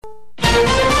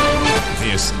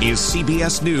This is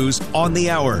CBS News on the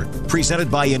Hour, presented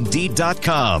by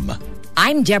Indeed.com.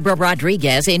 I'm Deborah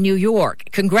Rodriguez in New York.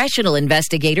 Congressional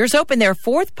investigators open their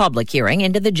fourth public hearing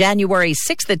into the January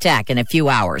 6th attack in a few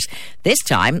hours. This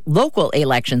time, local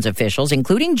elections officials,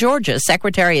 including Georgia's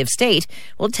Secretary of State,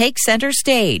 will take center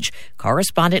stage.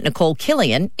 Correspondent Nicole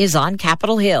Killian is on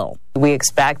Capitol Hill. We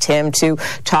expect him to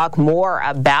talk more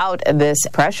about this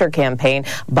pressure campaign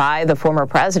by the former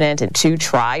president to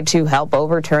try to help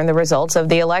overturn the results of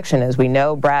the election. As we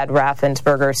know, Brad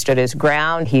Raffensperger stood his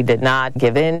ground. He did not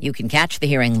give in. You can catch the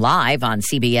hearing live on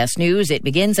CBS News. It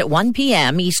begins at 1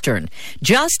 p.m. Eastern.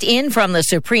 Just in from the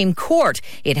Supreme Court,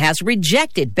 it has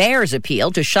rejected Bayer's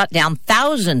appeal to shut down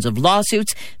thousands of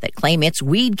lawsuits that claim its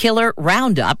weed killer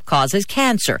Roundup causes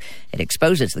cancer. It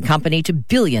exposes the company to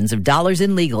billions of dollars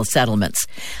in legal settlements.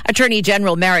 Attorney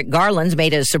General Merrick Garland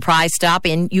made a surprise stop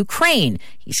in Ukraine.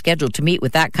 He's scheduled to meet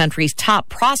with that country's top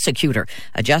prosecutor.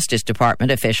 A Justice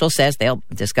Department official says they'll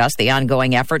discuss the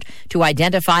ongoing effort to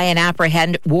identify and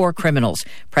apprehend war criminals.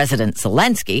 President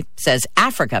Zelensky says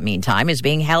Africa, meantime, is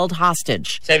being held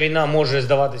hostage.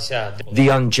 The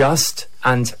unjust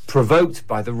and provoked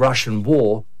by the Russian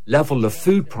war level of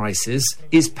food prices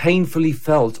is painfully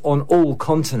felt on all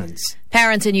continents.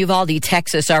 Parents in Uvalde,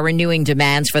 Texas are renewing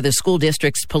demands for the school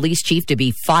district's police chief to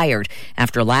be fired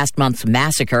after last month's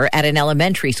massacre at an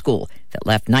elementary school that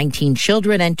left 19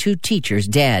 children and 2 teachers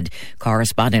dead.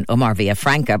 Correspondent Omar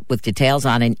Villafranca with details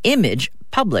on an image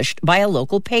published by a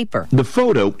local paper. The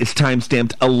photo is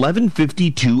timestamped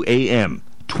 11:52 a.m.,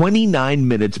 29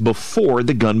 minutes before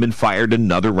the gunman fired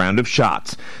another round of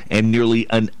shots, and nearly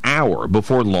an hour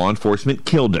before law enforcement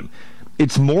killed him.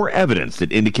 It's more evidence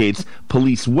that indicates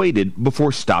police waited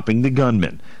before stopping the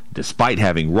gunman, despite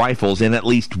having rifles and at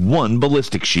least one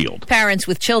ballistic shield. Parents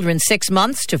with children 6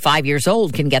 months to 5 years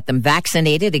old can get them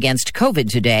vaccinated against COVID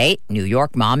today. New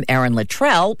York mom Erin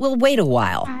Luttrell will wait a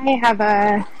while. I have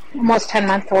a almost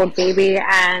 10-month-old baby,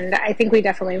 and I think we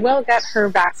definitely will get her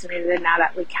vaccinated now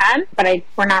that we can, but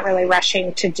we're not really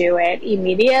rushing to do it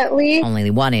immediately. Only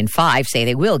 1 in 5 say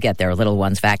they will get their little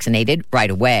ones vaccinated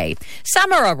right away.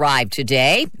 Summer arrived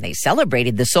today. They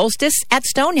celebrated the solstice at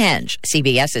Stonehenge.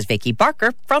 CBS's Vicky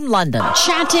Barker from London.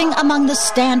 Chanting among the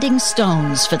standing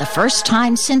stones for the first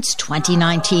time since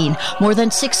 2019. More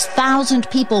than 6,000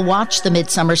 people watched the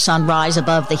midsummer sunrise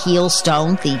above the heel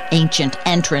stone, the ancient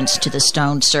entrance to the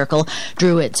stone circle.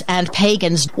 Druids and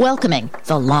pagans welcoming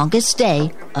the longest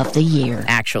day of the year.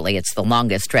 Actually, it's the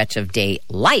longest stretch of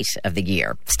daylight of the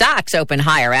year. Stocks open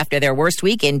higher after their worst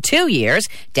week in 2 years.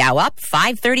 Dow up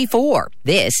 534.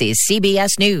 This is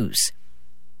CBS News.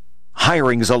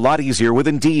 Hiring's a lot easier with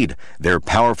Indeed. Their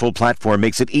powerful platform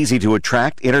makes it easy to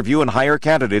attract, interview, and hire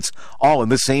candidates all in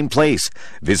the same place.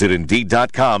 Visit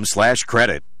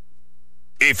Indeed.com/credit.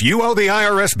 If you owe the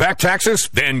IRS back taxes,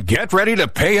 then get ready to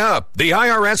pay up. The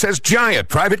IRS has giant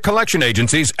private collection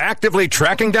agencies actively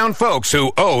tracking down folks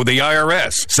who owe the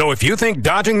IRS. So if you think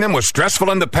dodging them was stressful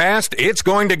in the past, it's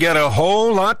going to get a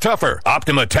whole lot tougher.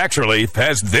 Optima Tax Relief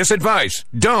has this advice.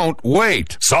 Don't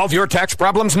wait. Solve your tax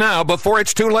problems now before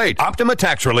it's too late. Optima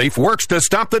Tax Relief works to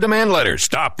stop the demand letters,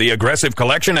 stop the aggressive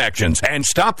collection actions, and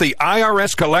stop the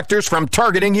IRS collectors from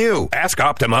targeting you. Ask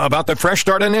Optima about the Fresh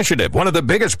Start Initiative, one of the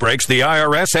biggest breaks the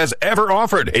IRS has ever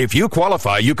offered. If you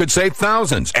qualify, you could save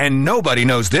thousands, and nobody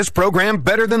knows this program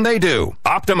better than they do.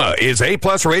 Optima is A+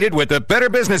 rated with the Better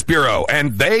Business Bureau,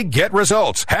 and they get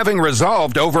results, having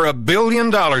resolved over $1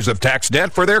 billion of tax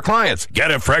debt for their clients.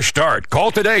 Get a fresh start.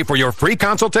 Call today for your free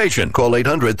consultation. Call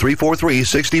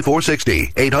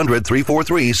 800-343-6460.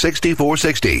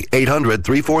 800-343-6460.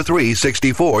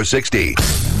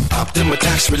 800-343-6460. Optima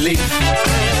Tax Relief.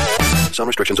 Some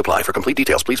restrictions apply. For complete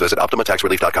details, please visit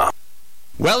OptimaTaxRelief.com.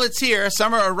 Well, it's here.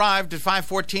 Summer arrived at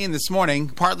 5:14 this morning,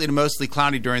 partly to mostly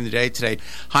cloudy during the day today.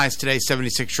 Highs today,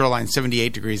 76 shoreline,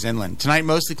 78 degrees inland. Tonight,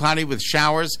 mostly cloudy with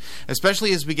showers,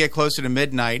 especially as we get closer to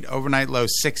midnight. Overnight low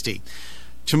 60.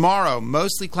 Tomorrow,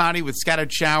 mostly cloudy with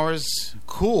scattered showers,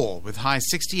 cool with high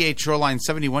 68 shoreline,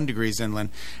 71 degrees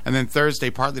inland. And then Thursday,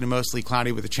 partly to mostly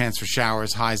cloudy with a chance for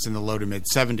showers, highs in the low to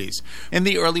mid-70s. In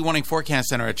the Early Warning Forecast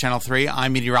Center at Channel 3,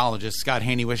 I'm meteorologist Scott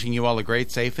Haney, wishing you all a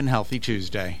great, safe, and healthy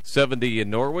Tuesday. 70 in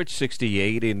Norwich,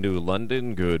 68 in New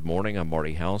London. Good morning, I'm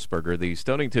Marty Hausberger. The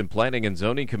Stonington Planning and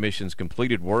Zoning Commission's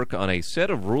completed work on a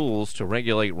set of rules to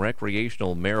regulate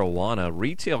recreational marijuana.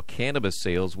 Retail cannabis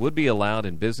sales would be allowed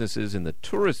in businesses in the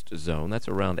tourist zone, that's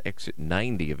around exit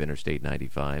 90 of Interstate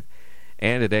 95,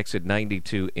 and at exit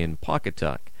 92 in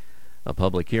Pawcatuck. A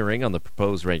public hearing on the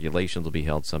proposed regulations will be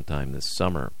held sometime this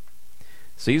summer.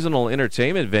 Seasonal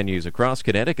entertainment venues across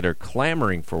Connecticut are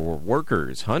clamoring for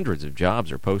workers. Hundreds of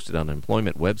jobs are posted on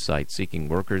employment websites seeking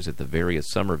workers at the various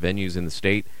summer venues in the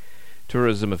state.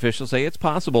 Tourism officials say it's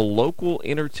possible local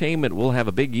entertainment will have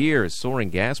a big year as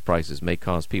soaring gas prices may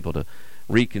cause people to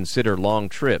reconsider long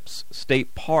trips.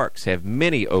 State parks have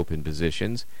many open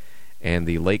positions, and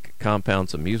the Lake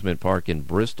Compounce Amusement Park in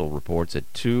Bristol reports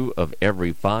that 2 of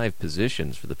every 5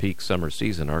 positions for the peak summer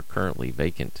season are currently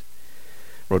vacant.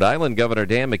 Rhode Island Governor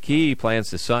Dan McKee plans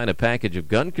to sign a package of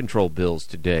gun control bills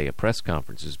today. A press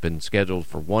conference has been scheduled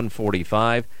for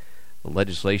 1:45. The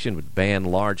legislation would ban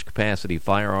large-capacity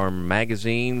firearm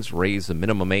magazines, raise the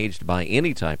minimum age to buy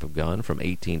any type of gun from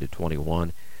 18 to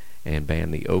 21, and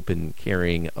ban the open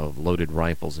carrying of loaded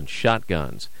rifles and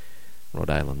shotguns. Rhode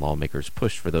Island lawmakers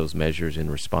pushed for those measures in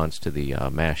response to the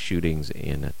mass shootings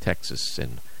in Texas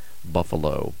and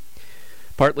Buffalo.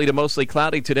 Partly to mostly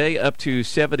cloudy today, up to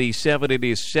 77. It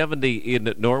is 70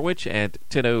 in Norwich at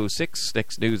 10:06.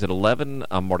 Next news at 11.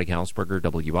 I'm Marty Hausberger,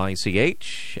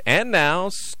 WICH. And now,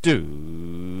 Stu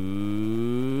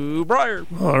Bryer.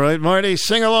 All right, Marty,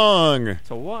 sing along.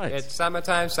 To what? It's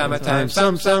summertime, summertime,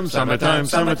 summertime, summertime,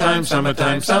 summertime,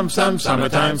 summertime, summertime,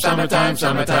 summertime, summertime,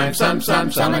 summertime,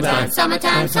 summertime, summertime,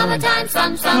 summertime, summertime,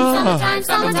 summertime,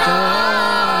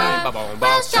 summertime.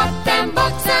 Let's shut them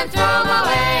books and throw them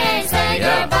away. Say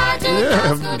goodbye to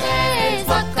school days.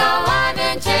 Look alive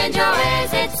and change your ways.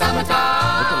 It's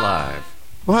summertime. Look alive.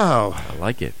 Wow. I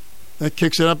like it. That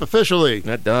kicks it up officially.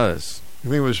 That does. I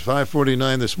think it was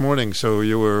 5:49 this morning, so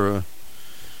you were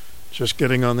just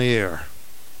getting on the air,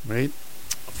 right?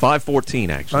 5:14,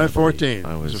 actually. 5:14.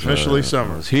 I was officially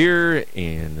summer. I was here,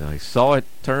 and I saw it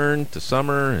turn to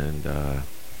summer, and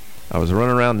I was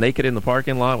running around naked in the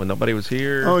parking lot when nobody was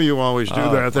here. Oh, you always do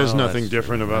that. There's nothing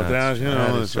different about that. You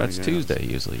know, that's Tuesday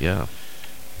usually, yeah.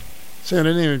 See, I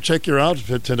didn't even check your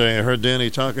outfit today. I heard Danny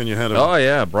talking. You had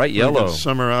a bright yellow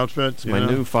summer outfit. It's my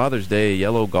new Father's Day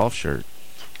yellow golf shirt.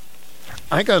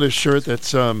 I got a shirt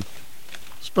that's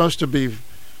supposed to be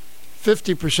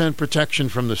 50% protection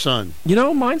from the sun. You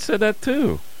know, mine said that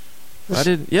too. I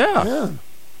did. Yeah.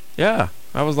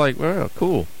 I was like, well,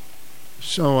 cool.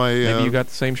 So maybe you got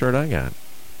the same shirt I got.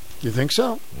 You think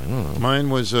so? I don't know. Mine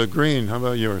was green. How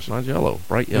about yours? Mine's yellow,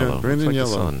 bright yellow. Yeah, green and like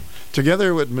yellow. The sun. Together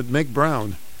it would make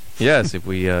brown. Yes, if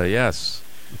we it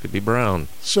could be brown.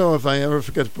 So if I ever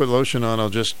forget to put lotion on, I'll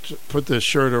just put this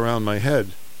shirt around my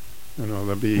head. You know,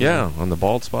 that'd be on the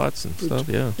bald spots and stuff.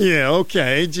 Yeah. Yeah.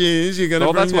 Okay. Jeez, you gotta.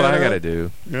 Well, that's what I gotta do.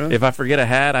 Yeah? If I forget a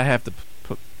hat, I have to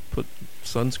put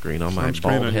sunscreen on my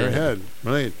bald on head. your head,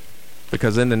 right?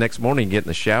 Because then the next morning you get in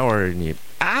the shower and you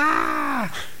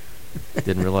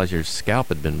didn't realize your scalp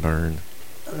had been burned.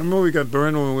 I remember we got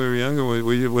burned when we were younger.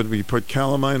 Would we put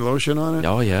calamine lotion on it?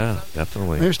 Oh yeah,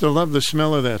 definitely. I used to love the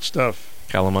smell of that stuff.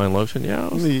 Calamine lotion, yeah.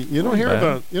 You don't hear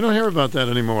about that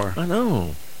anymore. I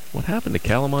know. What happened to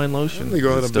calamine lotion? They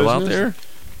go out of still business? Out there?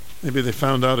 Maybe they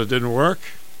found out it didn't work.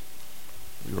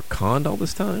 You were conned all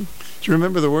this time? Do you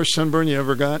remember the worst sunburn you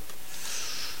ever got?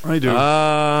 I do.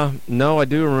 No, I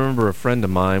do remember a friend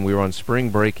of mine. We were on spring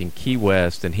break in Key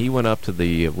West, and he went up to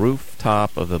the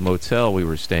rooftop of the motel we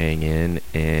were staying in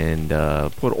and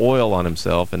put oil on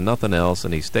himself and nothing else,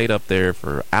 and he stayed up there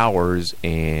for hours,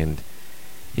 and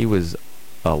he was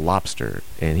a lobster,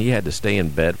 and he had to stay in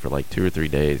bed for like 2 or 3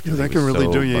 days. Yeah, that can really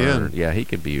do you in. Yeah, it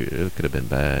could have been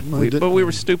bad. But we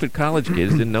were stupid college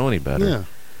kids, didn't know any better. Yeah,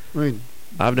 right.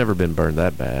 I've never been burned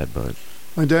that bad, but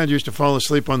my dad used to fall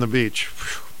asleep on the beach.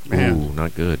 Man. Ooh,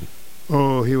 not good.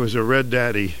 Oh, he was a red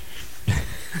daddy.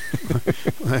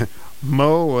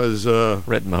 Mo was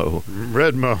Red Mo.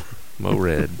 Red Mo. Mo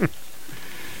Red.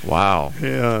 Wow.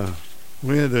 Yeah,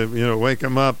 we had to wake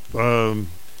him up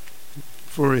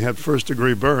before he had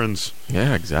first-degree burns.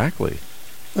 Yeah, exactly.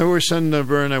 My worst son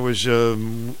burn, I was a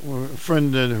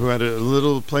friend who had a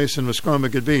little place in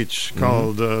Squamicut Beach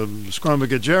called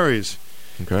Squamicut Jerry's.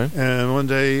 Okay. And one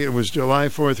day, it was July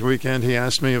 4th weekend, he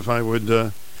asked me if I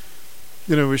would,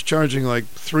 he was charging like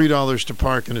 $3 to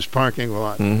park in his parking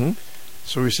lot. Mm-hmm.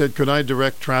 So he said, could I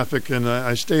direct traffic? And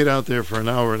I stayed out there for an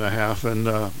hour and a half, and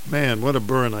man, what a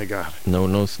burn I got.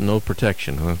 No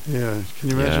protection, huh? Yeah. Can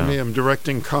you imagine me? I'm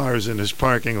directing cars in his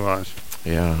parking lot.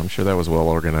 Yeah, I'm sure that was well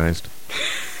organized.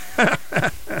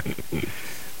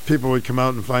 People would come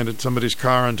out and find somebody's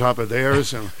car on top of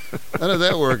theirs. And how did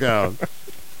that work out?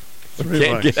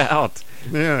 Can't get out.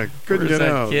 Yeah, couldn't get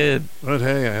out. Kid? But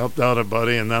hey, I helped out a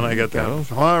buddy, and then I got that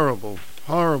horrible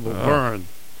burn.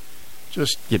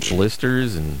 Just get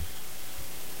blisters and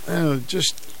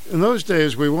In those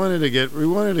days, we wanted to get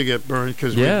burned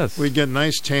because we'd get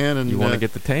nice tan, and you want to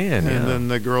get the tan, and then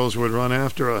the girls would run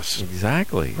after us.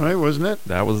 Exactly. Right, wasn't it?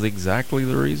 That was exactly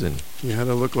the reason. You had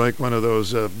to look like one of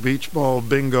those beach ball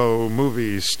bingo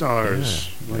movie stars.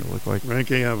 Yeah, look like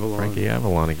Frankie Avalon. Frankie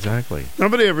Avalon, exactly.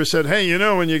 Nobody ever said, "Hey,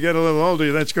 when you get a little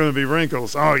older, that's going to be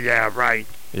wrinkles." Oh yeah, right.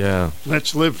 Yeah.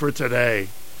 Let's live for today.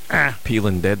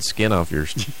 Peeling dead skin off your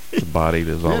body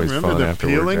is always fun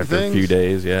afterward. After things? A few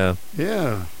days, yeah.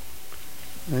 Yeah.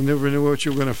 I never knew what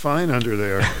you were going to find under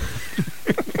there.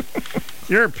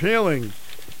 You're peeling.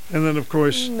 And then, of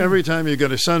course, every time you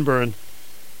get a sunburn,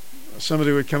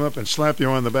 somebody would come up and slap you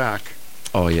on the back.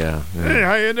 Oh, yeah. Hey,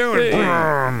 how you doing?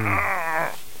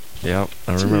 Hey. Yep,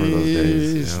 I remember those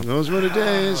days. Yep. Those were the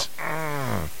days.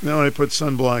 Now I put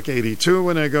sunblock 82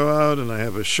 when I go out, and I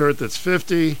have a shirt that's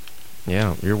 50.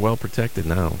 Yeah, you're well protected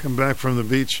now. Come back from the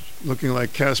beach looking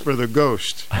like Casper the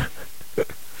Ghost.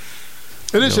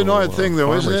 It is an odd thing,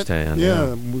 though, isn't it? Tan,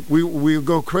 yeah. We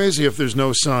go crazy if there's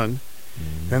no sun,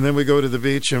 and then we go to the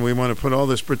beach and we want to put all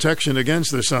this protection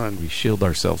against the sun. We shield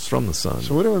ourselves from the sun.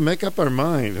 So what do we make up our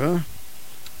mind, huh?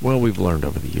 Well, we've learned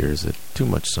over the years that too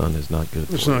much sun is not good.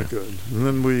 It's not good. And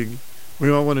then we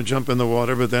all want to jump in the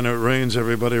water, but then it rains,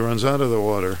 everybody runs out of the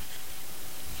water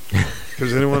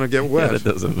because they don't want to get wet. Yeah, that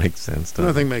doesn't make sense to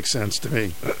Nothing makes sense to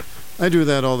me. I do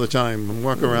that all the time. I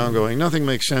walk around going, nothing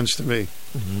makes sense to me.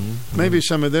 Mm-hmm. Maybe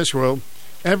some of this will.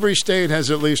 Every state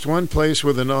has at least one place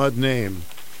with an odd name.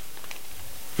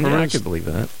 I could believe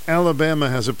that. Alabama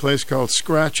has a place called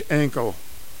Scratch Ankle.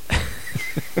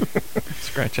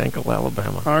 Scratch Ankle,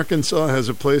 Alabama. Arkansas has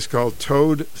a place called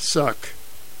Toad Suck.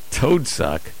 Toad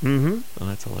Suck? Mm-hmm. Oh,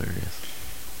 that's hilarious.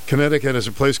 Connecticut has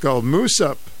a place called Moose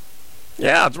Up.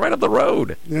 Yeah, it's right up the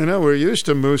road. We're used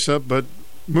to Moose Up, but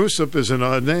Moose Up is an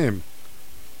odd name.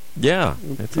 Yeah,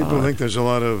 People odd. think there's a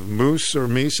lot of moose or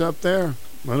meese up there.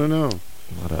 I don't know.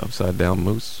 A lot of upside-down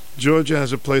moose. Georgia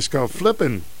has a place called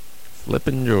Flippin'.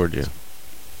 Flippin', Georgia.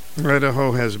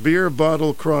 Idaho has Beer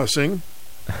Bottle Crossing.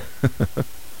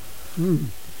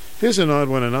 Here's an odd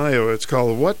one in Iowa. It's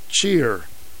called What Cheer?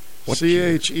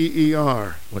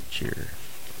 Cheer. What Cheer?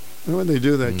 When they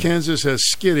do that. Kansas has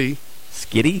Skitty.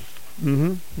 Skitty?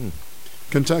 Mm-hmm.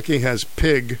 Kentucky has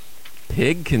Pig.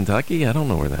 Pig, Kentucky? I don't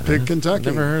know where that is. Pig, Kentucky.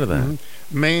 Never heard of that.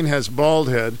 Mm-hmm. Maine has Bald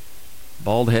Head.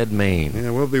 Bald Head, Maine.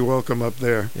 Yeah, we'll be welcome up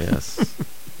there. Yes,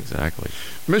 exactly.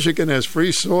 Michigan has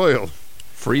Free Soil.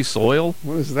 Free soil?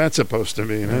 What is that supposed to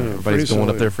mean? I don't know. Everybody's going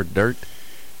up there for dirt.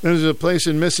 There's a place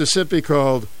in Mississippi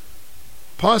called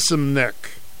Possum Neck.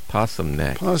 Possum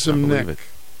Neck. Possum Neck.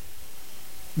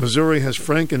 Missouri has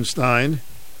Frankenstein.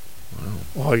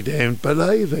 Wow. I don't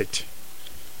believe it.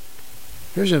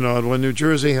 Here's an odd one. New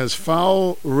Jersey has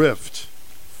Foul Rift.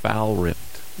 Foul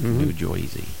Rift, New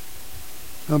Jersey.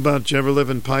 How about, did you ever live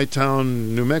in Pie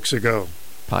Town, New Mexico?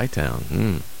 Pie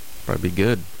Town. Probably be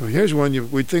good. Well, here's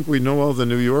one. We'd think we know all the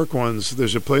New York ones.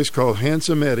 There's a place called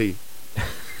Handsome Eddie.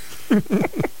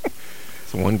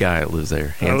 It's one guy that lives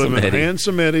there. Handsome Eddie.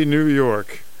 Handsome Eddie, New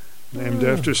York. Named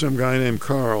after some guy named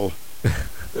Carl.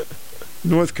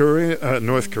 North Carolina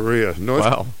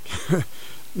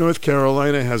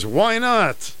has Why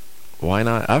Not? Why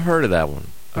Not? I've heard of that one.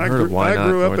 I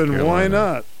grew up in Why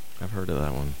Not? I've heard of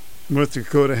that one. North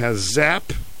Dakota has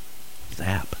Zap.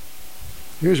 Zap.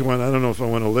 Here's one. I don't know if I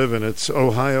want to live in it.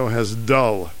 Ohio has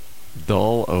Dull.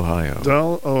 Dull, Ohio.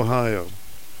 Dull, Ohio.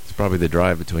 It's probably the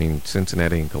drive between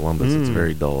Cincinnati and Columbus. It's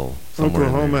very dull.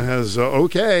 Oklahoma has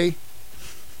OK.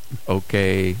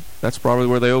 OK. That's probably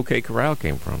where the OK Corral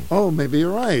came from. Oh, maybe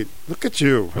you're right. Look at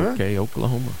you. Huh? OK,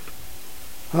 Oklahoma.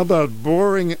 How about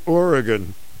Boring,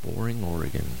 Oregon? Boring,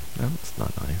 Oregon. No, it's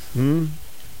not nice.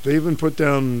 They even put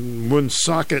down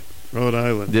Woonsocket, Rhode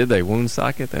Island. Did they?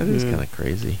 Woonsocket? That is kind of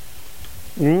crazy.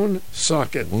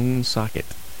 Woonsocket. Woonsocket.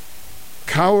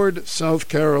 Coward, South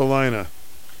Carolina.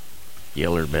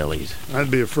 Yeller bellies.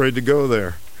 I'd be afraid to go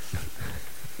there.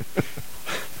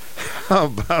 How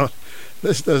about,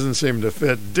 this doesn't seem to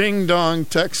fit, Ding Dong,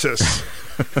 Texas.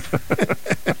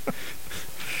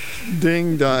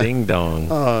 Ding Dong. Ding Dong.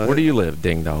 Where do you live,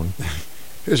 Ding Dong?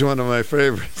 Here's one of my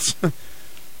favorites.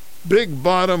 Big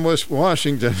Bottom,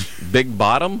 Washington. Big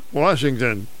Bottom?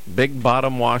 Washington. Big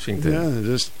Bottom, Washington. Yeah,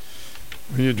 just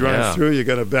when you drive through, you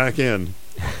got to back in.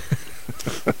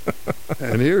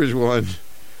 And here's one.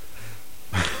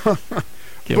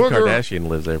 Kim Kardashian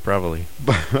lives there, probably.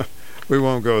 We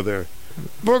won't go there.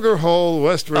 Booger Hole,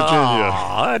 West Virginia.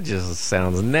 Oh, that just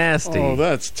sounds nasty. Oh,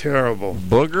 that's terrible.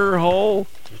 Booger Hole?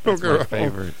 That's Booger my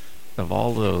favorite. Of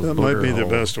all those, that might be the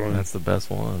best one. That's the best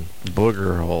one.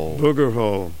 Booger Hole. Booger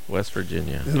Hole. West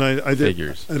Virginia. And I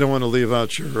Figures. I don't want to leave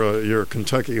out your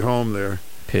Kentucky home there.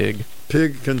 Pig.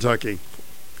 Pig, Kentucky.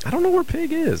 I don't know where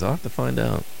Pig is. I'll have to find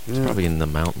out. It's probably in the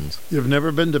mountains. You've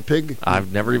never been to Pig?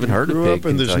 I've never even heard of Pig, Grew up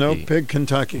and Kentucky. there's no Pig,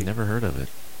 Kentucky. Never heard of it.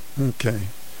 Okay.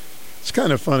 It's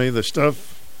kind of funny, the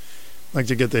stuff. I'd like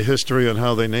to get the history on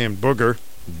how they named Booger.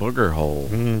 Booger Hole.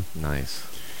 Nice.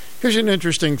 Here's an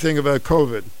interesting thing about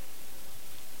COVID.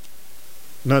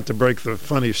 Not to break the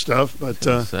funny stuff, but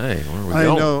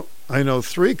I know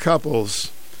 3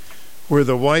 couples where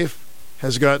the wife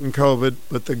has gotten COVID,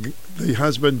 but the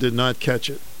husband did not catch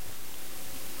it.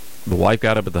 The wife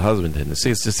got it, but the husband didn't. See,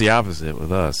 it's just the opposite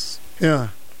with us. Yeah.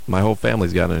 My whole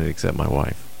family's gotten it except my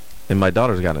wife. And my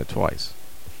daughter's gotten it twice.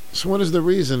 So what is the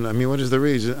reason? What is the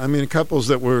reason? Couples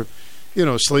that were,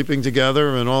 sleeping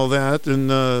together and all that, and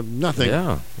nothing.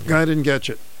 Yeah. Guy didn't catch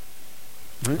it.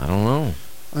 Right? I don't know.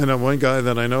 I know one guy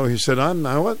that I know, he said, I'm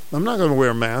not going to wear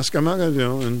a mask. I'm not going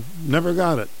to and never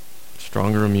got it.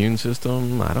 Stronger immune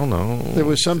system? I don't know. There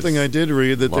was something I did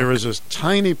read that there is a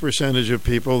tiny percentage of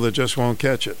people that just won't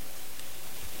catch it.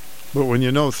 But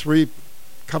when 3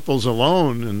 couples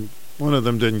alone and one of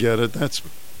them didn't get it, that's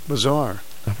bizarre.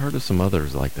 I've heard of some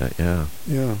others like that, yeah.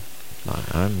 Yeah.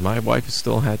 My wife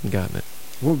still hadn't gotten it.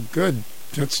 Well, good.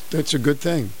 That's a good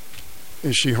thing.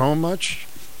 Is she home much?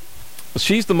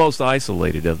 She's the most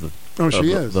isolated of the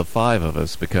the 5 of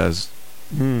us because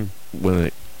when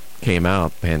it came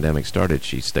out, the pandemic started,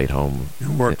 she stayed home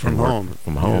and worked from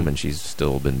home. And she's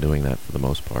still been doing that for the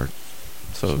most part.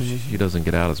 So she doesn't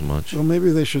get out as much. Well,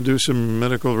 maybe they should do some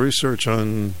medical research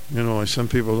on, some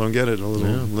people don't get it a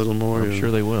little more. I'm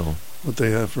sure they will. What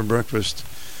they have for breakfast.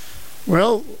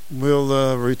 Well,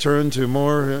 we'll return to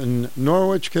more in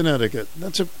Norwich, Connecticut.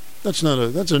 That's a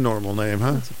normal name,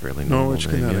 huh? That's a fairly normal Norwich,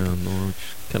 name. Connecticut. Yeah, Norwich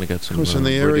kind of got some. Of course, in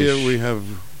the area we have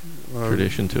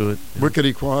tradition to it.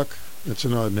 Wickety Quack. That's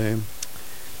an odd name.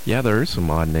 Yeah, there is some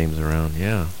odd names around.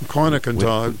 Yeah,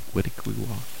 Quannacontog.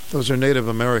 Wittikowac. Those are Native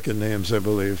American names, I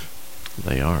believe.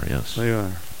 They are, yes. They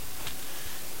are.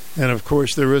 And of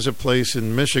course, there is a place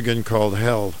in Michigan called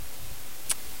Hell.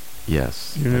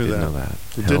 Yes, you knew I did know that.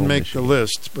 It didn't make the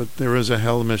list, but there is a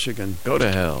Hell, Michigan. Go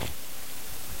to hell.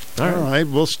 All right,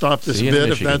 we'll stop this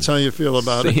bit if that's how you feel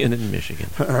about it. See you in Michigan.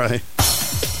 All right.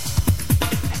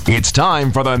 It's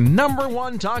time for the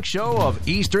 #1 talk show of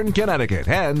Eastern Connecticut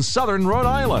and Southern Rhode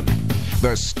Island.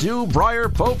 The Stu Bryer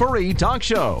Potpourri Talk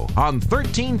Show on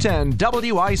 1310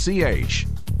 WICH.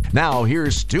 Now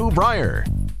here's Stu Bryer.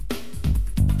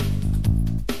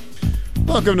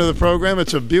 Welcome to the program.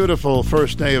 It's a beautiful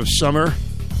first day of summer.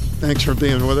 Thanks for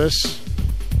being with us.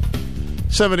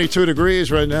 72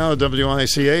 degrees right now at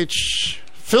WICH.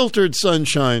 Filtered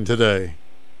sunshine today.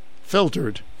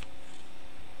 Filtered.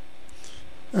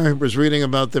 I was reading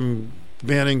about them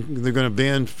they're going to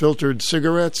ban filtered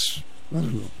cigarettes. I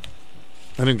don't know.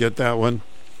 I didn't get that one.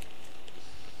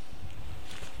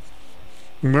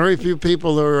 Very few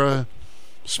people are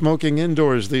smoking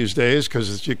indoors these days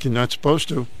because you're not supposed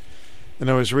to.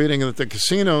 And I was reading that the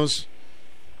casinos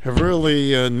have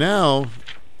really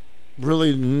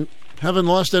haven't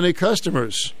lost any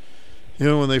customers.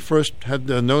 When they first had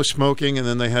no smoking and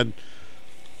then they had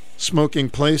smoking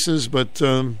places, but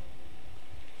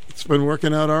it's been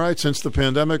working out all right since the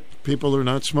pandemic. People are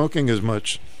not smoking as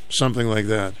much, something like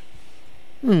that.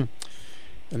 And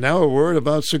now a word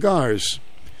about cigars.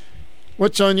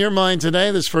 What's on your mind today?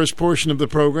 This first portion of the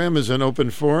program is an open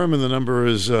forum, and the number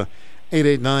is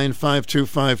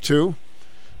 889-5252.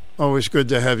 Always good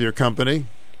to have your company.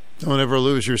 Don't ever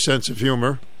lose your sense of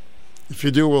humor. If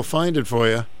you do, we'll find it for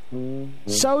you.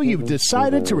 So you've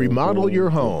decided to remodel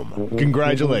your home.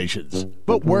 Congratulations.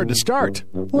 But where to start?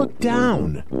 Look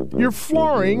down. Your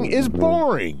flooring is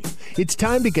boring. It's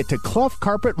time to get to Clough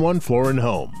Carpet One Floor &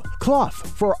 Home. Clough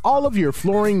for all of your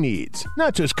flooring needs.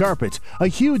 Not just carpets, a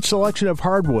huge selection of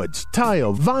hardwoods,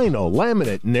 tile, vinyl,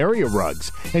 laminate, and area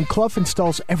rugs. And Clough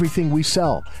installs everything we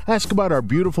sell. Ask about our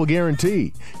beautiful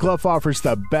guarantee. Clough offers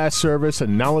the best service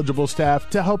and knowledgeable staff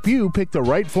to help you pick the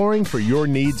right flooring for your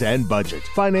needs and budget.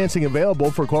 Financing available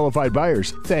for qualified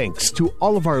buyers. Thanks to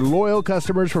all of our loyal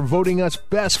customers for voting us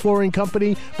Best Flooring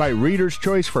Company by Reader's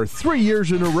Choice for 3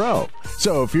 years in a row.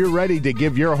 So if you're ready to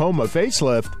give your home a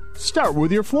facelift, start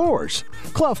with your floors.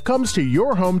 Clough comes to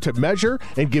your home to measure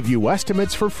and give you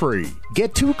estimates for free.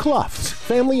 Get 2 Cloughs,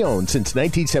 family owned since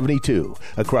 1972,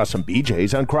 across from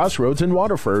BJ's on Crossroads in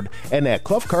Waterford and at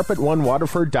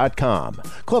CloughCarpet1Waterford.com.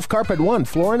 Clough Carpet One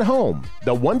Floor & Home,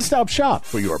 the one-stop shop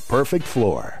for your perfect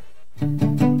floor.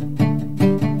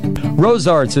 Rose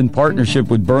Arts, in partnership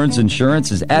with Burns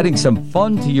Insurance, is adding some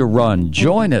fun to your run.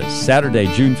 Join us Saturday,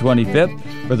 June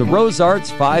 25th for the Rose Arts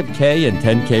 5K and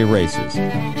 10K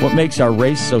races. What makes our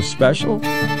race so special?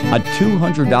 A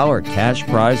 $200 cash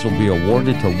prize will be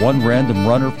awarded to one random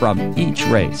runner from each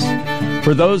race.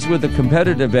 For those with a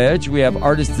competitive edge, we have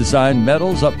artist-designed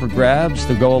medals up for grabs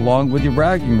to go along with your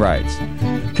bragging rights.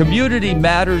 Community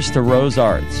matters to Rose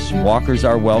Arts. Walkers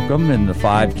are welcome in the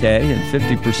 5K, and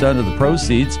 50% of the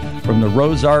proceeds from the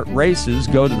Rose Art races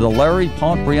go to the Larry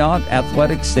Pontbriand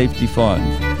Athletic Safety Fund.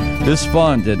 This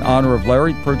fund, in honor of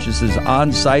Larry, purchases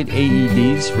on-site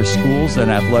AEDs for schools and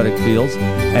athletic fields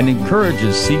and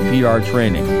encourages CPR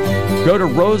training. Go to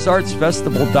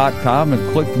roseartsfestival.com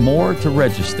and click More to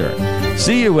register.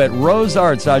 See you at Rose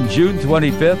Arts on June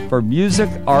 25th for music,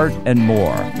 art, and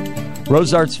more.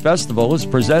 Rose Arts Festival is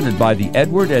presented by the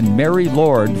Edward and Mary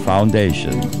Lord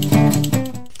Foundation.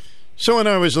 So when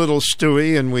I was little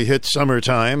Stewie and we hit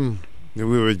summertime, we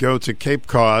would go to Cape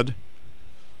Cod,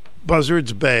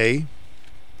 Buzzards Bay,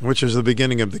 which is the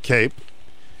beginning of the Cape,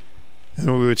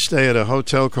 and we would stay at a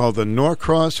hotel called the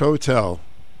Norcross Hotel.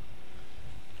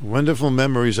 Wonderful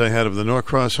memories I had of the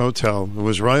Norcross Hotel. It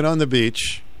was right on the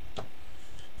beach.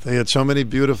 They had so many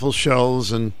beautiful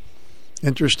shells and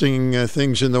interesting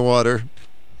things in the water.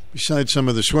 Besides some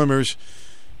of the swimmers,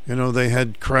 you know, they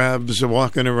had crabs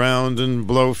walking around and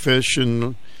blowfish, and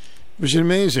it was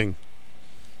amazing.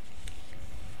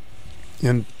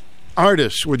 And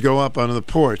artists would go up on the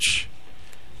porch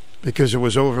because it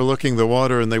was overlooking the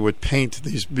water, and they would paint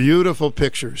these beautiful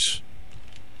pictures.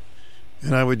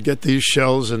 And I would get these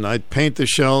shells, and I'd paint the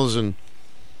shells and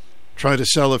try to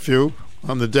sell a few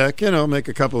on the deck, you know, make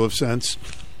a couple of cents.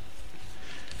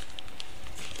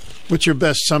 What's your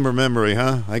best summer memory,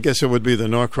 huh? I guess it would be the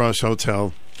Norcross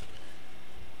Hotel.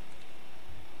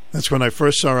 That's when I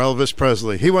first saw Elvis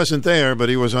Presley. He wasn't there, but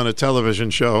he was on a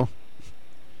television show.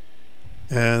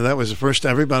 And that was the first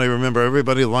time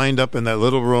everybody lined up in that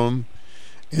little room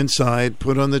inside,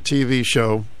 put on the TV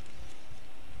show,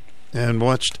 and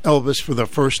watched Elvis for the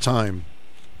first time.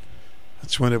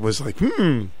 That's when it was like,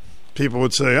 people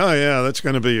would say, oh yeah, that's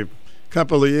going to be a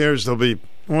couple of years,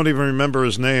 won't even remember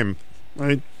his name,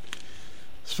 right?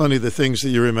 It's funny the things that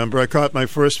you remember. I caught my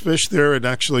first fish there. It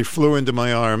actually flew into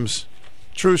my arms.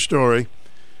 True story.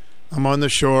 I'm on the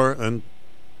shore, and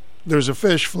there's a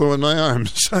fish flew in my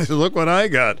arms. I said, look what I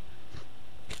got.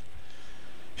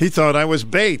 He thought I was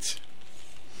bait.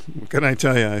 What can I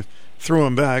tell you? I threw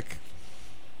him back.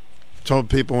 Told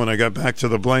people when I got back to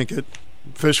the blanket,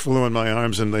 fish flew in my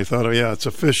arms, and they thought, oh yeah, it's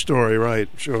a fish story, right?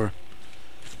 Sure.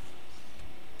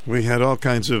 We had all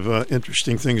kinds of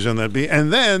interesting things on that beach.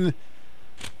 And then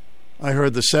I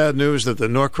heard the sad news that the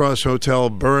Norcross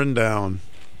Hotel burned down.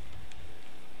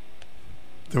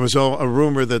 There was a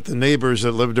rumor that the neighbors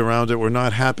that lived around it were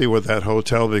not happy with that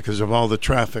hotel because of all the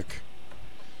traffic.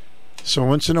 So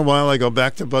once in a while I go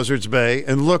back to Buzzards Bay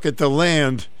and look at the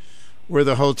land where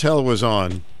the hotel was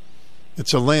on.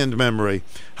 It's a land memory.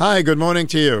 Hi, good morning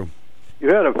to you. You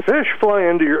had a fish fly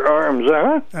into your arms,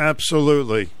 huh?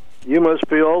 Absolutely. You must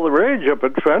be all the rage up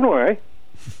at Fenway.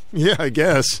 Yeah, I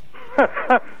guess.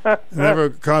 I never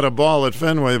caught a ball at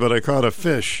Fenway, but I caught a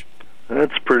fish.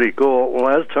 That's pretty cool.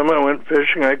 Last time I went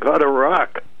fishing, I caught a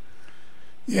rock.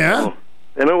 Yeah? Oh,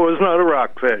 and it was not a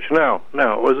rockfish. No,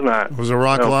 it was not. It was a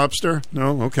rock lobster?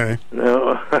 No? Okay.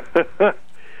 No.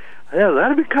 Yeah,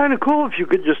 that'd be kind of cool if you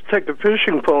could just take a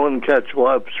fishing pole and catch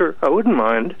lobster. I wouldn't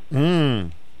mind.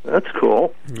 That's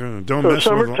cool. Don't so mess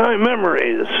summertime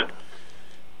memories.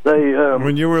 They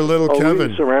when you were little,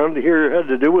 Kevin, around here had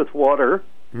to do with water.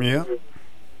 Yeah.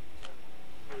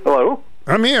 Hello?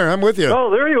 I'm here. I'm with you. Oh,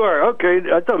 there you are. Okay.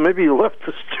 I thought maybe you left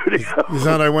the studio. You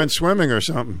thought I went swimming or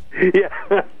something.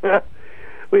 Yeah.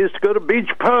 We used to go to Beach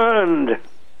Pond.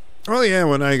 Oh, yeah,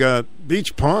 when I got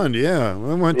Beach Pond, yeah.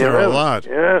 I went there a lot.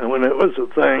 Yeah, when it was a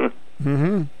thing.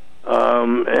 Mm-hmm.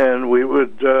 And we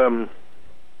would,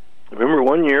 remember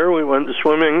one year we went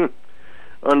swimming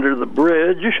under the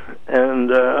bridge,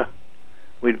 and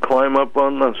we'd climb up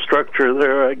on the structure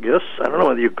there, I guess. I don't know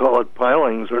whether you call it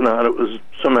pilings or not. It was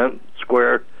cement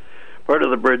square, part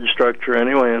of the bridge structure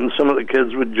anyway, and some of the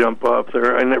kids would jump off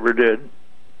there. I never did.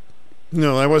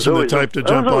 No, I wasn't the type to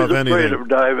jump off anything. I was afraid of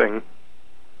diving.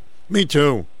 Me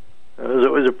too. I was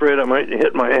always afraid I might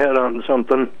hit my head on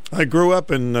something. I grew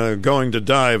up in going to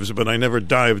dives, but I never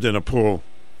dived in a pool.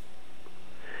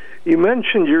 You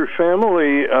mentioned your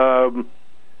family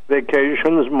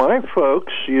vacations. My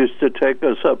folks used to take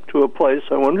us up to a place,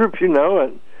 I wonder if you know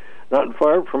it, not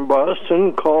far from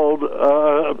Boston, called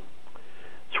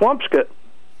Swampscott.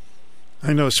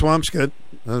 I know Swampscott.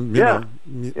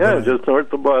 Yeah, just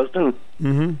north of Boston.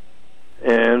 Mm-hmm.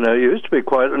 And it used to be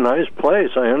quite a nice place.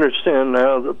 I understand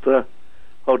now that the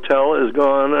hotel is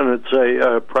gone and it's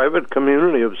a private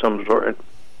community of some sort.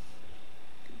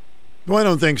 Why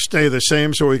don't things stay the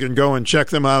same so we can go and check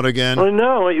them out again? I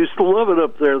know. I used to love it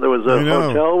up there. There was a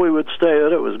hotel we would stay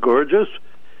at. It was gorgeous.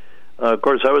 Of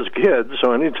course, I was a kid,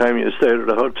 so anytime you stayed at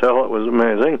a hotel, it was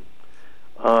amazing.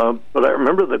 But I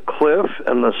remember the cliff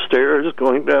and the stairs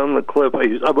going down the cliff.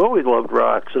 I've always loved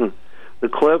rocks, and the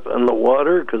cliff and the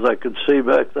water, because I could see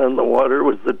back then the water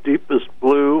was the deepest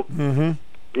blue. Mm-hmm.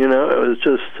 You know, it was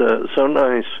just so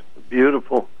nice.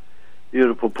 Beautiful,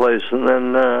 beautiful place. And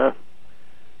then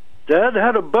Dad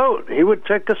had a boat. He would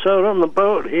take us out on the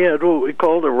boat. He had what we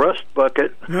called a rust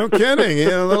bucket. No kidding. He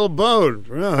had a little boat.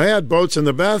 Well, I had boats in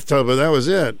the bathtub, but that was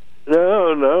it.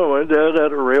 No, my dad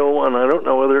had a real one. I don't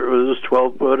know whether it was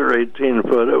 12 foot or 18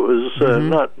 foot. It was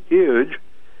not huge.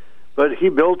 But he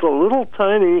built a little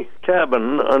tiny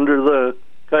cabin under the,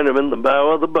 kind of in the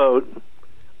bow of the boat,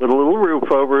 with a little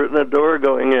roof over it and a door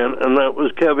going in, and that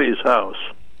was Kevy's house.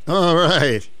 All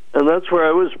right. And that's where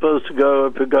I was supposed to go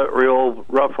if it got real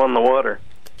rough on the water.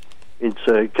 He'd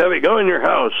say, Kevy, go in your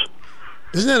house.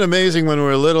 Isn't that amazing? When we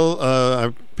were little,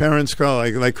 our parents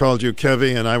they called you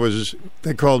Kevy, and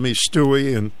they called me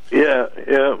Stewie. And yeah.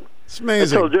 It's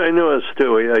amazing. I told you I knew a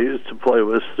Stewie. I used to play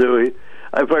with Stewie.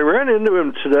 If I ran into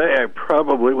him today, I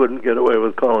probably wouldn't get away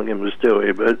with calling him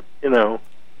Stewie. But, you know,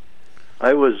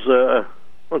 I was,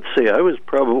 I was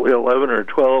probably 11 or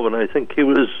 12, and I think he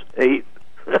was 8.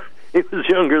 He was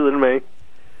younger than me.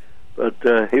 But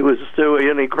he was Stewie,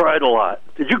 and he cried a lot.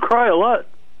 Did you cry a lot?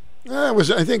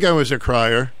 I think I was a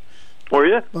crier. Were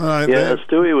you?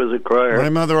 Stewie was a crier. My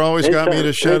mother always got me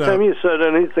to shut up. Anytime you said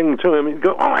anything to him, he'd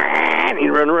go, and he'd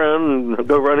run around and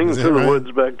go running through the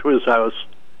woods back to his house.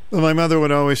 Well, my mother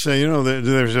would always say,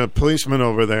 there's a policeman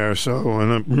over there,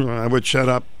 and I would shut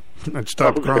up and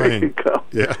stop crying. There you go.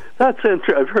 Yeah. That's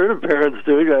interesting. I've heard of parents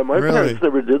doing that. My parents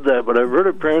never did that, but I've heard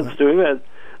of parents doing that.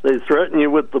 They threaten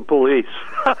you with the police.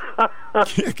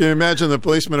 Can you imagine the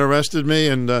policeman arrested me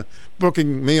and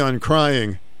booking me on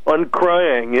crying? On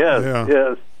crying, yes,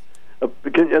 yes.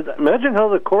 Can you imagine how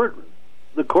the court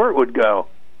would go?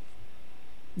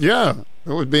 Yeah,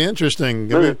 it would be interesting.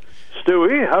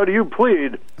 Stewie, how do you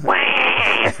plead?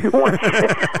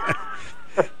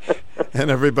 And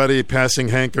everybody passing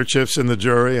handkerchiefs in the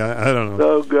jury. I don't know.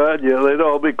 Oh, God, yeah. They'd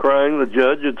all be crying. The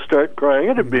judge would start crying.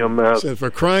 It'd be a mess. Said, for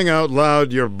crying out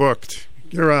loud, you're booked.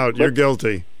 You're out. You're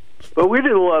guilty. But we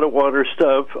did a lot of water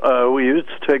stuff. We used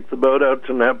to take the boat out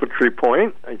to Napatry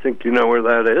Point. I think you know where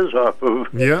that is,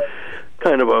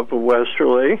 kind of off of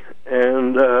Westerly.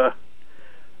 And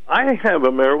I have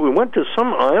a memory. We went to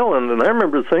some island, and I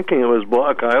remember thinking it was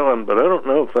Block Island, but I don't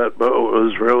know if that boat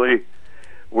was really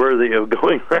worthy of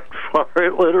going that far.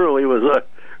 It literally was a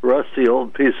rusty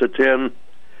old piece of tin.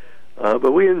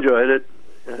 But we enjoyed it.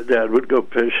 Dad would go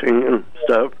fishing and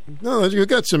stuff. No, you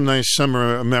got some nice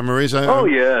summer memories.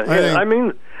 I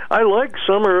mean, I like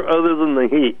summer other than the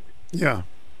heat. Yeah.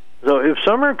 So if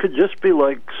summer could just be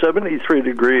like 73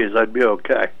 degrees, I'd be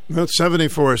okay. That's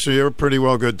 74, so you're pretty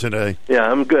well good today. Yeah,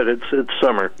 I'm good. It's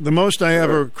summer. The most I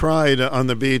ever cried on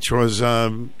the beach was, I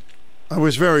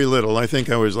was very little. I think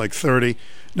I was like 30.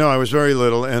 No, I was very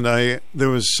little, and there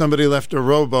was somebody left a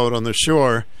rowboat on the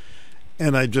shore,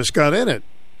 and I just got in it.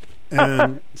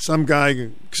 And some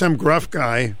gruff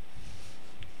guy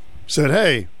said,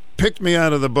 hey, picked me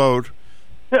out of the boat,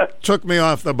 took me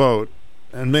off the boat,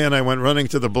 and man, I went running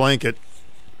to the blanket.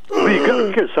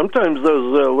 Well, sometimes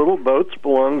those little boats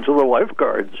belong to the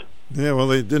lifeguards. Yeah, well,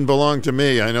 they didn't belong to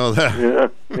me. I know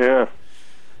that. Yeah.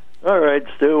 All right,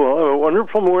 Stu. Well, have a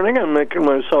wonderful morning. I'm making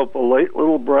myself a late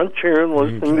little brunch here and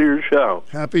listening to your show.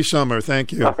 Happy summer.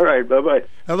 Thank you. All right, bye-bye.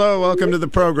 Hello, welcome to the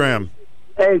program.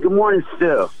 Hey, good morning,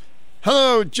 Stu.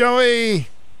 Hello, Joey.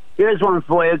 Here's one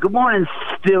for you. Good morning,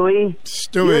 Stewie.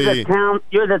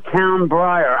 You're the town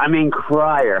Bryer. I mean,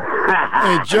 crier.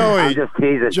 Hey, Joey. I'm just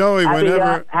teasing. Joey,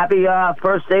 happy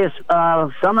first day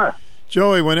of summer.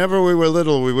 Joey, whenever we were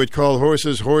little, we would call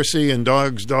horses horsey and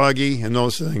dogs doggy and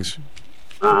those things.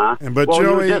 But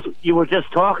Joey, you were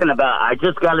just talking about. I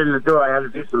just got in the door. I had to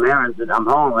do some errands, and I'm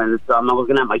home, and I'm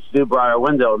looking at my Stu Bryer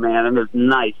window, man, and it's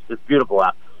nice. It's beautiful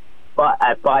out. But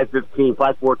at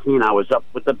 5:14, I was up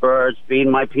with the birds, feeding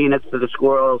my peanuts to the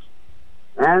squirrels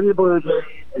and the blue jays,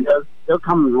 and they're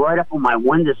coming right up on my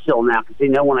windowsill now because they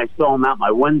know when I throw them out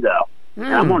my window. And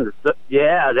I'm on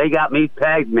they got me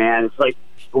pegged, man. It's like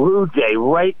blue jay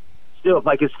right. Still, if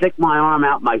I could stick my arm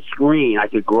out my screen, I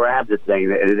could grab the thing.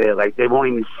 They won't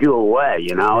even shoo away,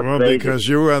 you know. Well, because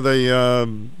you are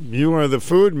the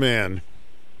food man.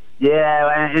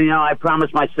 Yeah, and I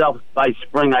promised myself by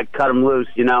spring I'd cut them loose,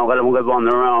 let them live on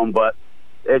their own, but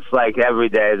it's like every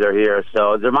day they're here.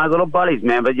 So they're my little buddies,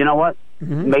 man. But you know what?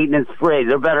 Maintenance free.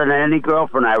 They're better than any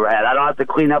girlfriend I ever had. I don't have to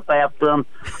clean up after them.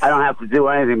 I don't have to do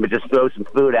anything but just throw some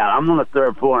food out. I'm on the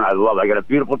third floor, and I love it. I got a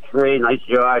beautiful tree, nice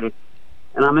yard,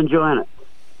 and I'm enjoying it.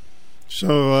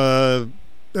 So,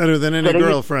 better than any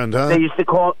girlfriend, huh? They used to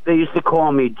call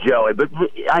me Joey, but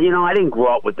I didn't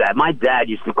grow up with that. My dad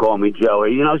used to call me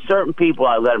Joey. Certain people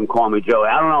I let him call me Joey.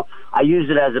 I don't know. I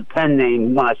used it as a pen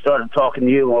name when I started talking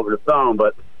to you over the phone,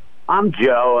 but I'm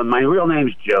Joe, and my real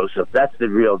name's Joseph. That's the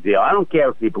real deal. I don't care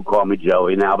if people call me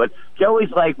Joey now, but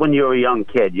Joey's like when you were a young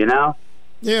kid,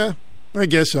 Yeah, I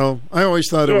guess so. I always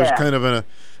thought it was kind of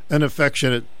an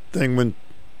affectionate thing when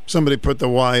somebody put the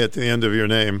Y at the end of your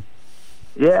name.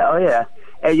 Yeah, oh yeah.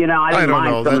 And, I didn't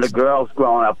mind some of the girls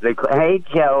growing up. Hey,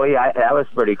 Joey, that was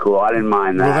pretty cool. I didn't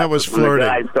mind that. Well, that was flirting.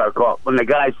 When the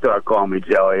guys start calling me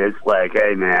Joey, it's like,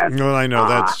 hey, man. Well, I know.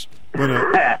 That's...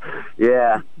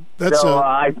 yeah. That's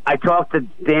I talked to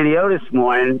Danny O this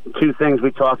morning. Two things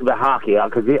we talked about hockey,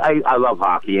 because I love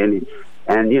hockey, and he's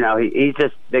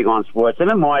just big on sports. Him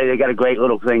and Marty, they got a great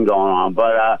little thing going on.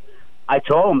 But I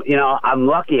told him, I'm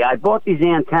lucky. I bought these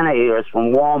antenna ears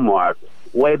from Walmart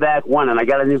way back when, and I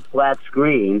got a new flat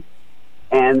screen,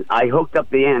 and I hooked up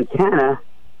the antenna,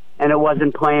 and it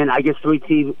wasn't playing. I guess three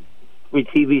TV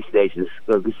stations,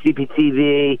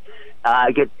 CPTV.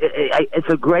 It's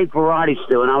a great variety,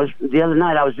 Stu. And the other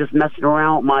night I was just messing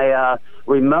around with my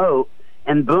remote,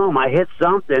 and boom, I hit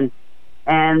something,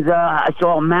 and I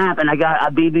saw a map, and I got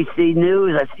a BBC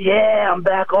News. I said, "Yeah, I'm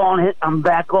back on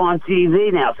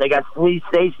TV now." So I got 3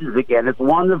 stations again. It's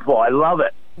wonderful. I love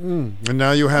it. And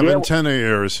now you have antenna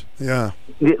ears. Yeah.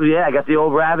 Yeah, I got the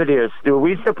old rabbit ears, Stu.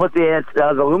 We used to put the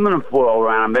aluminum foil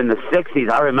around them in the 60s.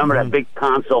 I remember that big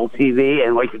console TV,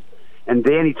 and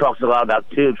Danny talks a lot about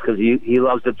tubes because he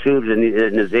loves the tubes in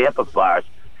his amplifiers.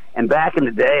 And back in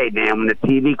the day, man, when the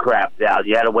TV crapped out,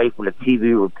 you had to wait for the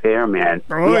TV repairman.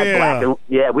 Oh,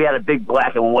 we had a big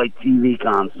black and white TV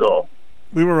console.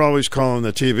 We were always calling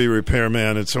the TV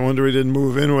repairman. It's a wonder he didn't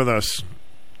move in with us.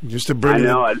 Used to bring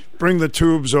the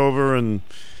tubes over and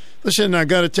listen. I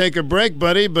got to take a break,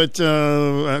 buddy. But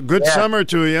good summer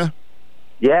to you.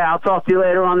 Yeah, I'll talk to you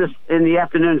later on in the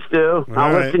afternoon, Stu.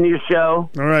 I'll listen to your show.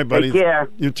 All right, buddy. Take care.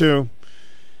 You too.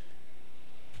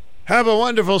 Have a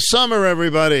wonderful summer,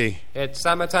 everybody. It's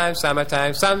summertime,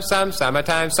 summertime, summertime,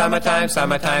 summertime, summertime,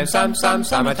 summertime, summertime,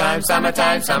 summertime,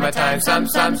 summertime, summertime,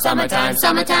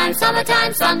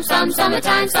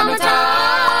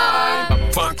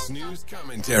 summertime. Fox News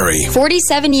commentary.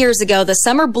 47 years ago, the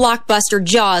summer blockbuster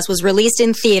Jaws was released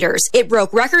in theaters. It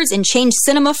broke records and changed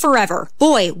cinema forever.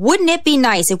 Boy, wouldn't it be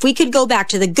nice if we could go back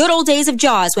to the good old days of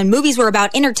Jaws when movies were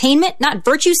about entertainment, not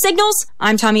virtue signals?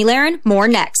 I'm Tommy Lahren. More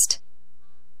next.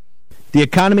 The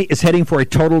economy is heading for a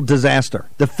total disaster.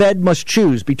 The Fed must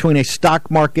choose between a stock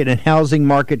market and housing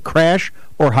market crash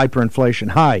or hyperinflation.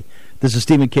 Hi, this is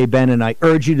Stephen K. Bannon, and I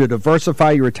urge you to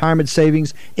diversify your retirement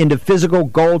savings into physical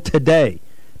gold today.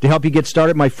 To help you get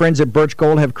started, my friends at Birch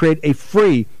Gold have created a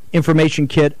free information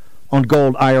kit on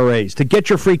gold IRAs. To get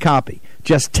your free copy,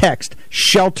 just text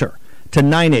SHELTER to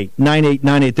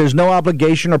 989898. There's no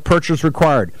obligation or purchase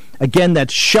required. Again,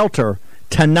 that's SHELTER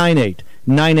to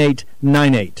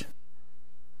 989898.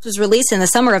 Was released in the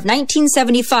summer of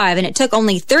 1975, and it took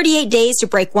only 38 days to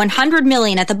break $100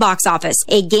 million at the box office,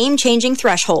 a game-changing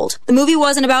threshold. The movie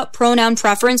wasn't about pronoun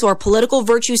preference or political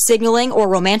virtue signaling or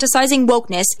romanticizing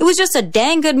wokeness. It was just a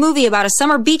dang good movie about a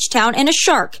summer beach town and a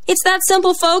shark. It's that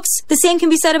simple, folks. The same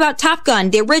can be said about Top Gun,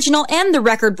 the original and the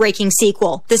record-breaking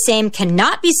sequel. The same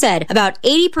cannot be said about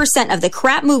 80% of the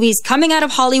crap movies coming out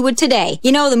of Hollywood today.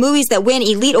 You know, the movies that win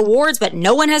elite awards but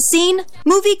no one has seen?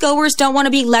 Moviegoers don't want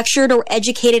to be lectured or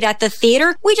educated at the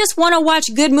theater. We just want to watch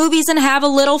good movies and have a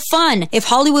little fun. If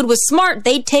Hollywood was smart,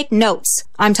 they'd take notes.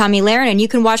 I'm Tommy Lahren, and you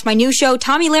can watch my new show,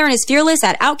 Tommy Lahren is Fearless,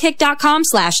 at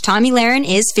Outkick.com/Tommy Lahren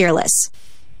is Fearless.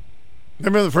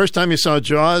 Remember the first time you saw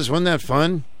Jaws? Wasn't that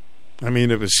fun? I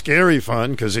mean, it was scary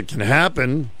fun because it can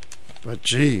happen, but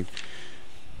gee,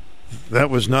 that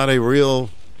was not a real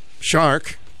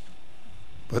shark,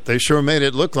 but they sure made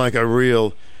it look like a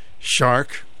real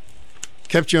shark.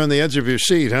 Kept you on the edge of your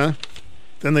seat, huh?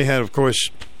 Then they had, of course,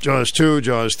 Jaws 2,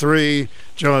 Jaws 3,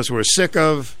 Jaws we're sick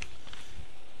of,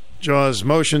 Jaws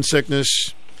motion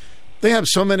sickness. They have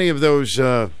so many of those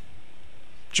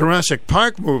Jurassic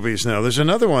Park movies now. There's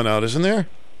another one out, isn't there?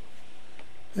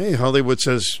 Hey, Hollywood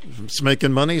says it's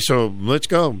making money, so let's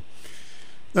go.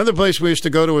 Another place we used to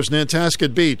go to was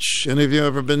Nantasket Beach. Any of you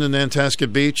ever been to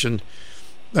Nantasket Beach? And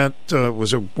that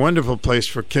was a wonderful place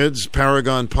for kids.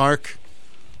 Paragon Park.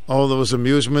 all those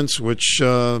amusements, which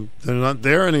they're not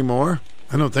there anymore.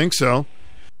 I don't think so.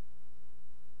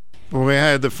 But we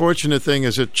had the fortunate thing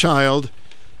as a child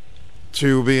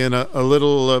to be in a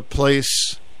little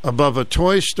place above a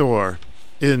toy store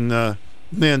in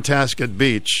Nantasket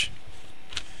Beach.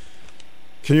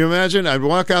 Can you imagine? I'd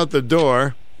walk out the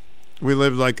door. We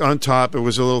lived like on top. It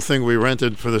was a little thing we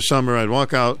rented for the summer. I'd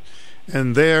walk out,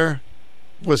 and there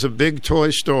was a big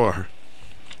toy store.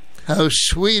 How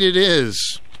sweet it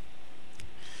is.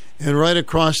 And right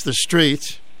across the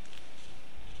street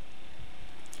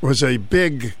was a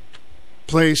big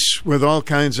place with all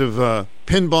kinds of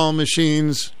pinball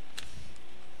machines.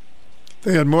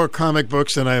 They had more comic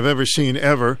books than I've ever seen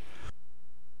ever.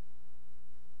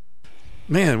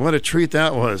 Man, what a treat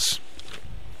that was.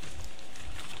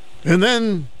 And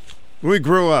then we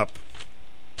grew up.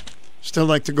 Still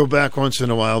like to go back once in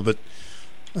a while, but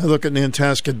I look at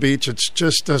Nantasket Beach, it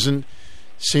just doesn't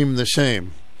seem the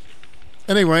same.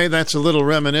 Anyway, that's a little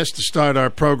reminisce to start our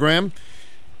program.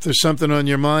 If there's something on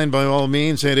your mind, by all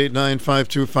means,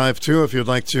 889-5252, if you'd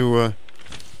like to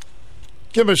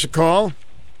give us a call.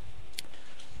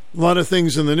 A lot of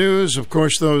things in the news. Of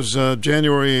course, those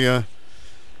January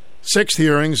 6th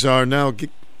hearings are now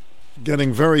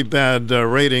getting very bad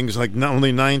ratings. Like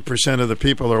only 9% of the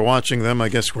people are watching them. I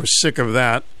guess we're sick of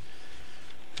that.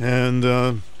 And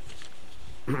I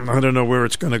don't know where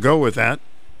it's going to go with that.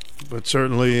 But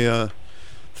certainly, the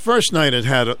first night it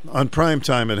had, on prime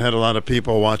time, it had a lot of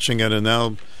people watching it. And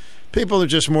now people are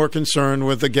just more concerned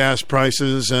with the gas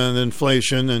prices and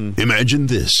inflation. And imagine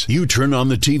this. You turn on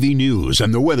the TV news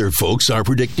and the weather folks are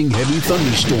predicting heavy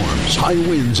thunderstorms, high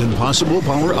winds, and possible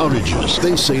power outages.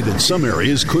 They say that some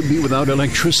areas could be without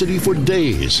electricity for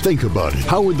days. Think about it.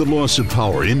 How would the loss of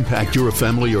power impact your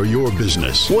family or your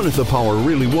business? What if the power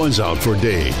really was out for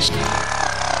days?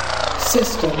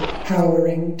 System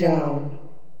powering down.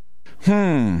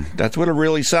 That's what it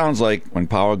really sounds like when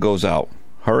power goes out.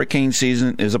 Hurricane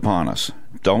season is upon us.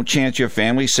 Don't chance your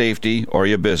family's safety or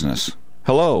your business.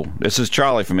 Hello, this is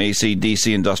Charlie from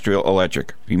AC/DC Industrial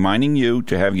Electric, reminding you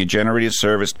to have your generators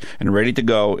serviced and ready to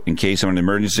go in case of an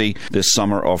emergency this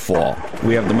summer or fall.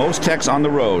 We have the most techs on the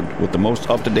road with the most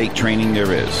up-to-date training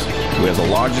there is. We are the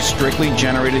largest strictly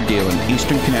generator dealer in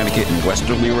eastern Connecticut and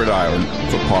westerly Rhode Island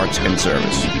for parts and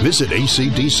service. Visit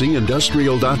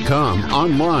acdcindustrial.com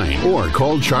online or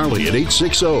call Charlie at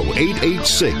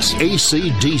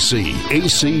 860-886-ACDC.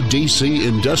 AC/DC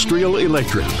Industrial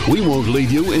Electric. We won't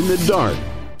leave you in the dark.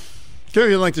 If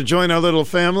you'd like to join our little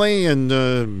family, and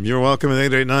you're welcome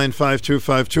at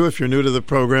 889-5252 if you're new to the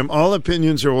program. All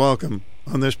opinions are welcome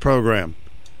on this program.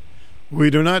 We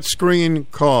do not screen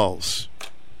calls.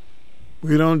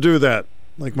 We don't do that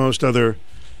like most other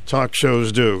talk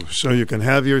shows do. So you can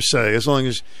have your say, as long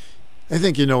as I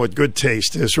think you know what good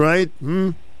taste is, right?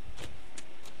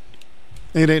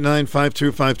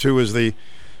 889-5252 is the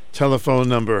telephone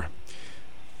number.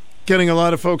 Getting a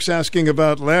lot of folks asking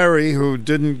about Larry, who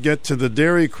didn't get to the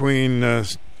Dairy Queen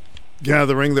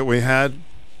gathering that we had.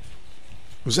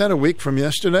 Was that a week from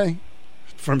yesterday?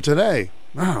 From today?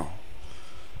 Wow.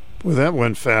 Well, that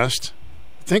went fast.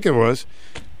 I think it was.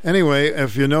 Anyway,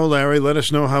 if you know Larry, let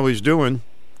us know how he's doing,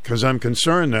 because I'm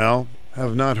concerned now.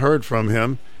 Have not heard from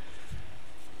him.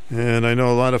 And I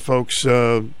know a lot of folks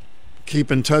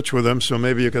keep in touch with him, so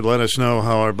maybe you could let us know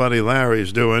how our buddy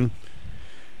Larry's doing.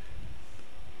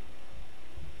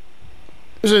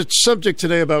 There's a subject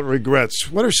today about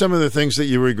regrets. What are some of the things that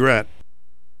you regret?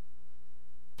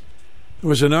 There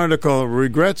was an article,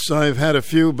 regrets, I've had a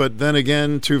few, but then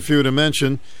again, too few to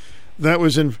mention. That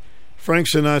was in Frank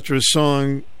Sinatra's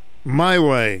song, My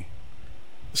Way.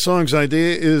 The song's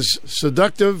idea is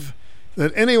seductive,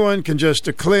 that anyone can just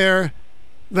declare,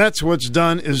 that's what's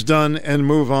done is done, and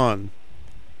move on.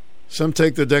 Some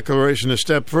take the declaration a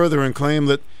step further and claim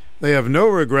that they have no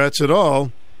regrets at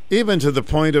all, even to the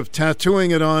point of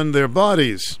tattooing it on their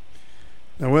bodies.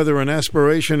 Now, whether an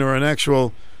aspiration or an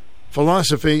actual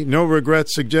philosophy, no regret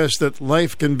suggests that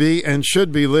life can be and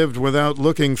should be lived without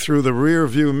looking through the rear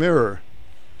view mirror.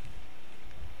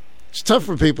 It's tough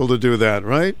for people to do that,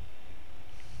 right?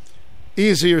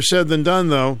 Easier said than done,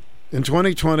 though. In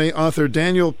 2020, author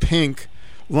Daniel Pink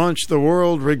launched the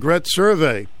World Regret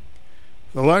Survey,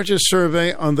 the largest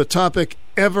survey on the topic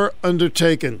ever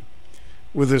undertaken.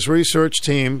 With his research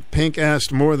team, Pink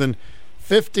asked more than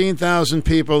 15,000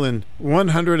 people in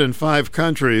 105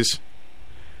 countries,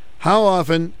 how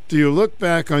often do you look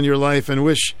back on your life and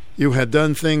wish you had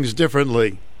done things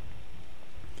differently?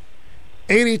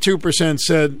 82%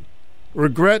 said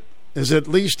regret is at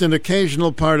least an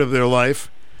occasional part of their life.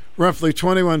 Roughly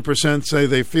 21% say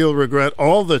they feel regret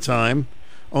all the time.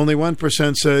 only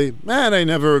 1% say, man, I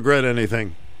never regret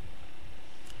anything.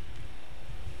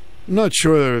 I'm not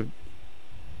sure.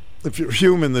 If you're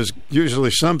human, there's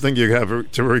usually something you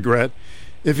have to regret.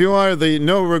 If you are the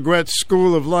no-regret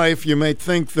school of life, you may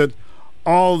think that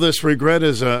all this regret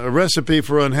is a recipe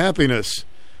for unhappiness.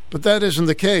 But that isn't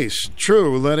the case.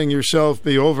 True, letting yourself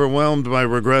be overwhelmed by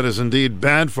regret is indeed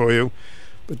bad for you,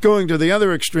 but going to the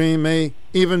other extreme may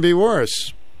even be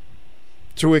worse.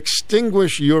 To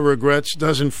extinguish your regrets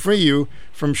doesn't free you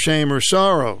from shame or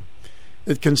sorrow.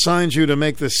 It consigns you to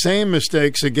make the same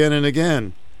mistakes again and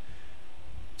again.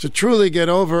 To truly get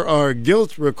over our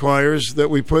guilt requires that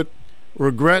we put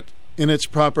regret in its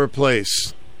proper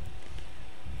place.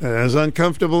 As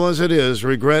uncomfortable as it is,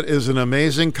 regret is an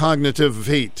amazing cognitive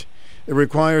feat. It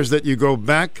requires that you go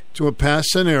back to a past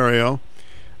scenario,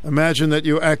 imagine that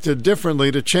you acted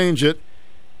differently to change it,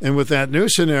 and with that new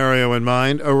scenario in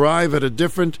mind, arrive at a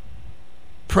different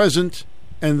present,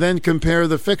 and then compare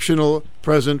the fictional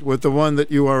present with the one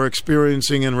that you are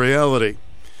experiencing in reality.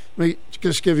 Let me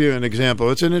just give you an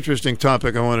example. It's an interesting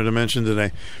topic I wanted to mention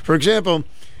today. For example,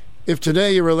 if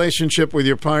today your relationship with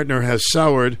your partner has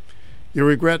soured, your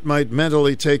regret might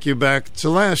mentally take you back to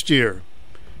last year.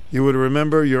 You would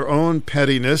remember your own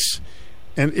pettiness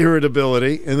and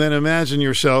irritability, and then imagine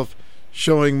yourself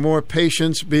showing more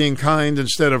patience, being kind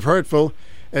instead of hurtful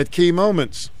at key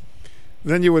moments.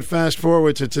 Then you would fast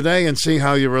forward to today and see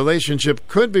how your relationship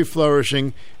could be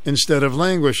flourishing instead of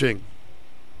languishing.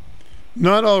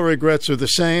 Not all regrets are the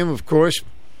same, of course.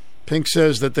 Pink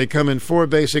says that they come in 4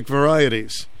 basic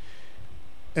varieties.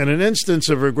 And an instance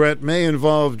of regret may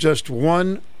involve just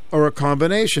one or a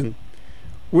combination.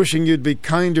 Wishing you'd be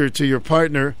kinder to your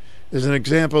partner is an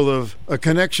example of a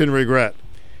connection regret,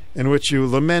 in which you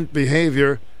lament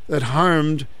behavior that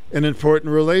harmed an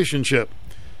important relationship,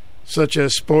 such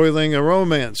as spoiling a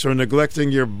romance or neglecting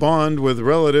your bond with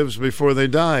relatives before they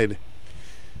died.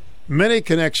 Many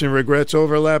connection regrets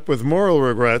overlap with moral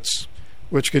regrets,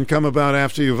 which can come about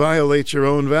after you violate your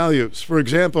own values. For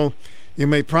example, you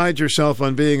may pride yourself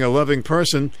on being a loving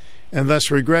person and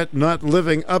thus regret not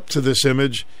living up to this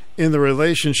image in the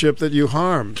relationship that you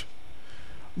harmed.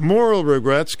 Moral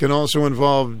regrets can also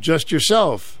involve just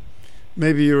yourself.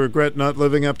 Maybe you regret not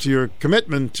living up to your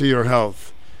commitment to your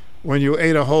health when you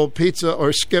ate a whole pizza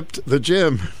or skipped the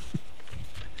gym.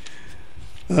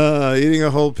 Eating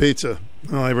a whole pizza.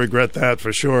 Oh, I regret that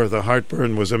for sure. The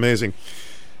heartburn was amazing.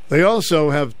 They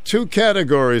also have 2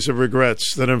 categories of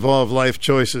regrets that involve life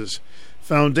choices.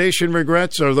 Foundation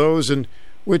regrets are those in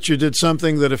which you did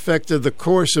something that affected the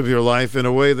course of your life in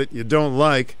a way that you don't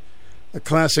like. A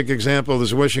classic example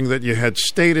is wishing that you had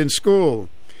stayed in school.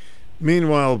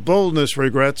 Meanwhile, boldness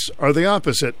regrets are the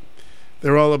opposite.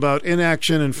 They're all about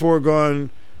inaction and foregone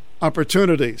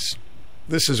opportunities.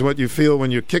 This is what you feel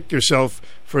when you kick yourself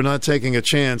for not taking a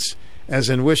chance, as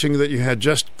in wishing that you had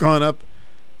just gone up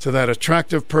to that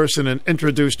attractive person and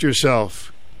introduced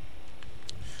yourself.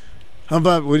 How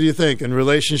about, what do you think? In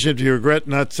relationship, do you regret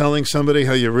not telling somebody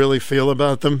how you really feel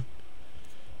about them?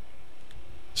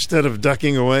 Instead of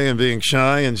ducking away and being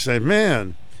shy and say,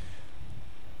 man,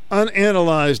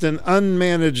 unanalyzed and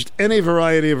unmanaged, any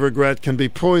variety of regret can be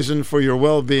poison for your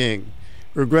well-being.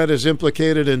 Regret is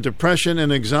implicated in depression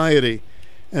and anxiety,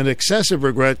 and excessive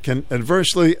regret can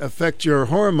adversely affect your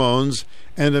hormones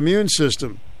and immune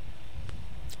system.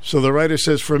 So the writer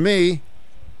says, for me,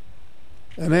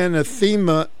 an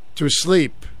anathema to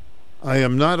sleep. I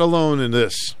am not alone in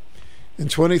this. In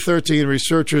 2013,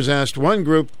 researchers asked one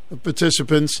group of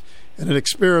participants in an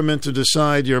experiment to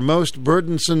decide your most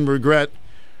burdensome regret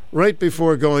right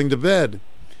before going to bed.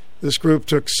 This group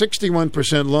took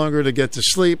 61% longer to get to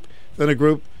sleep than a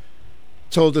group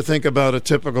told to think about a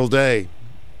typical day.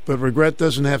 But regret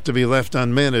doesn't have to be left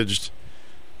unmanaged.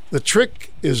 The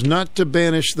trick is not to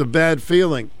banish the bad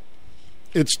feeling.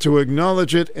 It's to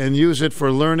acknowledge it and use it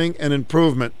for learning and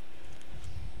improvement,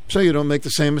 so you don't make the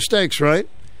same mistakes, right?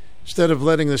 Instead of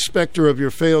letting the specter of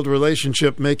your failed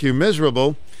relationship make you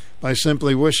miserable by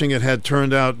simply wishing it had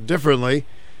turned out differently,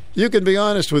 you can be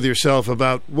honest with yourself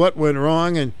about what went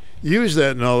wrong and use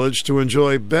that knowledge to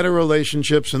enjoy better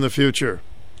relationships in the future.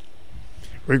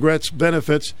 Regrets'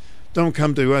 benefits don't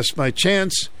come to us by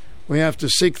chance. We have to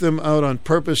seek them out on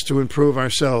purpose to improve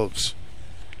ourselves.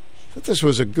 I thought this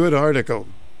was a good article.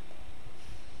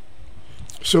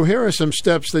 So here are some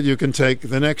steps that you can take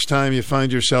the next time you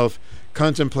find yourself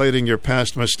contemplating your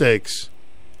past mistakes.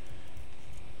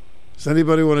 Does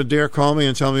anybody want to dare call me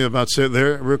and tell me about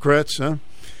their regrets? Huh?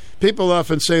 People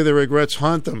often say their regrets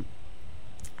haunt them.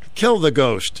 Kill the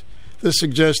ghost. This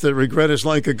suggests that regret is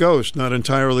like a ghost, not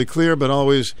entirely clear, but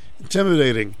always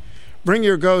intimidating. Bring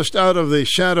your ghost out of the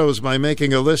shadows by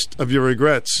making a list of your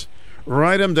regrets.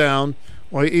 Write them down,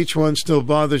 why each one still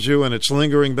bothers you and its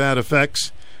lingering bad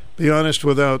effects. Be honest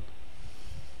without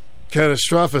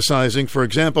catastrophizing. For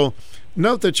example,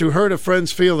 note that you hurt a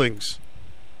friend's feelings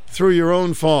through your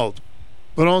own fault,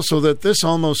 but also that this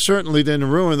almost certainly didn't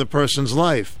ruin the person's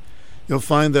life. You'll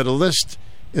find that a list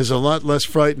is a lot less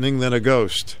frightening than a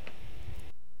ghost.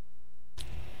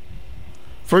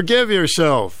 Forgive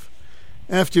yourself.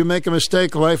 After you make a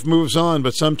mistake, life moves on,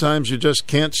 but sometimes you just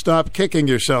can't stop kicking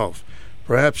yourself.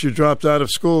 Perhaps you dropped out of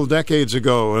school decades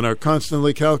ago and are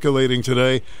constantly calculating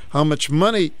today how much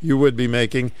money you would be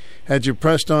making had you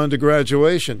pressed on to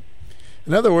graduation.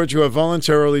 In other words, you have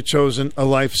voluntarily chosen a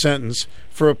life sentence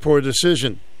for a poor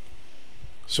decision.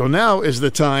 So now is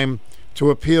the time to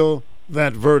appeal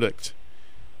that verdict.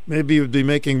 Maybe you'd be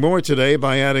making more today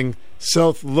by adding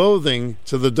self-loathing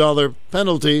to the dollar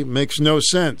penalty. Makes no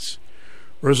sense.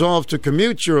 Resolve to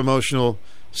commute your emotional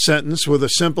sentence with a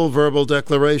simple verbal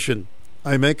declaration.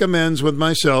 I make amends with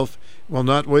myself, will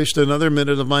not waste another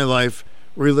minute of my life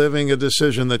reliving a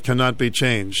decision that cannot be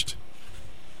changed.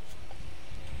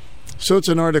 So it's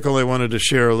an article I wanted to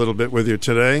share a little bit with you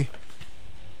today.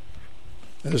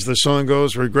 As the song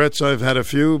goes, regrets I've had a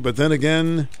few, but then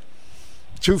again,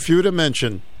 too few to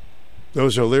mention.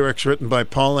 Those are lyrics written by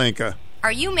Paul Anka.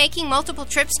 Are you making multiple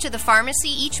trips to the pharmacy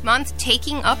each month,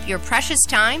 taking up your precious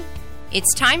time?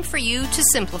 It's time for you to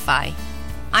simplify.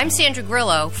 I'm Sandra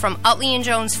Grillo from Utley &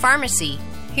 Jones Pharmacy,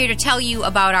 here to tell you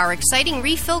about our exciting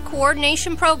refill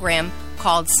coordination program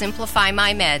called Simplify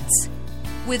My Meds.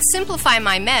 With Simplify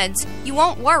My Meds, you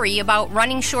won't worry about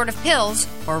running short of pills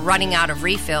or running out of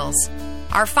refills.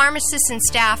 Our pharmacists and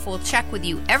staff will check with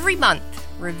you every month,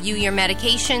 review your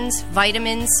medications,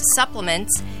 vitamins,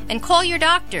 supplements, and call your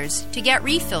doctors to get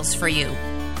refills for you.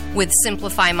 With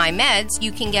Simplify My Meds,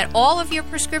 you can get all of your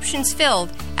prescriptions filled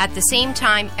at the same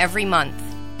time every month.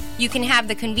 You can have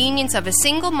the convenience of a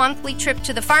single monthly trip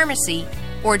to the pharmacy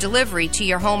or delivery to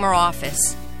your home or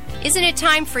office. Isn't it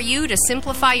time for you to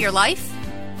simplify your life?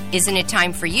 Isn't it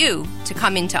time for you to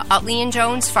come into Utley &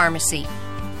 Jones Pharmacy?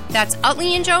 That's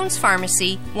Utley & Jones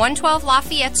Pharmacy, 112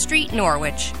 Lafayette Street,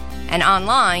 Norwich, and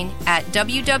online at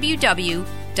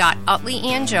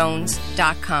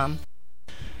www.utleyandjones.com.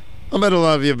 I bet a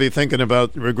lot of you will be thinking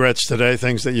about regrets today,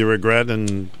 things that you regret,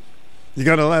 and you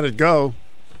got to let it go.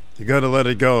 You got to let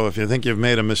it go. If you think you've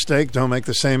made a mistake, don't make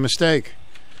the same mistake.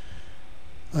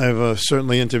 I've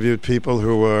certainly interviewed people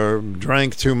who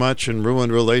drank too much and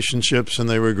ruined relationships, and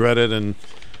they regret it. And,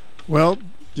 well,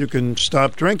 you can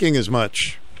stop drinking as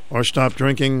much or stop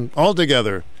drinking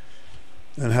altogether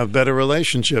and have better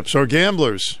relationships. Or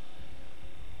gamblers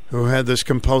who had this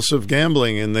compulsive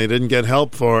gambling and they didn't get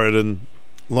help for it and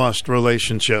lost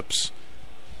relationships.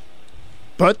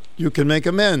 But you can make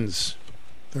amends.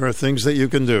 There are things that you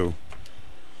can do.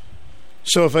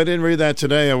 So if I didn't read that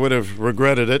today, I would have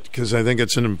regretted it, because I think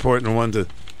it's an important one to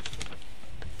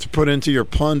put into your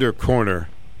ponder corner.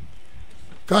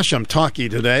 Gosh, I'm talky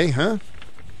today, huh?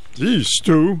 Geez,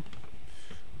 Stu.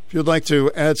 If you'd like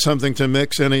to add something to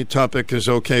mix, any topic is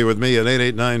okay with me at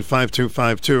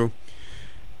 889-5252.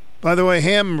 By the way,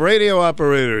 ham radio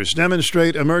operators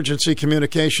demonstrate emergency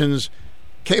communications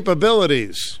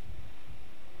capabilities.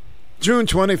 June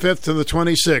 25th to the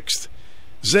 26th.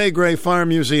 Zay Gray Farm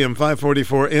Museum,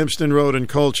 544 Amston Road in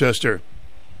Colchester.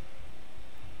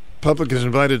 Public is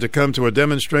invited to come to a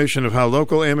demonstration of how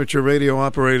local amateur radio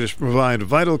operators provide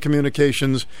vital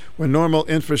communications when normal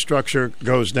infrastructure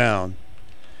goes down.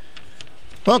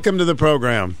 Welcome to the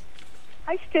program.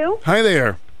 Hi, Stu. Hi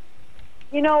there.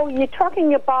 You know, you're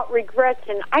talking about regrets,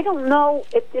 and I don't know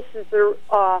if this is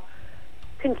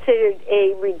considered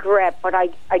a regret, but I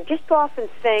just often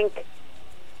think,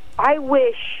 I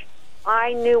wish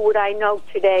I knew what I know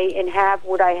today and have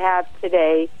what I have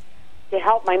today to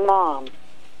help my mom.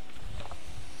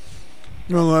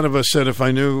 Well, a lot of us said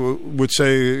would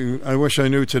say, I wish I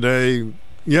knew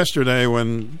yesterday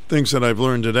when things that I've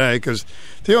learned today, because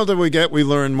the older we get, we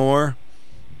learn more.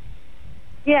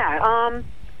 Yeah,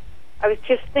 I was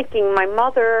just thinking, my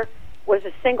mother was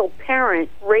a single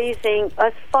parent raising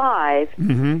us 5,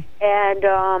 and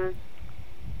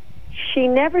she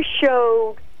never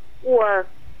showed, or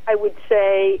I would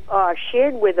say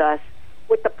shared with us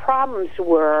what the problems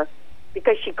were,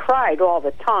 because she cried all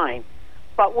the time.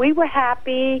 But we were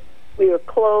happy, we were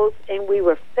clothed, and we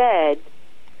were fed.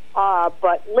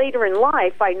 But later in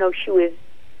life, I know she was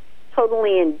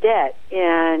totally in debt.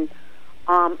 And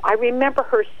I remember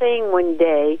her saying one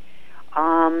day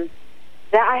that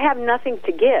I have nothing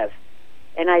to give.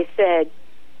 And I said,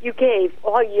 you gave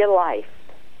all your life.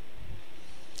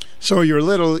 So you're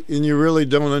little, and you really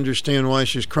don't understand why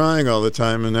she's crying all the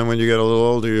time. And then when you get a little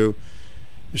older, you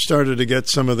started to get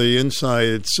some of the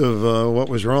insights of what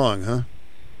was wrong, huh?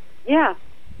 Yeah.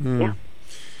 Yeah.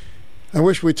 I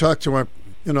wish we talked to our,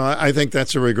 I think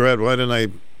that's a regret. Why didn't I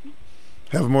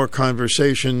have more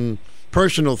conversation,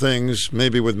 personal things,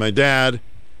 maybe with my dad?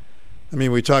 I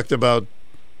mean, we talked about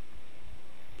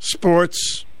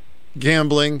sports,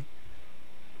 gambling,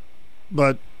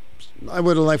 but I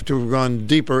would have liked to have gone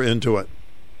deeper into it.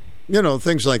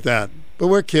 Things like that. But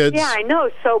we're kids. Yeah, I know.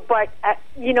 So, but,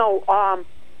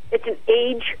 it's an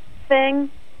age thing,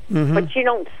 but you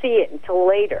don't see it until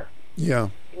later. Yeah.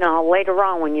 Later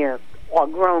on when you're all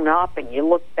grown up and you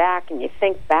look back and you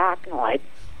think back and like,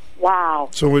 wow.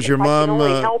 So was your mom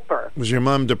help her. Was your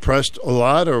mom depressed a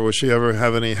lot, or was she ever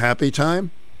have any happy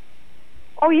time?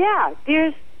 Oh yeah,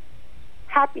 there's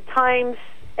happy times,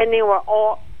 and there were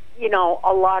all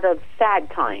a lot of sad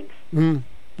times.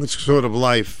 It's sort of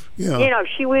life. Yeah.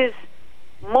 She was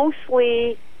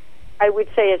mostly, I would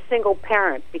say, a single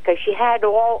parent because she had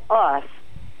all us,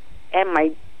 and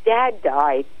my dad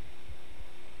died.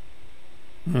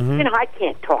 I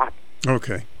can't talk.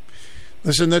 Okay.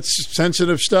 Listen, that's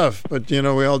sensitive stuff, but, we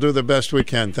all do the best we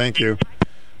can. Thank you.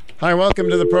 Hi, welcome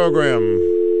to the program.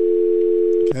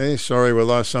 Okay, sorry we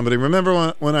lost somebody.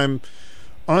 Remember when I'm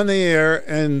on the air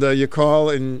and you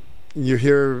call and you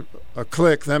hear a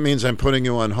click, that means I'm putting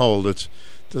you on hold. It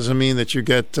doesn't mean that you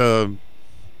get hung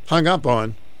up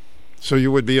on. So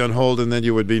you would be on hold and then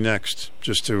you would be next,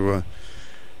 just to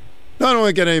not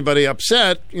only get anybody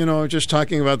upset, just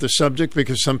talking about the subject,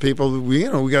 because some people, we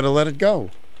got to let it go.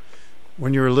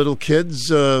 When you're little kids,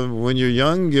 when you're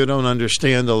young, you don't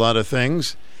understand a lot of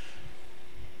things.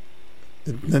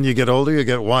 Then you get older, you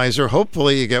get wiser.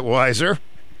 Hopefully you get wiser.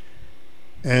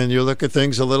 And you look at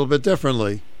things a little bit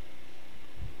differently.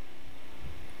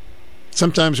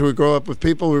 Sometimes we grow up with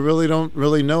people we really don't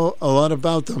really know a lot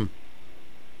about them.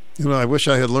 I wish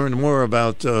I had learned more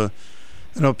about,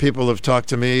 people have talked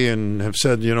to me and have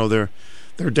said, their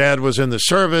dad was in the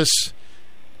service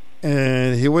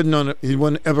and he wouldn't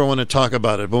ever want to talk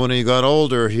about it. But when he got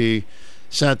older, he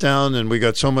sat down and we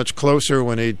got so much closer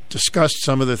when he discussed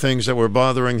some of the things that were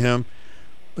bothering him.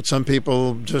 But some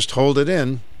people just hold it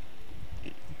in.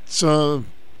 It's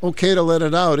okay to let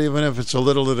it out, even if it's a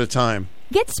little at a time.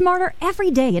 Get smarter every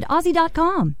day at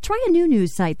Aussie.com. Try a new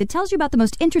news site that tells you about the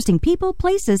most interesting people,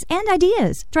 places, and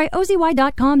ideas. Try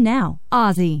OZY.com now.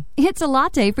 Aussie. It's a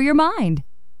latte for your mind.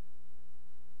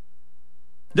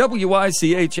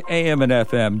 WICH AM and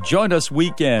FM. Join us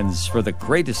weekends for the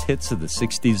greatest hits of the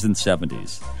 60s and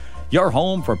 70s. Your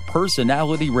home for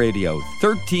personality radio.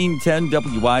 1310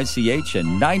 WICH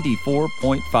and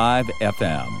 94.5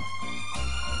 FM.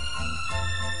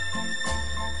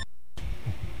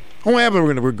 Oh, I have a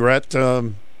regret.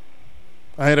 I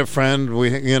had a friend.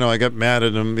 I got mad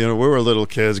at him. We were little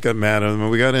kids. Got mad at him, and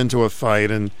we got into a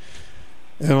fight. And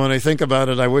when I think about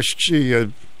it, I wish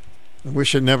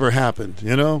it never happened.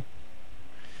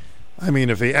 I mean,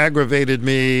 if he aggravated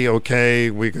me, okay,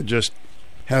 we could just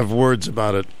have words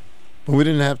about it, but we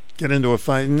didn't have to get into a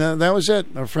fight. And that was it.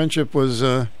 Our friendship was.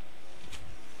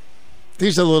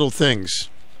 These are little things,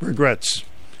 regrets.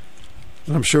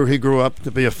 And I'm sure he grew up to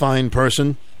be a fine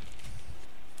person.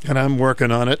 And I'm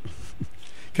working on it.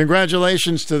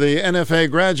 Congratulations to the NFA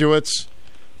graduates,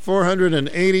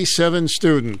 487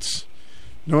 students.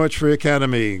 Norwich Free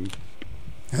Academy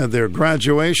had their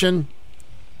graduation.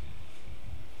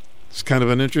 It's kind of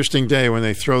an interesting day when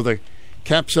they throw the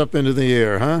caps up into the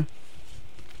air, huh?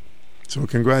 So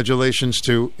congratulations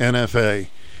to NFA.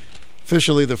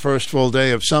 Officially the first full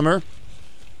day of summer.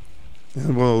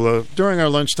 And we'll, during our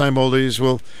lunchtime oldies,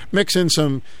 we'll mix in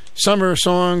some summer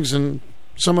songs and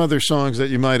some other songs that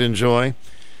you might enjoy.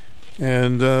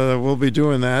 And we'll be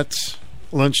doing that.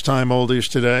 Lunchtime oldies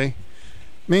today.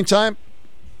 Meantime,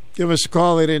 give us a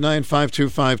call,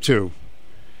 889-5252.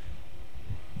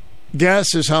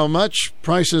 Gas is how much?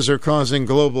 Prices are causing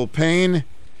global pain,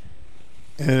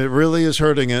 and it really is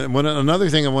hurting it. Another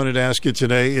thing I wanted to ask you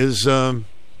today is,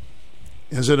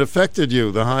 has it affected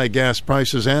you, the high gas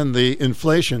prices and the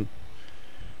inflation?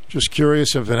 Just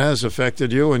curious if it has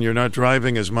affected you and you're not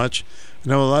driving as much. I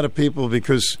know a lot of people,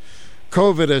 because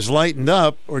COVID has lightened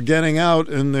up, are getting out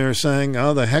and they're saying,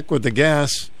 oh, the heck with the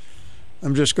gas.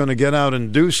 I'm just going to get out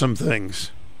and do some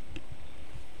things.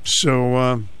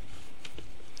 So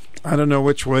I don't know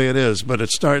which way it is, but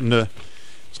it's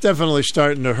definitely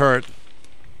starting to hurt.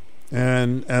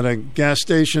 And at gas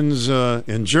stations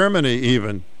in Germany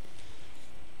even,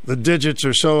 the digits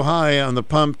are so high on the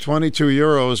pump, 22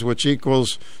 euros, which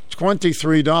equals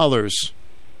 $23.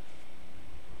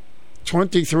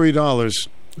 $23.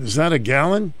 Is that a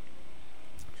gallon?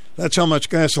 That's how much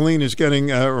gasoline is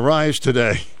getting a rise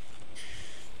today.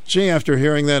 Gee, after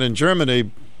hearing that in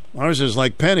Germany, ours is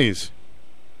like pennies.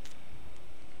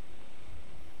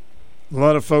 A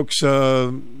lot of folks,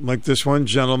 like this one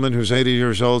gentleman who's 80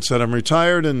 years old, said, I'm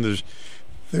retired and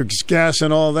there's gas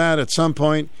and all that. At some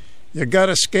point, you got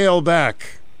to scale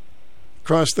back.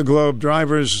 Across the globe,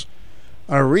 drivers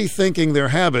are rethinking their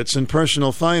habits and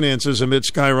personal finances amid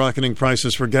skyrocketing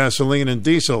prices for gasoline and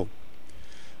diesel.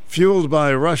 Fueled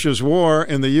by Russia's war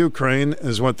in the Ukraine,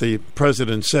 is what the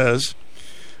president says.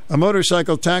 A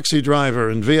motorcycle taxi driver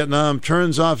in Vietnam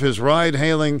turns off his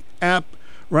ride-hailing app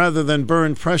rather than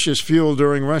burn precious fuel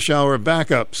during rush hour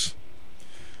backups.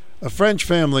 A French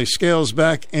family scales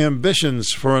back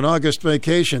ambitions for an August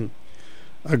vacation.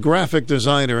 A graphic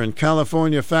designer in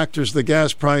California factors the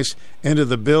gas price into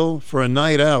the bill for a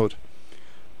night out.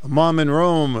 A mom in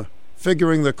Rome,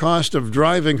 figuring the cost of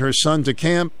driving her son to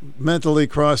camp, mentally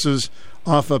crosses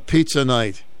off a pizza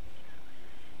night.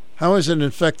 How has it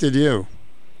infected you?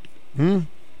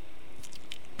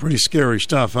 Pretty scary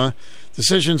stuff, huh?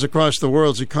 Decisions across the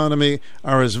world's economy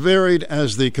are as varied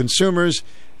as the consumers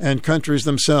and countries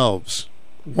themselves.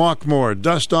 Walk more,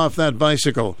 dust off that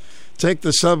bicycle, take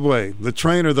the subway, the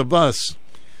train, or the bus.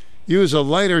 Use a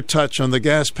lighter touch on the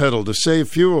gas pedal to save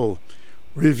fuel.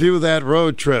 Review that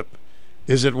road trip.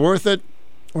 Is it worth it?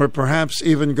 Or perhaps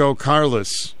even go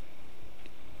carless?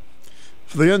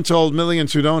 For the untold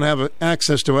millions who don't have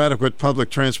access to adequate public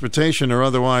transportation or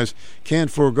otherwise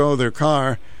can't forego their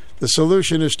car, the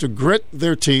solution is to grit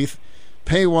their teeth,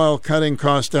 pay while cutting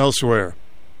costs elsewhere.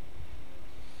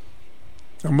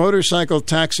 A motorcycle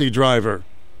taxi driver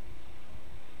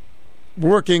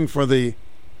working for the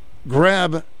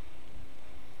Grab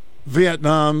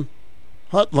Vietnam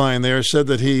hotline there said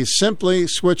that he's simply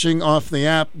switching off the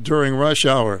app during rush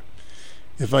hour.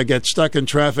 If I get stuck in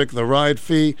traffic, the ride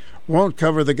fee won't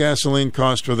cover the gasoline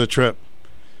cost for the trip.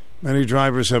 Many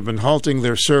drivers have been halting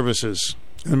their services.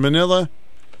 In Manila,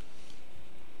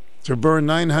 to burn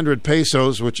 900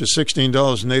 pesos, which is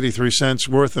 $16.83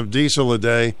 worth of diesel a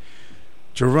day,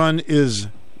 to run is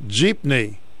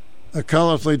jeepney, a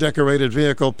colorfully decorated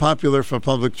vehicle popular for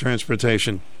public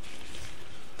transportation.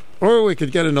 Or we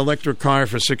could get an electric car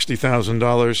for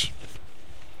 $60,000.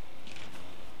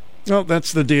 Well,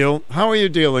 that's the deal. How are you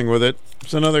dealing with it?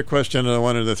 It's another question that I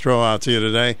wanted to throw out to you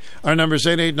today. Our number is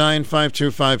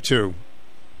 889-5252.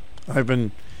 I've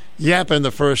been yapping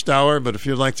the first hour, but if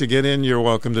you'd like to get in, you're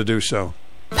welcome to do so.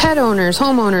 Pet owners,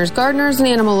 homeowners, gardeners, and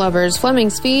animal lovers,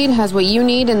 Fleming's Feed has what you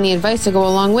need and the advice to go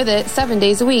along with it 7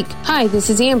 days a week. Hi, this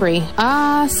is Ambry.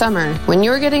 Summer. When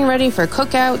you're getting ready for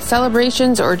cookouts,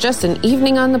 celebrations, or just an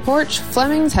evening on the porch,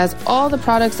 Fleming's has all the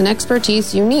products and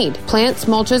expertise you need. Plants,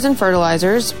 mulches, and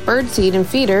fertilizers, bird seed and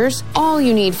feeders, all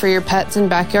you need for your pets and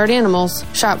backyard animals.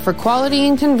 Shop for quality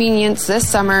and convenience this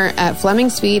summer at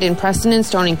Fleming's Feed in Preston and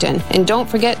Stonington. And don't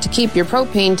forget to keep your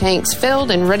propane tanks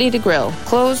filled and ready to grill.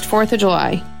 Closed 4th of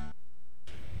July.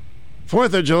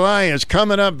 4th of July is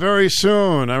coming up very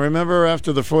soon. I remember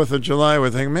after the 4th of July, we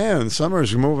think, man,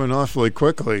 summer's moving awfully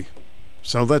quickly.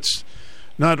 So let's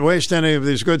not waste any of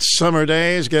these good summer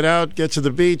days. Get out, get to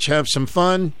the beach, have some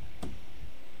fun.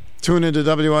 Tune into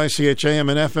WICH AM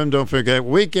and FM. Don't forget,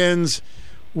 weekends,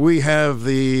 we have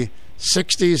the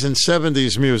 60s and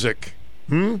 70s music.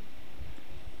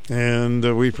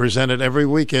 And we present it every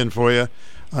weekend for you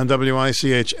on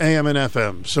WICH AM and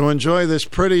FM. So enjoy this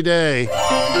pretty day.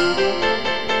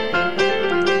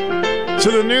 To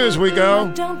the news we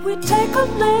go. Don't we take a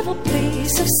little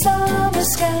piece of summer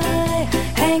sky,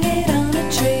 hang it on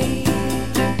a tree?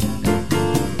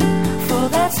 For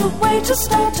that's the way to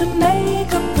start to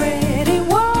make a pretty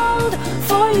world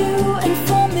for you and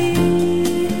for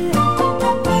me.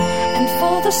 And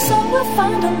for the sun we'll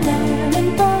find a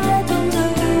lemon bright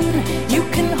balloon. You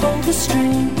can hold the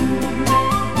string.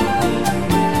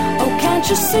 Oh, can't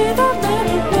you see that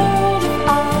little world of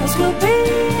ours will be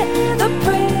the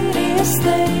prettiest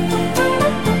thing?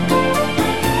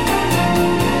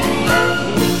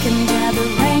 We can gather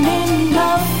rain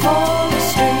enough for a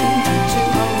stream to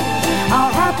hold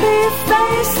our happy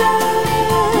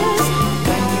faces.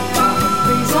 When you want a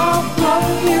breeze, I'll blow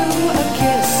you a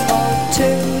kiss or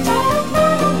two.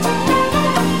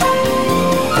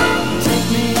 Take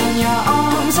me in your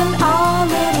arms and our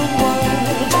little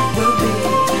world will be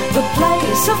the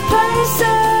place of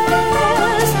places.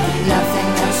 Nothing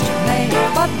else to make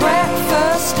but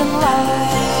breakfast and love.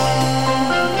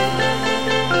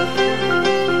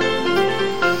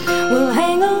 We'll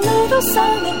hang a little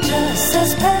sign that just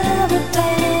says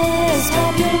paradise,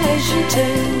 population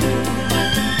too.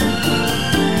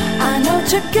 I know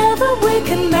together we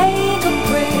can make a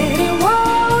pretty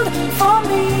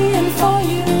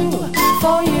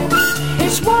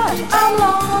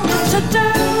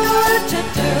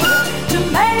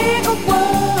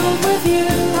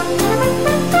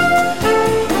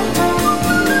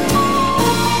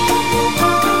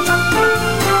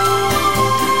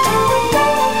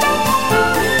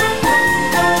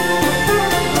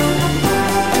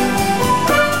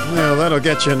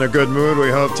get you in a good mood,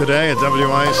 we hope, today at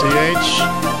WICH.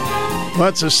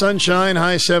 Lots of sunshine,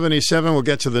 high 77. We'll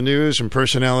get to the news from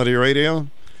Personality Radio,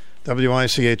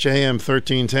 WICH AM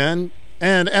 1310,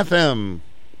 and FM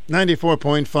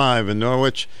 94.5 in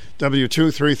Norwich,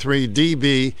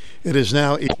 W233DB. It is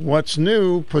now What's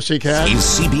New, Pussycat? Is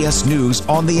CBS News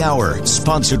on the Hour,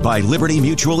 sponsored by Liberty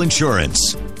Mutual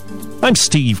Insurance. I'm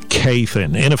Steve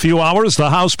Kathan. In a few hours,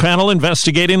 the House panel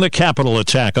investigating the Capitol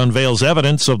attack unveils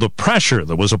evidence of the pressure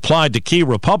that was applied to key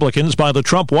Republicans by the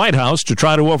Trump White House to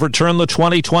try to overturn the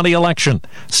 2020 election.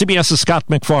 CBS's Scott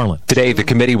McFarland. Today, the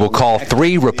committee will call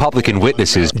 3 Republican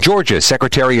witnesses. Georgia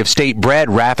Secretary of State Brad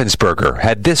Raffensperger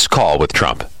had this call with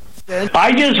Trump.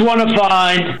 I just want to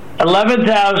find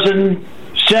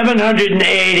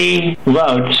 11,780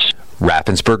 votes.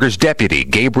 Raffensperger's deputy,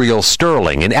 Gabriel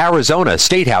Sterling, and Arizona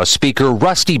State House Speaker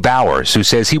Rusty Bowers, who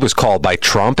says he was called by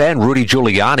Trump and Rudy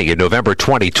Giuliani in November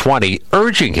 2020,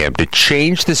 urging him to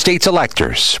change the state's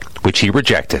electors, which he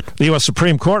rejected. The U.S.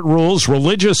 Supreme Court rules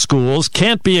religious schools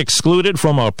can't be excluded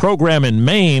from a program in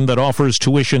Maine that offers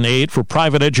tuition aid for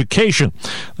private education.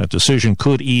 That decision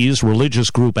could ease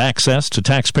religious group access to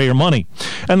taxpayer money.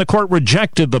 And the court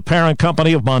rejected the parent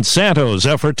company of Monsanto's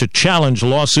effort to challenge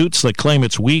lawsuits that claim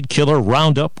its weed killer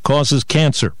Roundup causes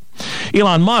cancer.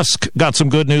 Elon Musk got some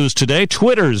good news today.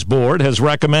 Twitter's board has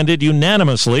recommended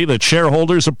unanimously that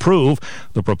shareholders approve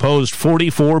the proposed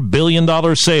 $44 billion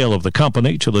sale of the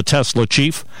company to the Tesla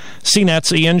chief,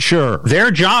 CNET's Ian Sherr.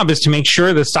 Their job is to make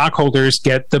sure the stockholders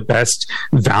get the best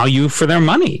value for their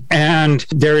money. And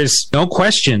there is no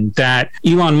question that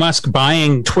Elon Musk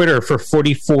buying Twitter for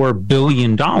 $44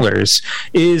 billion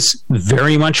is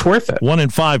very much worth it. 1 in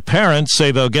 5 parents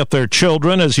say they'll get their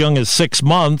children as young as 6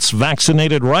 months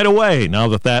vaccinated right away now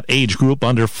that age group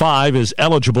under 5 is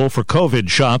eligible for COVID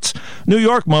shots. New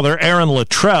York mother Erin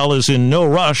Luttrell is in no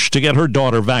rush to get her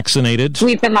daughter vaccinated.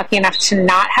 We've been lucky enough to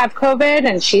not have COVID,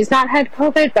 and she's not had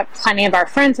COVID, but plenty of our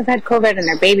friends have had COVID, and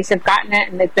their babies have gotten it,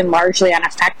 and they've been largely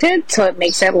unaffected, so it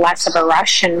makes it less of a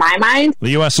rush in my mind.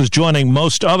 The U.S. is joining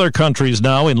most other countries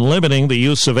now in limiting the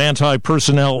use of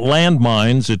anti-personnel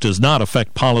landmines. It does not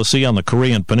affect policy on the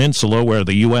Korean Peninsula, where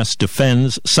the U.S.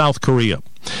 defends South Korea.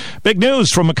 Big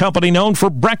news from a company known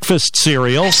for breakfast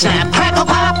cereal. Snap, crackle,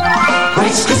 pop,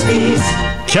 Rice Krispies.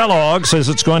 Kellogg says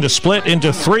it's going to split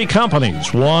into 3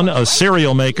 companies. One, a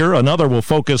cereal maker, another will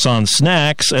focus on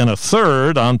snacks, and a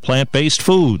third on plant-based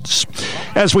foods.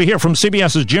 As we hear from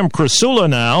CBS's Jim Krasula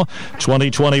now,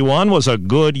 2021 was a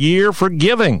good year for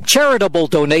giving. Charitable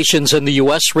donations in the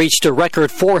U.S. reached a record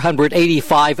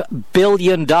 $485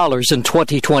 billion in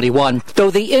 2021,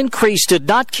 though the increase did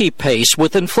not keep pace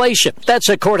with inflation. That's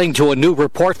according to a new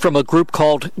report from a group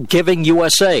called Giving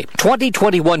USA.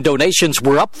 2021 donations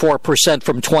were up 4%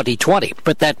 from 2020,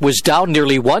 but that was down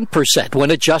nearly 1% when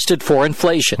adjusted for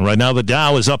inflation. Right now, the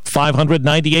Dow is up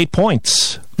 598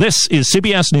 points. This is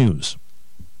CBS News.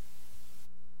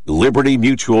 Liberty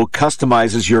Mutual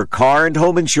customizes your car and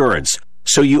home insurance,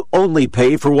 so you only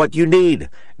pay for what you need.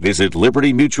 Visit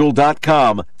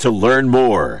libertymutual.com to learn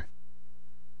more.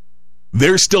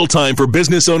 There's still time for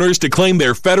business owners to claim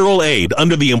their federal aid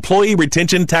under the Employee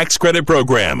Retention Tax Credit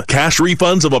Program. Cash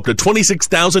refunds of up to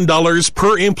 $26,000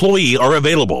 per employee are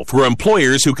available for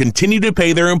employers who continue to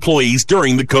pay their employees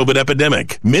during the COVID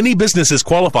epidemic. Many businesses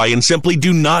qualify and simply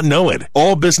do not know it.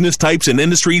 All business types and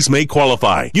industries may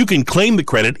qualify. You can claim the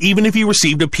credit even if you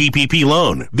received a PPP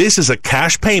loan. This is a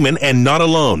cash payment and not a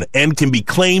loan, and can be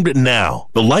claimed now.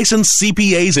 The licensed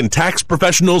CPAs and tax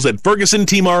professionals at Ferguson,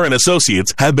 Timar &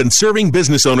 Associates have been serving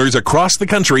business owners across the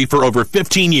country for over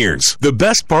 15 years. The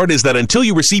best part is that until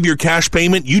you receive your cash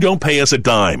payment, you don't pay us a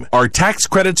dime. Our tax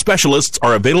credit specialists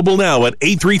are available now at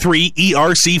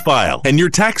 833-ERC-FILE, and your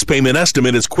tax payment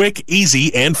estimate is quick,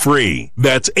 easy, and free.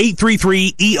 That's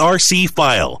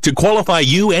 833-ERC-FILE to qualify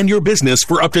you and your business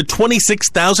for up to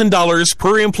 $26,000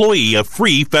 per employee of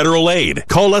free federal aid.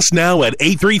 Call us now at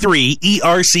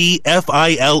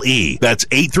 833-ERC-FILE. That's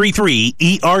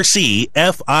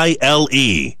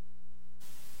 833-ERC-FILE.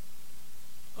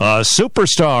 A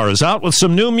superstar is out with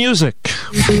some new music.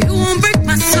 You won't break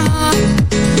my soul.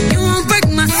 You won't break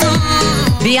my soul.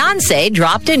 Beyonce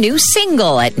dropped a new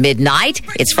single at midnight.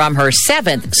 It's from her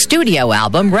 7th studio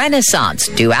album, Renaissance,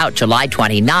 due out July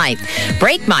 29th.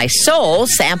 Break My Soul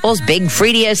samples Big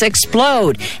Freedia's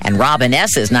Explode and Robin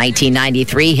S.'s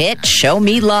 1993 hit, Show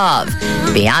Me Love.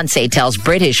 Beyonce tells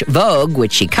British Vogue,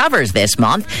 which she covers this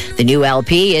month, the new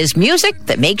LP is music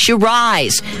that makes you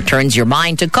rise, turns your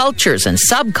mind to cultures and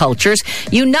subcultures,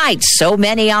 unites so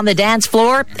many on the dance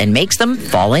floor, and makes them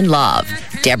fall in love.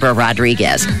 Deborah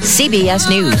Rodriguez,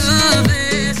 CBS News.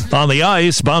 On the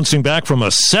ice, bouncing back from a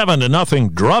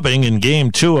 7-0 drubbing in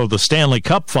Game 2 of the Stanley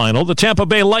Cup Final, the Tampa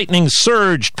Bay Lightning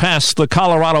surged past the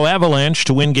Colorado Avalanche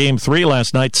to win Game 3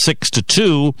 last night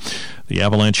 6-2. The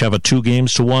Avalanche have a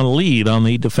 2-1 lead on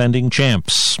the defending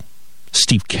champs.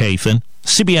 Steve Kathan,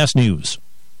 CBS News.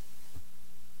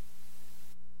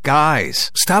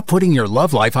 Guys, stop putting your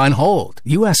love life on hold.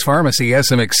 U.S. Pharmacy has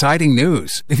some exciting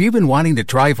news. If you've been wanting to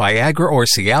try Viagra or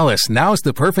Cialis, now's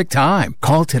the perfect time.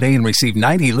 Call today and receive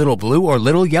 90 little blue or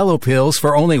little yellow pills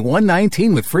for only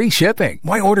 $119 with free shipping.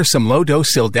 Why order some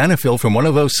low-dose sildenafil from one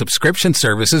of those subscription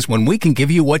services when we can give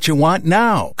you what you want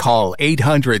now? Call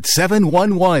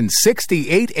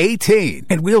 800-711-6818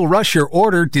 and we'll rush your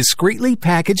order discreetly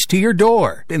packaged to your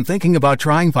door. Been thinking about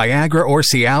trying Viagra or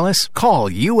Cialis? Call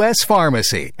U.S.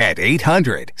 Pharmacy at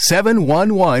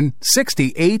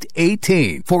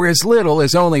 800-711-6818 for as little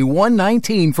as only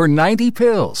 $119 for 90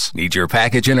 pills. Need your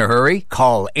package in a hurry?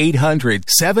 Call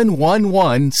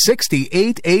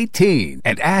 800-711-6818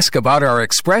 and ask about our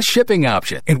express shipping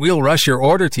option, and we'll rush your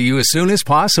order to you as soon as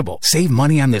possible. Save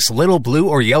money on this little blue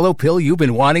or yellow pill you've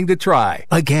been wanting to try.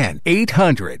 Again,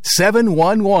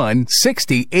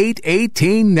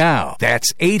 800-711-6818 now.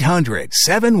 That's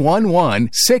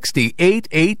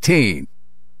 800-711-6818.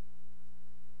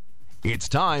 It's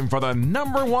time for the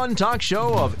 #1 talk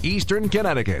show of Eastern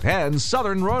Connecticut and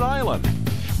Southern Rhode Island.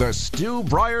 The Stu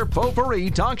Bryer Potpourri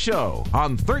Talk Show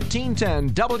on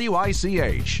 1310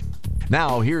 WICH.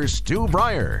 Now here's Stu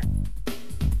Bryer.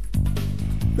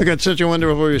 I got such a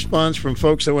wonderful response from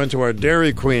folks that went to our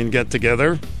Dairy Queen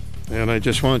get-together. And I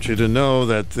just want you to know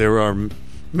that there are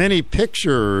many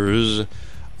pictures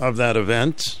of that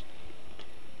event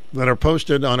that are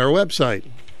posted on our website.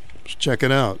 Just check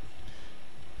it out.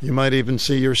 You might even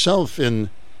see yourself in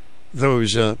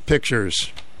those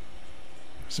pictures.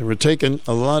 So we're taking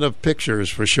a lot of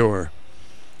pictures for sure.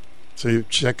 So you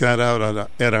check that out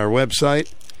at our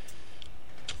website.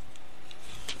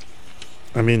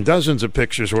 I mean, dozens of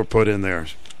pictures were put in there.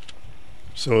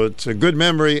 So it's a good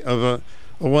memory of a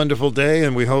wonderful day,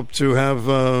 and we hope to have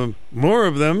more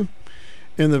of them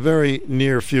in the very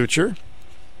near future.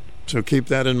 So keep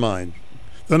that in mind.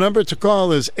 The number to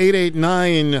call is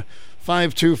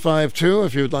 889-5252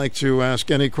 if you'd like to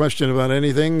ask any question about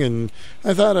anything. And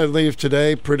I thought I'd leave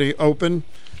today pretty open.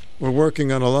 We're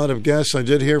working on a lot of guests. I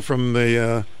did hear from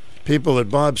the people at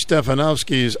Bob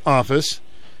Stefanowski's office.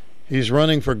 He's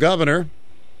running for governor,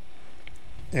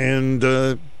 and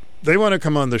they want to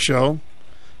come on the show.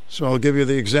 So I'll give you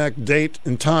the exact date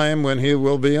and time when he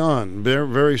will be on very,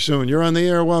 very soon. You're on the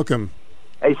air. Welcome.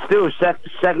 Hey, Stu,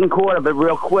 second quarter, but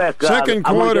real quick. Second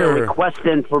I want to quarter. get a request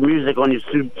in for music on your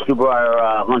Stu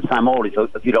Bryer lunchtime oldies,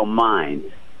 if you don't mind.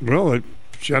 Well, I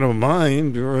don't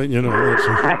mind. You know.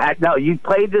 No, you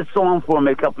played this song for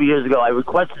me a couple years ago. I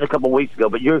requested it a couple weeks ago,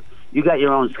 but you got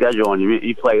your own schedule and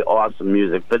you play awesome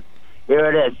music. But here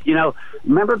it is. You know,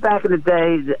 remember back in the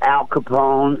day, Al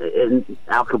Capone's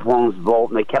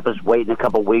vault, and they kept us waiting a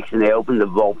couple weeks, and they opened the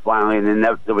vault finally, and then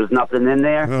there was nothing in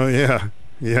there? Oh, yeah.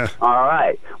 Yeah. All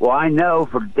right. Well, I know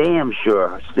for damn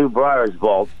sure Stu Bryer's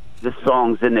vault, this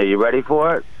song's in there. You ready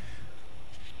for it?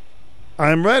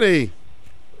 I'm ready.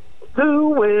 Stu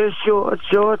wears short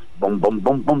shorts. Boom, boom,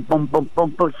 boom, boom, boom, boom,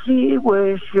 boom, boom. She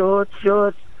wears short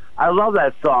shorts. I love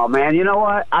that song, man. You know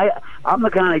what? I'm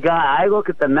the kind of guy, I look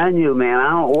at the menu, man.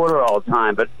 I don't order all the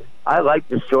time, but I like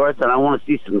the shorts, and I want to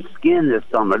see some skin this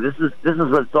summer. This is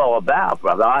what it's all about,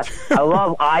 brother. I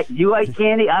love you like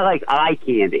candy? I like eye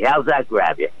candy. How's that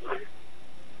grab you?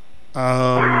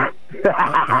 No,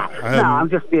 I'm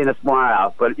just being a smart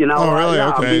out, but you know, oh, really?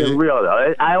 Okay. I'm being real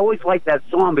though. I always liked that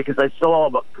song because I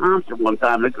saw a concert one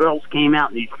time. The girls came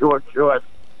out in these short shorts,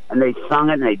 and they sung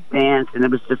it and they danced, and it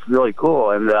was just really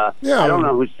cool. And I don't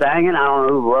know who sang it, I don't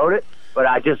know who wrote it, but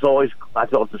I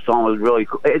thought the song was really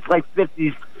cool. It's like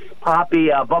 50s poppy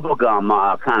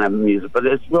bubblegum kind of music, but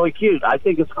it's really cute. I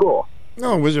think it's cool.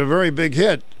 No, it was a very big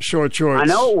hit, Short Shorts. I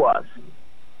know it was.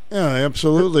 Yeah, I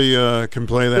absolutely can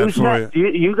play that for you.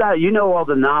 You know all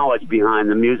the knowledge behind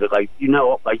the music. Like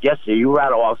yesterday, you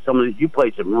rattled off you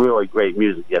played some really great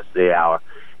music yesterday hour.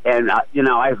 And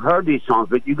I've heard these songs,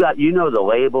 but you know the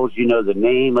labels, you know the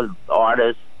name of the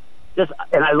artist.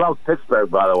 And I love Pittsburgh,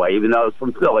 by the way, even though it's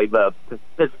from Philly, but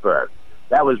Pittsburgh.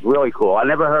 That was really cool. I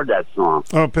never heard that song.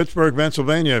 Oh, Pittsburgh,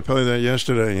 Pennsylvania. I played that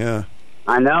yesterday, yeah.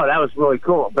 I know, that was really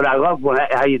cool. But I love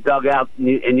how you dug out and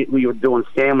you were doing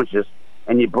sandwiches,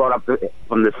 and you brought up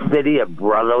from the city of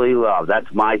brotherly love. That's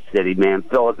my city, man,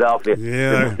 Philadelphia.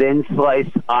 Yeah. The thin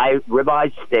sliced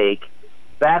ribeye steak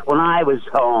back when I was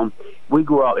home, we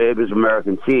grew up, it was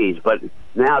American cheese, but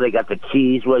now they got the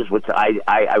cheese which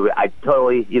I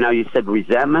totally, you said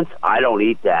resentment. I don't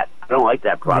eat that. I don't like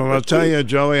that product. Well, I'll tell you,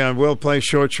 Joey, I will play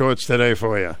short shorts today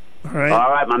for you. All right? All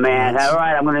right, my man. All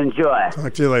right, I'm going to enjoy.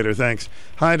 Talk to you later. Thanks.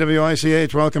 Hi,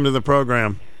 WICH. Welcome to the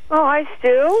program. Oh, hi,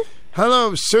 Stu.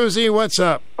 Hello, Susie. What's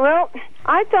up? Well,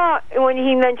 I thought when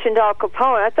he mentioned Al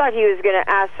Capone, I thought he was going to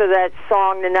ask for that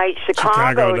song, The Night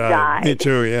Chicago Died. Me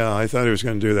too, yeah. I thought he was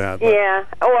going to do that. But. Yeah,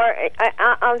 or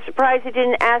I'm surprised he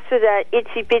didn't ask for that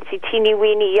itsy bitsy teeny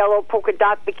weeny yellow polka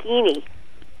dot bikini.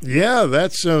 Yeah,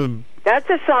 that's a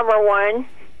summer one.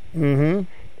 Mm-hmm.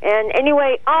 And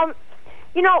anyway,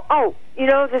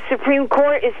 the Supreme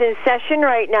Court is in session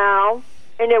right now,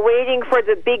 and they're waiting for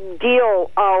the big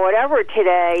deal or whatever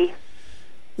today.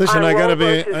 Listen, I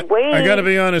gotta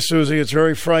be honest, Susie. It's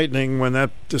very frightening when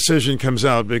that decision comes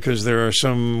out because there are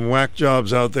some whack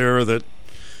jobs out there that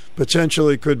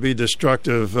potentially could be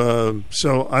destructive.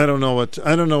 So I don't know what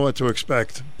to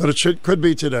expect, but it could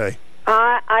be today.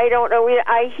 I don't know.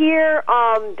 I hear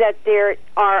that there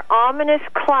are ominous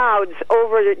clouds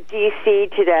over D.C.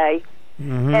 today,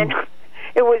 and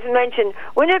it was mentioned,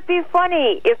 wouldn't it be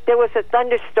funny if there was a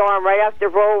thunderstorm right after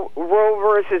Roe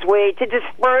versus Wade to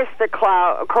disperse the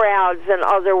crowds, in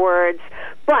other words?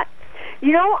 But,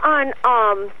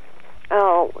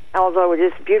 although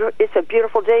it's a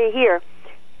beautiful day here,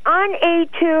 on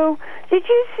A2, did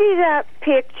you see that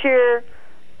picture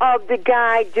of the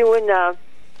guy doing the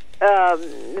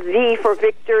V for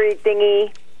Victory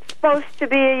thingy? Supposed to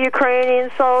be a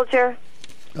Ukrainian soldier?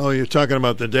 Oh, you're talking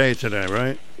about the day today,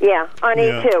 right? Yeah, on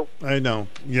A2. I know,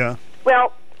 yeah.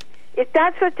 Well, if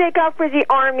that's what they got for the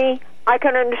Army, I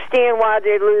can understand why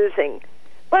they're losing.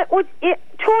 But towards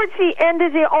the end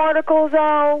of the article,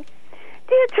 though,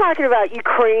 they're talking about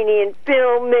Ukrainian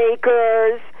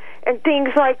filmmakers and things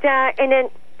like that. And then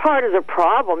part of the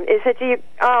problem is that the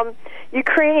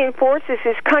Ukrainian forces,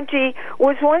 this country,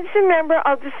 was once a member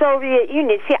of the Soviet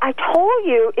Union. See, I told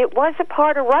you it was a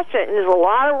part of Russia, and there's a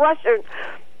lot of Russian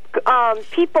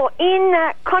people in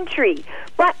that country.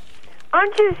 But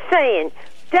I'm just saying,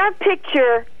 that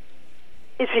picture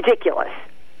is ridiculous.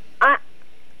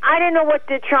 I don't know what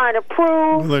they're trying to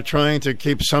prove. Well, they're trying to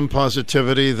keep some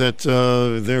positivity that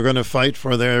they're going to fight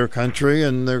for their country,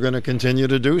 and they're going to continue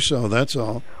to do so. That's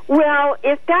all. Well,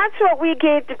 if that's what we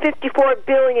gave the $54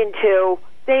 billion to,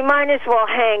 they might as well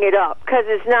hang it up, because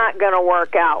it's not going to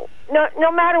work out.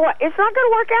 No matter what, it's not going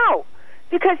to work out.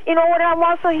 Because, you know what I'm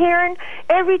also hearing?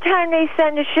 Every time they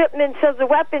send the shipments of the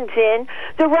weapons in,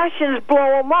 the Russians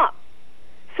blow them up.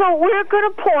 So we're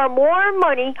going to pour more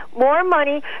money,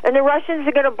 and the Russians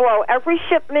are going to blow every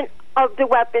shipment of the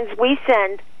weapons we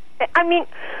send. I mean,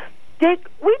 we got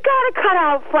to cut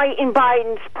out fighting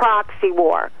Biden's proxy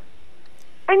war.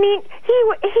 I mean,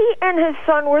 he and his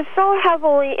son were so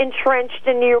heavily entrenched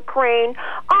in Ukraine.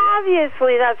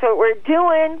 Obviously, that's what we're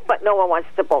doing, but no one wants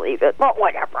to believe it. But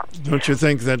whatever. Don't you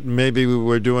think that maybe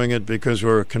we're doing it because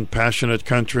we're a compassionate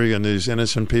country and these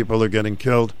innocent people are getting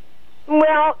killed?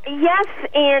 Well, yes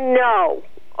and no.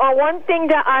 One thing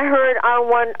that I heard on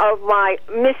one of my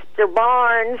Mr.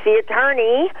 Barnes, the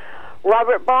attorney,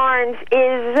 Robert Barnes,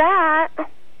 is that,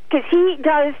 because he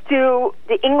does do,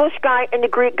 the English guy and the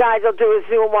Greek guy, they'll do a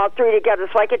Zoom all three together,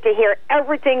 so I get to hear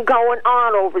everything going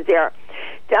on over there.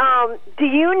 Do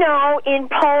you know, in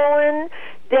Poland,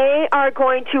 they are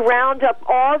going to round up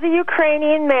all the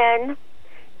Ukrainian men,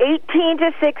 18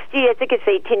 to 60, I think it's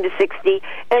 18 to 60,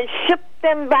 and ship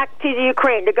them back to the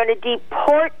Ukraine. They're going to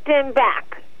deport them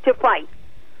back to fight.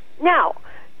 Now,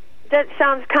 that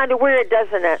sounds kind of weird,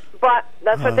 doesn't it? But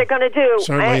that's what they're going to do.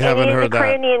 Certainly haven't heard that.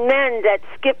 Ukrainian men that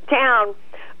skip town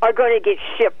are going to get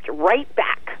shipped right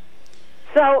back.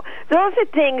 So those are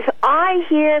things I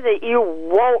hear that you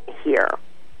won't hear.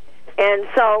 And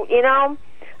so,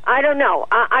 I don't know.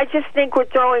 I just think we're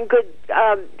throwing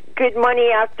good money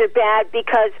after bad,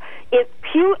 because if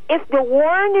the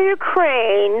war in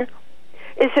Ukraine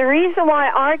is the reason why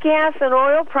our gas and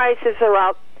oil prices are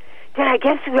up, then I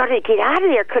guess we ought to get out of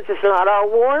there, because it's not our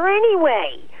war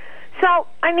anyway. So,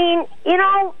 I mean,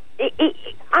 I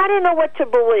don't know what to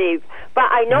believe, but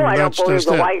I know I don't believe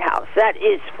the White House. That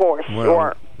is for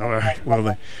sure. All right.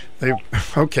 Well, they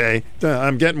okay.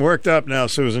 I'm getting worked up now,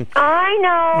 Susan. I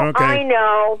know. Okay. I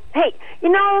know. Hey,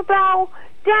 though,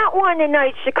 that one The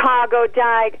Night Chicago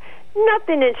Died,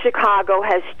 nothing in Chicago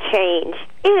has changed.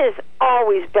 It has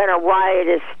always been a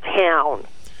riotous town,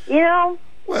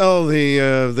 Well,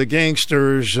 the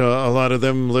gangsters, a lot of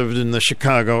them lived in the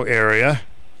Chicago area.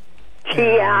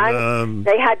 Yeah,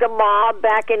 they had the mob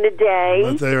back in the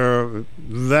day. But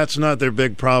that's not their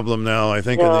big problem now. I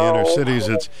think in the inner cities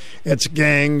it's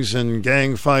gangs and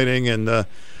gang fighting, and the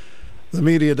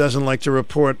media doesn't like to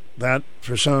report that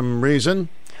for some reason.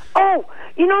 Oh,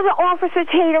 you know the Officer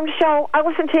Tatum show? I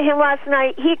listened to him last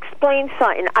night. He explained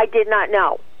something I did not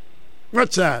know.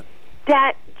 What's that?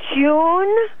 That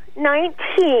June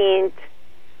 19th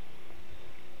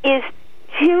is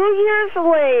 2 years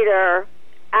later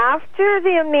after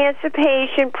the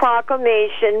Emancipation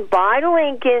Proclamation by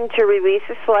Lincoln to release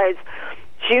the slaves.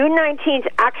 June 19th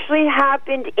actually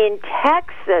happened in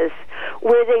Texas,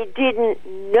 where they didn't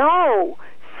know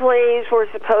slaves were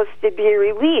supposed to be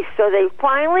released. So they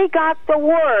finally got the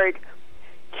word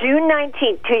June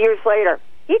 19th, 2 years later.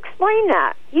 He explained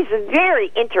that. He's a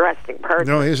very interesting person.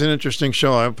 No, he's an interesting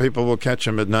show. I hope people will catch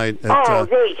him at night. They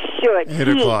should. 8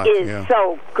 o'clock. He is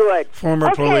so good. Former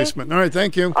policeman. All right,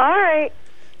 thank you. All right.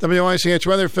 WICH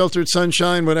weather, filtered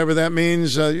sunshine, whatever that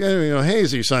means.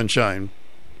 Hazy sunshine.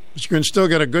 But you can still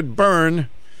get a good burn.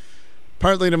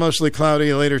 Partly to mostly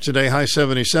cloudy later today, high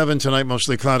 77. Tonight,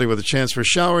 mostly cloudy with a chance for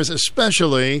showers,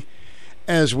 especially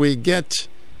as we get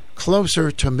closer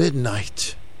to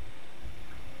midnight.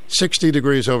 60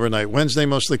 degrees overnight. Wednesday,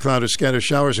 mostly cloudy, scattered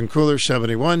showers and cooler,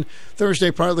 71.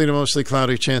 Thursday, partly to mostly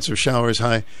cloudy, chance of showers,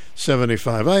 high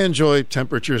 75. I enjoy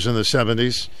temperatures in the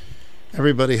 70s.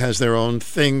 Everybody has their own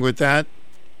thing with that.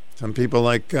 Some people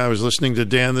like, I was listening to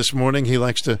Dan this morning, he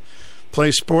likes to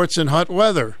play sports in hot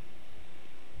weather.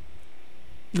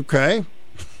 Okay.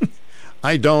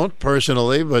 I don't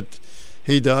personally, but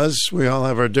he does. We all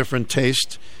have our different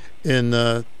taste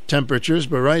in temperatures,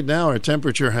 but right now our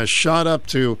temperature has shot up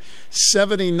to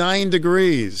 79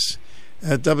 degrees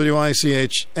at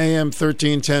WICH AM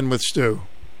 1310 with Stu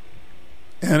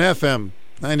and FM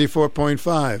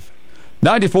 94.5.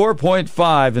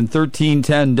 94.5 and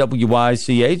 1310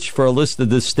 WICH. For a list of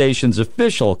this station's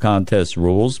official contest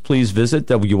rules, please visit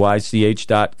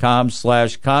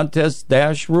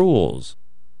WICH.com/contest-rules.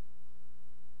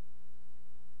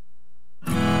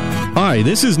 Hi,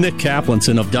 this is Nick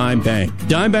Kaplanson of Dime Bank.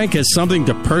 Dime Bank has something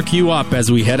to perk you up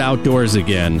as we head outdoors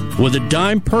again. With a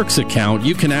Dime Perks account,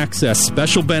 you can access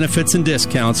special benefits and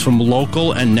discounts from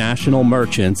local and national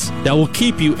merchants that will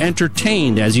keep you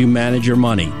entertained as you manage your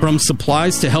money. From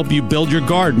supplies to help you build your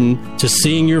garden to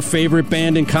seeing your favorite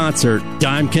band in concert,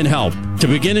 Dime can help. To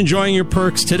begin enjoying your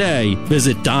perks today,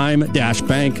 visit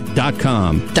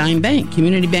dime-bank.com. Dime Bank.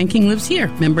 Community banking lives here.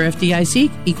 Member FDIC,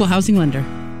 equal housing lender.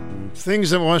 Things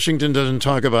that Washington doesn't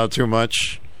talk about too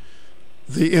much.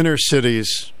 The inner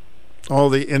cities. All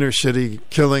the inner city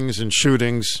killings and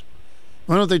shootings.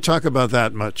 Why don't they talk about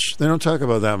that much? They don't talk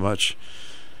about that much.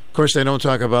 Of course, they don't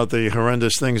talk about the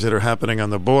horrendous things that are happening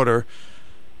on the border.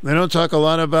 They don't talk a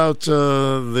lot about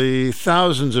the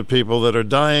thousands of people that are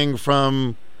dying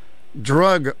from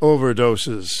drug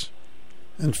overdoses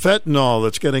and fentanyl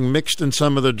that's getting mixed in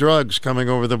some of the drugs coming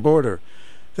over the border.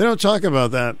 They don't talk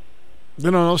about that. They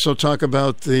don't also talk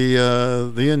about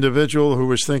the individual who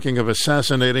was thinking of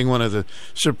assassinating one of the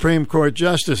Supreme Court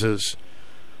justices.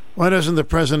 Why doesn't the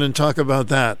president talk about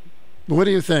that? What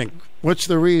do you think? What's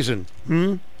the reason?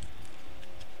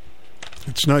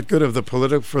 It's not good of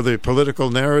for the political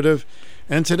narrative.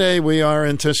 And today we are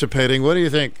anticipating, what do you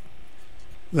think?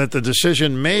 That the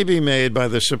decision may be made by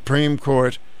the Supreme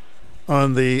Court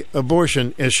on the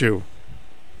abortion issue.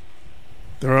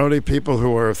 There are already people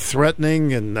who are threatening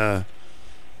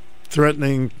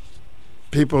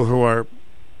people who are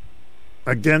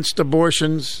against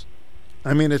abortions.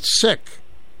 I mean, it's sick.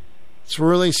 It's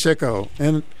really sicko.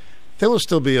 And there will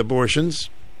still be abortions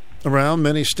around.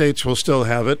 Many states will still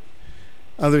have it.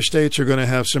 Other states are going to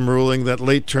have some ruling that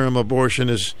late-term abortion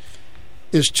is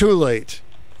too late.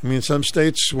 I mean, some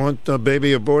states want a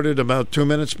baby aborted about 2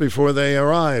 minutes before they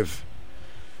arrive.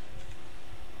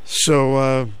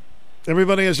 So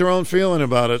everybody has their own feeling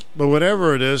about it. But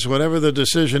whatever it is, whatever the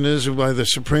decision is by the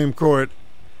Supreme Court,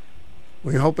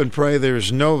 we hope and pray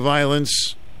there's no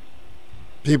violence,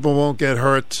 people won't get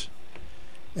hurt,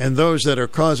 and those that are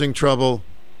causing trouble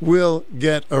will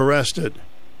get arrested.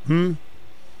 And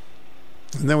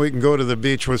then we can go to the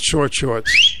beach with short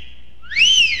shorts.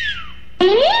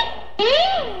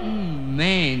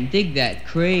 Man, dig that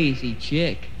crazy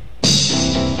chick.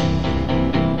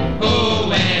 Who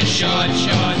wears short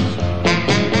shorts?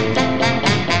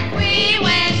 We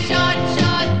wear short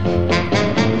shorts.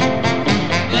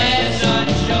 Let's on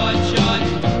short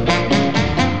shorts.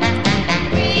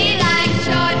 We like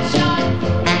short shorts.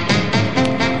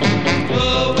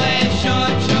 Who wears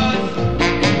short shorts?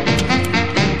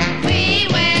 We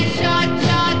wear short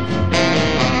shorts.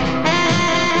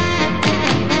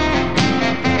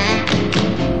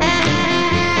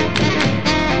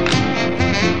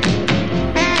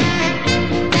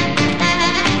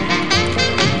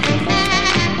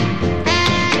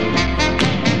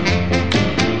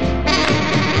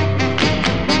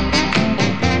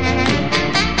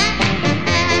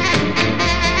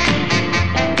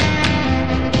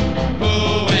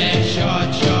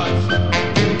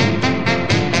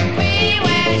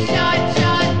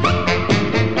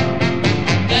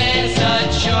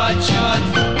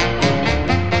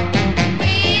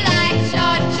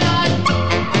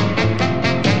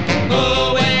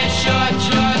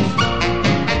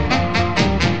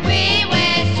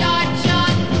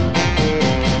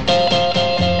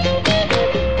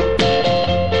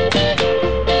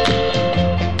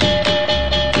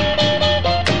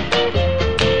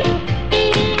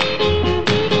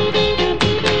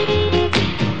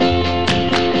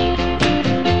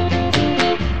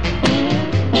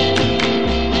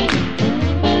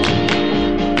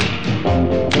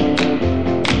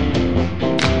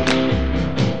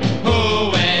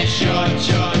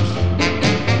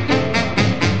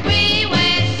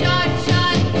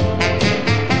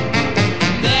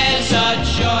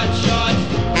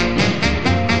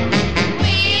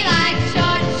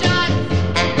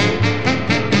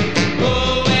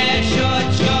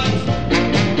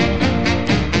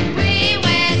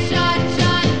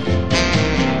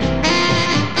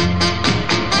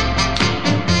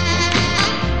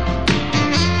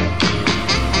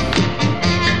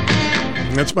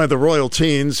 That's by the Royal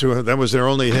Teens, that was their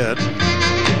only hit.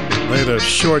 They had a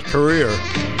short career.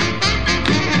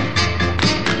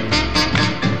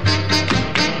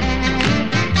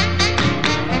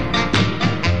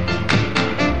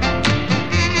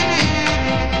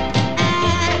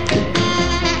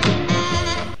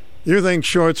 You think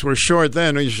shorts were short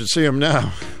then, or you should see them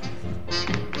now.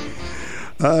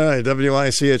 All right,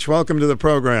 WICH, welcome to the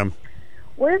program.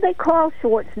 What do they call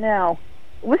shorts now?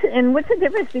 What's the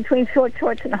difference between short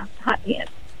shorts and hot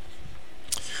pants?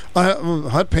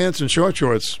 Hot pants and short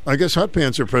shorts. I guess hot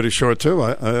pants are pretty short, too.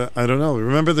 I don't know.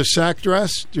 Remember the sack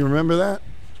dress? Do you remember that?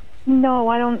 No,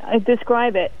 I don't.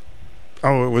 Describe it.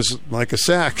 Oh, it was like a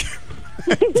sack.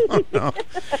 I don't know.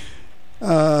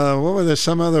 What were there?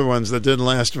 Some other ones that didn't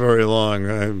last very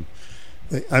long.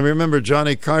 I remember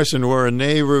Johnny Carson wore a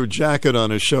Nehru jacket on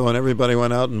his show, and everybody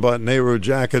went out and bought Nehru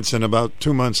jackets, and about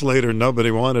 2 months later, nobody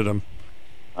wanted them.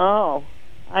 Oh,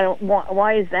 I don't.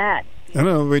 Why is that? I don't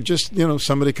know. We just,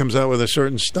 somebody comes out with a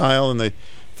certain style, and they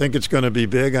think it's going to be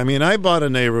big. I mean, I bought a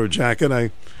Nehru jacket.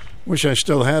 I wish I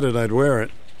still had it. I'd wear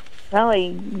it.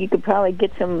 You could probably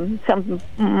get some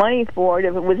money for it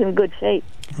if it was in good shape.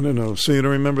 I don't know. So you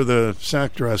don't remember the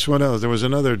sack dress? What else? There was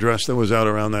another dress that was out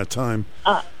around that time.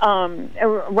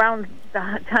 Around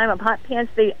the time of hot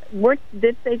pants, did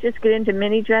they just get into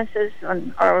mini dresses,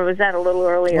 or was that a little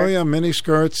earlier? Oh yeah, mini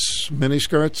skirts. Mini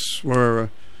skirts were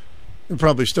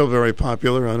probably still very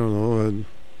popular. I don't know.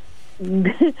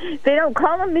 They don't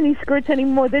call them mini skirts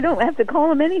anymore. They don't have to call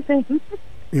them anything.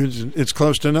 It's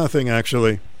close to nothing,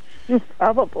 actually.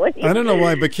 Probably. I don't know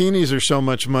why bikinis are so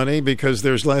much money, because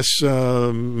there's less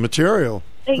material.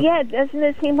 Yeah, doesn't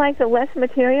it seem like the less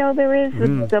material there is,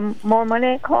 the more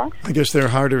money it costs? I guess they're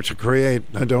harder to create.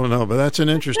 I don't know, but that's an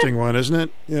interesting one, isn't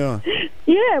it? Yeah.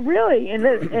 Yeah, really. And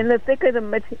the thicker the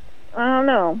material, I don't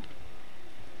know.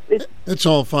 It's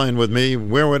all fine with me.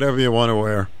 Wear whatever you want to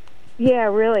wear. Yeah,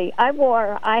 really.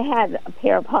 I had a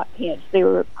pair of hot pants. They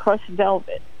were crushed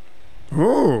velvet.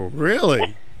 Oh,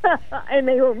 really? And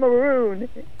they were maroon.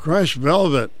 Crushed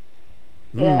velvet.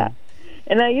 Yeah.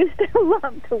 And I used to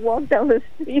love to walk down the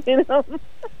street in them.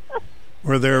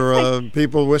 Were there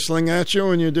people whistling at you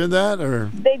when you did that, or?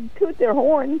 They'd toot their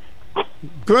horns.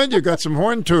 Good, you got some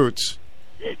horn toots.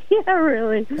 Yeah,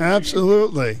 really.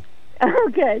 Absolutely.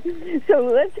 Okay, so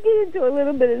let's get into a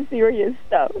little bit of serious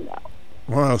stuff now.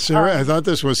 Well, I thought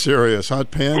this was serious.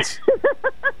 Hot pants?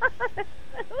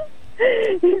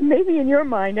 Maybe in your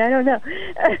mind, I don't know.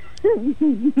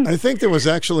 I think there was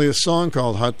actually a song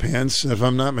called Hot Pants, if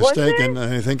I'm not mistaken.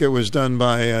 I think it was done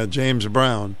by James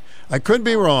Brown. I could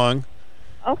be wrong.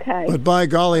 Okay. But by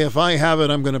golly, if I have it,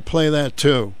 I'm going to play that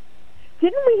too.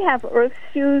 Didn't we have earth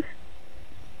shoes?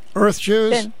 Earth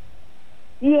shoes?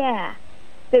 Yeah.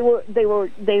 They were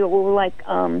like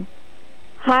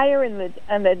higher in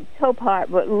the toe part,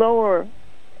 but lower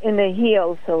in the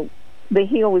heel. So the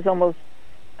heel was almost,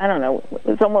 I don't know, it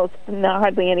was almost not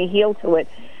hardly any heel to it.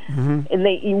 Mm-hmm.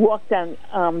 And you walked on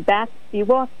back. You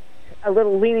walked a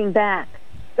little leaning back.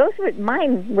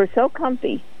 Mine were so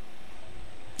comfy.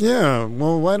 Yeah.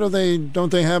 Well, why don't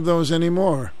they have those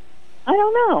anymore? I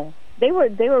don't know. They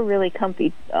were really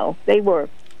comfy though. They were.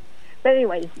 But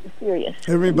anyway, serious.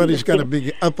 Everybody's got to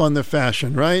be up on the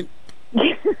fashion, right?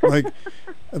 Like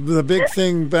the big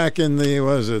thing back in the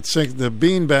the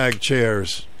beanbag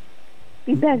chairs.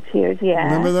 Beanbag chairs, yeah.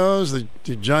 Remember those? The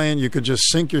giant, you could just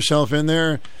sink yourself in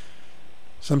there.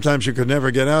 Sometimes you could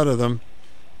never get out of them.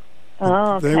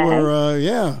 Oh, okay. They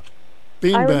were,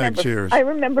 beanbag chairs. I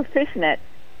remember fishnet.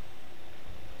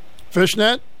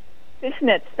 Fishnet?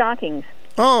 Fishnet stockings.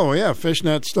 Oh, yeah,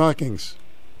 fishnet stockings.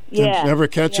 Yeah. Did you ever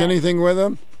catch anything with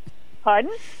them?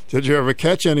 Pardon? Did you ever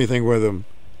catch anything with them?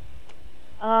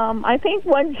 I think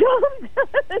one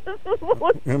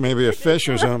jumped. Maybe a fish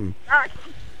or something.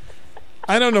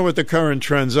 I don't know what the current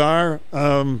trends are.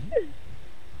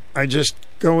 I just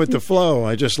go with the flow.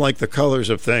 I just like the colors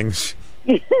of things.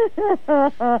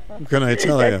 What can I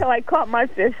tell you? That's how I caught my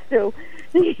fish, too.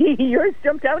 Yours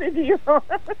jumped out into your arm.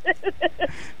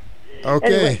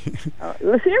 Okay.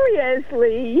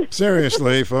 Anyway,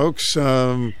 seriously, folks.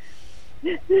 So,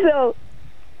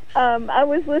 I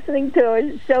was listening to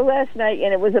a show last night,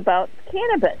 and it was about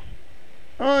cannabis.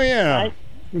 Oh, yeah. Right?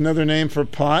 Another name for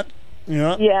pot.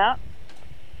 Yeah. Yeah.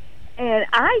 And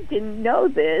I didn't know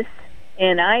this,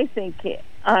 and I think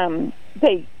I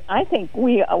think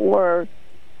we were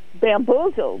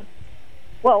bamboozled.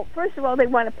 Well, first of all, they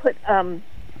want to put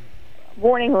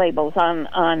warning labels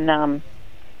on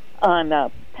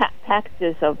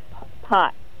packages of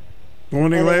pot.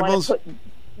 Warning labels?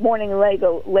 Warning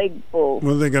labels.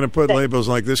 Well, they're going to put labels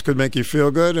like this could make you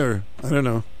feel good, or I don't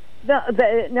know.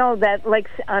 No, that like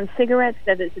on cigarettes,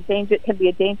 that is a danger. Can be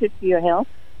a danger to your health.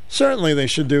 Certainly, they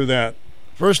should do that.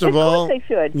 First of all, they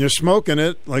should. You're smoking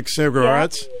it like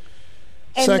cigarettes. Yeah.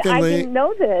 And Secondly, I didn't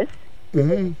know this,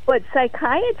 mm-hmm. but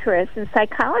psychiatrists and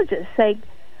psychologists say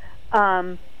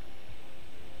cannabis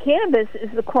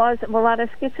is the cause of a lot of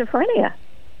schizophrenia.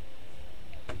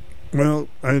 Well,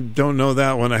 I don't know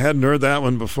that one. I hadn't heard that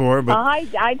one before, but I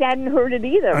hadn't heard it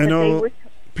either. I know but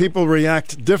people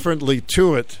react differently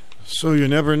to it, so you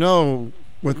never know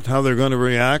how they're going to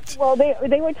react. Well,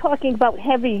 they were talking about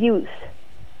heavy use.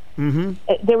 Mm-hmm.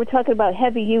 They were talking about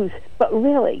heavy use, but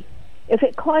really, if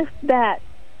it caused that,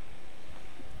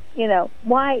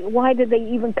 why did they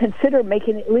even consider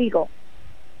making it legal?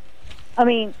 I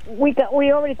mean, we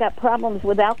already got problems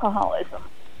with alcoholism.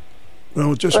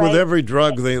 Well, just right? with every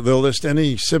drug, they'll list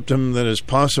any symptom that is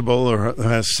possible or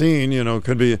has seen.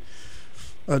 Could be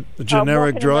a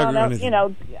generic drug or anything.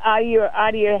 Out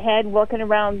of your head, walking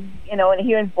around, and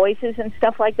hearing voices and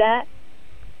stuff like that.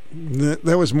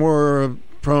 That was more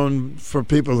prone for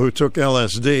people who took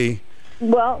LSD.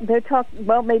 Well,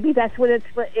 Well, maybe that's what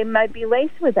it might be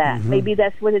laced with that. Mm-hmm. Maybe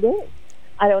that's what it is.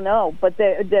 I don't know, but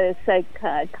the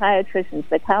psychiatrists and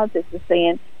psychologists are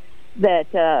saying that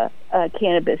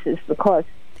cannabis is the cause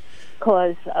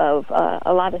of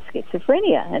a lot of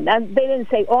schizophrenia, and they didn't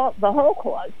say the whole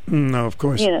cause. No, of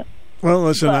course. Well,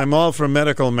 listen, I'm all for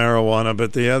medical marijuana,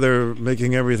 but the other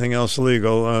making everything else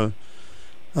legal, I'm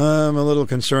a little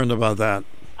concerned about that.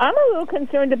 I'm a little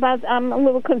concerned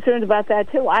about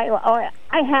that too. I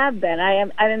have been.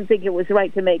 I didn't think it was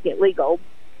right to make it legal.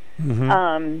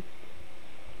 Mm-hmm.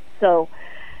 So,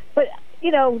 but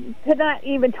to not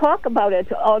even talk about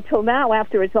it until now,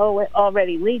 after it's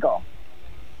already legal.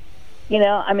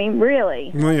 I mean, really.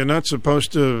 Well, you're not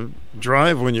supposed to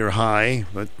drive when you're high,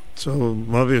 but so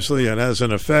obviously it has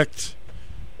an effect.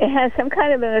 It has some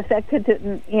kind of an effect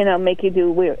to make you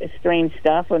do weird, strange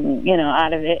stuff and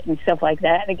out of it and stuff like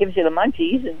that, and it gives you the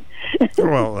munchies. And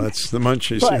well, that's the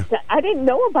munchies. But yeah. I didn't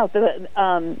know about the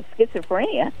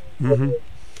schizophrenia. Mm-hmm.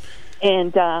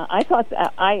 And I thought.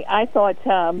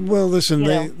 Well, listen,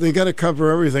 they got to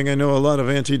cover everything. I know a lot of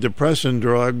antidepressant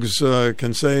drugs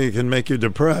can make you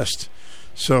depressed.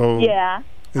 So yeah,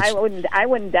 I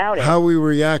wouldn't doubt it. How we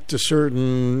react to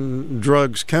certain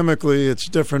drugs chemically, it's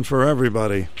different for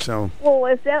everybody. So. Well,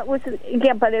 if that was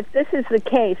but if this is the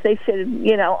case, they should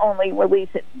only release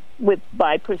it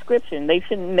by prescription. They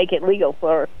shouldn't make it legal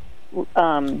for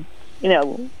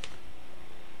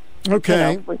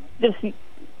Okay. Just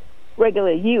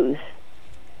regular use.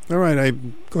 All right,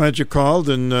 I'm glad you called,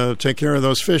 and take care of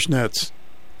those fish nets.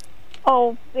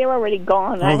 Oh, they're already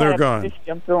gone. Oh, they're gone. Fish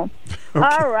jump through them. Okay.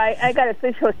 All right, I got a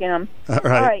fish hook in them. All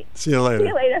right. See you later. See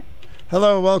you later.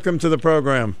 Hello, welcome to the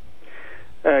program.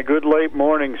 Good late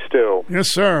morning, Stu. Yes,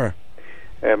 sir.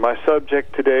 My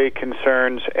subject today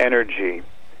concerns energy.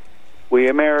 We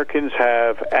Americans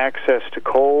have access to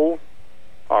coal,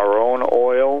 our own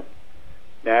oil,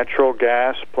 natural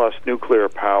gas, plus nuclear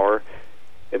power,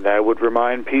 and I would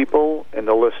remind people in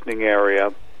the listening area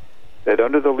that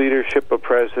under the leadership of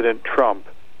President Trump,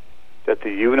 that the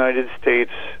United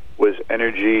States was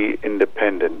energy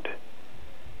independent.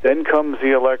 Then comes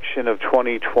the election of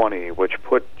 2020, which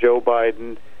put Joe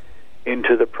Biden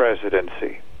into the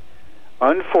presidency.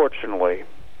 Unfortunately,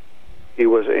 he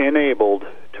was enabled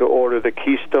to order the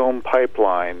Keystone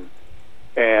Pipeline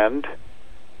and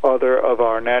other of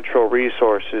our natural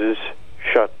resources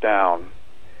shut down.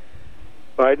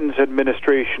 Biden's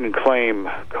administration claimed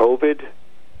COVID,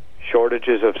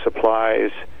 shortages of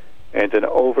supplies, and an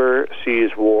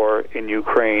overseas war in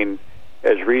Ukraine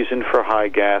as reason for high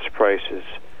gas prices.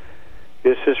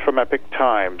 This is from Epoch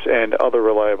Times and other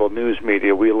reliable news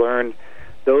media. We learn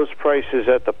those prices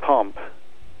at the pump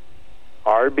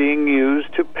are being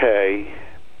used to pay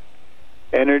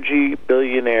energy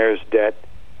billionaires' debt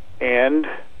and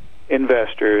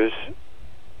investors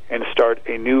and start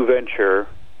a new venture,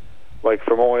 like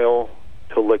from oil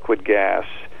to liquid gas.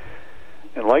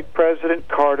 And like President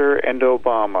Carter and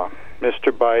Obama,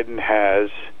 Mr. Biden has,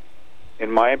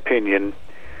 in my opinion,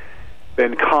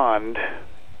 been conned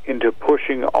into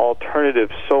pushing alternative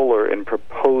solar and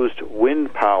proposed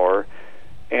wind power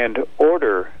and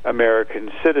order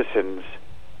American citizens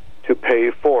to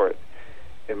pay for it.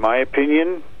 In my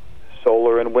opinion,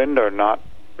 solar and wind are not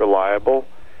reliable,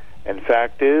 and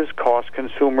fact is, cost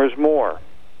consumers more.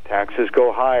 Taxes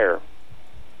go higher,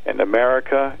 and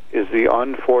America is the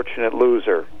unfortunate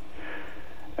loser.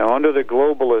 Now, under the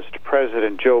globalist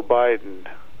President Joe Biden,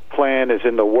 plan is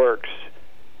in the works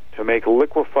to make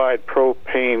liquefied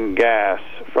propane gas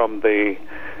from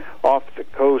off the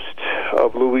coast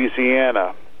of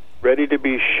Louisiana ready to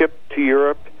be shipped to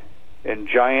Europe in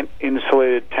giant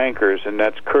insulated tankers, and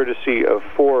that's courtesy of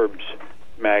Forbes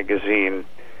magazine.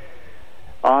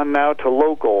 On now to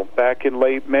local. Back in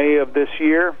late May of this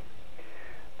year,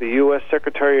 the U.S.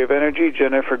 Secretary of Energy,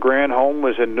 Jennifer Granholm,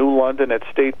 was in New London at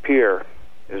State Pier.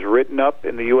 As written up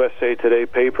in the USA Today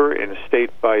paper in State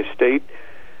by State,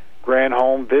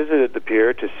 Granholm visited the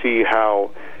pier to see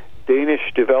how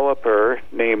Danish developer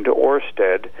named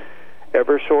Ørsted,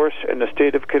 Eversource in the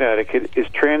state of Connecticut, is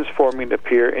transforming the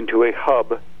pier into a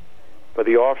hub for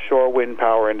the offshore wind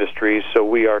power industry, so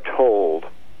we are told.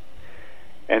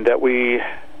 And that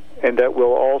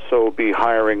we'll also be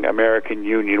hiring American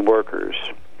union workers.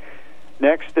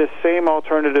 Next, this same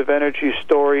alternative energy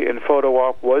story and photo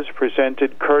op was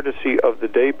presented courtesy of the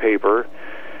day paper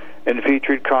and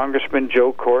featured Congressman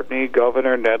Joe Courtney,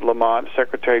 Governor Ned Lamont,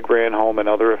 Secretary Granholm, and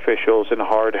other officials in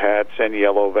hard hats and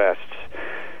yellow vests.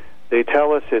 They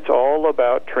tell us it's all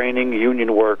about training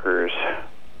union workers.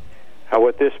 How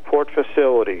at this port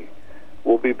facility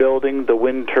we'll be building the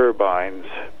wind turbines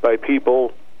by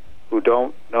people who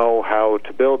don't know how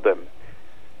to build them.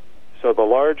 So the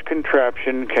large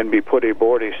contraption can be put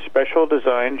aboard a special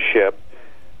designed ship,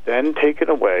 then taken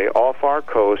away off our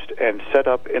coast and set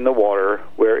up in the water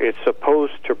where it's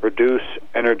supposed to produce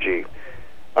energy.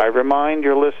 I remind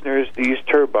your listeners, these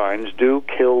turbines do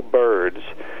kill birds,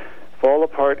 fall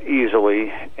apart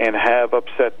easily, and have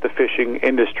upset the fishing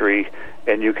industry,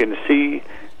 and you can see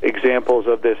examples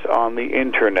of this on the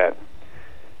internet.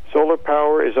 Solar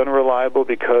power is unreliable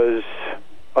because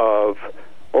of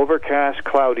overcast,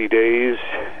 cloudy days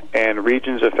and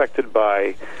regions affected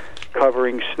by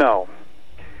covering snow.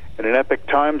 In an Epoch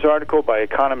Times article by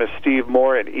economist Steve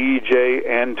Moore and E.J.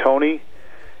 Antoni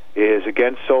is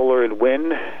against solar and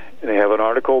wind, and they have an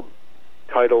article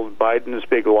titled Biden's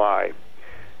Big Lie.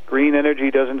 Green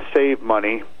energy doesn't save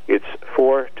money. It's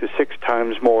 4 to 6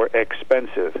 times more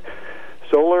expensive.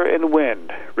 Solar and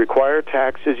wind require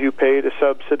taxes you pay to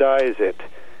subsidize it.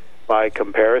 By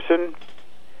comparison,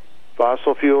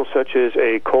 fossil fuels such as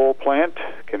a coal plant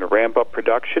can ramp up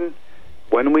production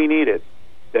when we need it,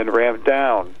 then ramp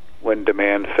down when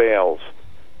demand fails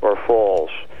or falls.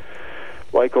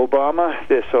 Like Obama,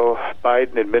 this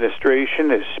Biden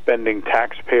administration is spending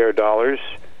taxpayer dollars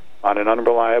on an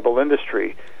unreliable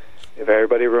industry. If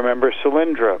everybody remembers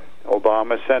Solyndra,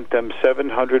 Obama sent them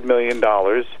 $700 million.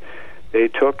 They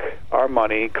took our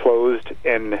money, closed,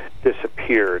 and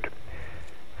disappeared.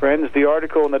 Friends, the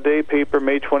article in the day paper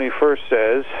May 21st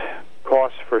says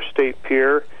costs for State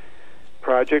Pier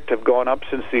project have gone up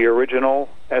since the original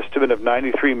estimate of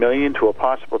 $93 million to a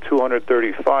possible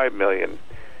 $235 million.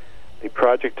 The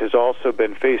project has also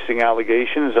been facing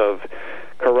allegations of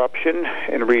corruption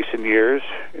in recent years,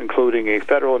 including a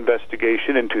federal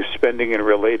investigation into spending and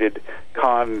related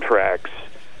contracts.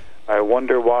 I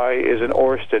wonder why isn't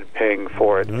Ørsted paying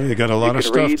for it? Well, you got a lot of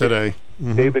stuff today.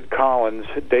 David Collins'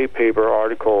 day paper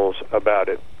articles about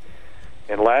it.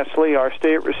 And lastly, our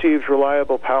state receives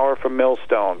reliable power from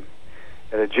Millstone.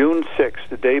 In the June 6th,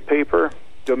 the day paper,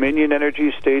 Dominion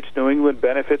Energy states New England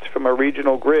benefits from a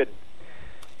regional grid,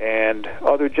 and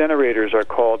other generators are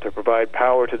called to provide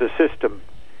power to the system.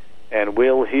 And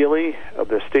Will Healy of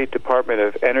the State Department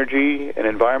of Energy and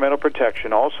Environmental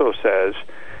Protection also says,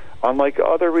 unlike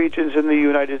other regions in the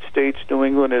United States, New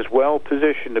England is well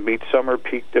positioned to meet summer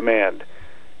peak demand.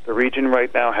 The region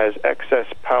right now has excess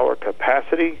power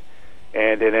capacity,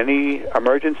 and in any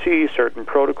emergency, certain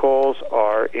protocols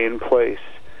are in place.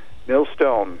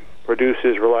 Millstone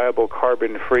produces reliable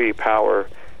carbon-free power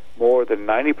more than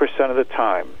 90% of the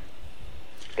time.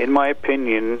 In my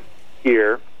opinion,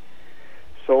 here,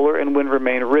 solar and wind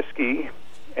remain risky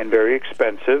and very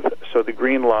expensive, so the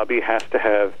green lobby has to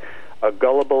have a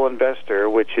gullible investor,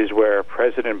 which is where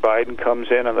President Biden comes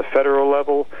in on the federal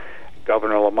level,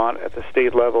 Governor Lamont at the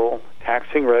state level,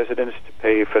 taxing residents to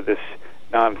pay for this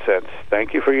nonsense.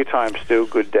 Thank you for your time, Stu.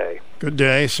 Good day. Good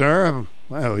day, sir.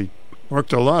 Well, he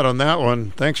worked a lot on that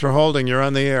one. Thanks for holding. You're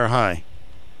on the air. Hi.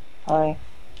 Hi.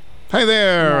 Hi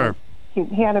there. Yeah,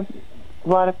 he had a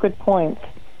lot of good points.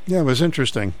 Yeah, it was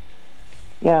interesting.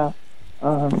 Yeah.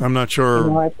 I'm not sure.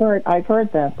 You know, I've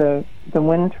heard that the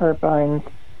wind turbines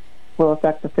will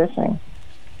affect the fishing,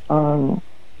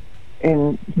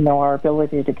 in our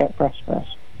ability to get fresh fish.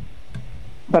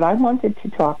 But I wanted to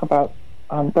talk about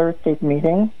Thursday's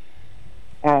meeting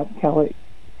at Kelly,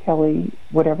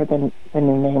 whatever the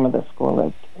new name of the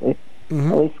school is,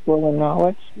 Kelly School in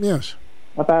Norwich. Yes.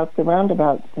 About the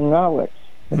roundabouts in Norwich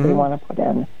that they want to put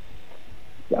in.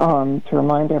 To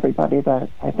remind everybody that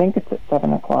I think it's at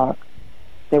 7 o'clock.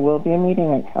 There will be a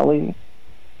meeting at Kelly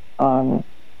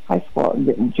High School,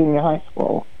 junior high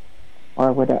school,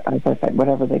 or whatever, as I said,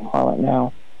 whatever they call it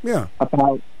now. Yeah.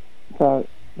 About the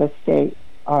state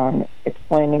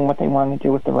explaining what they want to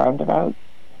do with the roundabouts,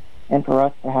 and for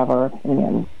us to have our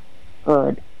opinions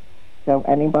heard. So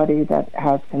anybody that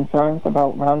has concerns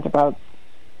about roundabouts,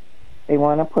 they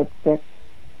want to put 6,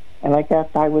 and I guess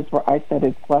I said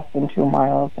it's less than 2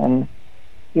 miles, and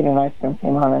Peter and I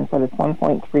came on and said it's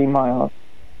 1.3 miles.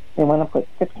 They want to put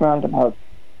 6 roundabouts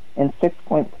in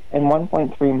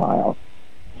 1.3 miles.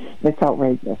 It's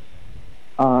outrageous.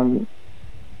 On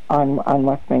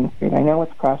West Main Street. I know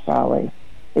it's Crash Alley.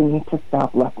 They need to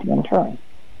stop left-hand turns.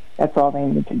 That's all they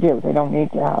need to do. They don't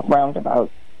need to have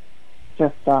roundabouts.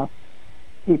 Just stop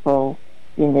people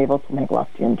being able to make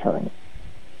left-hand turns.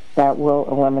 That will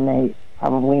eliminate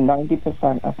probably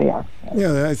 90% of the accidents.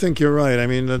 Yeah, I think you're right. I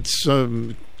mean, let's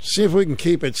see if we can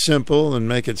keep it simple and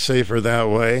make it safer that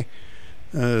way,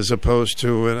 as opposed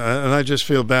to, and I just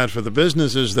feel bad for the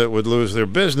businesses that would lose their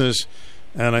business,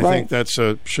 and I think that's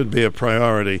should be a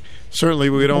priority. Certainly,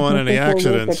 we don't want any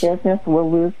accidents. The business will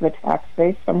lose the tax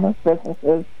base from those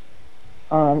businesses.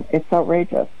 It's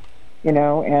outrageous,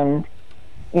 and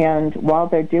while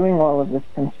they're doing all of this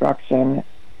construction,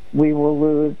 we will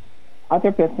lose.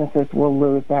 Other businesses will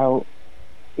lose out,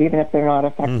 even if they're not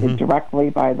affected directly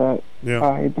by the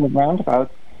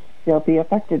roundabouts. They'll be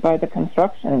affected by the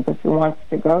construction, because who wants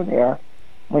to go there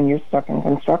when you're stuck in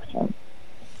construction?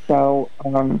 So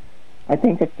I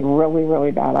think it's a really,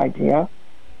 really bad idea,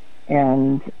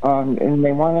 and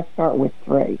they want to start with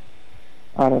 3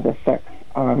 out of the 6.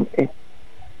 It's,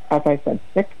 as I said,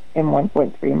 6 in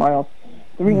 1.3 miles,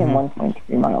 3 in 1.3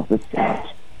 miles is too much.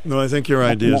 No, I think your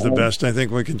idea is the best. I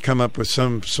think we can come up with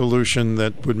some solution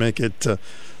that would make it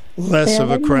less of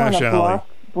a crash alley.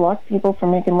 Block people from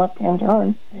making left-hand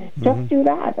turns. Just do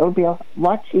that. It would be a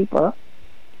lot cheaper,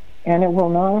 and it will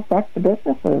not affect the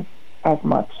businesses as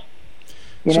much.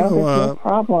 There's no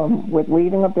problem with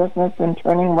leaving a business and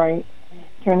turning right,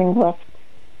 turning left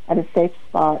at a safe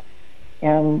spot,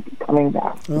 and coming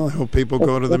back. Well, I hope people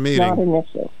go to the meeting. It's not an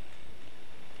issue.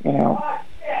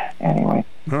 Anyway,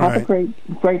 have a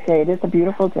great day. It is a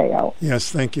beautiful day out.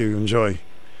 Yes, thank you. Enjoy.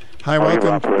 Hi,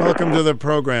 welcome to the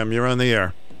program. You're on the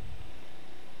air.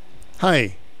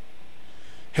 Hi.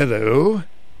 Hello.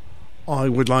 I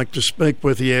would like to speak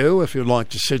with you if you'd like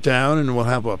to sit down, and we'll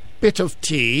have a bit of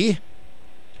tea.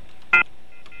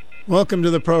 Welcome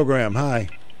to the program. Hi.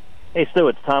 Hey, Stu,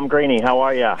 it's Tom Graney. How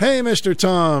are you? Hey, Mr.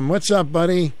 Tom. What's up,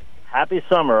 buddy? Happy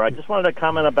summer. I just wanted to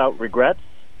comment about regrets.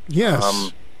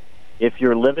 Yes. If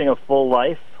you're living a full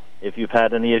life, if you've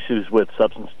had any issues with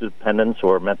substance dependence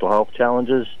or mental health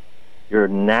challenges, you're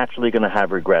naturally going to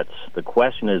have regrets. The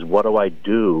question is, what do I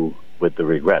do with the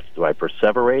regrets? Do I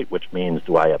perseverate, which means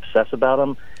do I obsess about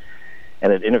them,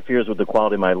 and it interferes with the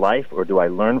quality of my life, or do I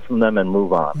learn from them and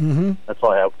move on? That's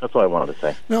all I wanted to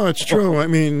say. No, it's true. I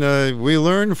mean, we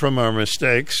learn from our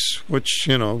mistakes, which,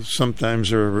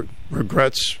 sometimes are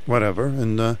regrets, whatever,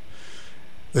 and the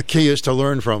key is to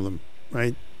learn from them,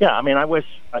 right? Yeah, I mean, I wish,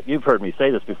 you've heard me say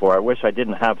this before, I wish I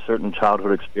didn't have certain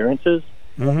childhood experiences,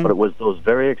 but it was those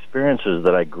very experiences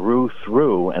that I grew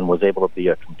through and was able to be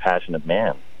a compassionate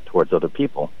man towards other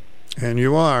people. And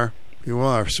you are,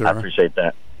 sir. I appreciate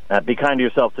that. Be kind to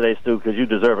yourself today, Stu, because you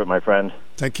deserve it, my friend.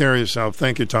 Take care of yourself.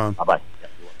 Thank you, Tom. Bye-bye.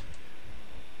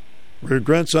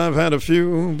 Regrets, I've had a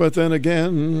few, but then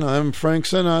again, I'm Frank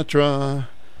Sinatra.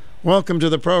 Welcome to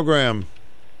the program.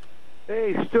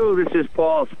 Hey, Stu, this is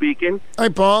Paul speaking. Hi,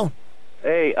 Paul.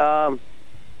 Hey,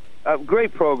 a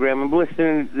great program. I'm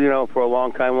listening, for a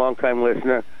long time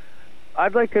listener.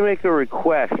 I'd like to make a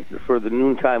request for the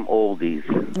Noontime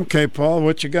Oldies. Okay, Paul,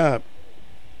 what you got?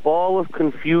 Ball of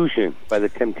Confusion by the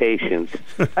Temptations.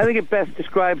 I think it best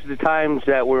describes the times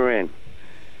that we're in.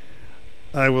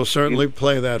 I will certainly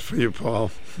play that for you, Paul.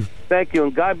 Thank you,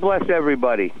 and God bless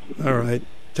everybody. All right.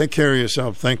 Take care of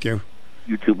yourself. Thank you.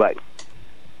 You too. Bye.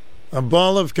 A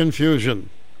ball of confusion.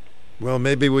 Well,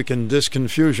 maybe we can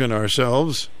disconfusion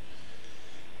ourselves.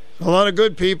 A lot of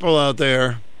good people out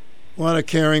there. A lot of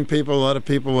caring people. A lot of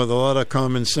people with a lot of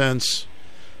common sense.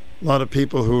 A lot of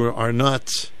people who are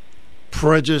not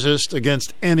prejudiced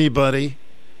against anybody.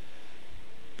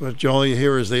 But all you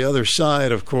hear is the other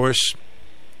side, of course.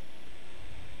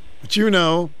 But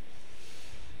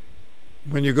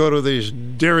when you go to these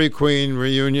Dairy Queen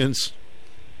reunions,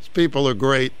 these people are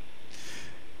great.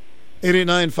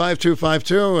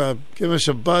 889-5252, give us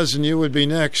a buzz and you would be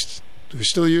next. Do we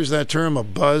still use that term, a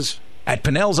buzz? At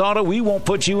Pinnell's Auto, we won't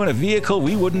put you in a vehicle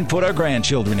we wouldn't put our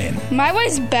grandchildren in. My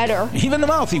way's better. Even the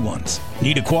mouthy ones.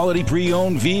 Need a quality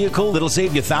pre-owned vehicle that'll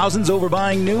save you thousands over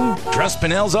buying new? Trust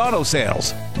Pinnell's Auto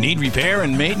Sales. Need repair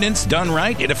and maintenance done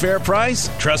right at a fair price?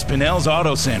 Trust Pinnell's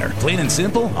Auto Center. Plain and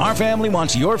simple, our family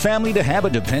wants your family to have a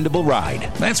dependable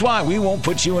ride. That's why we won't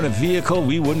put you in a vehicle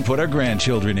we wouldn't put our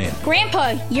grandchildren in.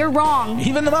 Grandpa, you're wrong.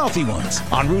 Even the mouthy ones.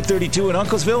 On Route 32 in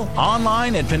Unclesville,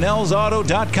 online at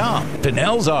PinnellsAuto.com.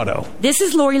 Pinnell's Auto. This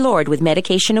is Lori Lord with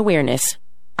Medication Awareness.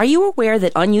 Are you aware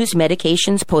that unused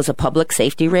medications pose a public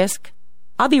safety risk?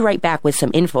 I'll be right back with some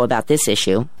info about this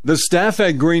issue. The staff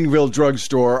at Greenville Drug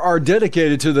Store are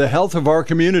dedicated to the health of our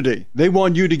community. They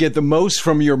want you to get the most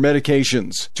from your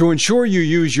medications. To ensure you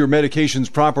use your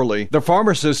medications properly, the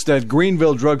pharmacists at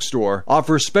Greenville Drug Store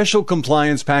offer special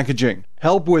compliance packaging,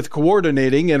 help with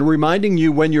coordinating and reminding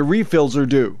you when your refills are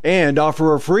due, and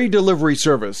offer a free delivery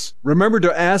service. Remember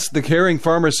to ask the caring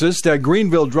pharmacist at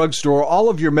Greenville Drug Store all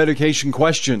of your medication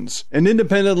questions. An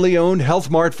independently owned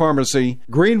Health Mart pharmacy,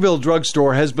 Greenville Drug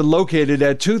Store has been located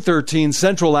at 213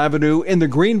 Central Avenue in the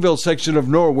Greenville section of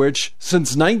Norwich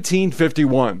since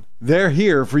 1951. They're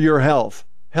here for your health.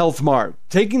 Health Mart,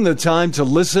 taking the time to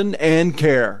listen and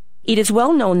care. It is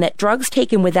well known that drugs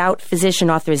taken without physician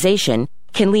authorization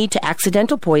can lead to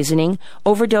accidental poisoning,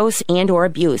 overdose, and/or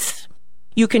abuse.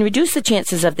 You can reduce the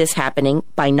chances of this happening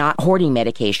by not hoarding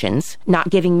medications, not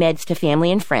giving meds to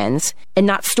family and friends, and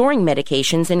not storing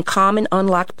medications in common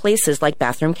unlocked places like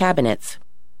bathroom cabinets.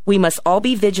 We must all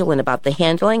be vigilant about the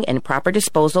handling and proper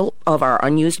disposal of our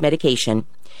unused medication.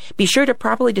 Be sure to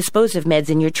properly dispose of meds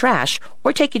in your trash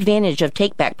or take advantage of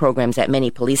take-back programs at many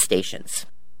police stations.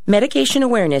 Medication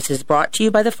Awareness is brought to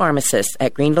you by the pharmacists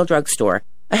at Greenville Drug Store,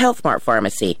 a Health Mart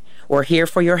pharmacy. We're here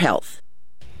for your health.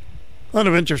 A lot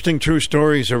of interesting true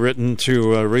stories are written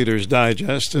to Reader's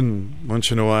Digest, and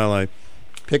once in a while I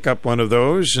pick up one of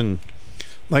those and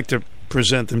like to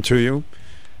present them to you.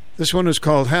 This one is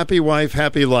called Happy Wife,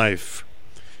 Happy Life.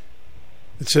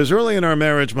 It says, early in our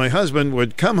marriage, my husband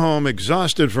would come home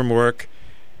exhausted from work,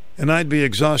 and I'd be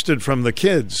exhausted from the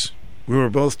kids. We were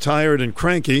both tired and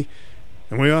cranky,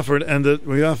 and we often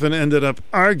ended up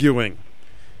arguing.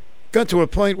 Got to a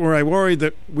point where I worried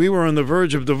that we were on the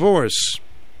verge of divorce.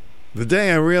 The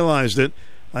day I realized it,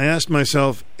 I asked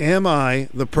myself, am I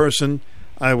the person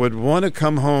I would want to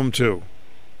come home to?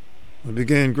 I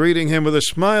began greeting him with a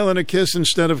smile and a kiss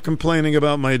instead of complaining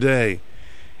about my day.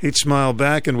 He'd smile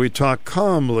back and we'd talk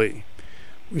calmly.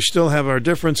 We still have our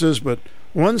differences, but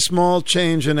one small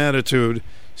change in attitude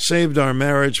saved our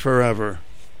marriage forever.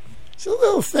 It's the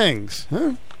little things,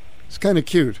 huh? It's kind of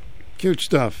cute. Cute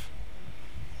stuff.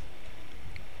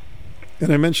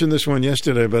 And I mentioned this one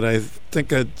yesterday, but I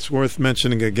think it's worth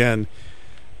mentioning again.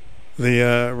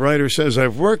 The writer says,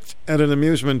 I've worked at an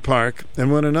amusement park,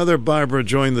 and when another Barbara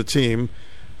joined the team,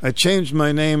 I changed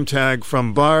my name tag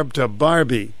from Barb to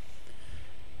Barbie.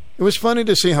 It was funny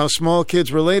to see how small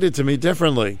kids related to me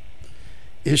differently.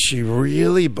 Is she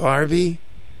really Barbie?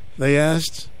 They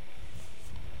asked.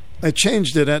 I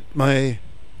changed it at my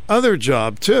other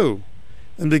job, too,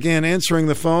 and began answering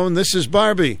the phone. This is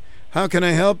Barbie. How can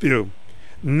I help you?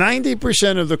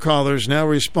 90% of the callers now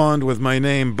respond with my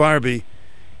name, Barbie.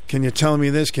 Can you tell me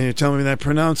this? Can you tell me that?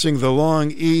 Pronouncing the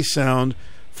long E sound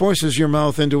forces your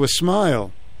mouth into a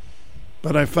smile.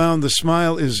 But I found the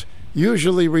smile is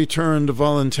usually returned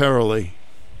voluntarily.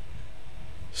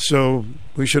 So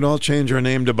we should all change our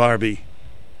name to Barbie.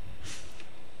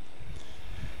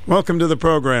 Welcome to the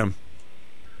program.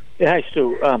 Yeah, hi,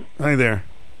 Stu. Hi there.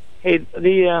 Hey,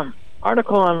 the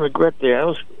article on regret there,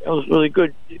 that was really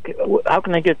good. How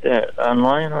can I get that?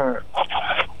 Online or?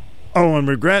 Oh, on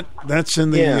regret, that's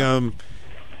in the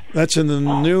that's in the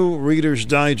new Reader's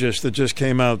Digest that just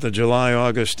came out, the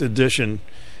July-August edition.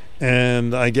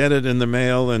 And I get it in the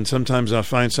mail, and sometimes I'll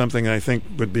find something I think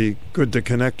would be good to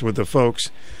connect with the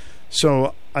folks.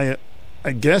 So I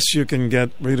guess you can get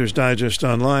Reader's Digest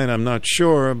online. I'm not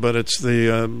sure, but it's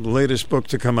the latest book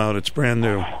to come out. It's brand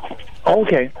new.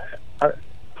 Okay.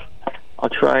 I'll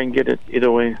try and get it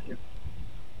either way.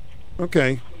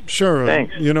 Okay, sure.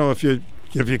 Thanks.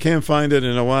 If you can't find it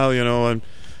in a while,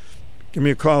 give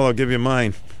me a call. I'll give you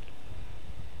mine.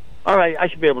 All right, I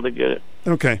should be able to get it.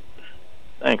 Okay.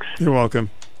 Thanks. You're welcome.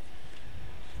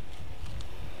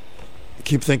 I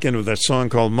keep thinking of that song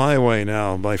called My Way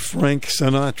now by Frank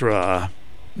Sinatra.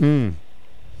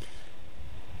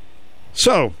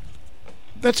 So,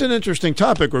 that's an interesting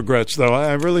topic, regrets, though.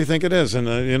 I really think it is.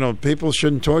 And, people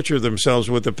shouldn't torture themselves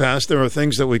with the past. There are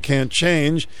things that we can't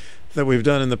change that we've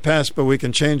done in the past, but we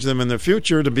can change them in the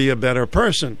future to be a better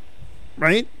person.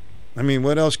 Right? I mean,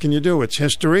 what else can you do? It's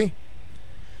history.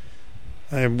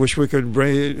 I wish we could,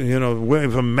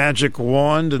 wave a magic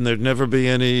wand and there'd never be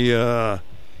any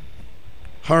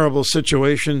horrible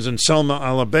situations in Selma,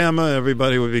 Alabama.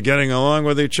 Everybody would be getting along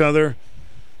with each other,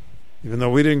 even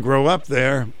though we didn't grow up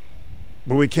there.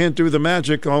 But we can't do the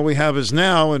magic. All we have is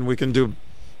now, and we can do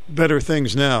better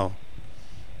things now.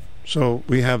 So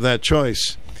we have that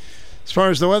choice. As far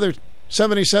as the weather,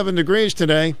 77 degrees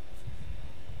today.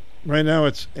 Right now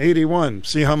it's 81.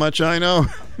 See how much I know?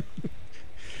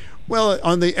 Well,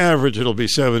 on the average, it'll be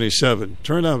 77.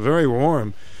 Turned out very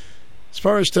warm. As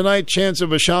far as tonight, chance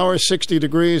of a shower, 60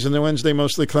 degrees. And then Wednesday,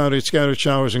 mostly cloudy, scattered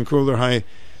showers and cooler, high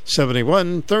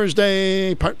 71.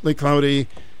 Thursday, partly cloudy,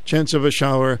 chance of a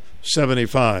shower,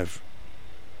 75.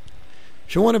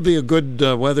 If you want to be a good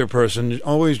weather person,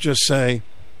 always just say,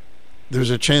 there's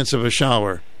a chance of a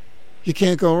shower. You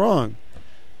can't go wrong.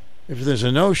 If there's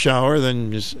a no shower,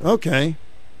 then just, okay.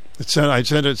 I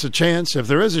said it's a chance. If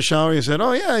there is a shower, you said,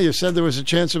 oh yeah, you said there was a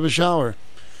chance of a shower.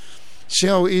 See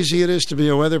how easy it is to be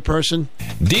a weather person?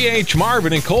 D.H.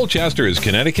 Marvin in Colchester is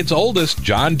Connecticut's oldest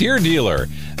John Deere dealer.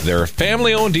 They're a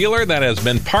family-owned dealer that has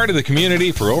been part of the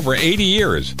community for over 80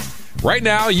 years. Right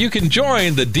now, you can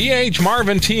join the D.H.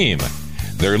 Marvin team.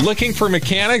 They're looking for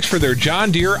mechanics for their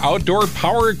John Deere outdoor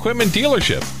power equipment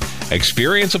dealership.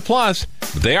 Experience a plus,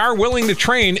 but they are willing to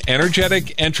train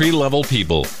energetic entry-level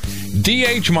people.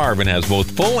 D.H. Marvin has both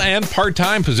full and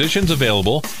part-time positions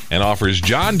available and offers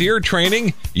John Deere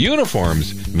training,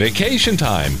 uniforms, vacation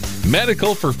time,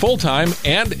 medical for full-time,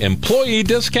 and employee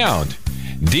discount.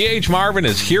 D.H. Marvin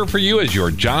is here for you as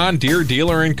your John Deere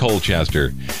dealer in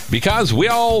Colchester. Because we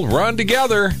all run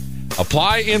together.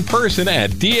 Apply in person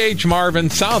at D.H. Marvin,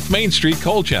 South Main Street,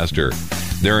 Colchester.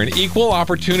 They're an equal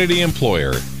opportunity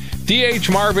employer. D.H.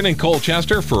 Marvin in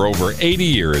Colchester for over 80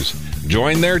 years.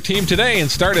 Join their team today and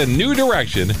start a new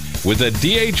direction with the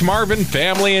D.H. Marvin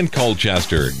family in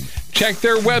Colchester. Check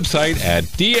their website at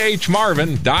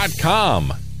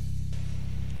dhmarvin.com.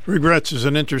 Regrets is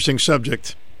an interesting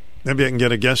subject. Maybe I can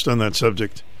get a guest on that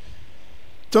subject.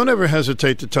 Don't ever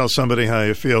hesitate to tell somebody how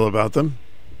you feel about them.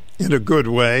 In a good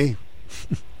way.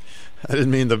 I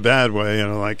didn't mean the bad way,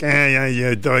 like,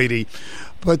 you're dirty.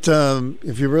 But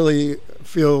if you really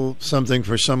feel something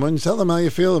for someone, tell them how you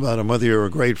feel about them, whether you're a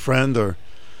great friend or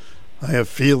I have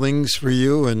feelings for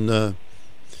you. And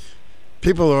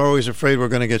people are always afraid we're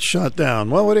going to get shot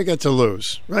down. Well, what do you get to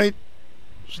lose, right?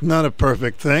 It's not a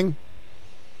perfect thing.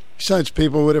 Besides,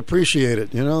 people would appreciate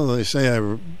it. They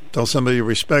say, tell somebody you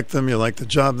respect them, you like the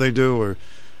job they do, or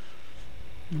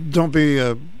don't be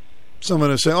someone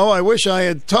to say, oh, I wish I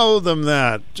had told them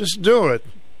that. Just do it,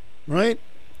 right?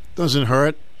 Doesn't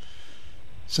hurt.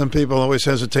 Some people always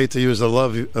hesitate to use the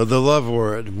love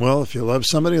word. Well, if you love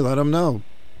somebody, let them know.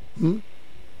 You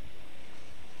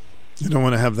don't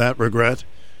want to have that regret.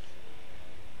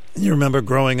 You remember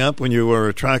growing up when you were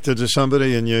attracted to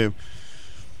somebody and you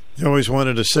always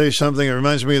wanted to say something. It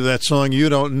reminds me of that song, You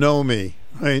Don't Know Me,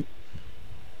 right?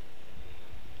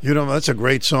 That's a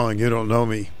great song, You Don't Know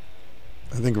Me.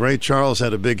 I think Ray Charles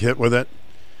had a big hit with it.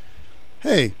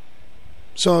 Hey,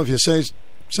 so if you say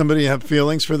somebody have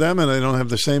feelings for them and they don't have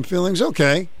the same feelings,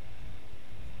 okay.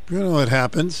 It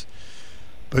happens.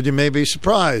 But you may be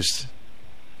surprised.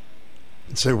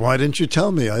 And say, why didn't you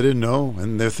tell me? I didn't know.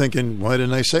 And they're thinking, why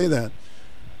didn't I say that?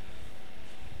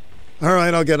 All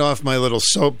right, I'll get off my little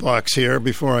soapbox here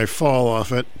before I fall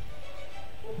off it.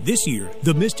 This year,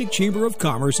 the Mystic Chamber of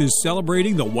Commerce is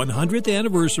celebrating the 100th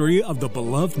anniversary of the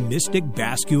beloved Mystic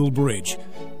Bascule Bridge.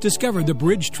 Discover the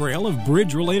bridge trail of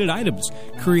bridge-related items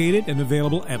created and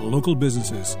available at local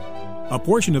businesses. A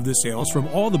portion of the sales from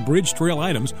all the bridge trail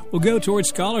items will go towards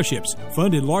scholarships,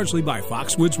 funded largely by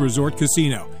Foxwoods Resort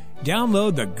Casino.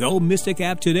 Download the Go Mystic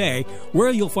app today, where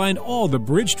you'll find all the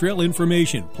bridge trail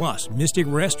information, plus Mystic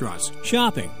restaurants,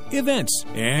 shopping, events,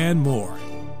 and more.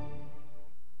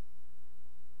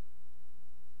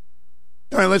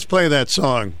 All right, let's play that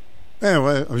song.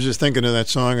 Anyway, I was just thinking of that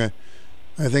song. I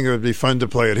think it would be fun to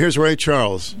play it. Here's Ray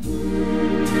Charles.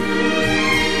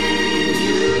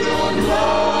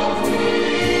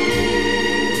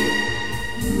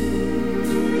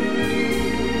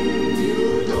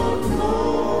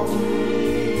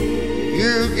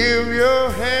 You give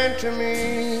your hand to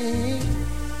me,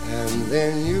 and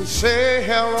then you say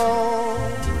hello,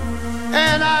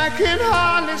 and I can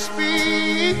hardly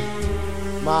speak.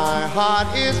 My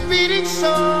heart is beating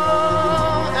so,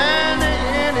 and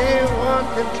anyone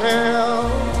can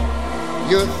tell.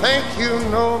 You think you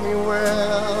know me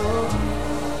well,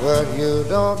 but you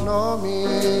don't know me.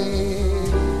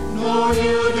 No,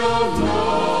 you don't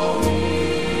know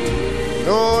me.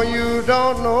 No, you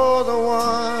don't know the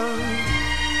one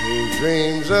who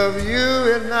dreams of you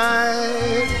at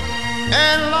night,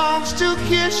 and longs to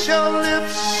kiss your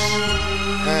lips,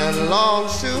 and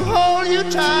longs to hold you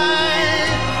tight.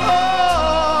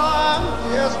 Oh, I'm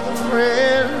just a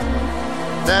friend,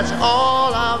 that's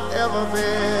all I've ever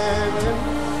been.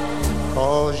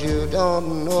 'Cause you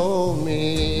don't know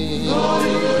me. No,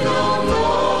 you don't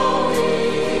know me.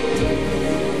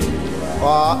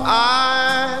 For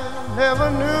I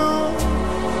never knew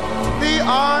the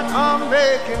art of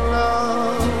making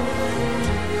love,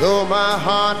 though my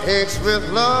heart aches with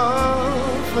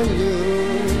love for you.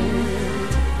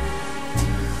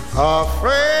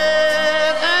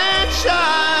 Afraid and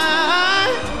shy,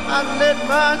 I let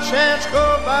my chance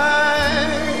go by,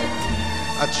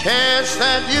 a chance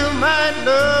that you might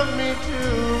love me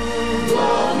too.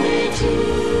 Love me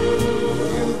too.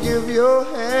 You give your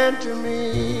hand to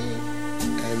me,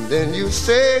 and then you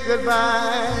say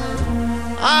goodbye.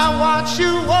 I watch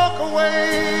you walk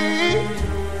away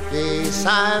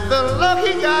beside the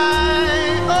lucky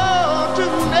guy. Oh, to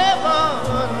never,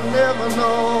 never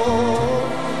know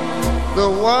the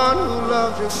one who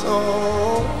loves you so.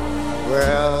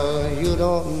 Well, you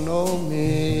don't know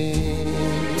me.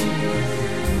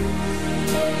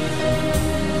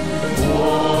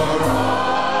 For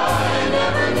I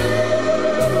never knew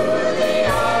the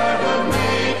art of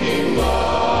making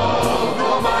love.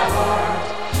 Oh, my heart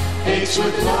aches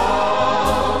with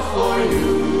love for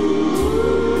you.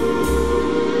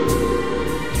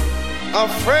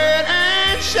 Afraid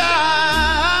and shy,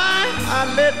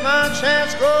 I let my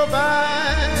chance go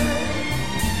by,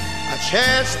 a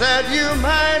chance that you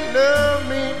might love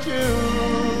me too.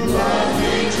 Love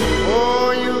me too.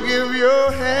 Oh, you give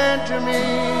your hand to me,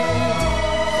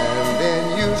 and then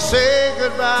you say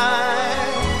goodbye.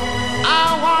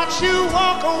 I watch you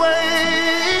walk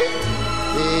away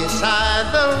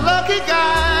beside the lucky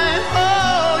guy.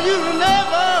 Oh, you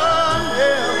never,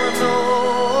 never know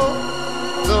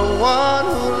the one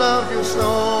who loved you so.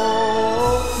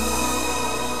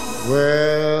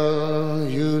 Well,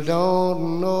 you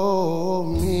don't know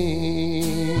me.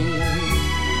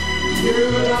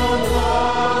 You don't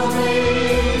love me.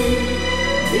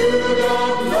 You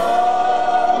don't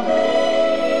know me.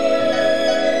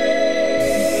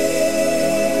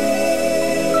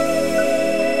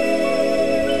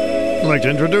 I'd like to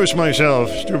introduce myself.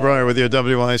 Stu Bryer with your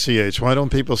WICH. Why don't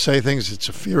people say things? It's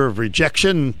a fear of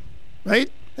rejection, right?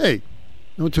 Hey,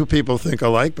 no two people think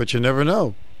alike, but you never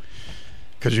know.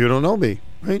 Because you don't know me,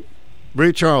 right?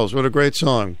 Bree Charles, what a great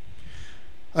song.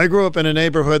 I grew up in a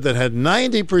neighborhood that had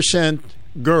 90%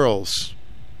 girls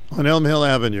on Elm Hill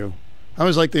Avenue. I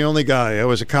was like the only guy. I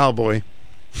was a cowboy.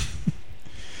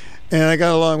 And I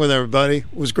got along with everybody.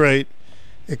 It was great,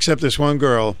 except this one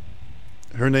girl.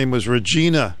 Her name was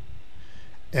Regina.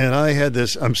 And I had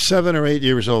this, I'm 7 or 8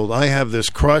 years old. I have this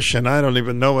crush, and I don't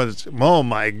even know what it's, oh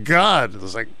my God. It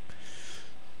was like,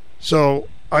 so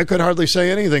I could hardly say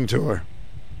anything to her.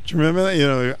 Do you remember that? You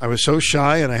know, I was so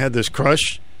shy, and I had this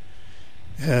crush.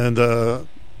 And I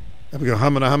would go,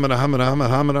 humana, humana, humana,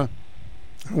 humana, humana.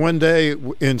 One day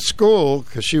in school,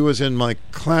 because she was in my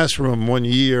classroom one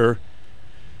year,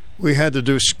 we had to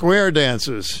do square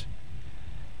dances.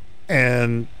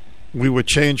 And we would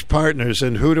change partners,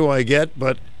 and who do I get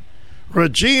but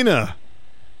Regina?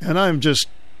 And I'm just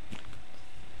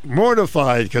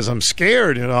mortified because I'm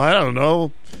scared, you know, I don't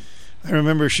know. I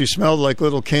remember she smelled like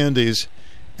little candies,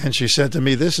 and she said to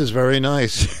me, "This is very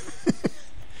nice."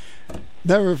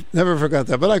 Never forgot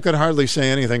that, but I could hardly say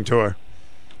anything to her.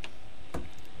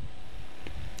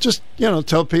 Just, you know,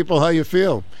 tell people how you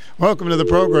feel. Welcome to the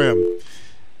program.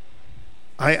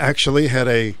 I actually had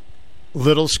a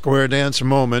little square dance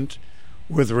moment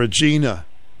with Regina.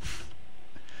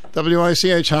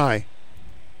 WICH, hi.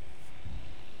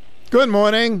 Good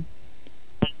morning.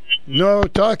 No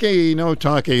talkie,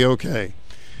 okay.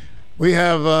 We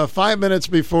have 5 minutes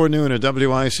before noon at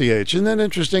WICH. Isn't that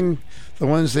interesting? The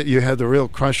ones that you had the real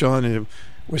crush on, and it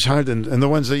was hard, and the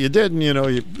ones that you didn't, you know,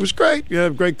 it was great. You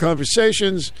had great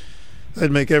conversations.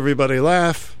 They'd make everybody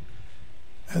laugh.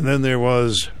 And then there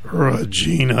was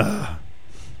Regina.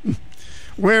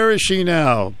 Where is she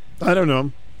now? I don't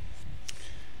know.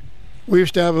 We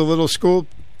used to have a little school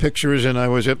pictures, and I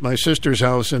was at my sister's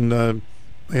house, and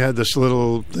we had this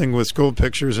little thing with school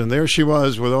pictures, and there she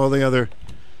was with all the other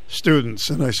students.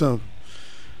 And I saw,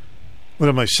 what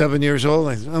am I, 7 years old?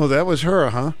 I thought, oh, that was her,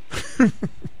 huh?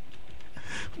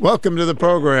 Welcome to the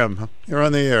program. You're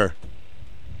on the air.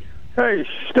 Hey,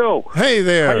 Stu. Hey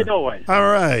there. How you doing? All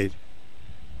right.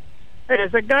 Hey,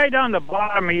 there's a guy down the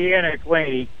bottom of the Annex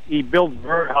Lane. He builds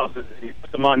birdhouses. He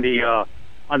puts them on the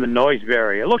noise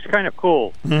barrier. It looks kind of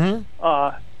cool. Mm-hmm.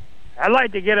 I'd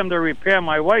like to get him to repair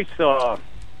my wife's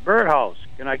birdhouse.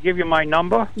 Can I give you my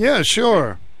number? Yeah,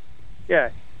 sure.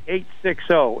 Yeah,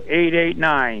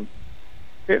 860-889-3453.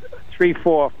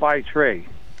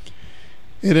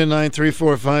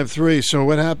 889-3453. So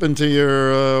what happened to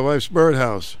your wife's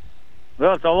birdhouse?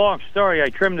 Well, it's a long story. I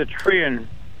trimmed the tree and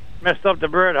messed up the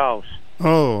birdhouse.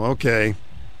 Oh, okay.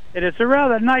 And it's a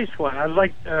rather nice one. I'd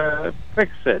like to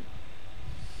fix it.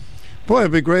 Boy,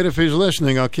 it'd be great if he's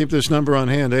listening. I'll keep this number on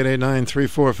hand,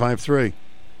 889-3453.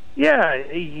 Yeah,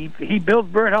 he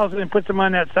builds birdhouses and puts them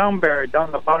on that sound barrier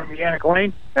down the bottom of Yannick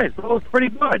Lane. Hey, it looks pretty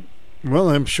good. Well,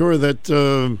 I'm sure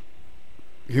that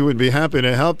he would be happy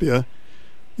to help you.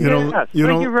 Thank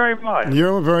you very much.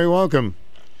 You're very welcome.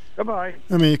 Goodbye.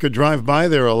 I mean, you could drive by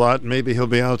there a lot. Maybe he'll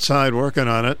be outside working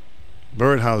on it.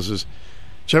 Birdhouses.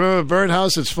 Do you ever have a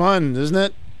birdhouse? It's fun, isn't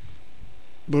it?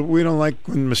 But we don't like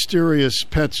when mysterious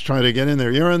pets try to get in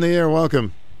there. You're on the air.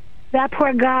 Welcome. That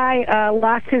poor guy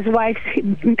lost his wife's,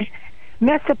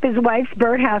 messed up his wife's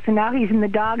birdhouse, and now he's in the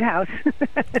doghouse.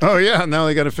 Oh, yeah. Now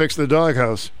they got to fix the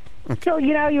doghouse. So,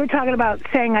 you were talking about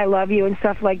saying I love you and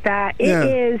stuff like that. It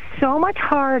is so much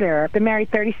harder. I've been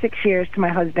married 36 years to my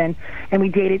husband, and we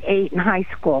dated 8 in high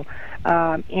school.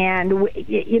 It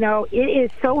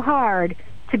is so hard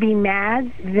to be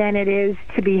mad than it is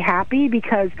to be happy,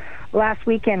 because last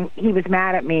weekend he was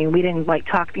mad at me and we didn't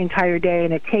talk the entire day,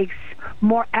 and it takes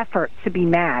more effort to be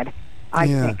mad. I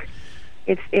think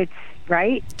it's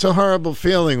right. It's a horrible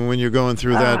feeling when you're going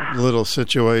through that little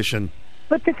situation.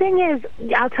 But the thing is,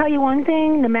 I'll tell you one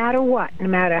thing: no matter what, no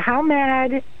matter how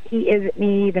mad he is at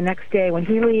me the next day when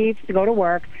he leaves to go to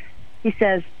work, he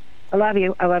says, "I love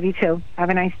you. I love you too. Have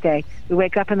a nice day." We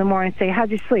wake up in the morning and say,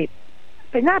 "How'd you sleep?"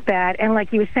 But not bad. And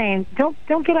like you were saying, don't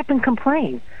get up and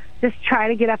complain. Just try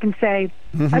to get up and say,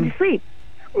 "How'd you sleep?"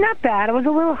 Not bad. It was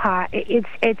a little hot.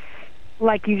 It's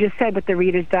like you just said with the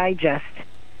Reader's Digest.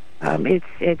 It's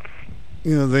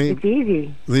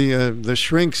easy. The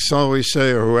shrinks always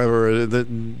say, or whoever, that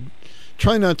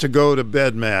try not to go to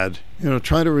bed mad.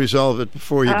 Try to resolve it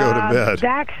before you go to bed.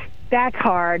 That's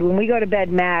hard. When we go to bed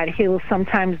mad, he'll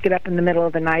sometimes get up in the middle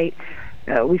of the night.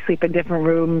 We sleep in different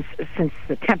rooms since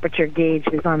the temperature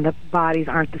gauges on the bodies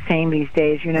aren't the same these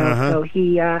days, So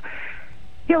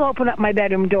he'll open up my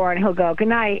bedroom door and he'll go, "Good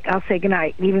night." I'll say good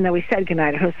night. Even though we said good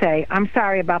night, he'll say, "I'm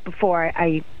sorry about before.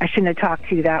 I shouldn't have talked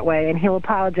to you that way." And he'll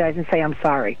apologize and say, "I'm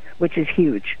sorry," which is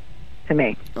huge to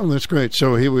me. Oh, that's great.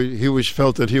 So he was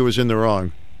felt that he was in the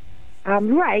wrong.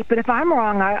 Right, but if I'm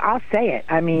wrong, I'll say it.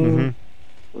 I mean,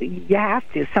 you have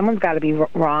to. Someone's got to be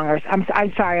wrong. Or I'm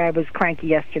sorry I was cranky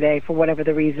yesterday for whatever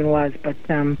the reason was. But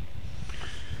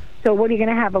so what are you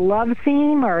going to have, a love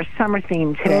theme or a summer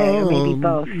theme today, or maybe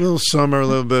both? A little summer, a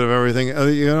little bit of everything.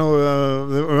 It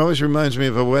always reminds me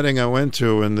of a wedding I went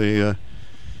to when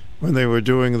they were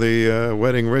doing the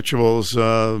wedding rituals.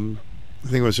 I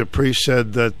think it was a priest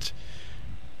said that.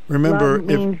 Remember, love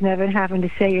means never having to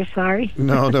say you're sorry.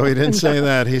 No, he didn't say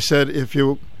that. He said if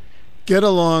you get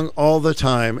along all the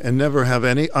time and never have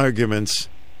any arguments,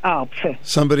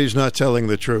 somebody's not telling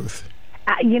the truth.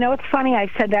 It's funny.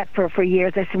 I've said that for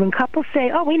years. I said when couples say,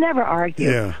 "Oh, we never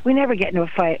argue, we never get into a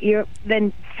fight,"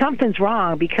 then something's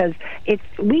wrong, because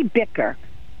we bicker.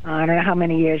 I don't know how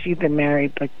many years you've been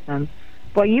married, but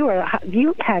boy,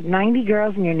 you had 90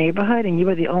 girls in your neighborhood, and you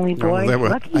were the only boy.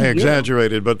 I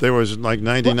exaggerated, but there was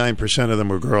 99% of them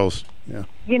were girls. Yeah.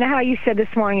 You know how you said this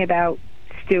morning about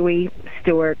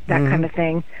Stuart, that kind of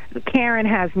thing. Karen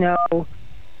has no.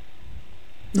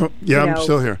 Oh, yeah, I'm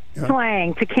still here. Yeah.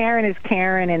 Slang. To Karen is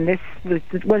Karen, and this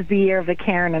was the year of the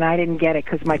Karen, and I didn't get it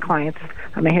because my clients,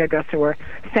 I'm a hairdresser, were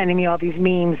sending me all these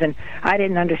memes, and I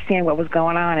didn't understand what was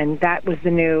going on, and that was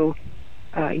the new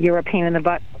 "you're a pain in the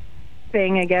butt"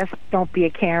 thing, I guess. Don't be a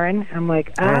Karen. I'm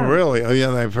like, oh, really? Oh,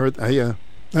 yeah, I've heard. Yeah,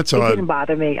 that's odd. It didn't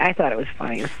bother me. I thought it was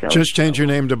funny. Just change your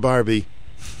name to Barbie.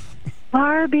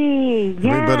 Barbie,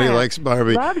 yeah. Everybody likes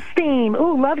Barbie. Love Steam.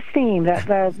 Ooh, Love Steam.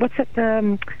 What's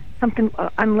it? Something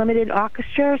Unlimited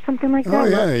Orchestra or something like that. Oh,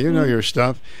 yeah, you know your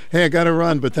stuff. Hey, I got to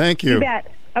run, but thank you. You bet.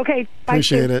 Okay, bye.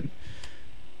 Appreciate it.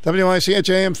 WICH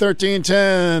AM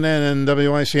 1310 and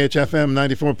WICH FM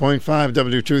 94.5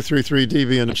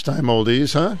 W233DV, and it's time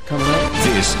oldies, huh? Coming up.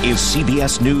 This is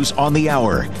CBS News on the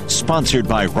Hour, sponsored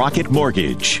by Rocket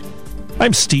Mortgage.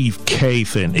 I'm Steve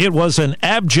Kathan. It was an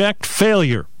abject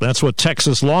failure. That's what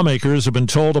Texas lawmakers have been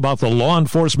told about the law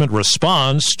enforcement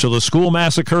response to the school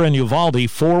massacre in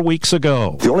Uvalde 4 weeks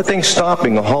ago. The only thing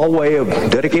stopping a hallway of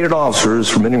dedicated officers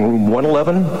from entering room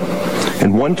 111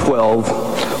 and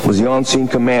 112 was the on-scene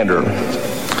commander.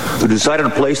 who decided to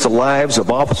place the lives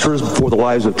of officers before the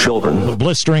lives of children. The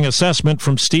blistering assessment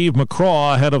from Steve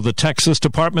McCraw, head of the Texas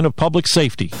Department of Public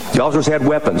Safety. The officers had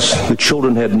weapons. The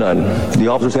children had none. The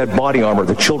officers had body armor.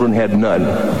 The children had none.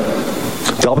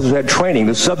 The officers had training.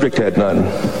 The subject had none.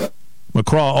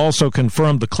 McCraw also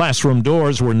confirmed the classroom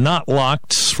doors were not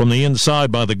locked from the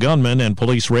inside by the gunman, and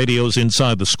police radios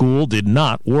inside the school did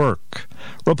not work.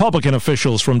 Republican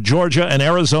officials from Georgia and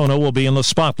Arizona will be in the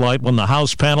spotlight when the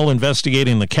House panel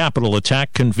investigating the Capitol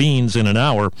attack convenes in an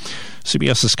hour.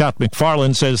 CBS's Scott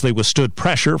McFarland says they withstood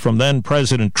pressure from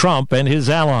then-President Trump and his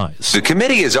allies. The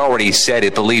committee has already said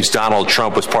it believes Donald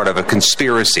Trump was part of a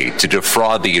conspiracy to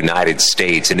defraud the United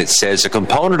States, and it says a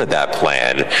component of that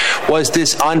plan was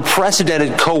this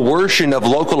unprecedented coercion of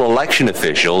local election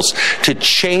officials to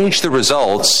change the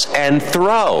results and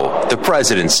throw the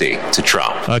presidency to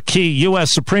Trump. A key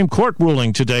U.S. Supreme Court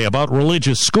ruling today about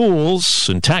religious schools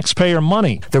and taxpayer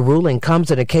money. The ruling comes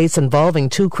in a case involving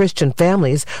two Christian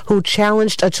families who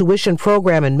challenged a tuition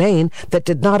program in Maine that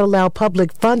did not allow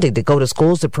public funding to go to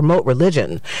schools that promote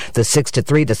religion. The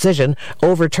 6-3 decision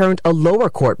overturned a lower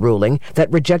court ruling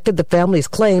that rejected the family's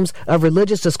claims of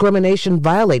religious discrimination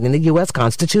violating the U.S.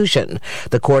 Constitution.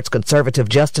 The court's conservative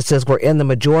justices were in the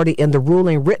majority in the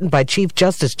ruling written by Chief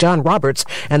Justice John Roberts,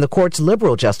 and the court's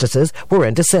liberal justices were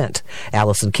in dissent.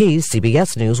 Allison Keyes,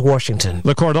 CBS News, Washington.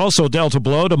 The court also dealt a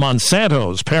blow to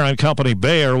Monsanto's parent company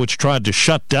Bayer, which tried to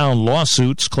shut down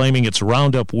lawsuits claiming its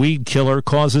Roundup weed killer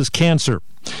causes cancer.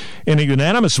 In a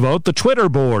unanimous vote, the Twitter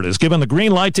board has given the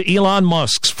green light to Elon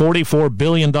Musk's $44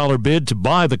 billion bid to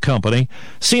buy the company.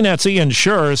 CNET's Ian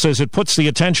Scherr says it puts the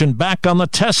attention back on the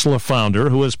Tesla founder,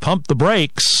 who has pumped the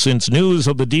brakes since news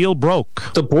of the deal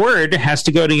broke. The board has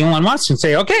to go to Elon Musk and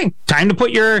say, okay, time to put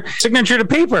your signature to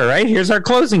paper, right? Here's our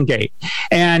closing date.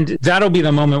 And that'll be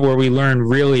the moment where we learn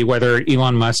really whether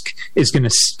Elon Musk is going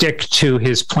to stick to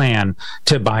his plan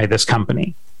to buy this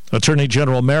company. Attorney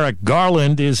General Merrick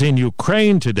Garland is in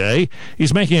Ukraine today.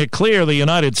 He's making it clear the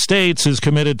United States is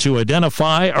committed to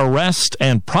identify, arrest,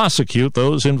 and prosecute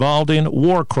those involved in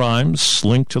war crimes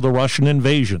linked to the Russian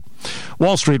invasion.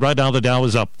 Wall Street right now, the Dow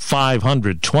is up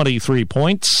 523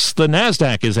 points. The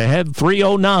Nasdaq is ahead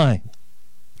 309.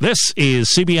 This is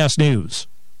CBS News.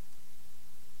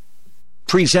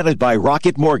 Presented by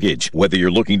Rocket Mortgage. Whether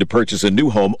you're looking to purchase a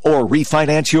new home or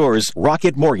refinance yours,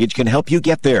 Rocket Mortgage can help you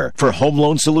get there. For home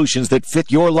loan solutions that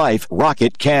fit your life,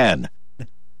 Rocket can.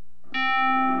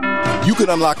 You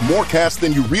can unlock more cash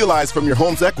than you realize from your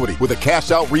home's equity with a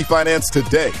cash-out refinance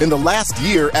today. In the last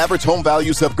year, average home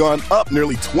values have gone up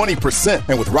nearly 20%.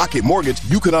 And with Rocket Mortgage,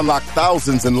 you can unlock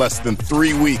thousands in less than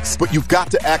 3 weeks. But you've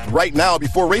got to act right now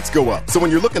before rates go up. So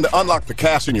when you're looking to unlock the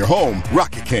cash in your home,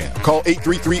 Rocket can. Call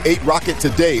 833-8ROCKET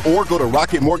today or go to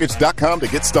rocketmortgage.com to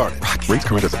get started. Rocket. Rates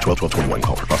current as of 12/12/21.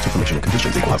 Call for cost information and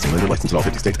conditions. Equal housing lender license in all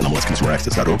 50 states and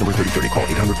MLSConsumerAccess.org. Number 3030. Call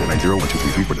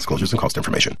 800-490-1233 for disclosures and cost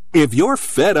information. If you're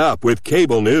fed up with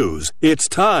cable news, it's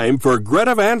time for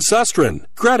Greta Van Susteren.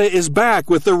 Greta is back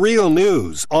with the real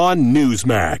news on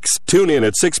Newsmax. Tune in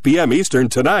at 6 p.m. Eastern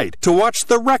tonight to watch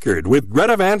The Record with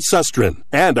Greta Van Susteren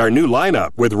and our new lineup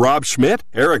with Rob Schmidt,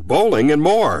 Eric Bowling, and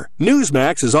more.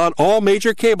 Newsmax is on all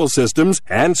major cable systems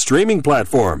and streaming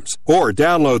platforms. Or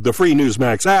download the free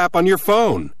Newsmax app on your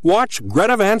phone. Watch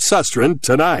Greta Van Susteren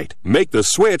tonight. Make the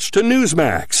switch to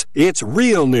Newsmax. It's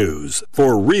real news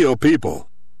for real people.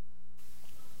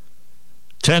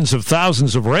 Tens of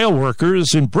thousands of rail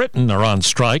workers in Britain are on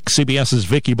strike. CBS's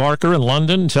Vicky Barker in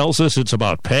London tells us it's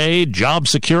about pay, job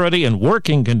security, and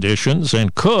working conditions,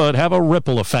 and could have a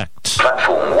ripple effect.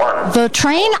 The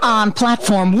train on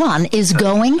Platform 1 is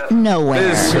going nowhere.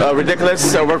 This is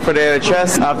ridiculous. I work for the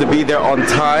NHS. I have to be there on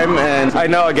time, and I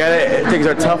know, I get it. Things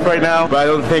are tough right now, but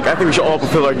I think we should all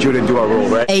fulfill our duty and do our role,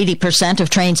 right? 80% of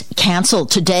trains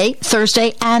canceled today,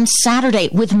 Thursday, and Saturday,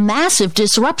 with massive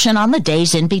disruption on the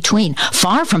days in between.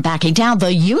 Far from backing down,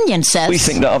 the union says... We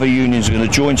think that other unions are going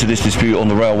to join to this dispute on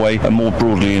the railway and more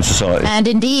broadly in society. And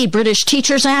indeed, British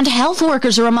teachers and health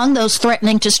workers are among those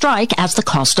threatening to strike as the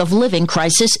cost of living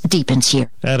crisis deepens here.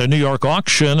 At a New York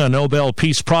auction, a Nobel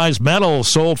Peace Prize medal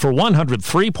sold for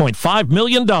 $103.5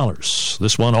 million.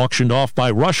 This one auctioned off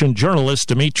by Russian journalist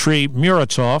Dmitry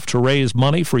Muratov to raise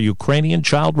money for Ukrainian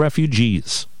child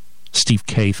refugees. Steve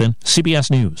Kathan, CBS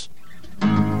News.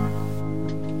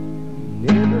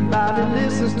 Everybody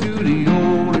listens to the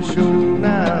old show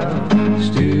now.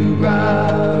 Stu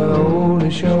Bryer,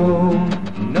 old show.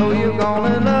 You know you're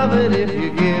gonna love it if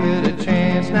you give it a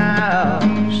chance now.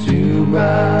 Stu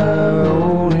Bryer,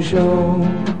 old show.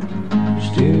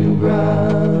 Stu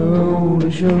Bryer,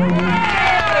 old show.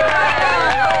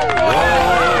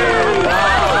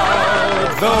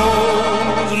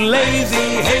 Those lazy,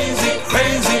 hazy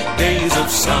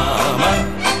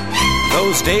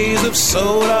those days of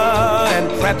soda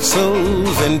and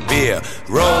pretzels and beer.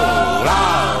 Roll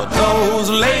out those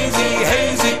lazy,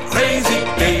 hazy, crazy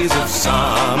days of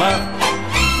summer.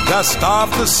 Dust off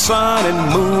the sun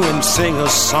and moon and sing a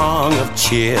song of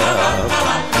cheer.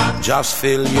 Just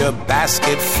fill your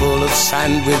basket full of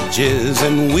sandwiches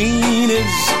and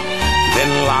weenies.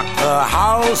 Then lock the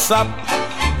house up,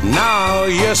 now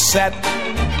you're set.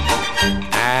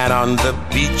 And on the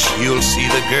beach you'll see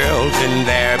the girls in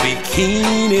their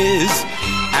bikinis,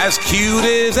 as cute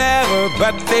as ever,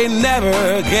 but they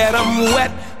never get 'em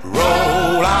wet.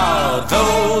 Roll out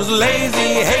those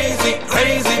lazy, hazy,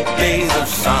 crazy days of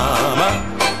summer.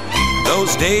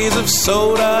 Those days of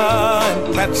soda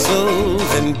and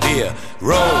pretzels and beer.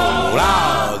 Roll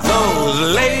out those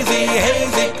lazy,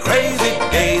 hazy, crazy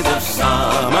days of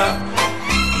summer.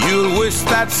 You'll wish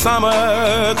that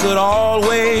summer could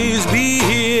always be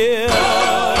here.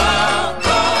 Roll out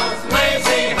those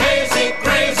lazy, hazy,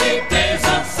 crazy days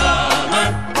of summer.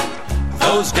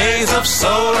 Those days of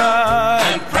soda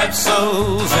and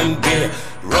pretzels and beer.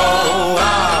 Roll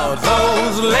out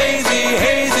those lazy,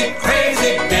 hazy,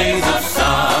 crazy days of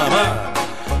summer.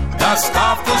 Dust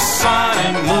off the sun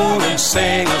and moon and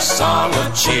sing a song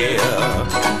of cheer.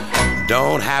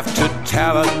 Don't have to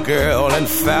tell a girl and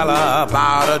fella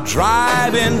about a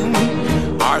drive-in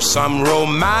or some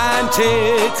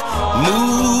romantic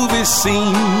movie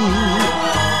scene.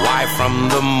 Why, from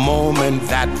the moment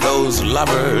that those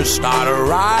lovers start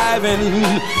arriving,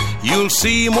 you'll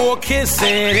see more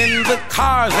kissing in the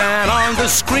cars than on the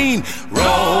screen.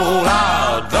 Roll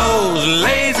out those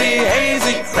lazy,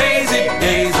 hazy, crazy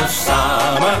days of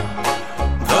summer.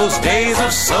 Those days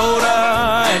of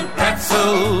soda and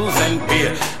pretzels and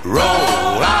beer.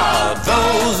 Roll out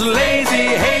those lazy,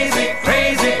 hazy,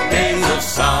 crazy days of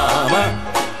summer.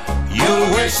 You'll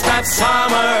wish that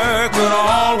summer could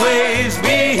always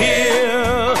be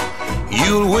here.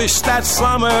 You'll wish that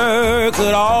summer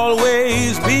could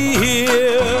always be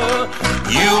here.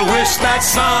 You'll wish that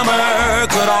summer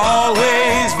could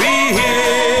always be here.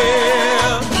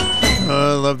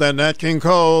 I love that Nat King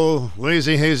Cole.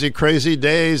 Lazy, hazy, crazy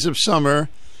days of summer.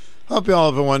 Hope you all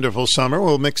have a wonderful summer.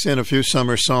 We'll mix in a few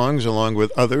summer songs along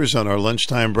with others on our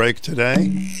lunchtime break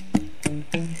today.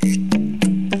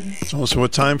 It's also a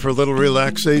time for a little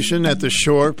relaxation at the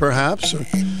shore, perhaps, or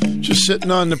just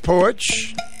sitting on the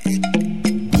porch.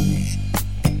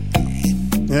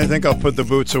 Yeah, I think I'll put the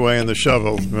boots away and the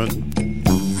shovel.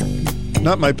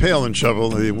 Not my pail and shovel,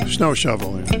 the snow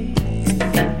shovel.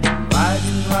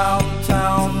 Riding round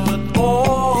town with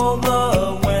all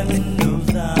the windows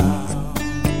down.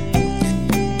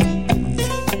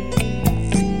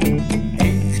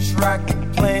 8-track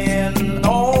playing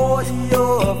all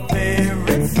your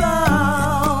favorite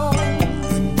sounds.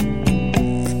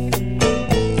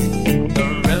 The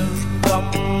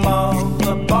rhythm of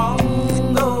the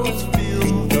bongos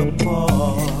fill the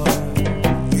park.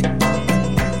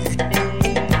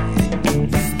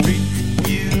 Street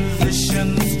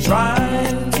musicians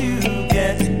trying to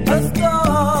get a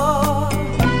start.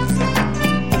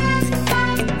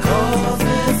 'Cause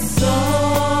it's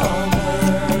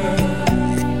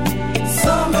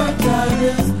summertime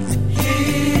is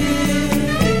here.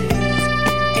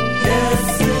 Yes,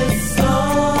 it's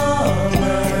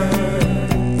summer,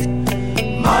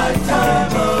 my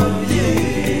time of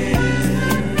year.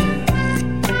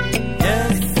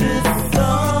 Yes, it's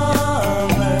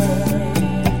summer,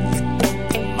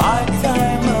 my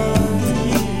time of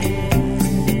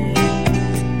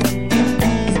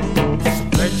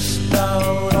stretched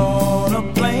out on a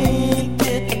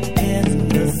blanket in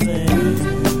the sand.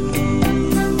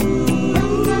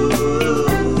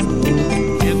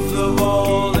 Kids of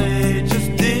all ages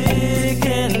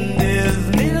digging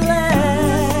Disneyland.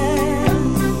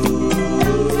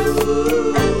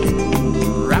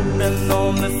 Rapping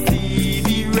on the CD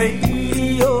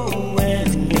radio in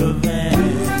your van.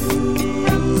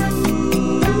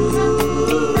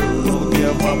 We'll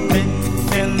give a big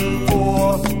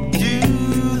 10-4 to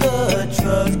the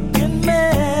trucking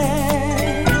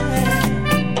man.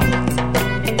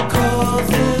 'Cause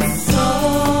it's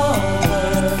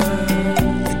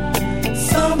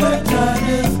summertime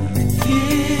is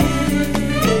here.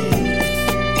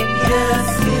 Yes,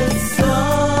 it's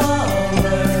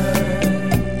summer,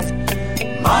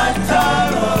 my time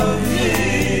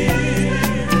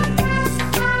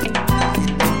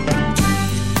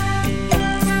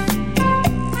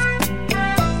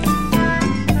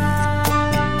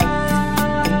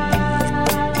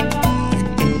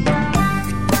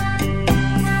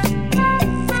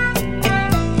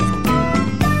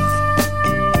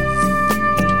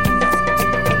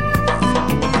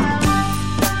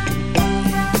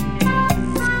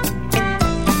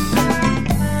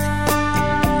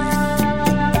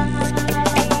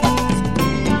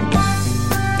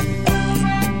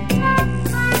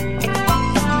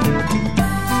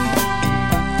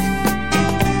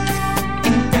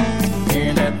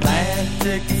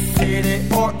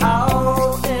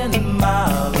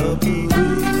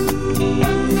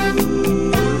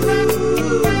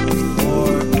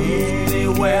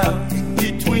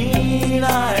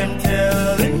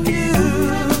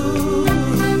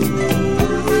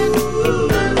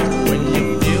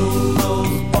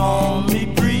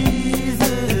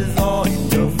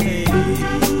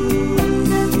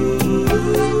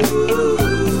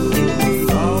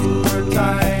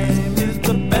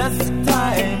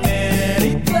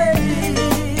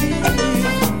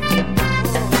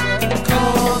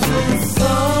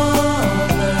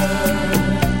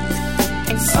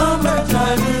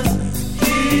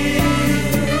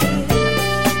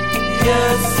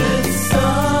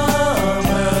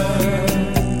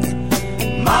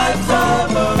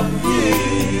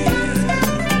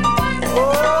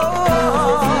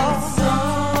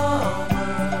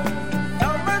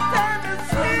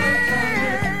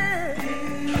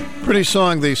Pretty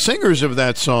song. The singers of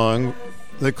that song,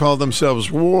 they call themselves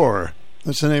War.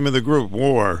 That's the name of the group,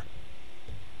 War.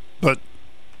 But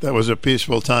that was a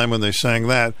peaceful time when they sang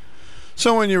that.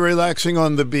 So when you're relaxing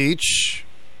on the beach,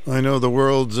 I know the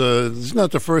world's it's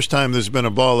not the first time there's been a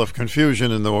ball of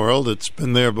confusion in the world. It's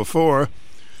been there before.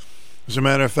 As a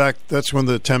matter of fact, that's when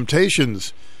the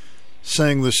Temptations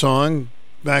sang the song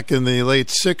back in the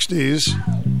late 60s.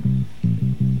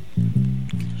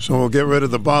 So we'll get rid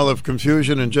of the ball of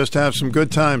confusion and just have some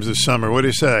good times this summer. What do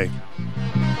you say?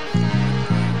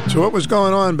 So what was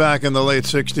going on back in the late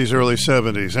 60s, early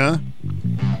 70s, huh?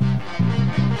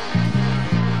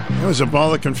 There was a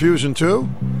ball of confusion too?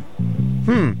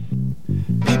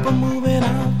 People moving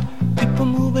out, people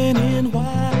moving in.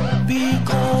 Why?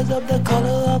 Because of the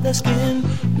color of their skin.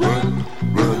 Run,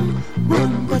 run,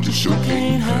 run, but you sure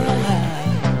can't hide.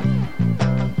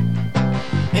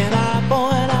 An eye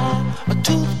for an eye, a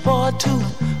tooth for a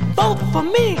tooth. Vote for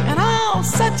me and I'll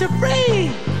set you free.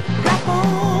 Rap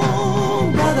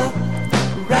on, brother,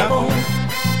 rap on.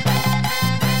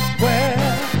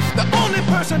 Well, the only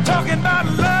person talking about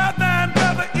love, thine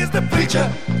brother, is the preacher.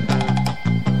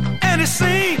 And it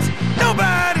seems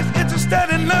nobody's interested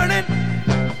in learning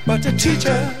but the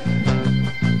teacher.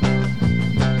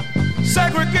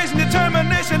 Segregation,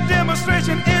 determination,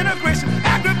 demonstration, integration,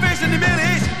 aggravation,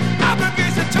 humiliation,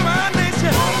 obligation to my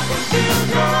nation.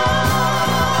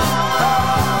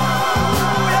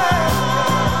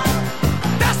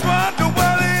 That's what the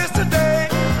world is today.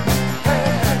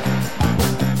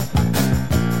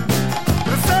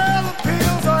 The sale of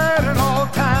pills are at an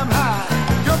all-time high.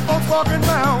 Young folks walking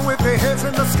around with their heads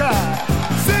in the sky.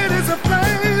 Cities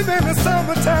aflame in the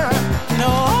summertime.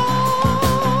 No.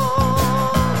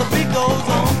 Goes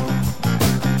on.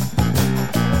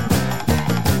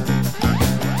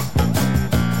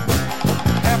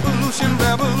 Evolution,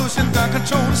 revolution, gun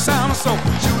control, the sound of soul.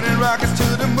 Shooting rockets to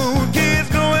the moon, kids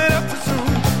growing up too soon.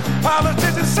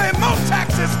 Politicians say more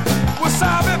taxes will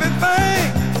solve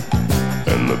everything.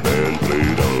 And the band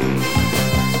played on.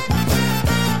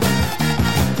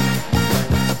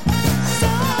 So,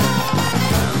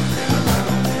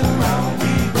 round and round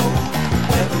we go.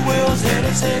 Where the world's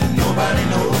headed, nobody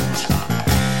knows.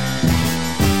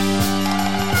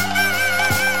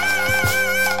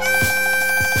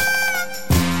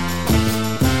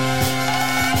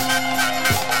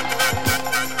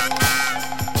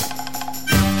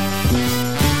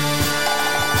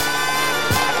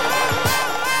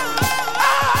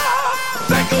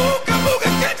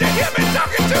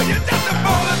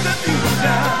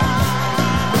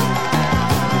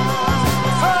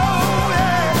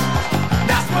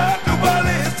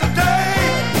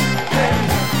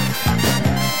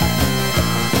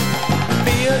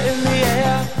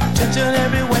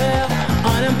 Everywhere,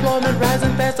 unemployment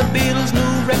rising fast, the Beatles'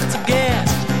 new records of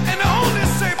gas. And the only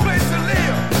safe place to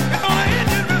live is on an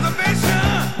Indian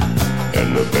reservation.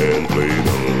 And the band played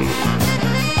on.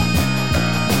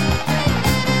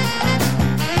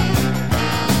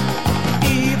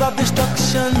 Eve of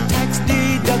destruction, tax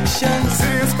deduction.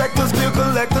 City inspectors, bill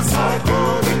collectors,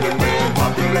 cyclone, in the man,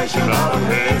 population out of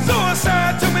hand.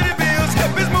 Suicide, too many bills,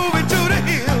 hippies moving to the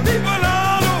hill. People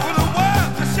all over the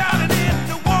world are shouting in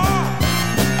the war.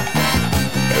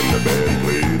 And the band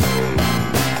played on.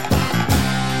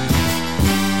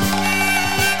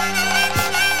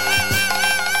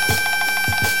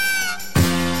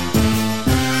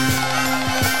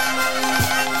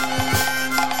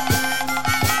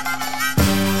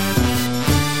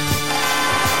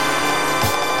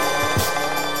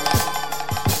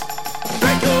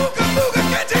 Hey, Googa, Googa,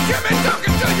 can't you hear me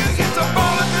talking to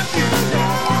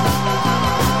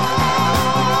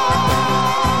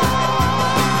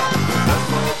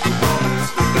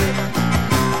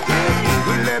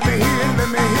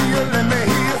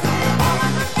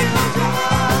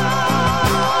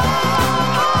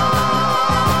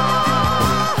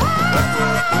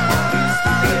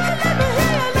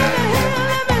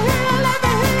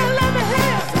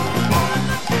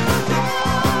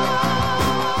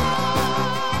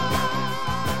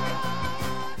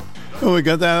Well, we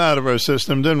got that out of our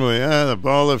system, didn't we? The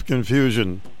ball of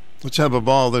confusion. Let's have a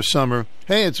ball this summer.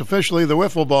 Hey, it's officially the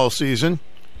wiffle ball season.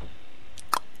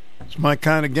 It's my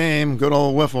kind of game, good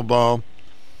old wiffle ball.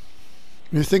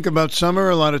 When you think about summer,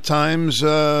 a lot of times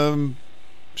start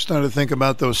to think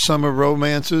about those summer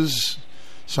romances,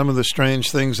 some of the strange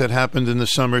things that happened in the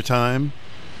summertime.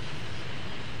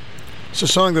 It's a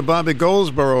song that Bobby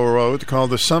Goldsboro wrote called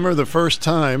The Summer the First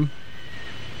Time.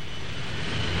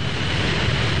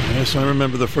 Yes, I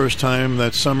remember the first time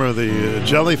that summer the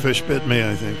jellyfish bit me,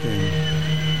 I think.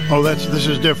 Oh, this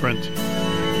is different.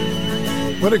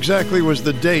 What exactly was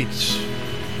the dates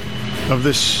of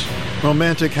this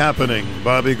romantic happening,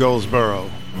 Bobby Goldsboro?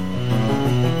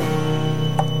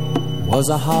 Was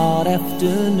a hot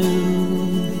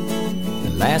afternoon,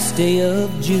 the last day of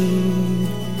June,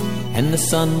 and the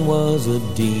sun was a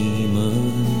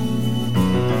demon.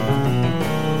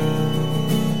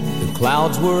 The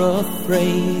clouds were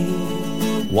afraid,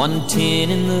 110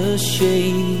 in the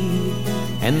shade,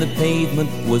 and the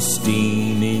pavement was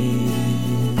steaming.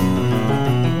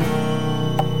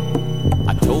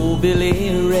 I told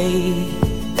Billy Ray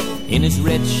in his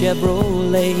red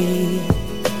Chevrolet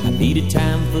I needed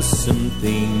time for some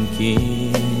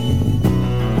thinking.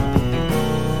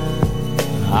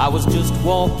 I was just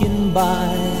walking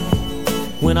by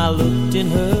when I looked in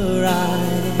her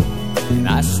eye, and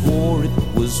I swore it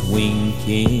was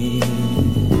winking.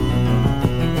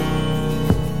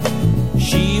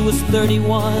 She was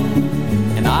 31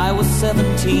 and I was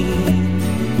 17.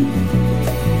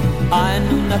 I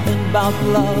knew nothing about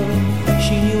love,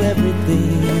 she knew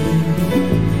everything.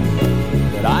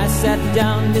 But I sat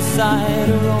down beside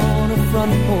her on a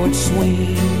front porch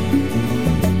swing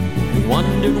and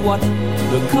wondered what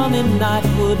the coming night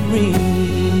would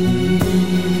bring.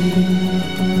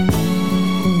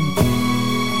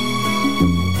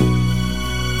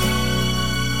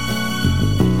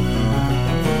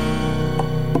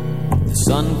 The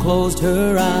sun closed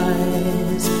her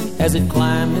eyes as it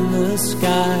climbed in the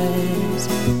skies,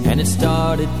 and it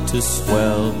started to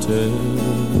swelter.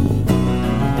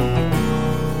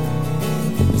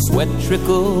 The sweat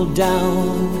trickled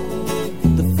down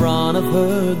the front of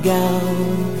her gown,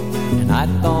 and I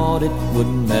thought it would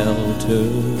melt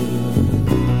her.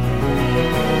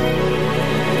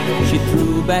 She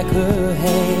threw back her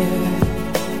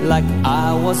hair like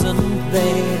I wasn't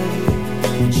there,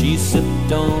 and she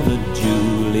sipped on a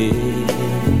Julie.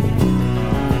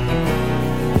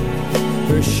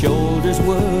 Her shoulders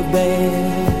were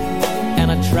bare,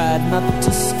 and I tried not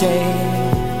to stare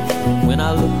when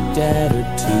I looked at her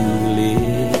two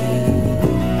lips.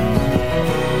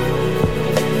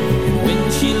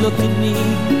 When she looked at me,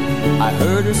 I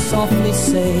heard her softly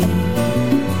say,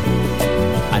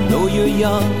 I know you're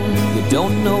young, you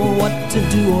don't know what to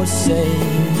do or say,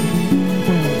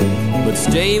 but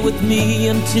stay with me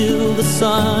until the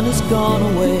sun has gone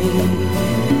away,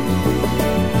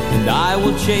 and I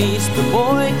will chase the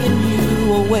boy in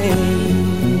you away.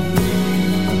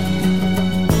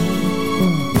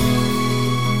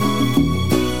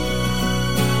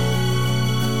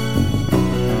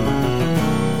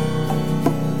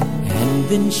 And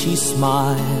then she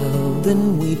smiled,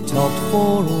 then we talked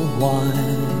for a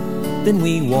while, then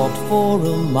we walked for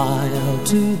a mile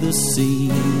to the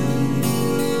sea.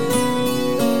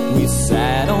 We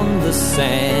sat on the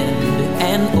sand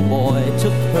and a boy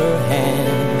took her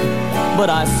hand, but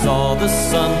I saw the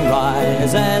sun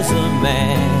rise as a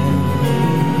man.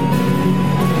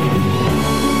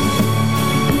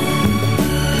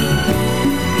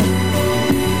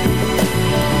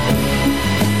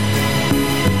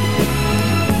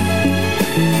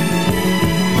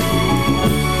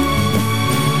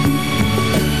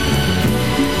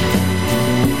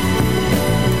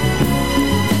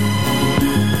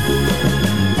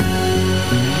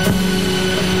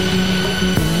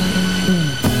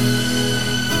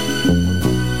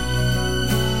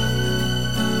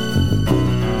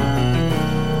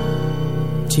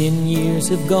 10 years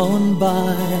have gone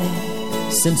by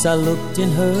since I looked in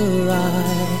her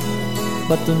eye,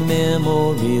 but the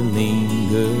memory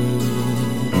lingers.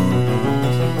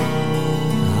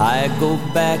 I go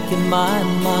back in my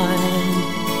mind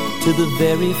to the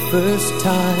very first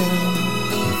time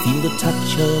and feel the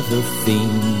touch of her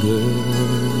fingers.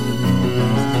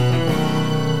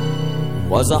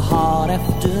 Was a hot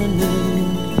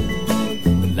afternoon,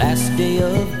 the last day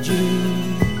of June,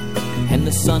 and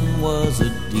the sun was a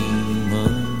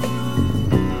demon.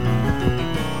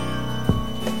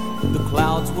 The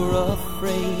clouds were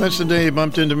afraid. That's the day he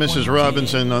bumped into Mrs.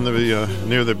 Robinson on the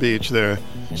near the beach there.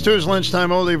 Stu's Lunchtime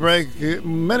Oldie Break.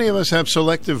 Many of us have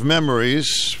selective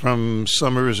memories from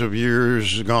summers of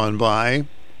years gone by.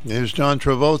 Here's John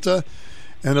Travolta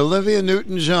and Olivia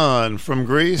Newton-John from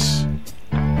Greece.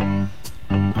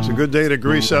 It's a good day to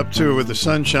grease up, too, with the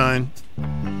sunshine.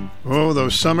 Oh,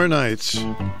 those summer nights.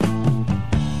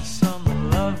 Summer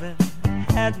loving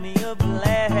had me a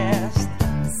blast.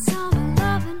 Summer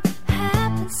loving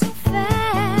happened so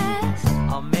fast.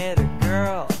 I met a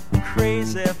girl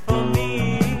crazy for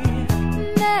me.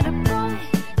 Met a boy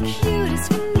cute as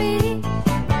can be.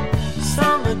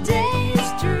 Summer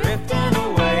days drifting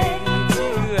away to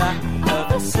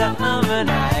other summer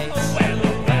nights.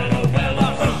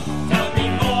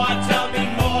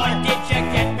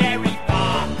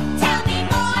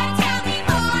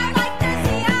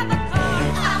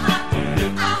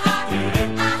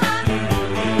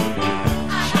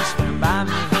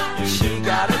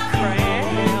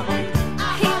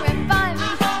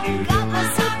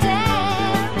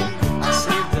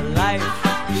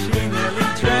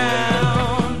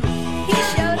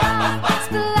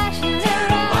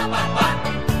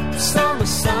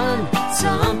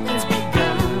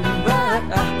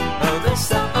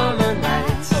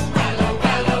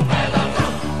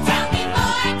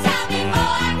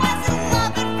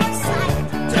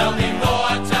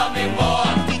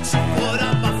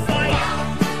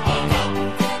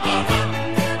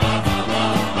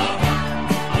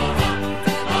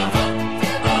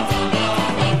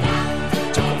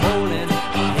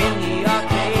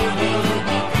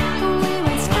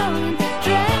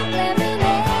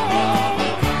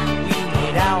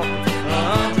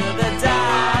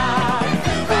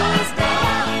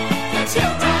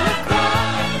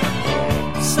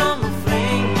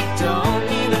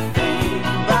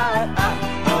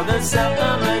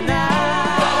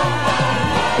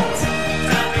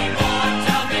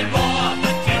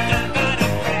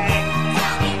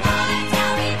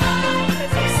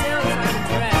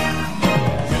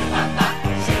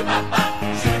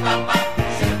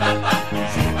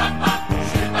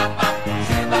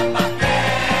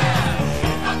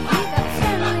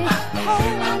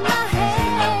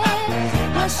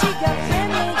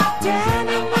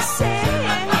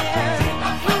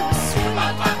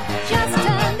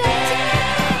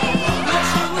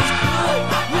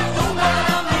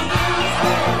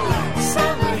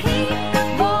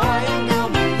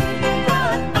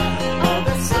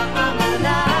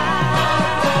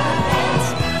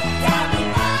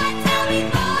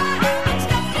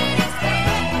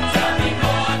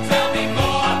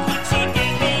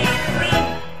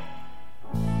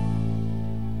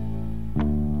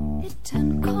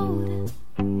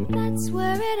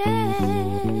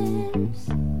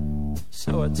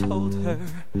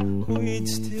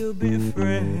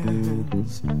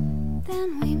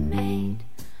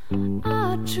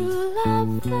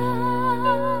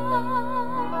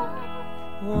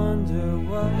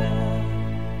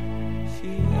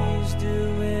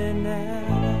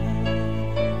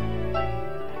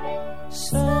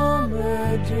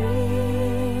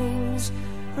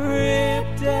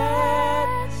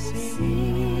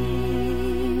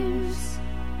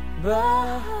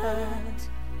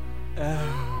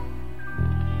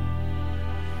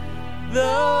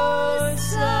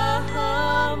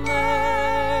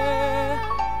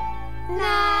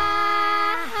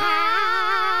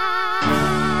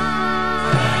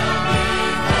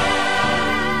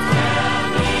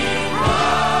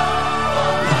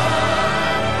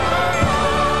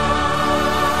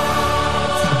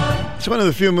 It's one of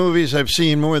the few movies I've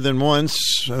seen more than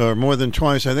once or more than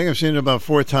twice. I think I've seen it about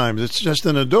 4 times. It's just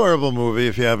an adorable movie.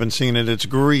 If you haven't seen it, it's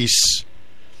Grease.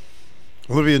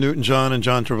 Olivia Newton-John and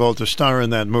John Travolta star in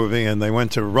that movie, and they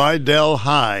went to Rydell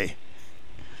High,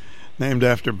 named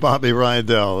after Bobby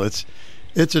Rydell.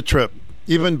 It's a trip.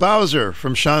 Even Bowser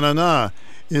from Sha Na Na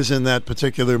is in that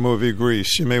particular movie,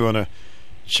 Grease. You may want to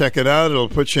check it out. It'll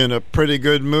put you in a pretty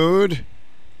good mood.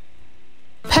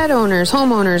 Pet owners,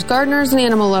 homeowners, gardeners, and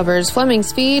animal lovers,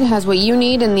 Fleming's Feed has what you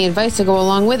need and the advice to go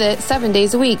along with it 7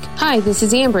 days a week. Hi, this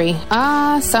is Ambry.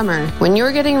 Summer. When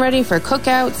you're getting ready for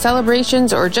cookouts,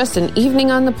 celebrations, or just an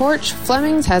evening on the porch,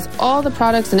 Fleming's has all the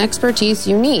products and expertise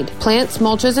you need. Plants,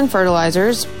 mulches, and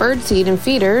fertilizers, bird seed and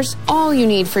feeders, all you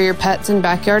need for your pets and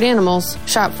backyard animals.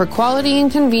 Shop for quality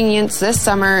and convenience this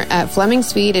summer at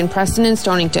Fleming's Feed in Preston and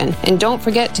Stonington. And don't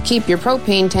forget to keep your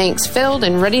propane tanks filled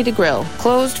and ready to grill.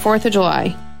 Closed 4th of July.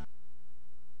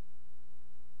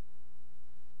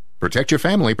 Protect your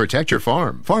family, protect your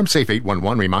farm. FarmSafe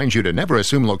 811 reminds you to never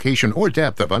assume location or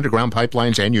depth of underground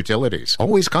pipelines and utilities.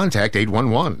 Always contact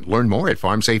 811. Learn more at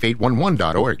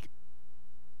farmsafe811.org.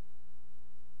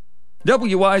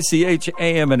 WICH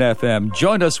AM and FM.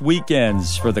 Join us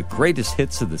weekends for the greatest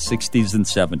hits of the 60s and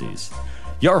 70s.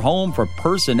 Your home for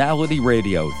personality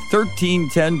radio,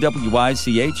 1310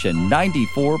 WICH and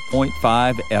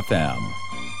 94.5 FM.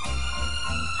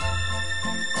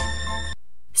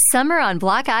 Summer on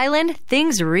Block Island,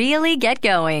 things really get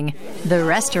going. The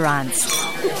restaurants,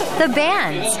 the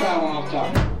bands,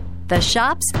 the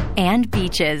shops, and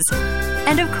beaches.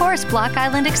 And of course, Block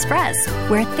Island Express,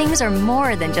 where things are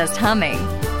more than just humming.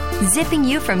 Zipping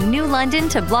you from New London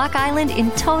to Block Island in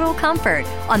total comfort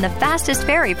on the fastest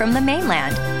ferry from the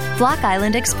mainland. Block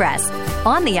Island Express.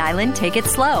 On the island, take it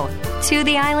slow. To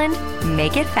the island,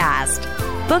 make it fast.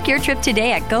 Book your trip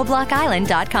today at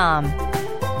goblockisland.com.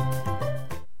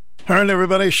 All right,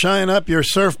 everybody, shine up your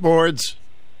surfboards.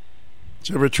 Did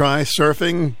you ever try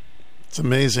surfing? It's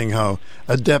amazing how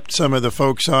adept some of the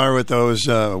folks are with those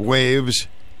waves.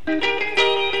 If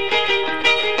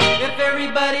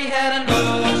everybody had an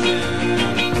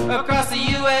ocean across the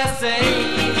USA,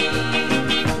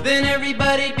 then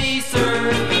everybody'd be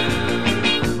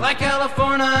surfing like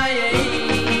California.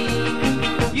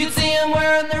 You'd see them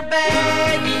wearing their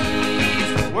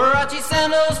baggies, Warachi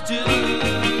sandals too,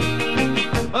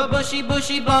 a bushy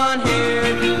blonde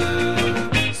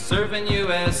hairdo, surfing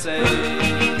USA.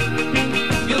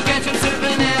 You'll catch them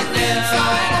surfing at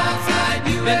Inside, outside,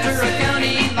 Ventura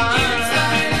County line,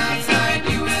 Inside, outside,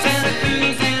 Santa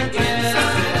Cruz and Trent,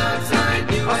 Inside,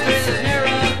 Australia's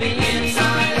Caribbean,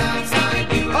 Inside, outside,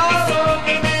 all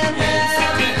over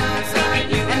Manhattan,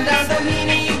 Inside, and down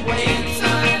Doheny Way,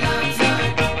 Inside,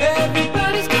 outside,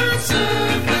 everybody's gone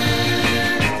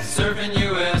surfing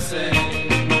USA.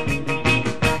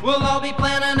 We'll all be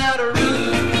planning out a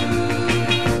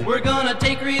route we're gonna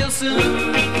take real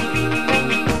soon.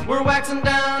 We're waxing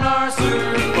down our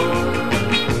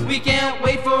surfboard, we can't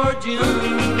wait for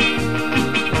June.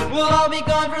 We'll all be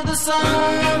gone for the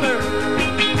summer,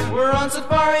 we're on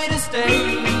safari to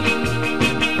stay.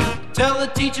 Tell the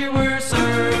teacher we're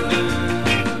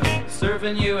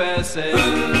surfing USA. And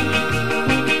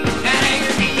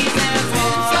Anchor Keys and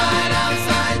Inside,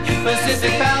 outside,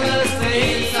 Pacific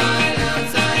Palisades, Inside,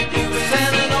 outside,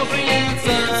 San Onofre and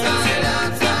Sons, Inside,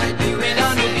 outside,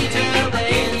 Redondo Beach and LA,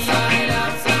 Inside,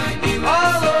 outside,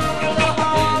 all over La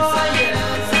Jolla,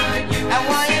 Inside, at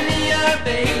Waimea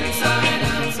Bay, Inside,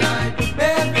 outside,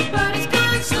 everybody's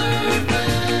gone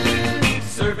surfing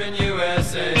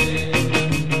USA.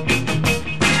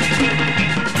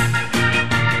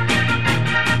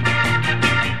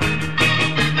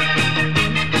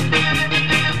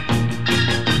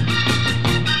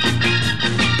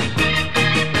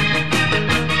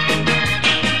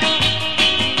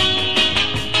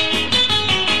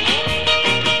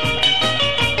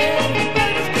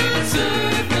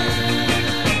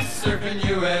 Surfing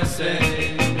USA.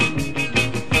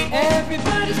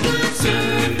 Everybody's gone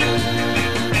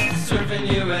surfing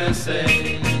USA.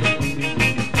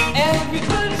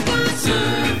 Everybody's gone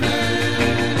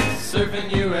surfing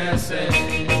USA.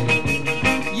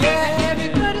 Yeah,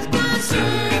 everybody's gone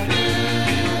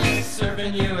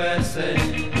surfing USA.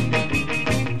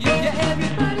 Yeah,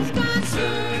 everybody's gone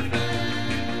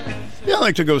surfing. Yeah, I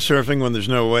like to go surfing when there's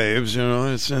no waves, you know.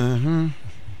 It's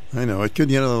I know, it could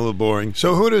get a little boring.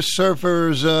 So who do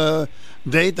surfers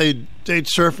date? They date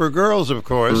surfer girls, of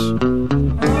course.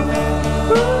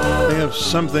 They have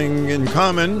something in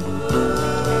common.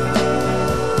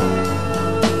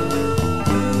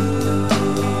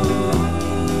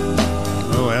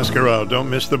 Oh, ask her out. Don't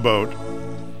miss the boat.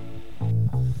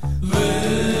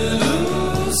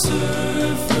 Little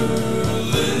surfer,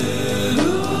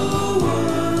 little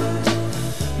world,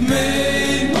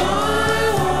 made my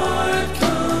heart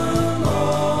come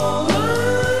all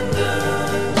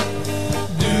undone.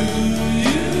 Do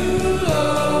you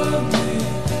love me?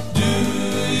 Do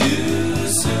you,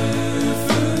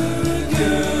 surfer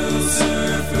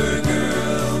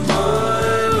girl,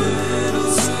 my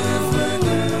little surfer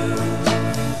girl?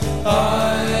 I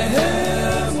have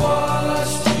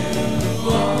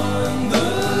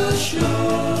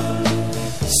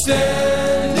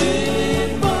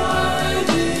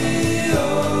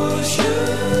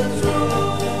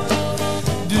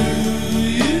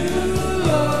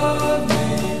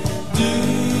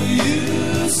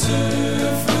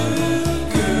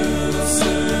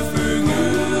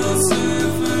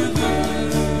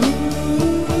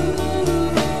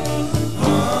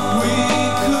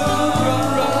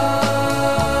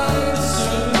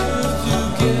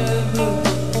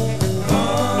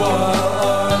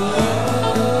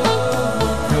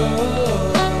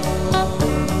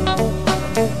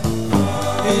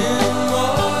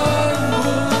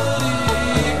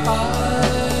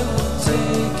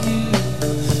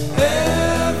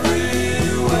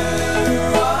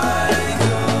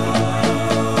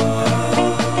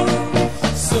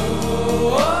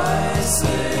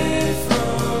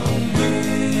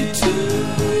to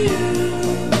you.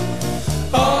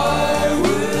 I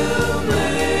will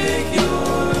make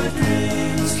your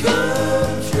dreams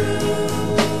come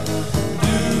true.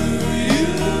 Do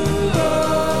you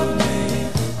love me?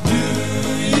 Do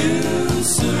you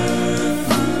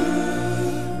surfer?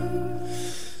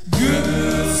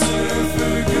 Girl,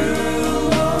 surfer girl,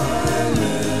 my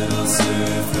little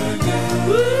surfer girl.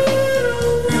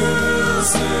 Girl,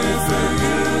 surfer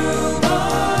girl, my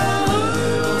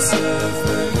little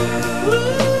surfer girl.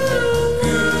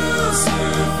 Girl,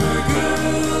 surfer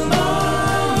girl, my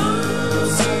little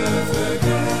surfer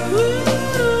girl.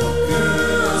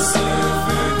 Girl,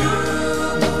 surfer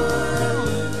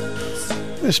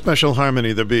girl. A special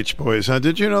harmony, the Beach Boys.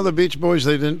 Did you know the Beach Boys?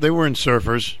 They weren't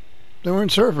surfers. They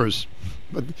weren't surfers,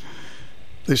 but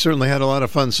they certainly had a lot of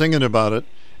fun singing about it.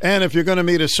 And if you're going to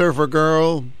meet a surfer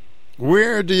girl,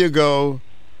 where do you go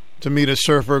to meet a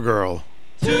surfer girl?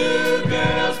 Two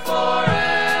girls for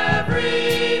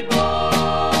every boy.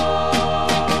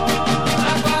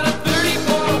 I bought a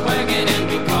 34 wagon and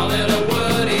we call it a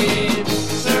Woody.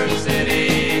 Surf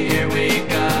City, here we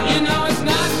go. You know it's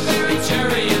not very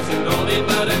cherry, it's an oldie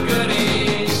but a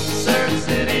goodie. Surf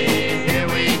City, here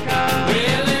we go.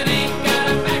 Well, it ain't got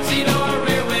a backseat or a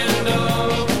rear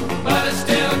window, but it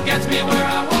still gets me where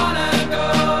I wanna go.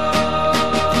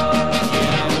 You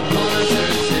know, we're gonna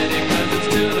Surf City 'cause it's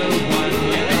 2 to 1.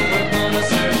 You know, we're gonna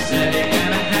Surf City,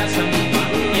 gonna have some fun.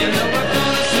 You know, we're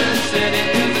gonna Surf City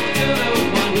 'cause it's 2 to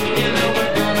 1. You know,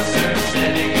 we're gonna Surf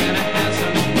City, gonna have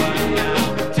some fun now.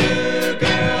 2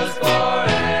 girls for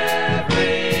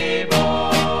every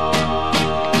boy.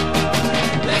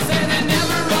 They say they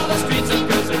never roll the streets up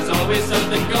 'cause there's always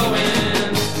something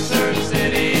going. Surf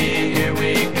City, here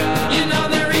we go. You know,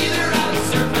 they're either out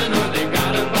surfing or they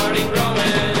got a party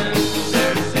growing.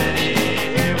 Surf City,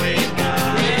 here we go.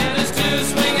 And it's 2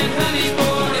 swinging honeys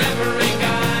for every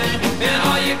guy, and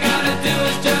all you gotta do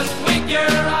is just wink your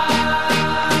eye.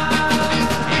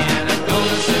 And I'm going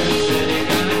to Surf City,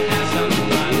 gonna have some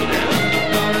fun now.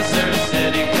 Going to Surf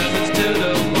City 'cause it's 2 to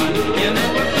 1. You know,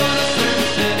 we're going to Surf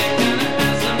City, gonna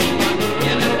have some fun.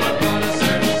 You know, we're going to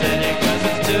Surf City 'cause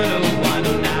it's 2 to 1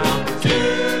 now.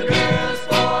 2 girls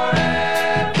for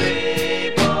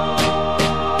every boy.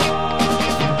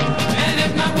 And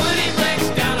if my Woody breaks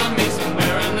down on me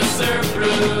somewhere in the surf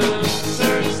through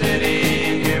Surf City,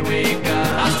 here we go.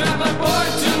 I'll strap my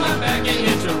board to my back and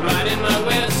hitch a ride in my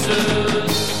wetsuit.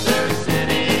 Surf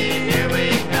City, here we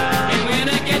go. And when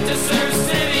I get to Surf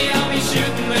City, I'll be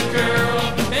shooting the girl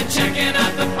and checking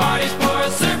out the parties for a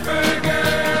surfer girl.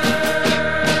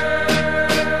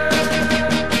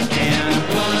 And I'm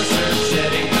gonna Surf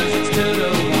City 'cause it's 2 to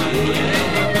 1. You know,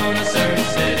 we're gonna Surf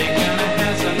City, gonna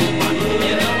have some fun.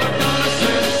 You know, we're gonna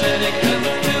Surf City 'cause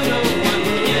it's 2 to 1.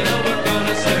 You know, we're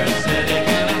gonna Surf City,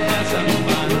 gonna have some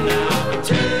fun now.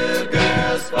 2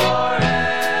 girls for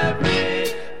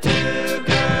every, 2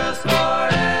 girls for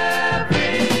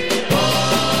every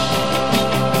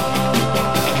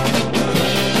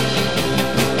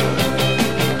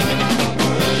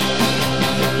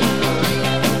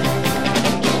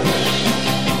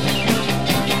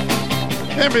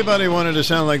Everybody wanted to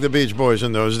sound like the Beach Boys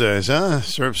in those days, huh?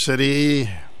 Surf City,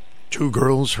 2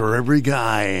 girls for every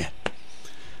guy.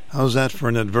 How's that for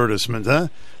an advertisement, huh?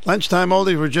 Lunchtime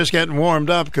oldies, we're just getting warmed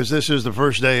up because this is the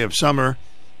first day of summer.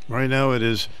 Right now it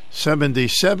is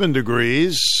 77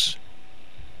 degrees.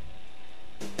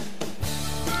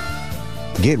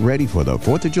 Get ready for the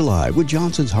 4th of July with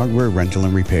Johnson's Hardware Rental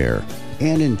and Repair.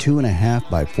 And in 2.5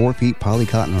 by 4 feet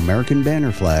polycotton American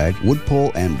banner flag, wood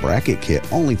pole, and bracket kit,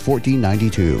 only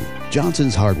 $14.92.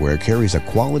 Johnson's Hardware carries a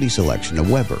quality selection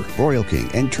of Weber, Royal King,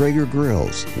 and Traeger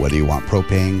grills. Whether you want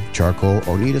propane, charcoal,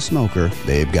 or need a smoker,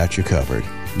 they've got you covered.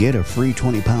 Get a free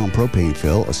 20-pound propane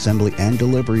fill, assembly, and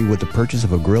delivery with the purchase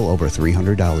of a grill over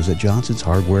 $300 at Johnson's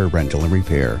Hardware Rental and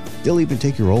Repair. They'll even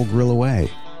take your old grill away.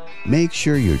 Make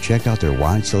sure you check out their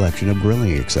wide selection of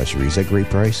grilling accessories at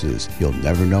great prices. You'll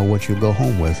never know what you'll go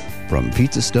home with. From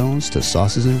pizza stones to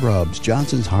sauces and rubs,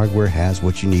 Johnson's Hardware has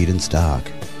what you need in stock.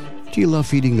 Do you love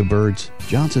feeding the birds?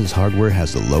 Johnson's Hardware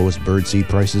has the lowest birdseed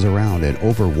prices around and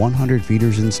over 100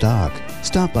 feeders in stock.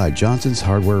 Stop by Johnson's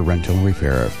Hardware Rental and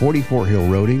Repair at 44 Hill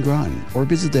Road in Groton or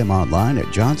visit them online at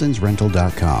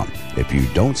johnsonsrental.com. If you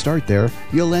don't start there,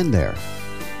 you'll end there.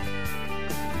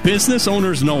 Business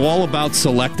owners know all about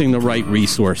selecting the right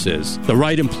resources, the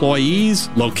right employees,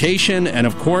 location, and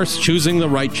of course, choosing the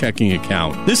right checking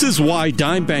account. This is why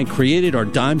Dime Bank created our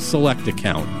Dime Select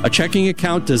account, a checking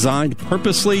account designed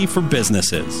purposely for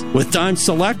businesses. With Dime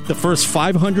Select, the first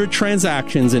 500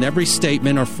 transactions in every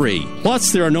statement are free.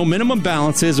 Plus, there are no minimum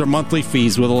balances or monthly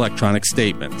fees with electronic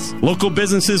statements. Local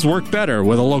businesses work better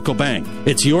with a local bank.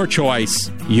 It's your choice,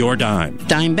 your dime.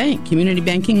 Dime Bank. Community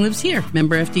banking lives here.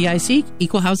 Member FDIC,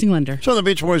 equal housing lender. So the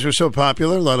Beach Boys were so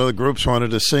popular, a lot of the groups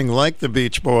wanted to sing like the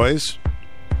Beach Boys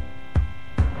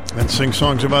and sing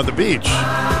songs about the beach.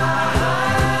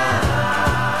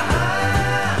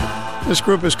 This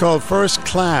group is called First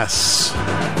Class.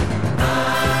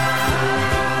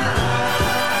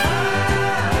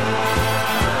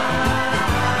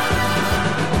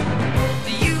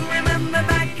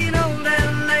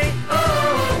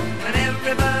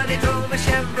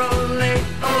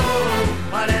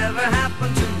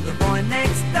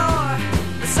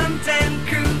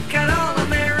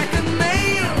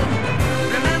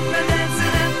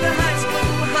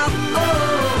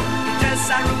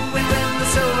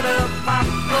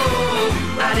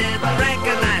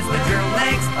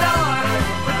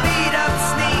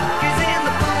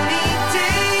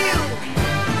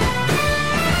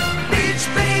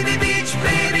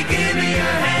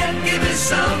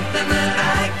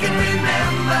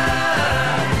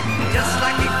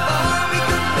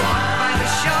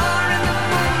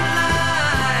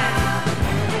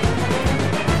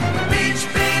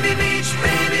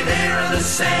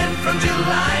 From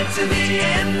July to the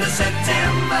end of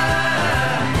September,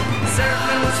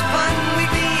 surfing was fun.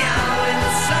 We'd be out in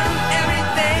the sun every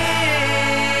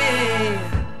day.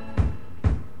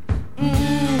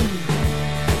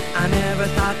 I never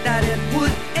thought that it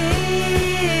would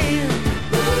end.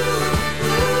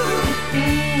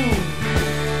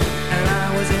 And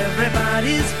I was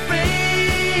everybody's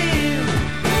friend.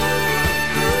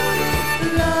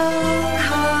 Long,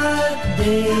 hard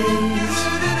days,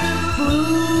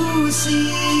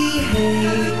 sea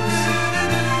haze,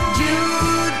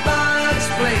 jukebox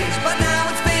plays, but now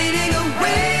it's fading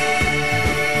away.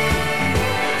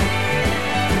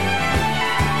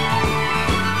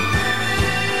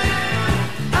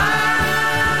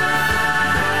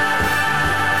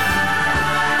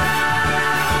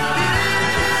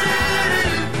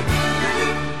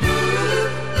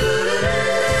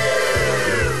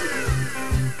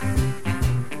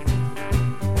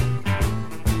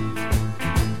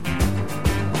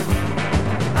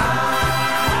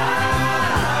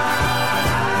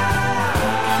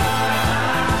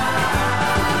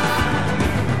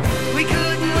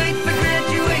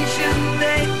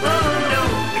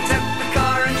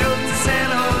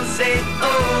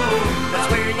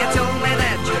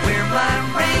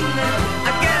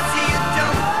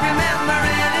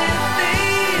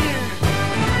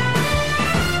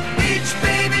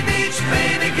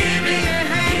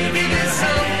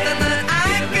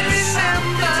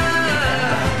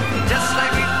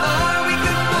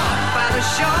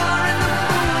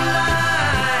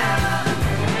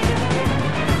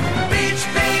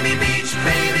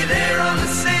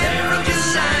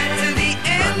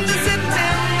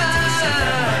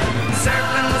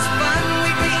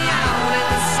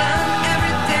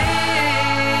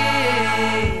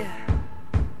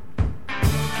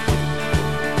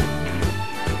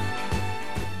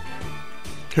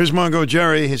 Here's Mungo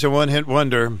Jerry. He's a one-hit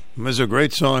wonder. It was a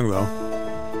great song, though.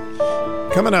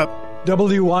 Coming up.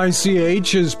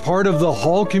 WICH is part of the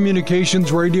Hall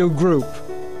Communications Radio Group.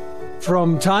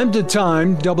 From time to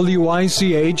time,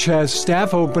 WICH has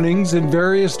staff openings in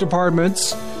various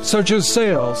departments such as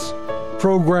sales,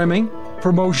 programming,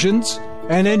 promotions,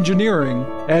 and engineering,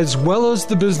 as well as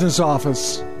the business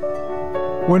office.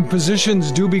 When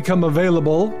positions do become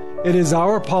available, it is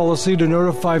our policy to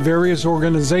notify various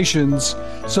organizations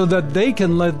so that they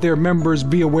can let their members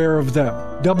be aware of them.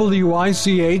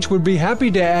 WICH would be happy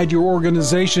to add your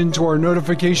organization to our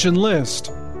notification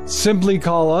list. Simply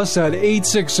call us at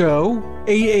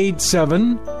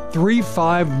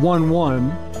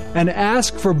 860-887-3511 and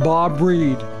ask for Bob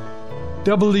Reed.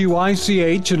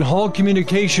 WICH and Hall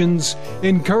Communications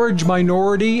encourage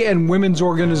minority and women's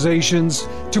organizations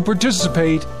to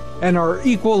participate and are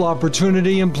equal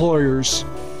opportunity employers.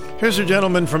 Here's a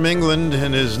gentleman from England,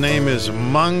 and his name is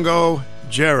Mungo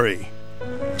Jerry.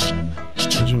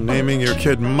 Imagine naming your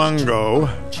kid Mungo.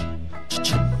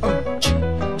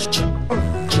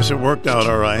 Guess it worked out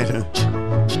all right.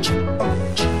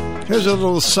 Here's a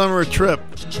little summer trip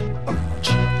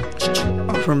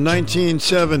from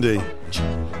 1970.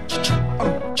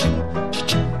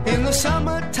 In the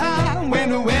summertime, when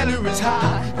the weather is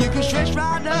high, you can stretch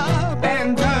right up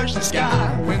and turn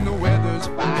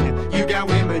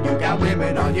got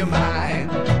women on your mind.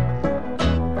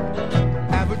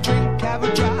 Have a drink, have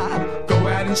a drive, go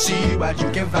out and see what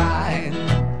you can find.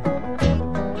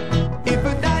 If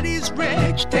a daddy's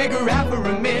rich, take her out for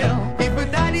a meal. If a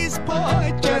daddy's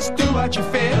poor, just do what you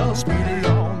feel. Speed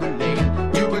along the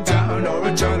lane, you a turn or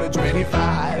a turn of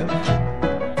 25.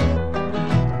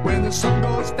 When the sun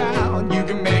goes down, you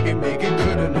can make it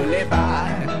good and live by.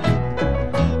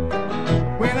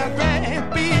 When I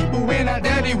grab people, when I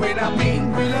dirty, when I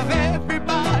mean, we love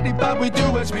everybody, but we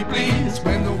do as we please.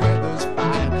 When the weather's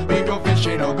fine, we go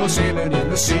fishing or go sailing in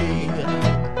the sea.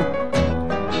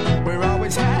 We're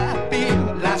always happy,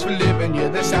 life's for living, yeah,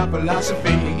 that's our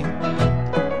philosophy.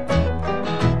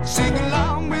 Sing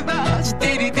along with us,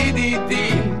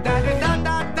 dee-dee-dee-dee-dee,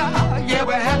 da-da-da-da-da, yeah,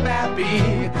 we're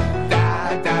happy,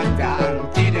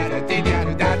 da-da-da,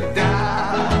 dee-da-da-dee-da-da-da-da.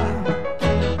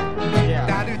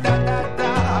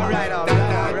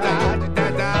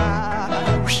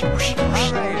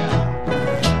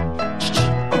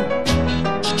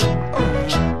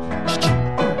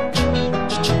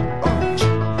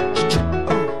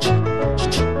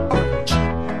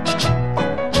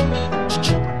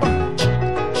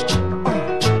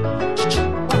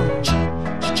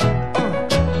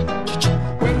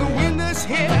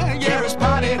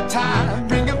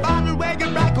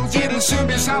 Soon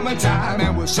be summertime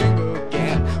and we'll sing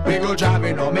again. We go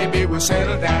driving or maybe we'll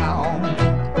settle down.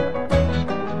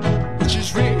 If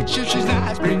she's rich, if she's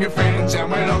nice, bring your friends and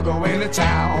we'll all go into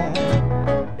town.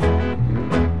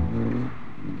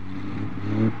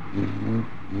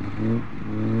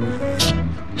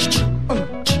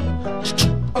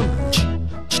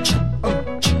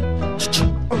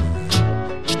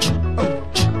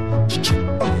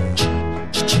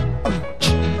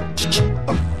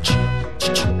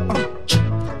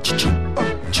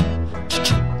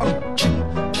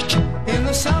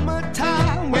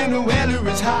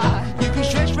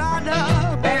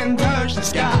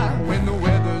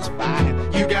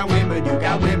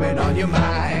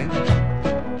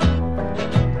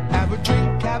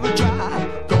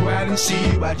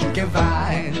 See what you can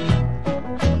find.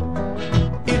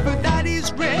 If a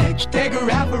daddy's rich, take her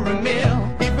out for a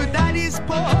meal. If a daddy's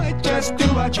poor, just do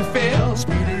what you feel.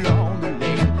 Speed along the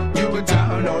lane, you a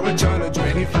turn or a turn of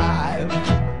 25.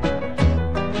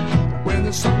 When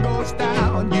the sun goes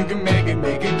down, you can make it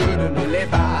good and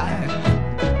live by.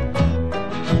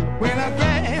 When I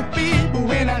grab people,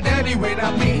 when I dirty, when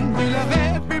I mean, we love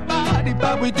everybody,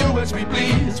 but we do as we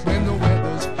please. When the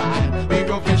weather's fine, we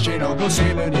go fishing or go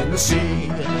sailing in the sea.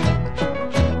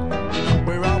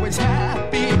 We're always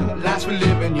happy, life's for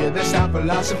living, yeah, that's our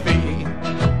philosophy.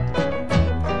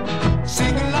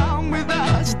 Sing along with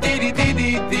us,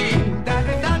 dee-dee-dee-dee-dee,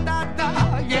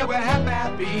 da-da-da-da-da, yeah, we're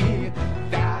happy,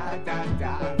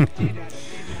 da-da-da.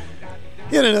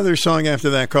 Yet another song after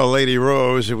that called Lady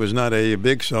Rose. It was not a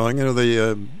big song. You know,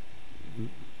 the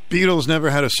Beatles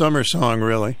never had a summer song,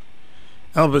 really.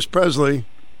 Elvis Presley,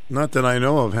 not that I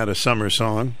know of, had a summer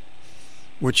song.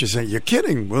 Which is, you're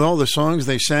kidding, with all the songs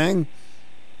they sang?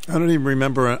 I don't even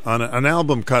remember on an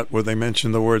album cut where they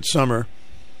mentioned the word summer.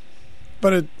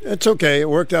 But it's okay. It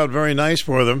worked out very nice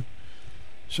for them.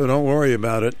 So don't worry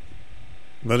about it.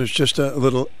 But it's just a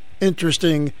little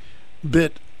interesting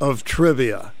bit of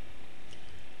trivia.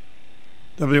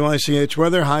 WICH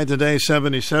weather, high today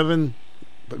 77.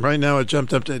 But right now it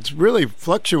jumped up to, it's really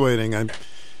fluctuating. I'm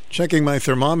checking my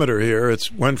thermometer here.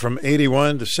 It's went from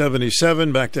 81 to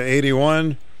 77, back to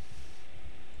 81.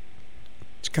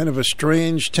 It's kind of a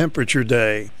strange temperature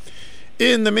day.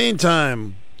 In the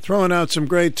meantime, throwing out some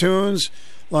great tunes,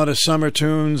 a lot of summer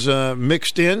tunes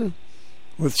mixed in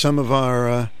with some of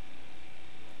our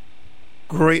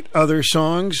great other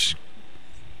songs.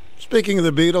 Speaking of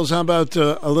the Beatles, how about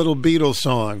a little Beatles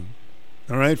song?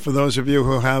 All right, for those of you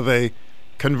who have a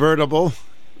convertible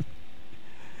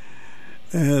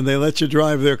and they let you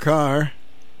drive their car.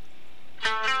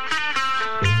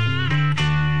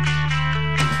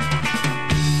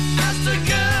 Asked a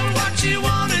girl what she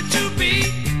wanted to be.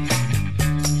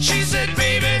 She said,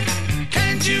 baby,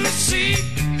 can't you see?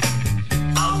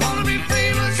 I want to be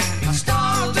famous, a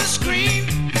star of the screen.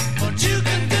 But you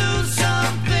can do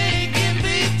something in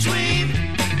between.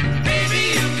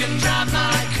 Baby, you can drive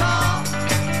my car.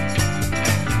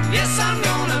 Yes, I'm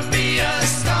gonna be a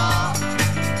star.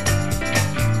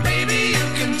 Baby, you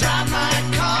can drive my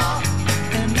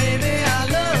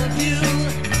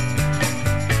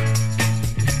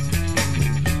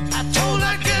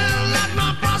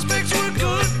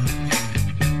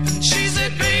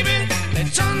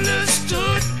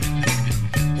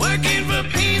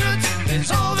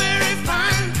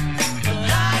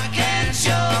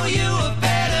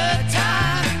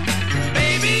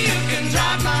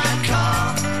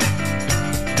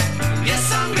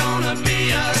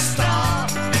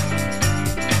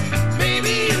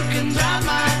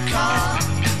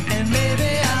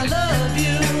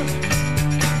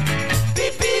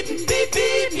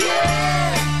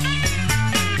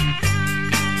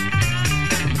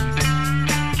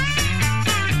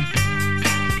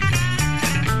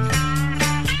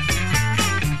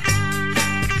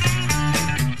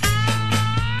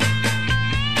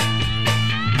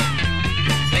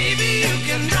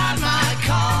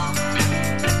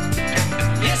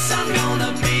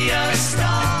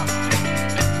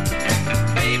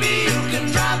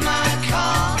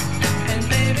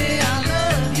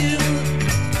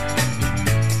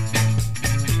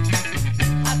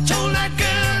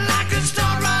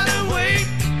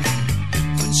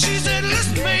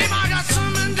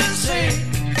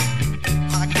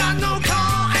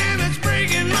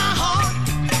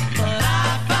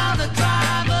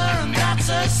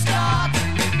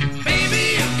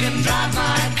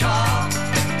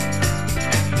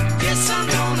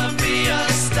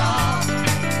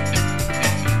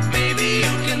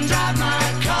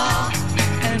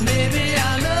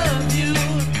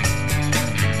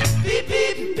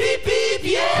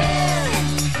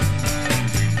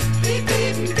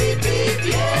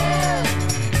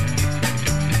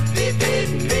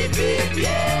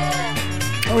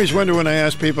always wonder when I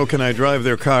ask people, can I drive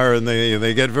their car, and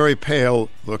they get very pale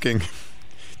looking.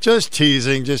 Just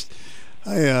teasing.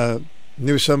 I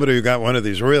knew somebody who got one of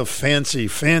these real fancy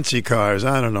cars.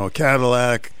 I don't know,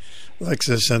 Cadillac,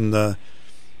 Lexus, and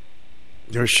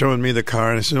they were showing me the car,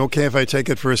 and I said, okay if I take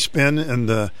it for a spin, and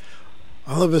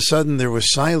all of a sudden there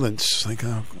was silence. Like,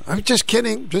 I'm just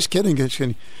kidding.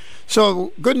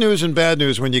 So good news and bad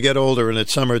news when you get older and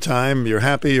it's summertime, you're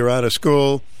happy, you're out of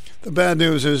school. The bad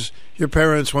news is your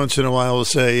parents once in a while will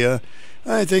say,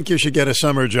 I think you should get a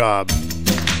summer job.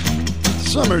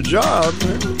 Summer job?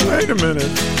 Wait a minute.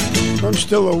 I'm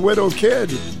still a widow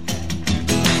kid.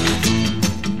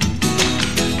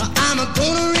 I'm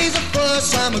gonna raise a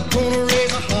fuss, I'm gonna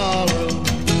raise a holler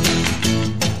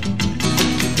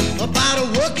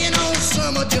about working all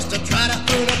summer just to try to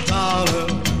earn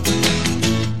 $1.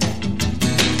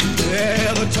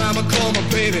 Every time I call my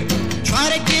baby, try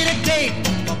to get a date,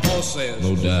 my boss says,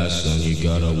 no doubt, son, you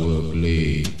gotta work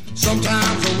late.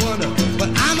 Sometimes I wonder what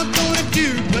I'm gonna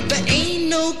do, but there ain't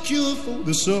no cure for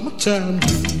the summertime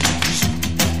blues.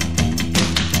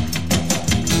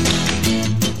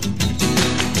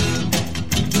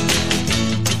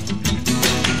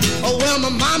 Oh, well, my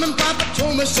mom and papa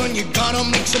told me, son, you gotta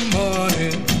make some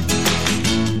money.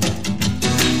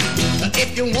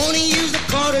 If you wanna use the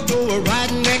car to go a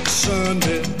ride next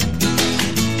Sunday.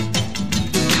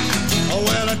 Oh,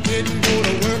 well, I didn't go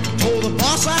to work, told the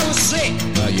boss I was sick.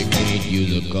 Now you can't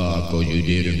use a car cause you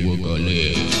didn't work a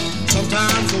leg.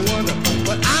 Sometimes I wonder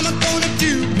what I'm gonna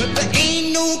do, but there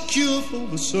ain't no cure for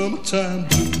the summertime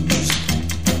blues.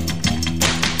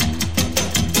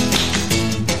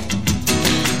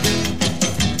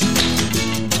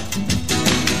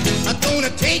 I'm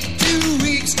gonna take 2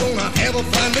 weeks, gonna have a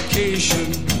fine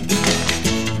vacation.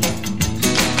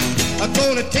 I'm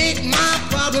gonna take my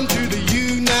problem to the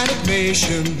United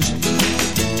Nations.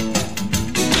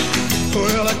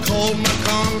 Well, I called my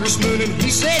congressman and he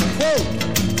said, quote,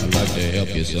 I'd like to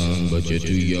help you, son, but you're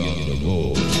too young to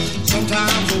vote.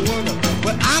 Sometimes I wonder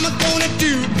what I'm gonna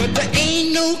do, but there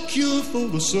ain't no cure for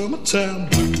the summertime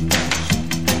blues.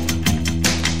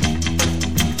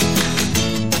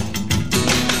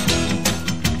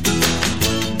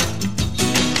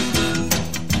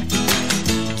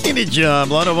 Any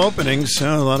job, a lot of openings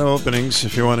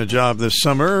if you want a job this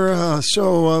summer.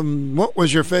 So what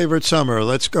was your favorite summer?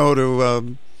 Let's go to,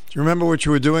 do you remember what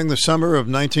you were doing the summer of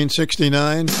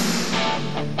 1969?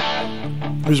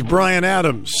 There's Bryan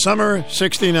Adams, Summer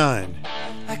 69.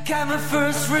 I got my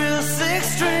first real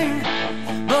six-string,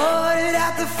 bought it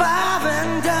at the 5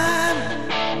 and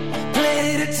dime,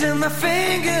 played it till my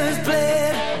fingers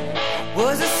bled,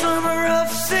 was the summer of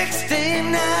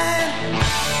 69.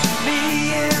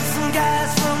 Me and some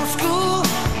guys from school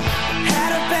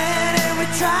had a band and we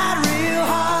tried real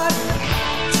hard.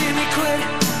 Jimmy quit,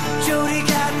 Jody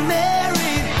got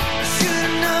married.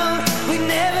 Should've known we'd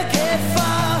never get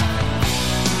far.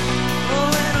 Oh,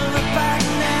 when I look back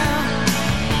now,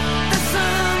 the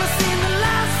summer seemed to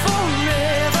last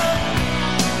forever.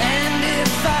 And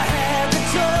if I had the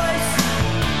choice,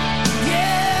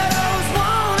 yeah, I'd always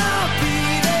wanna be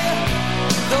there.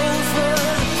 Those were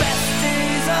the best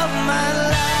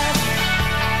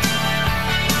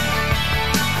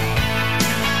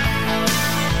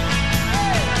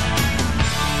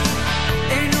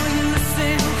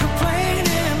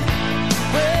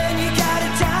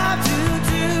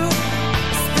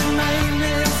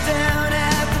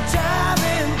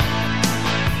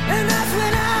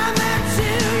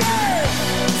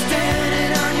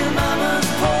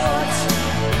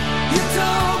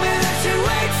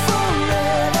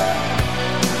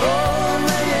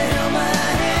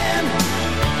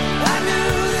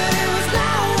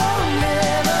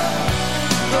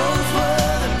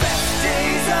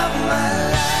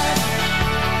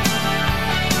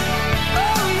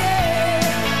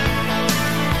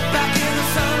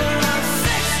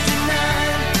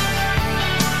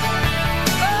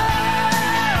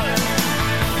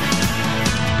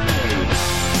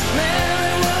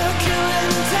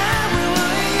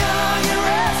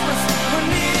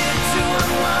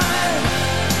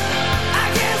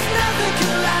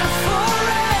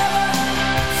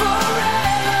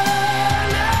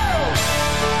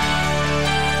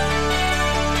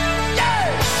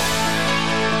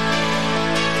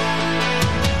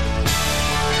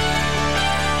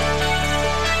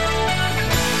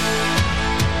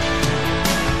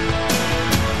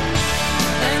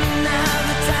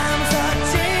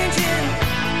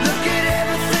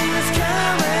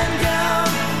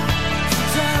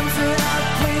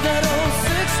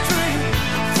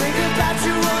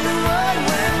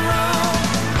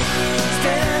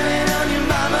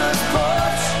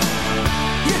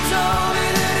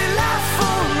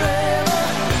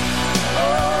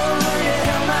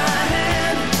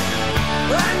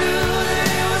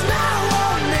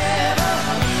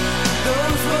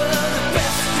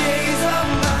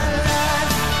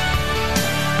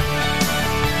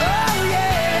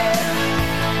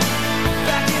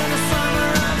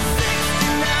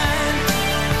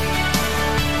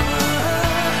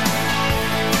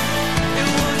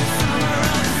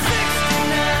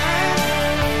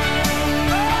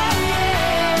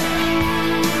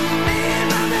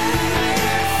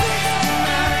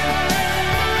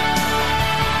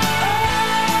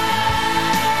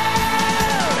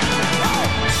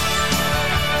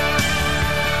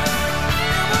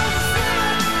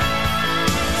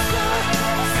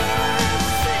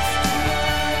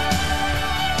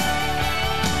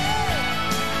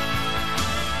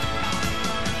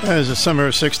There's a summer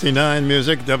of 69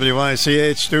 music,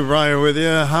 WICH, Stu Bryer with you.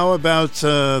 How about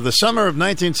the summer of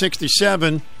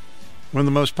 1967, one of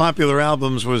the most popular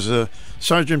albums was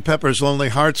Sgt. Pepper's Lonely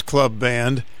Hearts Club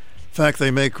Band. In fact,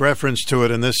 they make reference to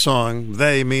it in this song,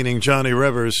 they meaning Johnny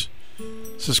Rivers.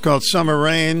 This is called Summer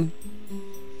Rain.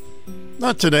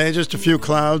 Not today, just a few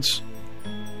clouds.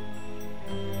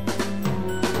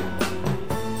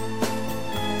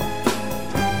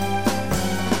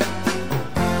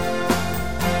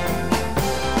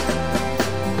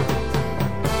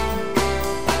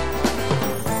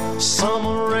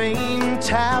 Summer rain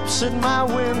taps at my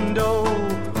window,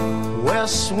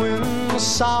 west wind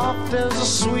soft as a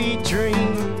sweet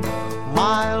dream,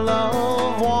 my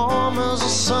love warm as the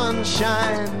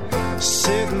sunshine,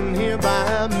 sitting here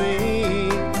by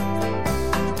me.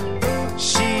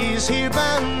 She's here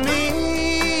by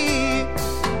me.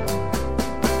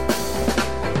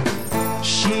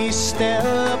 She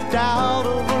stepped out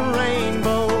of a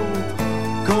rainbow,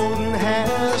 golden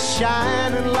hair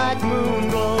shining like moon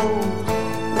glow,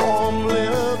 warm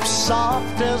lips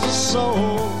soft as a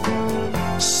soul,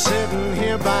 sitting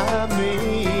here by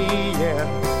me, yeah.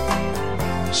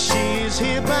 She's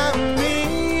here by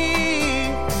me.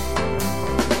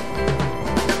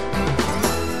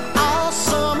 All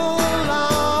summer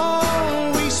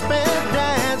long we spent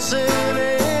dancing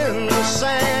in the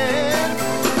sand,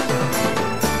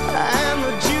 and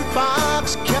the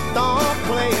jukebox kept on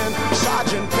playing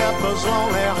Sgt. Pepper's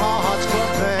Lonely Hearts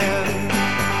Club Band.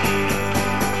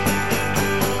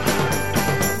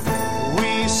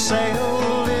 We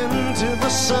sailed into the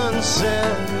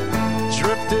sunset,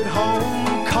 drifted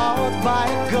home caught by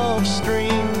a Gulf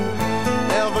Stream,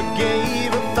 never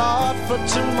gave a thought for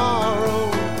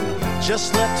tomorrow,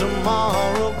 just let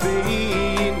tomorrow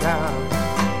be now.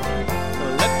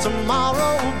 Let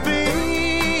tomorrow be.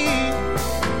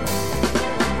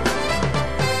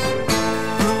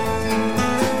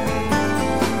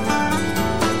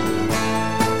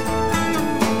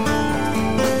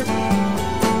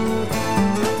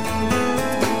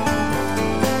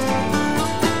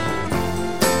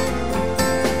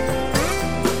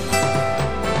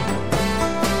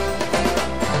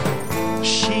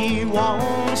 She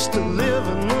wants to live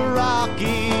in the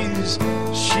Rockies.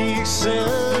 She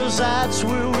says that's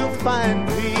where we'll find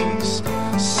peace.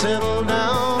 Settle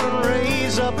down and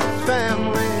raise up a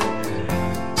family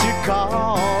to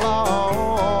call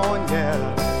on, yeah.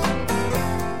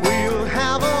 We'll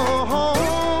have a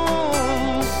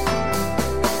home.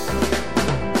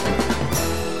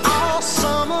 All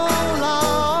summer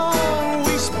long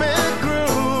we spent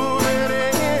grooving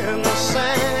in the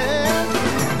sand.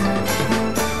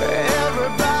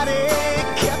 Everybody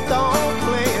kept on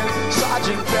playing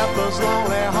Sgt. Pepper's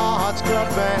Lonely Hearts Club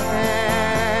Band.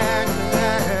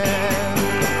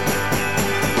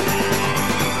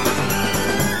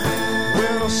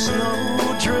 When the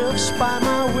snow drifts by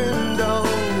my window,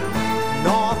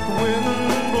 north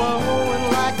wind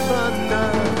blowing like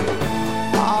thunder,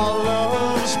 our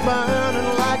love's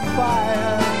burning like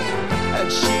fire,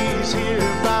 and she's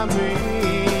here by me,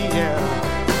 yeah.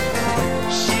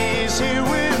 She's here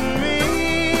with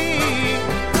me.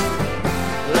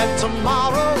 Let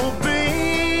tomorrow be.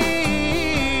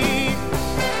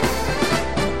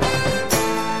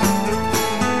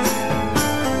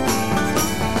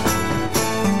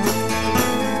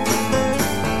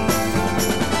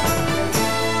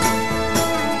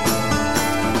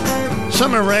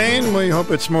 Summer rain. We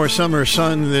hope it's more summer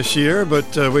sun this year,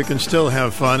 but we can still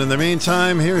have fun. In the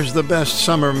meantime, here's the best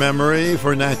summer memory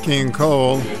for Nat King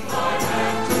Cole.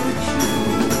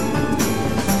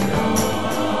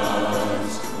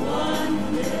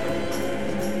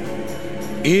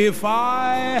 If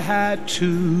I had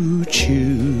to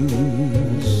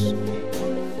choose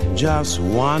just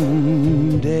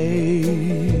one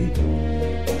day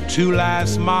to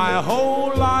last my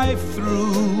whole life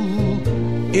through,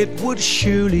 it would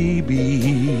surely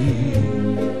be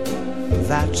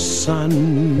that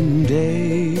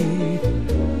Sunday,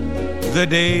 the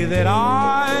day that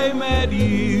I met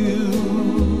you.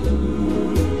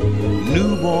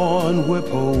 Newborn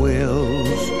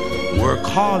whippoorwills were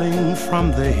calling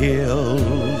from the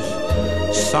hills.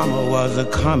 Summer was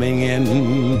a-coming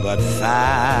in but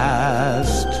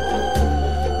fast.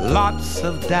 Lots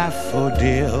of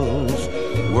daffodils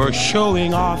were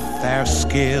showing off their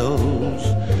skills.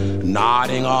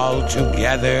 Nodding all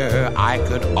together, I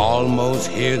could almost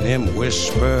hear them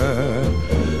whisper,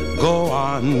 "Go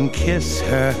on, kiss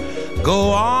her,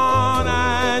 go on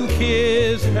and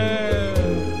kiss her."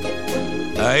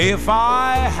 If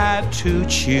I had to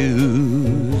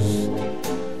choose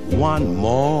one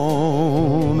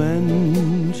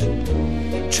moment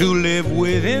to live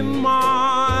within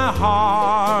my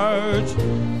heart.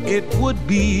 It would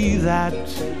be that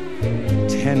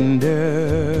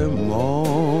tender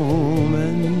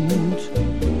moment,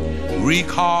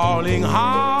 recalling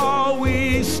how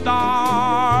we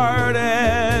started.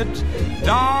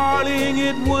 Darling,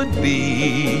 it would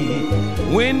be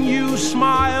when you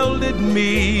smiled at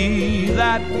me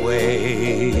that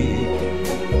way,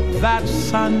 that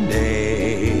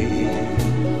Sunday,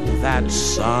 that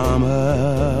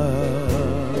summer.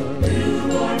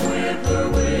 Newborn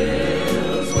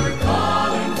whippoorwills were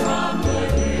calling from the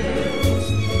hills.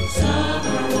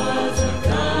 Summer was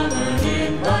a-comin'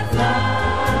 in but fast.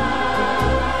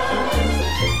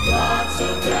 Lots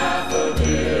of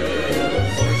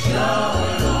daffodils were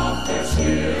showing off their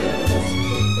skills.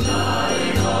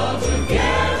 Nodding all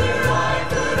together, I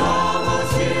could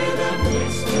almost hear them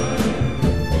whisper.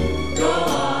 Go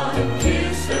on and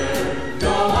kiss her,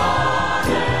 go on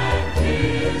and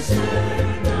kiss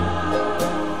her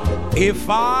now. If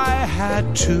I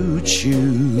had to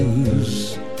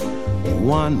choose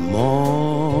one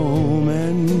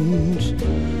moment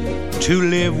to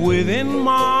live within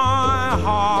my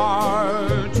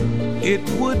heart, it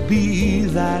would be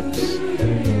that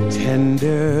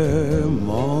tender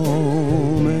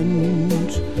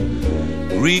moment,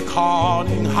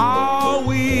 recalling how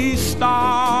we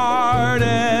started.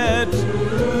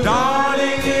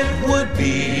 Darling, it would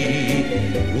be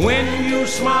when you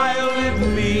smiled at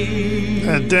me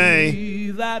that day,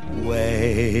 that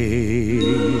way,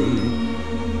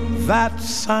 that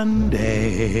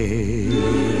Sunday,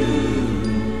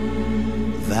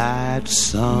 that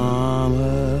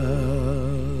summer.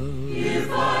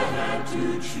 If I had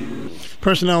to choose.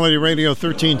 Personality Radio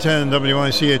 1310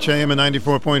 WICH AM and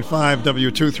 94.5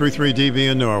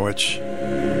 W233DV in Norwich.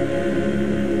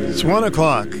 It's 1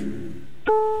 o'clock.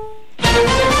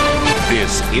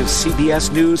 This is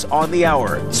CBS News on the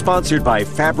Hour, sponsored by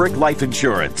Fabric Life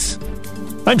Insurance.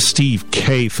 I'm Steve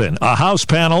Kathan. A House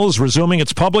panel is resuming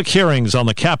its public hearings on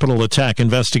the Capitol attack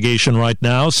investigation right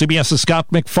now. CBS's Scott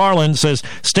McFarland says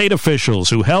state officials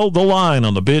who held the line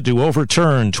on the bid to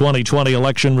overturn 2020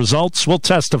 election results will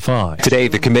testify. Today,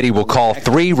 the committee will call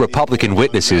 3 Republican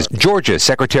witnesses: Georgia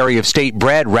Secretary of State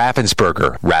Brad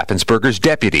Raffensperger, Raffensperger's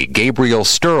deputy Gabriel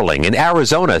Sterling, and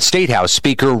Arizona State House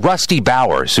Speaker Rusty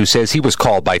Bowers, who says he was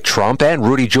called by Trump and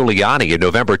Rudy Giuliani in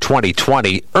November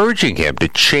 2020, urging him to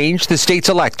change the state's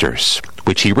electors,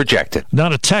 which he rejected. Now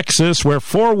to Texas, where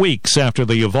 4 weeks after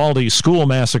the Uvalde school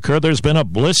massacre, there's been a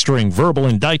blistering verbal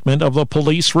indictment of the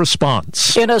police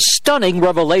response. In a stunning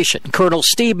revelation, Colonel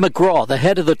Steve McGraw, the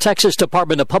head of the Texas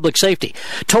Department of Public Safety,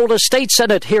 told a state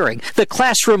Senate hearing the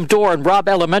classroom door in Robb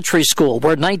Elementary School,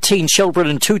 where 19 children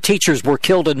and 2 teachers were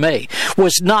killed in May,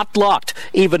 was not locked,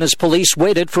 even as police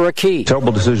waited for a key.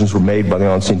 Terrible decisions were made by the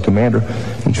on-scene commander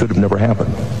and should have never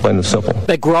happened, plain and simple.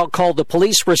 McGraw called the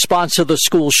police response to the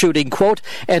school shooting, quote,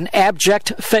 an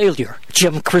abject failure.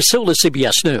 Jim Crisula,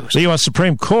 CBS News. The U.S.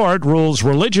 Supreme Court rules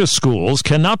religious schools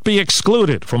cannot be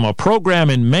excluded from a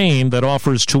program in Maine that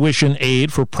offers tuition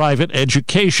aid for private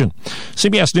education.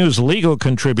 CBS News legal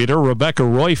contributor Rebecca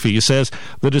Royfe says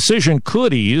the decision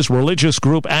could ease religious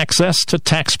group access to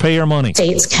taxpayer money.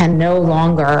 States can no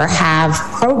longer have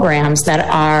programs that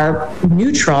are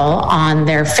neutral on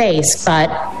their face, but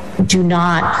do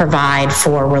not provide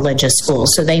for religious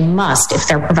schools. So they must, if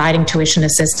they're providing tuition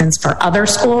assistance for other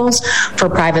schools, for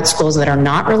private schools that are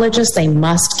not religious, they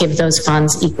must give those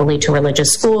funds equally to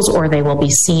religious schools, or they will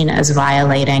be seen as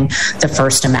violating the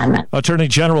First Amendment. Attorney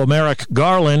General Merrick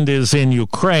Garland is in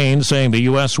Ukraine, saying the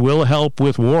U.S. will help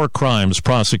with war crimes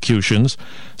prosecutions.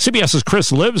 CBS's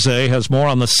Chris Livesay has more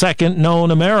on the second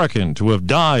known American to have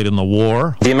died in the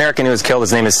war. The American who was killed,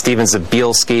 his name is Steven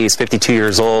Zabielski. He's 52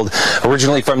 years old,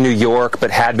 originally from New York,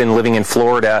 but had been living in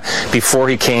Florida before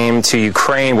he came to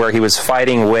Ukraine, where he was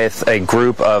fighting with a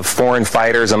group of foreign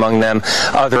fighters, among them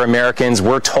other Americans.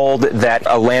 We're told that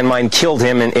a landmine killed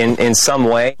him in some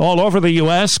way. All over the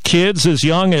U.S., kids as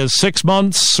young as 6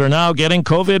 months are now getting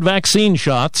COVID vaccine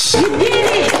shots.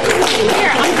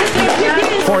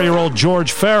 4-year-old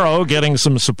George Farrow getting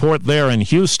some support there in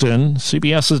Houston.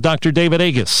 CBS's Dr. David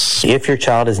Agus. If your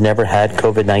child has never had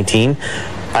COVID-19,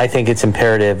 I think it's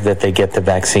imperative that they get the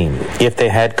vaccine. If they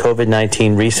had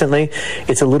COVID-19 recently,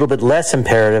 it's a little bit less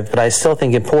imperative, but I still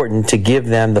think important to give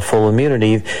them the full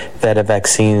immunity that a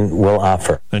vaccine will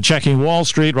offer. And checking Wall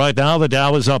Street right now, the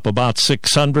Dow is up about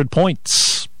 600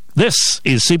 points. This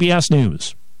is CBS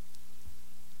News.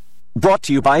 Brought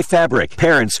to you by Fabric.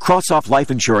 Parents, cross off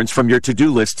life insurance from your to-do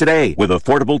list today with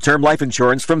affordable term life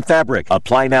insurance from Fabric.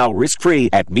 Apply now risk-free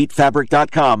at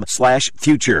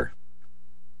meetfabric.com/future.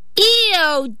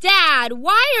 Ew, Dad,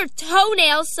 why are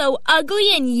toenails so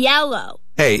ugly and yellow?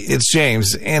 Hey, it's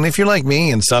James, and if you're like me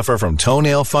and suffer from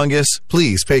toenail fungus,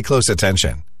 please pay close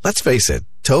attention. Let's face it,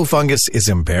 toe fungus is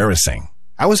embarrassing.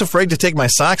 I was afraid to take my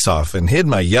socks off and hid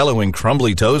my yellow and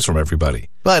crumbly toes from everybody.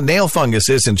 But nail fungus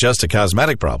isn't just a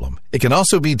cosmetic problem. It can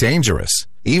also be dangerous.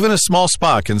 Even a small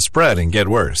spot can spread and get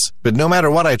worse. But no matter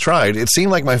what I tried, it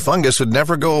seemed like my fungus would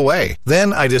never go away.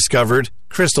 Then I discovered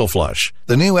Crystal Flush,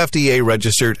 the new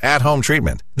FDA-registered at-home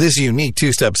treatment. This unique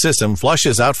two-step system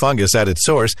flushes out fungus at its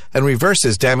source and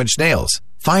reverses damaged nails.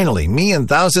 Finally, me and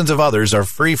thousands of others are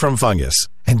free from fungus.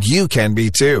 And you can be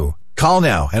too. Call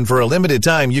now, and for a limited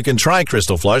time, you can try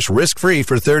Crystal Flush risk-free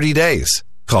for 30 days.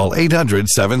 Call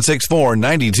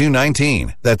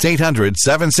 800-764-9219. That's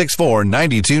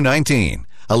 800-764-9219.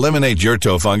 Eliminate your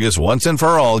toe fungus once and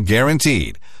for all,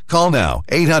 guaranteed. Call now,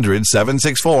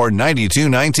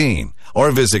 800-764-9219,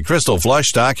 or visit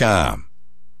crystalflush.com.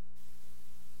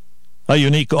 A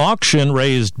unique auction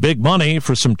raised big money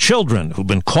for some children who've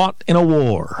been caught in a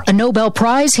war. A Nobel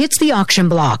Prize hits the auction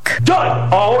block.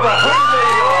 Done! All right.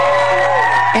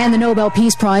 And the Nobel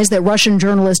Peace Prize that Russian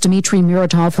journalist Dmitry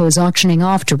Muratov is auctioning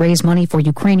off to raise money for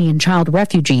Ukrainian child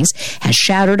refugees has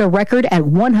shattered a record at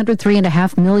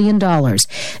 $103.5 million.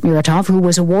 Muratov, who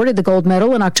was awarded the gold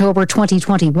medal in October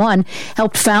 2021,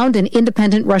 helped found an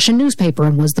independent Russian newspaper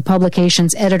and was the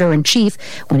publication's editor-in-chief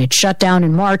when it shut down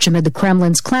in March amid the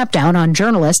Kremlin's clampdown on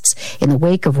journalists in the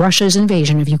wake of Russia's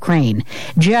invasion of Ukraine.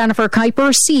 Jennifer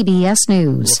Kuiper, CBS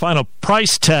News. The final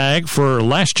price tag for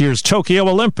last year's Tokyo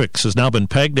Olympics has now been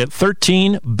pegged at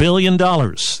 $13 billion.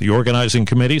 The organizing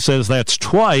committee says that's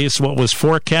twice what was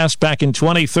forecast back in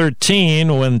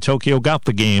 2013 when Tokyo got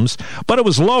the games, but it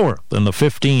was lower than the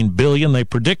 $15 billion they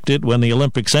predicted when the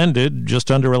Olympics ended just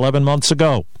under 11 months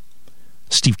ago.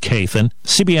 Steve Kathan,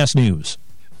 CBS News.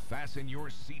 Fasten your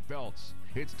seatbelts.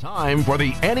 It's time for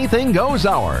the Anything Goes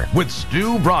Hour with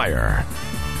Stu Bryer.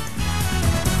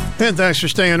 And thanks for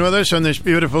staying with us on this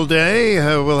beautiful day.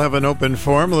 We'll have an open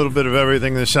forum, a little bit of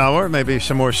everything this hour, maybe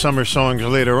some more summer songs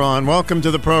later on. Welcome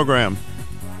to the program.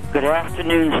 Good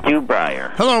afternoon, Stu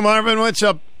Bryer. Hello, Marvin. What's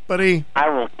up, buddy? I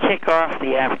will kick off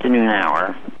the afternoon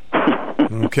hour.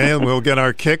 Okay, we'll get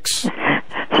our kicks.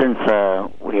 Since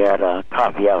we had a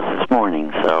coffee house this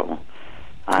morning, so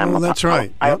that's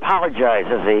right. I apologize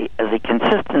as a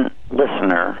consistent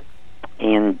listener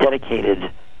and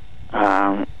dedicated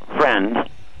friend.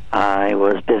 I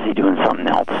was busy doing something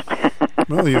else.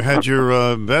 Well, you had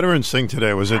your veterans thing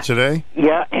today. Was it today?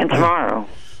 Yeah, and tomorrow.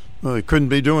 Well, you couldn't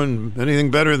be doing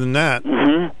anything better than that.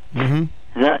 Mm-hmm. Mm-hmm.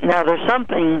 Now, there's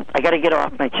something I got to get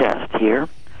off my chest here.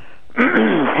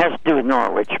 Has to do with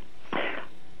Norwich.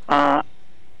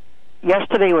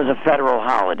 Yesterday was a federal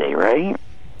holiday, right?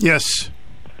 Yes.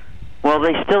 Well,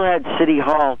 they still had City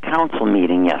Hall Council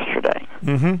meeting yesterday.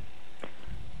 Mm-hmm.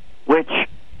 Which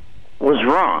was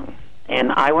wrong.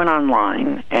 And I went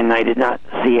online, and I did not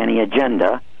see any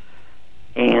agenda.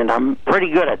 And I'm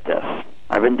pretty good at this.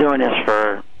 I've been doing this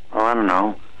for,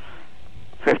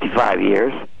 55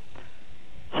 years.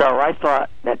 So I thought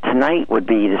that tonight would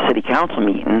be the city council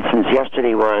meeting, since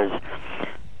yesterday was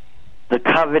the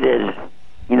coveted,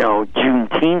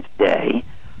 Juneteenth day.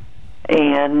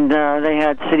 And they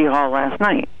had City Hall last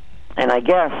night. And I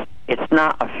guess it's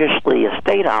not officially a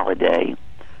state holiday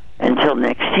until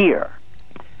next year.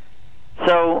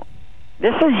 So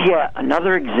this is yet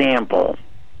another example,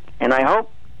 and I hope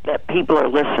that people are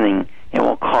listening and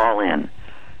will call in.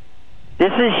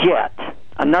 This is yet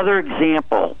another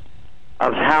example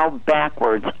of how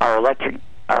backwards our elected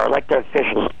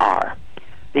officials are,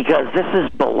 because this is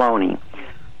baloney.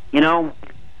 On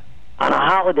a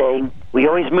holiday, we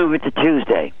always move it to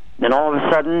Tuesday. Then all of a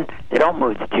sudden, they don't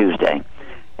move to Tuesday.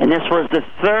 And this was the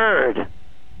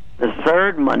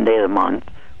third Monday of the month,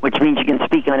 which means you can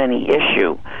speak on any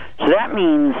issue. So that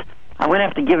means I'm going to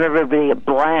have to give everybody a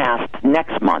blast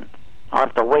next month. I'll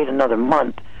have to wait another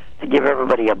month to give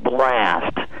everybody a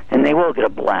blast, and they will get a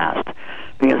blast,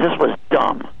 because this was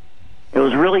dumb. It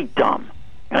was really dumb.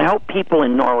 And I hope people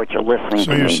in Norwich are listening to me.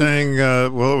 So you're saying,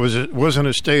 it wasn't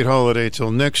a state holiday till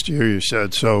next year, you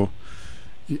said, so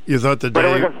you thought the day... But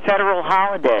it was a federal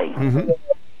holiday. Mm-hmm.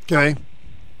 Okay.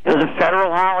 It was a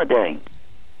federal holiday.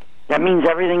 That means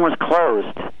everything was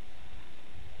closed.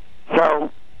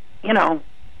 So,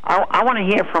 I want to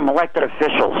hear from elected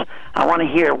officials. I want to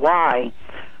hear why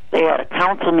they had a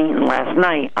council meeting last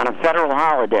night on a federal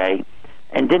holiday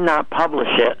and did not publish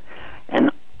it.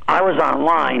 And I was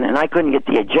online, and I couldn't get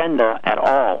the agenda at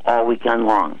all weekend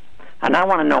long. And I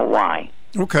want to know why.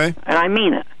 Okay. And I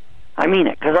mean it.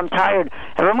 Because I'm tired.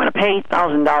 If I'm going to pay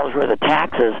 $8,000 worth of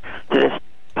taxes to this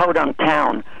podunk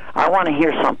town I want to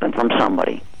hear something from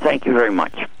somebody. Thank you very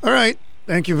much. All right.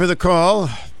 Thank you for the call.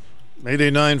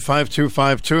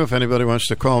 889-5252 if anybody wants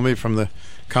to call me from the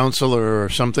council or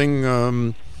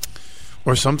something.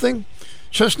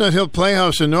 Chestnut Hill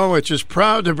Playhouse in Norwich is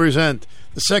proud to present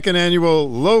the second annual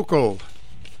Local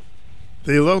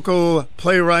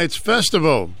Playwrights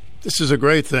Festival. This is a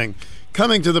great thing.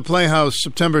 Coming to the Playhouse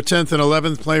September 10th and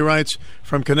 11th, playwrights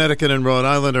from Connecticut and Rhode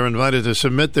Island are invited to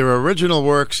submit their original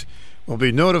works, will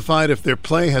be notified if their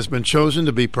play has been chosen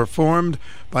to be performed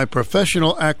by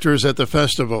professional actors at the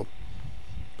festival.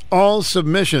 All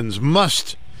submissions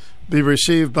must be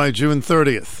received by June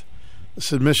 30th. The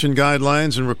submission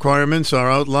guidelines and requirements are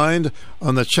outlined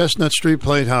on the Chestnut Street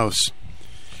Playhouse.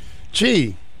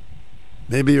 Gee,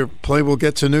 maybe your play will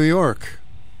get to New York.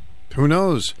 Who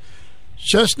knows?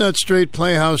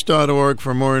 ChestnutStreetPlayhouse.org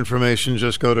for more information.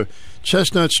 Just go to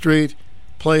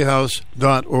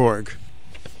ChestnutStreetPlayhouse.org.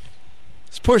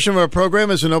 This portion of our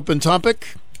program is an open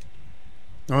topic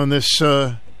on this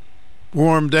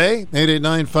warm day.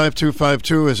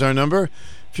 889-5252 is our number.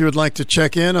 If you would like to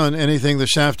check in on anything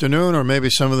this afternoon or maybe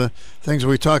some of the things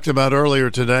we talked about earlier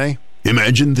today.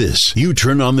 Imagine this. You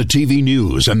turn on the TV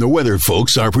news and the weather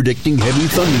folks are predicting heavy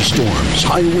thunderstorms,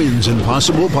 high winds, and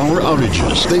possible power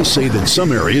outages. They say that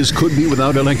some areas could be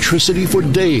without electricity for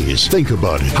days. Think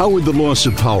about it. How would the loss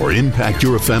of power impact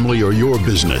your family or your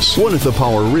business? What if the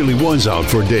power really was out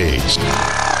for days?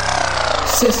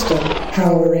 System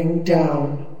powering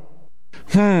down.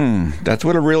 That's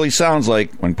what it really sounds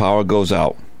like when power goes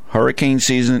out. Hurricane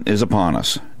season is upon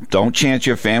us. Don't chance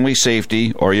your family's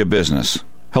safety or your business.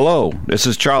 Hello, this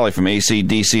is Charlie from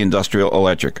AC/DC Industrial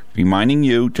Electric, reminding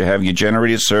you to have your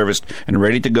generators serviced and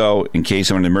ready to go in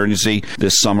case of an emergency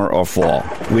this summer or fall.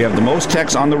 We have the most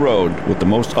techs on the road with the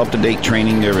most up-to-date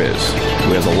training there is.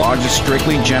 We are the largest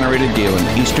strictly generator dealer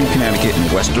in eastern Connecticut and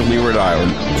westerly Rhode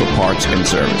Island for parts and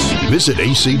service. Visit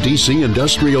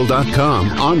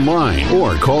acdcindustrial.com online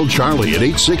or call Charlie at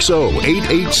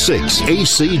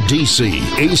 860-886-ACDC.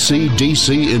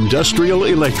 ACDC Industrial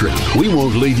Electric. We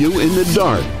won't leave you in the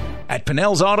dark. At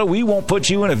Pinnell's Auto, we won't put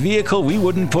you in a vehicle we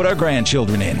wouldn't put our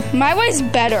grandchildren in. My way's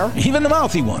better. Even the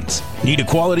mouthy ones. Need a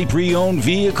quality pre-owned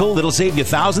vehicle that'll save you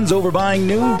thousands over buying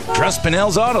new? Trust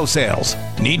Pinnell's Auto Sales.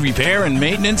 Need repair and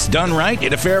maintenance done right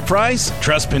at a fair price?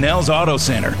 Trust Pinnell's Auto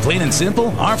Center. Plain and simple,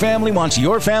 our family wants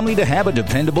your family to have a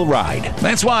dependable ride.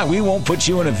 That's why we won't put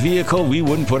you in a vehicle we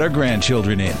wouldn't put our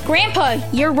grandchildren in. Grandpa,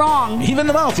 you're wrong. Even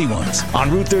the mouthy ones. On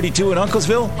Route 32 in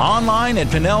Unclesville, online at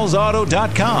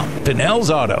PinnellsAuto.com. Pinnell's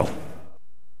Auto.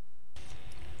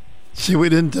 See, we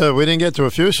didn't get to a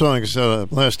few songs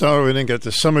last hour. We didn't get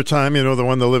to Summertime, the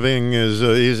one The Living is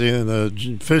Easy, and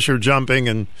the fish are jumping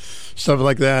and stuff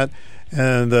like that.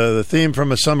 And the theme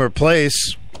from A Summer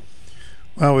Place,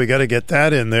 well, we got to get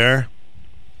that in there.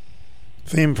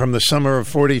 Theme from the Summer of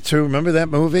 42. Remember that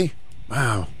movie?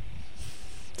 Wow.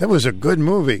 That was a good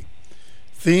movie.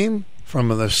 Theme from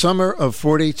the Summer of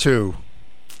 42.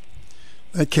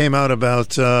 That came out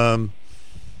about...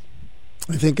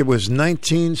 I think it was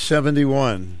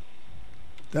 1971.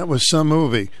 That was some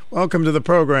movie. Welcome to the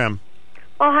program.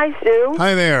 Oh, hi, Sue.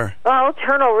 Hi there. Well,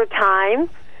 Turnover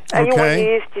Time. Okay.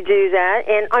 You used to do that.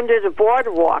 And Under the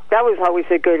Boardwalk. That was always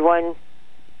a good one.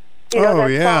 You know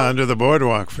that song? Under the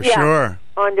Boardwalk, for sure.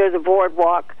 Under the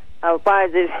Boardwalk. I love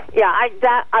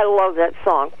that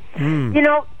song.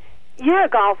 You're a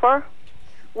golfer.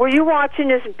 Were you watching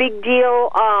this big deal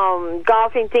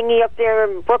golfing thingy up there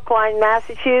in Brookline,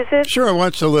 Massachusetts? Sure, I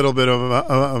watched a little bit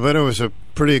of it. It was a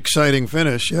pretty exciting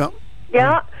finish, yeah.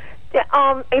 Yeah.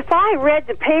 If I read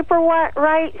the paper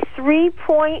right,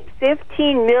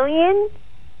 $3.15 million.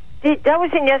 That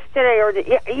was in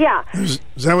yesterday, yeah. Is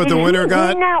that what the winner got?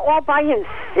 Did he win that all by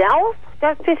himself?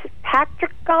 That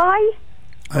Fitzpatrick guy?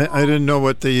 I didn't know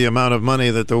what the amount of money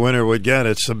that the winner would get.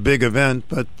 It's a big event,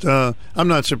 but I'm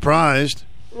not surprised.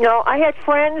 No, I had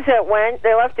friends that went.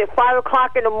 They left at 5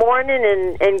 o'clock in the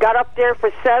morning and got up there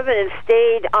for 7 and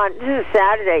stayed on. This is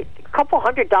Saturday. A couple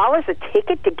 $100 a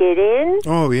ticket to get in.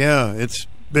 Oh yeah, it's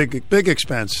big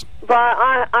expense. But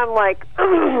I'm like,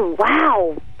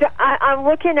 wow. I'm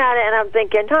looking at it and I'm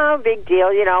thinking, big deal.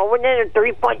 When they're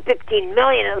 $3.15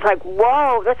 million, it's like,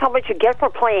 whoa, that's how much you get for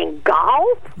playing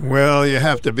golf. Well, you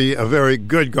have to be a very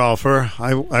good golfer.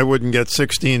 I wouldn't get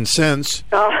 16 cents.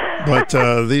 But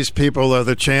these people are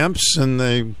the champs, and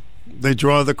they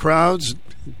draw the crowds.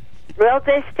 Well,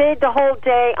 they stayed the whole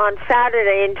day on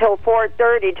Saturday until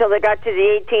 4:30, till they got to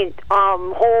the 18th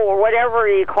hole or whatever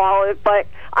you call it. But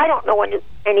I don't know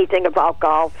anything about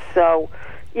golf, so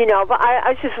But I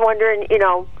was just wondering,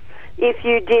 if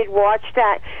you did watch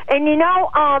that, and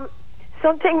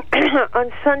something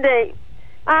on Sunday.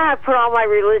 I put all my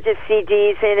religious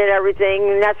CDs in and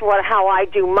everything, and that's how I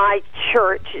do my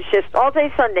church. It's just all day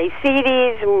Sunday,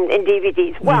 CDs and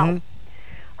DVDs. Well,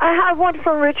 I have one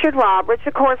from Richard Roberts,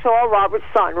 of course, Oral Roberts'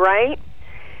 son, right?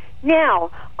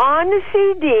 Now, on the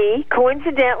CD,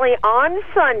 coincidentally, on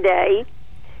Sunday,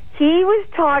 he was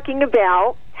talking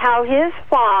about how his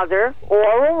father,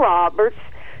 Oral Roberts,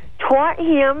 taught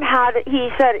him how to,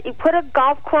 he said, he put a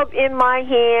golf club in my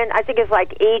hand, I think it's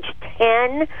like age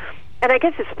 10, and I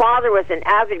guess his father was an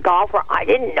avid golfer. I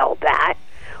didn't know that.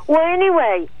 Well,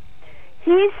 anyway,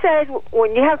 he said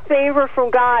when you have favor from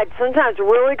God, sometimes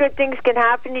really good things can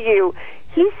happen to you.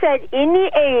 He said in the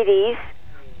 80s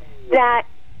that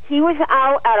he was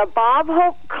out at a Bob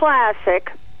Hope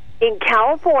Classic in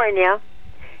California,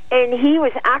 and he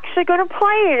was actually going to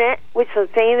play in it with some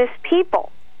famous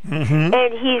people.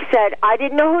 And he said, I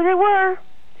didn't know who they were.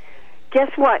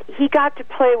 Guess what? He got to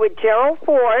play with Gerald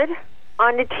Ford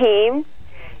on the team,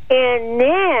 and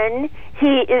then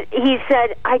he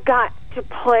said, I got to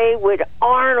play with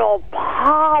Arnold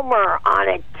Palmer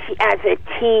as a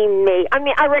teammate. I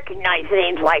mean, I recognize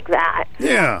names like that.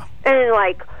 Yeah. And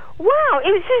like, wow,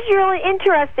 it was just really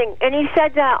interesting. And he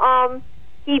said that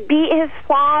he beat his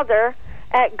father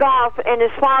at golf, and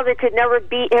his father could never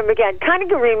beat him again. Kind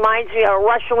of reminds me of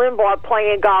Rush Limbaugh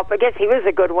playing golf. I guess he was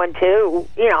a good one too,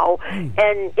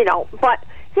 and but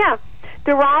yeah,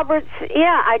 the Roberts,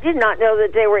 I did not know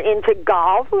that they were into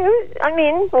golf. I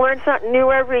mean, learn something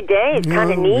new every day. It's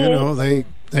kind of neat.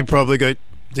 They probably got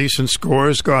decent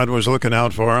scores. God was looking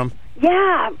out for them.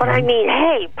 Yeah, but I mean,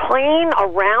 hey, playing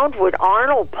around with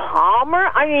Arnold Palmer.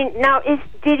 I mean, now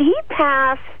did he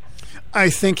pass? I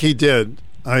think he did.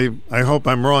 I hope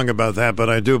I'm wrong about that, but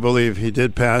I do believe he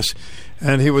did pass,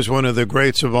 and he was one of the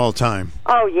greats of all time.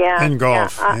 Oh, yeah. In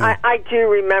golf. Yeah. I do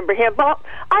remember him. But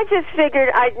I just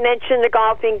figured I'd mention the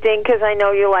golfing thing because I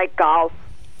know you like golf.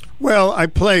 Well, I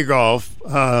play golf.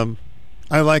 I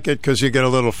like it because you get a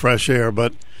little fresh air,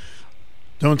 but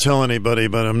don't tell anybody,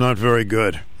 but I'm not very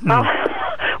good.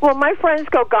 Well, my friends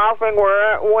go golfing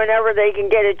whenever they can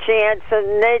get a chance,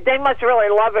 and they must really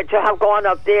love it to have gone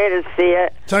up there to see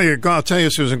it. Tell you,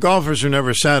 Susan, golfers are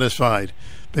never satisfied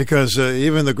because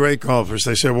even the great golfers,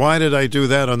 they say, why did I do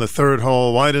that on the third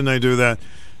hole? Why didn't I do that?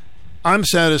 I'm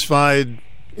satisfied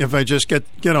if I just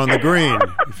get on the green,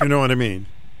 if you know what I mean.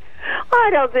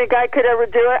 I don't think I could ever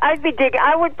do it. I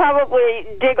would probably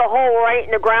dig a hole right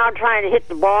in the ground trying to hit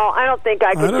the ball. I don't think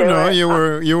I could do it. I don't know.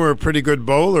 You were a pretty good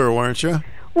bowler, weren't you?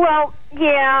 Well,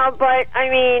 yeah, but I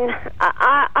mean,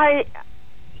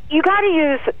 you got to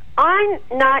use. I'm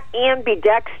not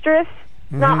ambidextrous.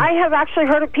 Now, I have actually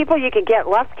heard of people you can get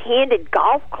left-handed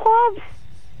golf clubs.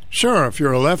 Sure, if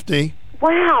you're a lefty.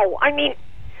 Wow, I mean,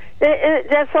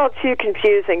 that's all too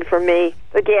confusing for me.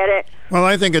 Forget it. Well,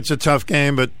 I think it's a tough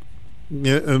game, but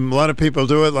a lot of people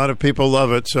do it. A lot of people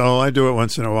love it, so I do it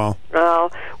once in a while. Oh,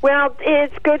 well,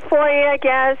 it's good for you, I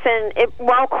guess, and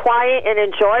quiet and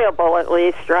enjoyable at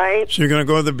least, right? So you're going to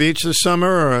go to the beach this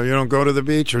summer, or you don't go to the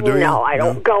beach, or do you? No, I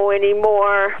don't go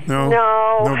anymore.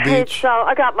 No beach.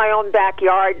 I got my own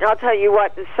backyard, and I'll tell you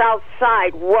what, the south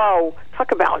side, whoa,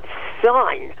 talk about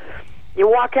sun. You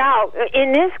walk out,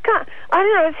 in this, I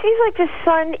don't know, it seems like the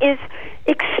sun is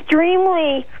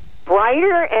extremely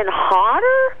brighter and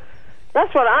hotter.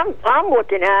 That's what I'm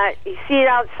looking at. You see it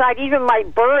outside. Even my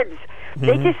birds,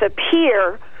 they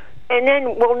disappear and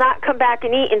then will not come back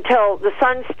and eat until the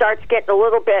sun starts getting a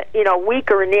little bit,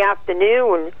 weaker in the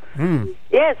afternoon.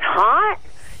 Yeah, it's hot.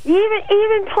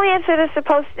 Even plants that are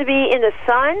supposed to be in the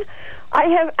sun, I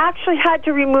have actually had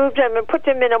to remove them and put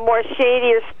them in a more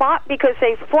shadier spot because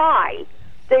they fly.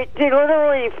 They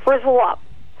literally frizzle up.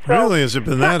 So really? Has it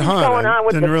been that hot? Going on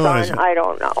with didn't realize sun? it. I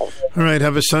don't know. All right,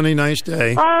 have a sunny, nice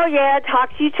day. Oh, yeah, talk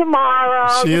to you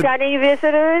tomorrow. You got any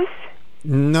visitors?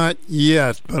 Not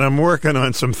yet, but I'm working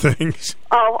on some things.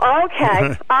 Oh,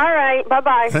 okay. All right,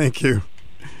 bye-bye. Thank you.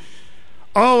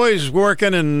 Always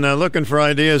working and looking for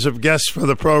ideas of guests for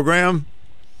the program.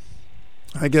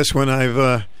 I guess when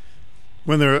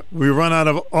we run out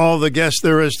of all the guests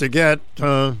there is to get,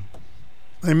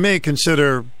 I may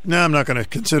consider. No, I'm not going to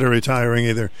consider retiring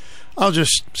either. I'll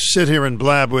just sit here and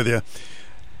blab with you.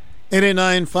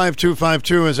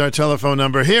 889-5252 is our telephone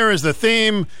number. Here is the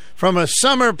theme from A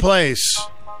Summer Place.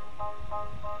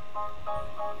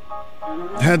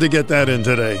 Had to get that in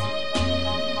today.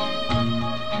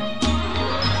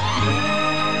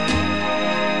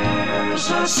 There's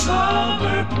a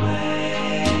summer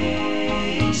place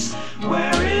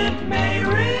where it may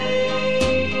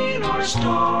rain or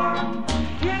storm,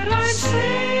 yet I'm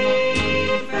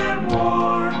safe and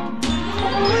warm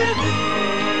within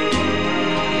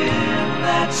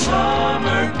that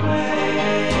summer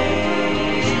place.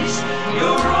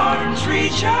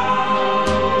 reach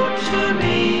out to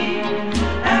me,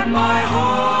 and my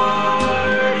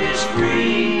heart is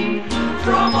free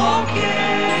from all care,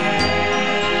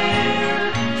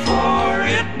 for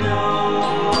it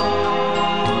knows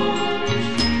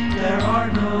there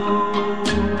are no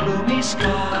gloomy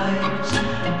skies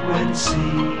when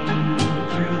seen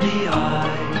through the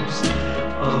eyes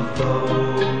of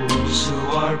those who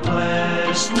are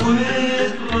blessed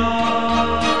with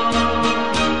love.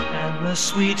 And the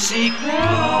sweet secret of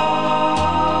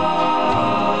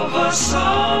a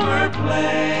summer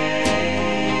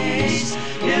place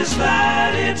is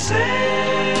that it's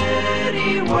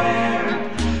anywhere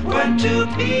when two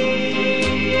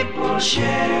people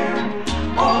share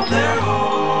all their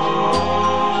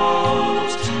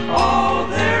hopes, all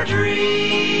their dreams,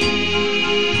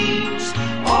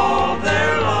 all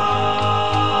their love.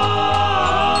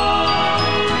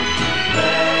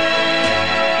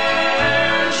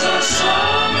 There's a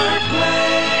summer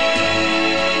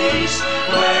place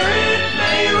where it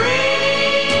may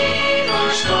rain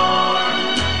or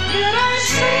storm, yet I'm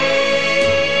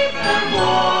safe and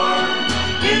warm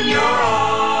in your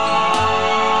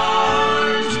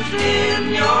arms,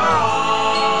 in your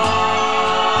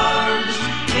arms,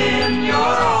 in your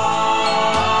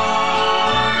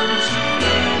arms,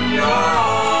 in your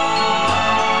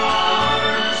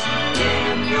arms,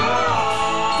 in your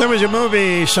arms. There was a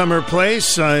movie, Summer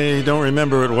Place. I don't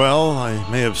remember it well. I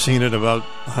may have seen it about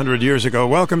 100 years ago.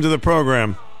 Welcome to the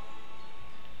program.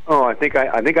 Oh, I think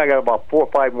I got about 4 or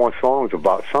 5 more songs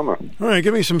about summer. All right,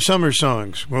 give me some summer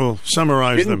songs. We'll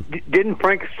summarize them. Didn't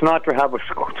Frank Sinatra have a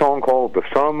song called "The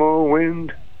Summer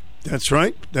Wind"? That's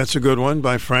right. That's a good one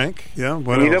by Frank. Yeah.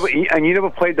 What and else? you never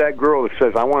played that girl that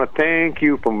says, "I want to thank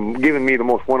you for giving me the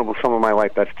most wonderful summer of my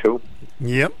life." That's 2.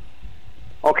 Yep.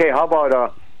 Okay, how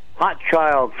about "Hot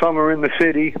Child," "Summer in the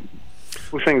City"?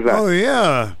 Who sings that? Oh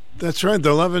yeah, that's right.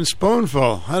 The Lovin'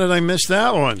 Spoonful. How did I miss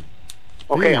that one?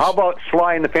 Okay, Jeez. how about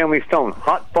Sly and the Family Stone?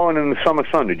 "Hot Fun in the Summer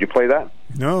Sun"? Did you play that?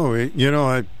 No, I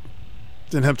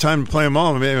didn't have time to play them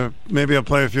all. Maybe I'll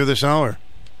play a few this hour.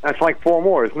 That's like 4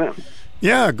 more, isn't it?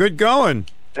 Yeah, good going.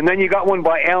 And then you got one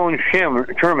by Alan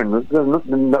Sherman.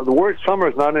 The word "summer"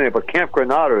 is not in it, but "Camp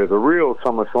Granada" is a real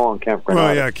summer song. Camp Granada.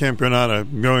 Well, yeah, Camp Granada.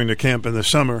 Going to camp in the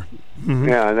summer. Mm-hmm.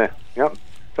 Yeah, yep.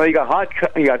 So you got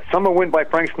you got "Summer Wind" by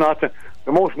Frank Sinatra.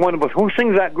 The most wonderful. Who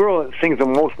sings that girl that sings "The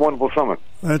Most Wonderful Summer"?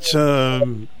 That's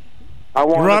I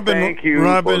want to thank you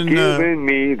for giving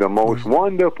me the most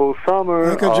wonderful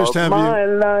summer of my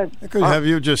life. I could have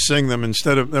you just sing them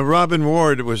instead of... Robin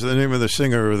Ward was the name of the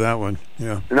singer of that one.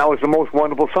 Yeah. And that was "The Most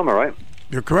Wonderful Summer," right?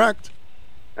 You're correct.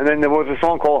 And then there was a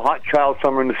song called "Hot Child,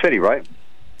 Summer in the City," right?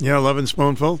 Yeah, Lovin'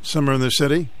 Spoonful, "Summer in the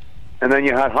City." And then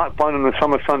you had "Hot Fun in the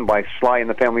Summer Sun" by Sly and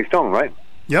the Family Stone, right?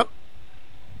 Yep.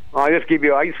 I just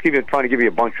trying to give you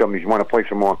a bunch of them if you want to play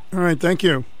some more. All right, thank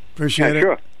you. Appreciate it.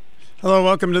 Sure. Hello,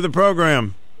 welcome to the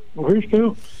program. Where's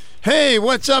Stu? Hey,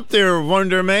 what's up there,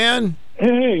 Wonder Man?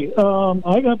 Hey,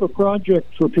 I have a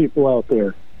project for people out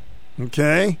there.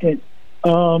 Okay.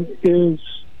 A lot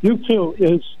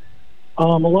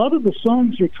of the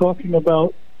songs you're talking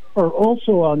about are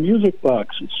also on music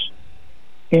boxes.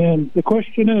 And the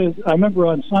question is, I remember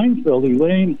on Seinfeld,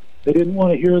 Elaine, they didn't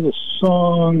want to hear the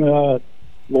song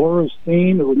Laura's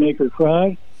Theme. It would make her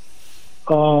cry.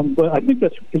 But I think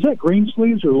is that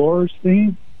Greensleeves or Laura's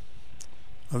Theme?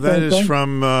 Well, that is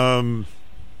from on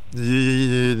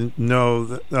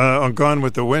Gone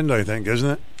with the Wind, I think, isn't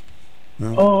it?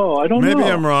 No. Oh, I don't know. Maybe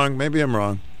I'm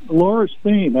wrong. Laura's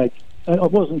Theme. I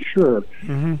wasn't sure.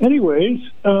 Mm-hmm. Anyways,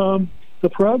 the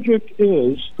project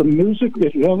is the music.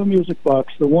 If you have a music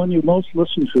box, the one you most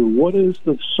listen to, what is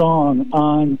the song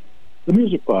on the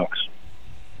music box?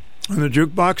 On the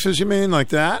jukeboxes, you mean, like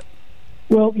that?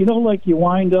 Well, like you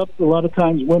wind up, a lot of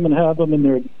times women have them in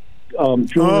their jewelry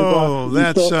boxes.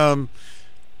 That's,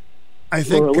 I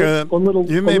think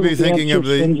you may be thinking of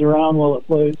around while it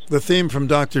plays. The theme from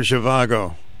Dr.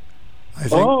 Zhivago. I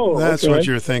think that's what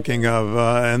you're thinking of,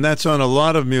 and that's on a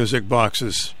lot of music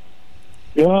boxes.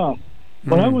 Yeah.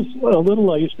 When I was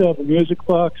little, I used to have a music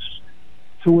box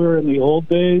to where in the old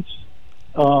days,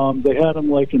 they had them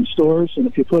like in stores, and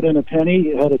if you put in a penny,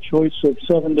 you had a choice of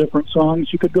 7 different songs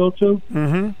you could go to.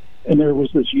 Mm-hmm. And there was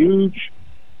this huge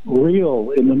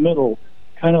reel in the middle,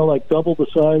 kind of like double the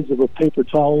size of a paper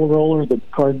towel roller, the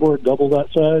cardboard double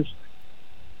that size.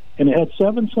 And it had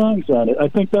 7 songs on it. I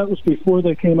think that was before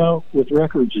they came out with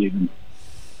records even.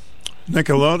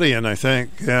 Nickelodeon, I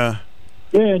think, yeah.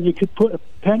 Yeah, and you could put a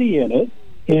penny in it,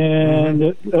 and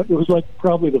it was like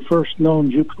probably the first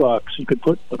known jukebox you could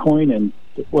put a coin in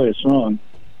to play a song.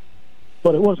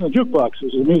 But it wasn't a jukebox; it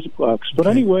was a music box. But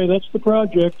anyway, that's the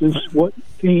project. Is what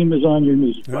theme is on your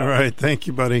music box? All right, thank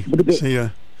you, buddy. See ya.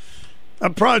 A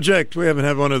project. We haven't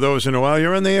had one of those in a while.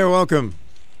 You're on the air. Welcome.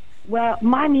 Well,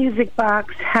 my music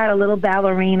box had a little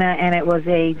ballerina, and it was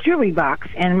a jewelry box,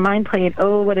 and mine played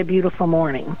 "Oh, What a Beautiful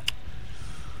Morning."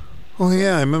 Oh,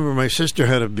 yeah, I remember my sister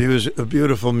had a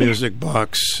beautiful music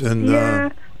box, and Yeah.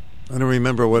 I don't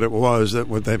remember what it was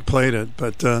what they played it,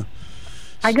 but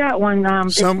I got one.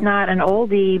 It's not an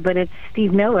oldie, but it's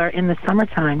Steve Miller in the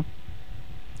Summertime.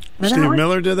 Steve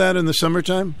Miller did that in the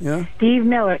summertime? Yeah? Steve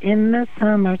Miller in the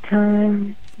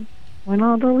summertime, when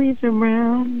all the leaves are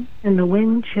brown and the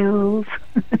wind chills.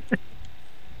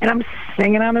 And I'm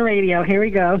singing on the radio. Here we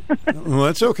go. Well,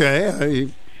 that's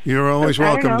okay. You're always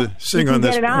welcome to sing on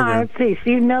this program. Let's see,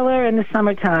 Steve Miller in the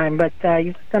summertime. But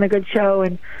you've done a good show,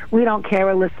 and we don't care.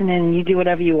 We're listening. You do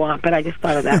whatever you want. But I just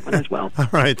thought of that one as well. All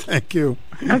right, thank you.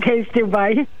 Okay, Stu,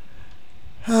 bye.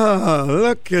 Oh,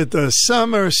 look at the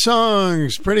summer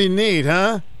songs. Pretty neat,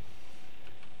 huh?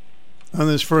 On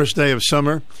this first day of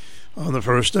summer. On the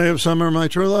first day of summer, my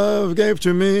true love gave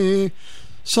to me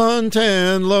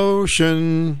suntan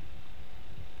lotion.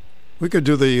 We could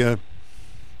do the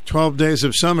 12 days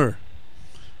of summer.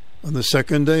 On the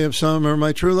second day of summer,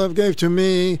 my true love gave to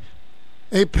me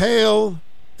a pail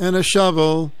and a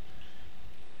shovel.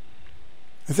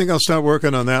 I think I'll start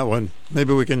working on that one.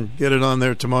 Maybe we can get it on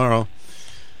there tomorrow.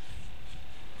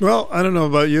 Well, I don't know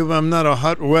about you, but I'm not a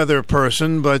hot weather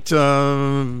person, but,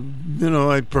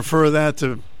 I prefer that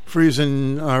to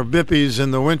freezing our bippies in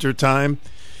the wintertime.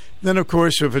 Then, of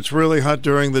course, if it's really hot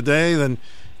during the day, then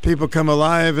people come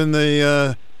alive in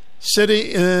the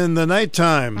city in the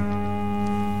nighttime.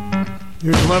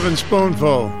 Here's Lovin'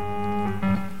 Spoonful.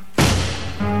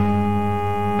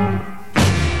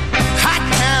 Hot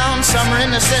town, summer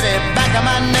in the city, back of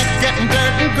my neck getting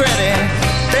dirt and gritty.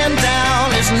 Bend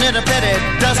down, isn't it a pity?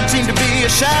 Doesn't seem to be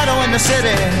a shadow in the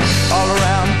city. All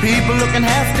around, people looking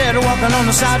half dead, walking on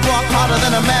the sidewalk harder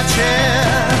than a match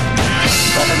head.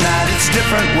 But at night it's a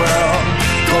different world.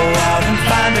 Go out and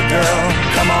find a girl.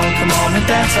 Come on and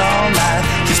dance all night.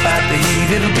 Despite the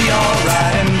heat, it'll be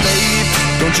alright. And babe,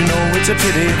 don't you know it's a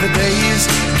pity the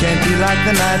days can't be like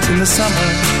the nights in the summer,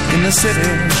 in the city,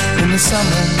 in the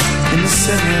summer, in the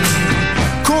city.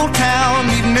 Cool town,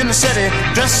 meeting in the city,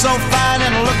 dressed so fine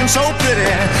and looking so pretty.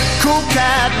 Cool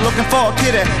cat, looking for a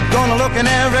kitty, gonna look in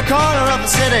every corner of the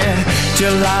city.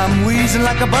 Till I'm wheezing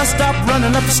like a bus stop,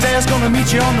 running up the stairs, gonna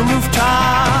meet you on the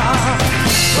rooftop.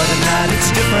 But at night it's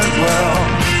a different world.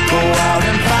 Go out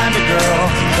and find a girl.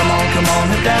 Come on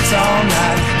and dance all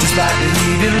night. Despite the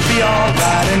heat, it'll be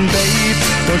alright. And babe,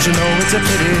 don't you know it's a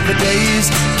pity the days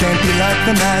can't be like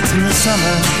the nights in the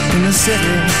summer, in the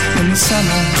city, in the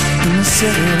summer, in the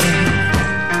city.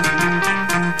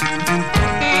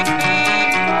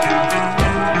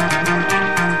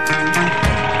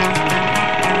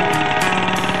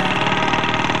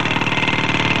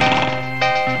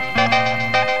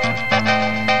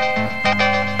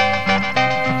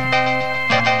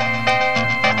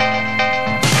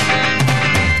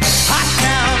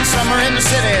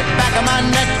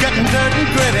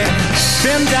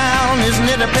 Been down, isn't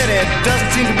it a pity? Doesn't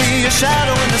seem to be a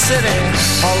shadow in the city.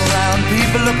 All around,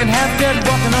 people looking half dead,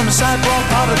 walking on the sidewalk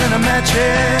harder than a match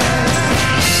head.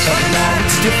 But now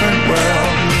it's a different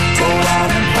world. Go out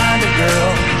and find a girl.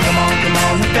 Come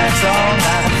on and dance all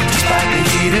night. Despite the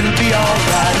heat, it'll be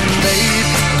alright. And babe,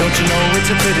 don't you know it's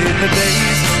a pity the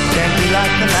days can't be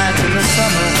like the nights in the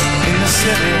summer, in the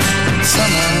city,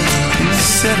 summer, in the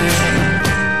city.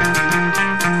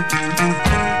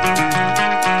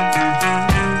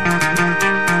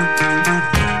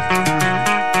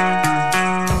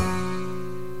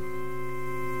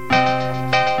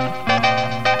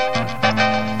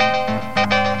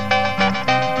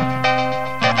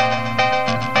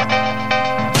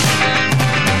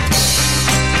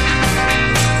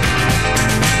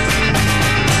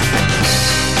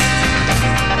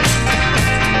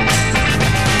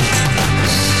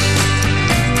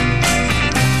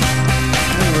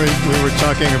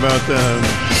 Talking about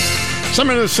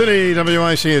Summer in the City,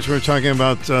 WICH. We're talking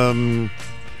about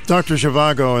Dr.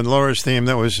 Zhivago and Laura's theme.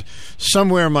 That was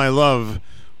Somewhere My Love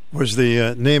was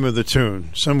the name of the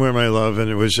tune. Somewhere My Love,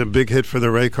 and it was a big hit for the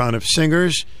Raycon of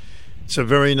Singers. It's a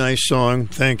very nice song.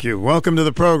 Thank you. Welcome to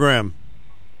the program.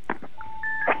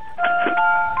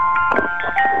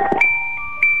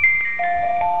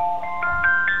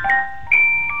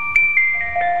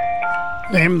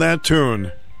 Name that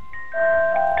tune.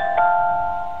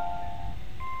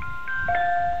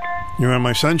 You're on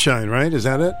My Sunshine, right? Is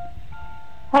that it?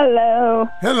 Hello.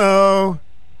 Hello.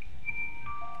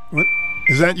 What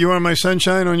is that? You Are My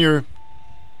Sunshine on your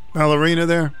ballerina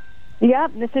there?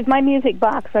 Yep, this is my music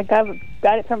box. I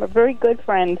got it from a very good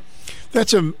friend.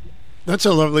 That's a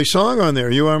lovely song on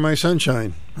there. You Are My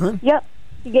Sunshine, huh? Yep,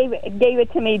 he gave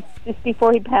it to me just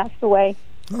before he passed away.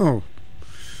 Oh.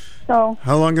 So.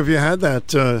 How long have you had that?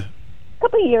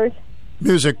 Couple of years.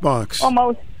 Music box.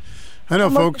 Almost. I know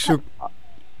folks who.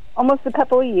 Almost a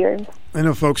couple of years. I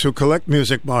know folks who collect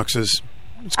music boxes.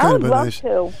 It's kind of nice. I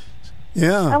would love to.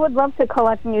 Yeah. I would love to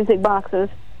collect music boxes,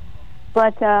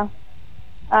 but I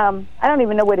don't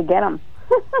even know where to get them.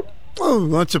 Oh,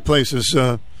 lots of places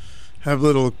have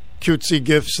little cutesy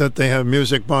gifts that they have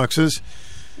music boxes.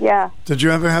 Yeah. Did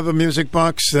you ever have a music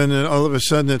box and then all of a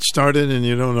sudden it started and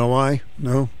you don't know why?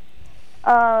 No?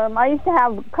 I used to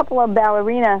have a couple of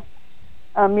ballerina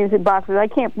music boxes. I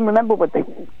can't remember what they,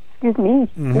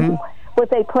 what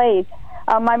they played.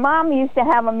 My mom used to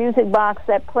have a music box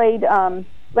that played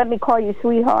Let Me Call You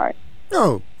Sweetheart.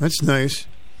 Oh, that's nice.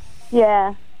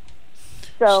 Yeah.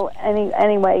 So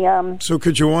anyway. So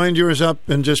could you wind yours up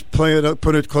and just play it up,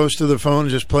 put it close to the phone,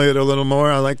 and just play it a little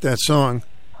more? I like that song.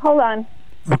 Hold on.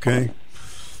 Okay.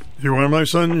 You are my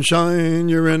sunshine.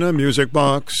 You're in a music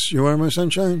box. You are my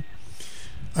sunshine.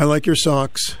 I like your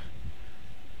socks.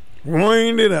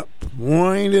 Wind it up.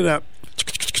 Wind it up.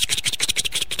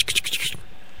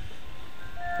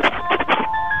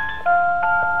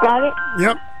 Got it?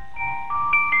 Yep.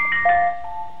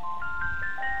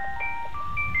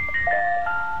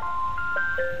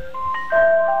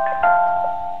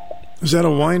 Is that a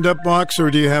wind-up box,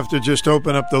 or do you have to just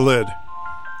open up the lid?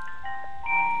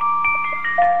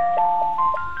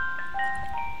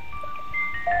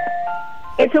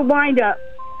 It's a wind-up.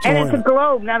 And it's a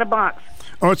globe, not a box.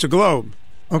 Oh, it's a globe.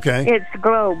 Okay. It's a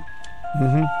globe.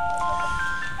 Mm-hmm.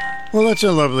 Well, that's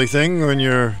a lovely thing when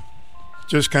you're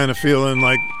just kind of feeling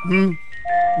like,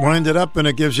 wind it up and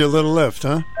it gives you a little lift,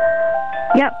 huh?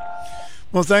 Yep.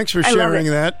 Well, thanks for sharing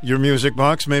that, your music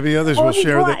box. Maybe others will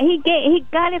share that. He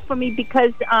got it for me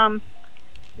because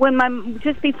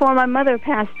just before my mother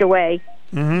passed away,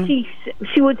 she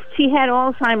had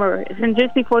Alzheimer's, and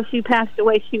just before she passed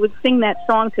away, she would sing that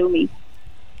song to me.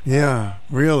 Yeah,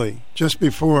 really? Just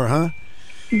before, huh?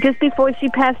 Just before she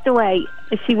passed away,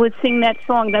 she would sing that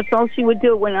song. That's all she would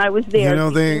do when I was there. You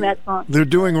know, sing that song. They're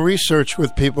doing research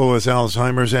with people with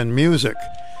Alzheimer's and music.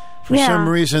 For some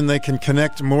reason, they can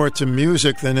connect more to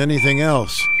music than anything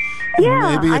else.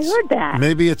 Yeah, I heard that.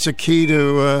 Maybe it's a key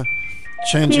to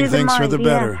changing things for the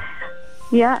better.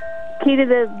 Yeah, key to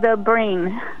the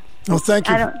brain. Well, thank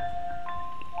you.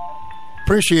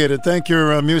 Appreciate it. Thank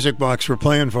your music box for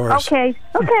playing for us. Okay.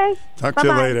 Talk to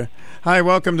you later. Hi,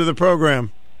 welcome to the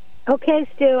program. Okay,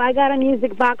 Stu, I got a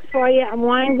music box for you. I'm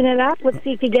winding it up. Let's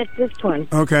see if you get this one.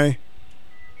 Okay.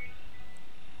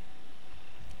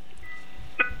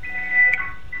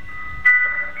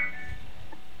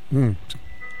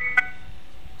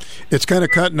 It's kind of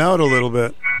cutting out a little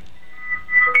bit.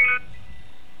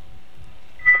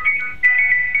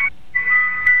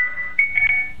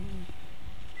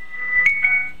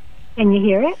 Can you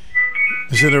hear it?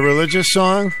 Is it a religious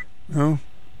song? No.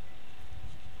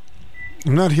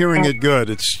 I'm not hearing it good.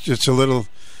 It's just a little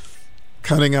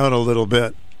cutting out a little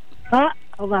bit.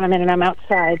 Hold on a minute. I'm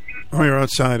outside. Oh, you're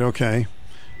outside. Okay.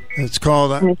 It's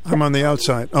called I'm on the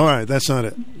outside. All right. That's not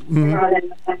it. Got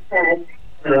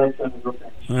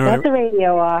the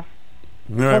radio off.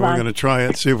 All right. We're going to try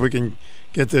it. See if we can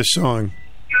get this song.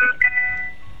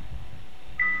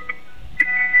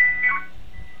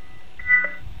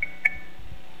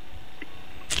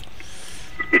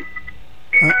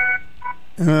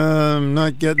 I'm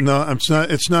not getting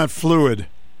it's not fluid.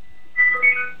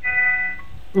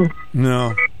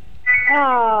 No.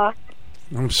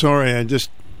 I'm sorry, I just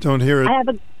don't hear it.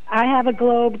 I have a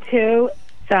globe too.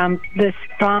 The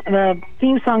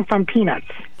theme song from Peanuts.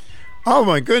 Oh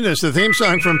my goodness, the theme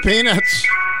song from Peanuts.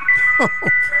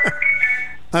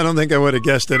 I don't think I would have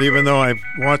guessed it, even though I've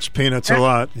watched Peanuts a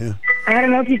lot. Yeah. I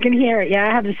don't know if you can hear it. Yeah,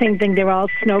 I have the same thing. They're all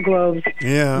snow globes.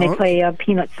 Yeah. And they play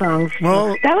Peanut songs.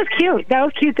 Well, that was cute. That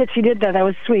was cute that she did that. That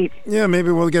was sweet. Yeah,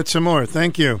 maybe we'll get some more.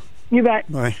 Thank you. You bet.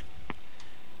 Bye.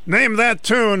 Name that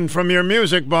tune from your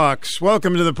music box.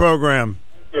 Welcome to the program.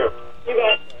 You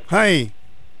bet. Hi.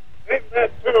 Name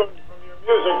that tune from your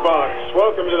music box.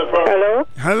 Welcome to the program. Hello?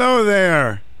 Hello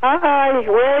there. Hi,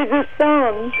 where is this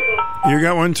song? You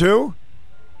got one too?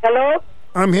 Hello?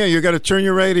 I'm here. You got to turn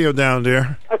your radio down,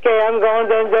 dear. Okay, I'm going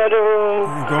down to the other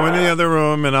room. Go in the other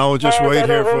room, and I'll just wait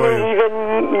here for you. Even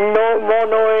more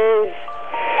noise.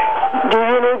 Do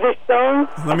you know this song?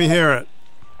 Let me hear it.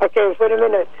 Okay, wait a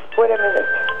minute.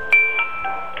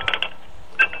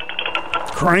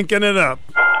 Cranking it up.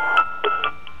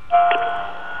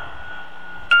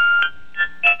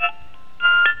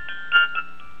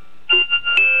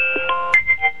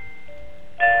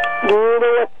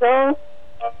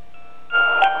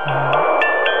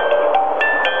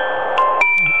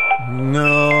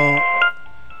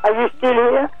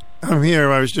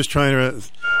 here. I was just trying to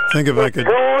think if I could.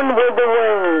 Gone with the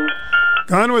Wind.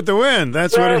 Gone with the Wind.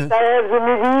 That's yes, what I have the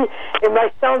movie, and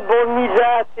my son bought me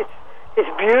that. It's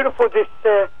beautiful. This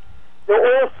the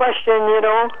old-fashioned, you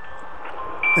know.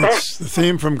 It's the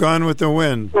theme from Gone with the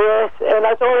Wind. Yes, and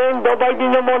I told him, don't buy me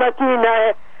no more nothing.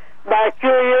 My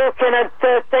curio cannot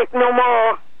take no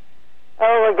more.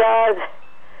 Oh, my God.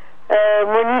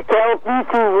 Monique helped me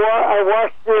to I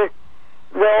watched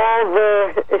all the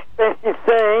expensive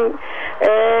thing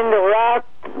and wrap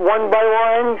one by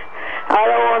one. I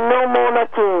don't want no more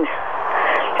nothing.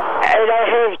 And I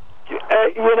have,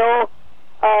 you know,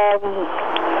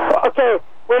 okay,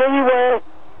 well, anyway,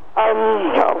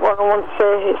 what I want to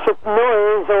say, it's a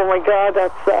noise, oh my God,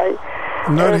 outside.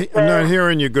 I'm not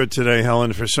hearing you good today,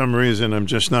 Helen, for some reason. I'm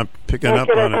just not picking up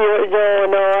on it.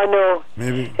 No, I know.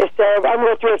 Maybe. I'm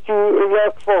going to have to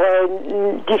look for a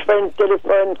different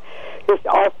telephone. It's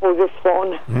awful, this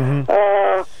phone. Mm-hmm.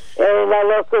 And I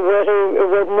look at what it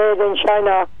was made in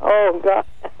China. Oh, God.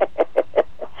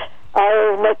 I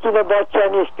have nothing about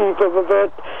Chinese people,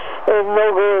 but it's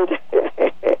no good.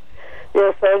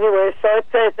 Yes, anyway, so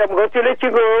that's it. I'm going to let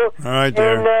you go. All right,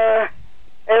 dear. And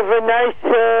have a nice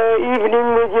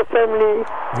evening with your family.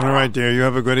 All right, dear. You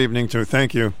have a good evening, too.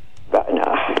 Thank you. Bye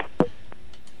now.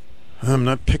 I'm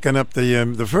not picking up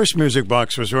the first music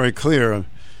box was very clear. I'm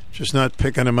just not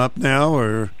picking them up now,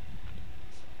 or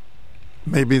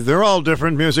maybe they're all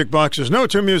different music boxes. No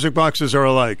two music boxes are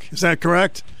alike. Is that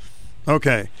correct?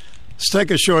 Okay. Let's take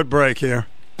a short break here.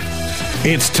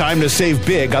 It's time to save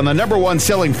big on the #1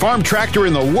 selling farm tractor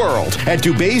in the world at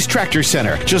Dubé's Tractor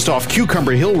Center, just off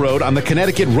Cucumber Hill Road on the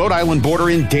Connecticut-Rhode Island border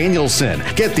in Danielson.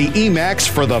 Get the E-Max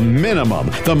for the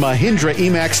minimum. The Mahindra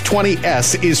E-Max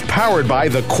 20S is powered by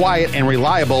the quiet and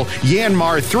reliable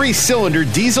Yanmar 3-cylinder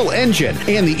diesel engine,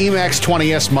 and the E-Max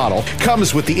 20S model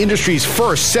comes with the industry's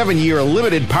first 7-year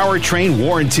limited powertrain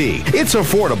warranty. It's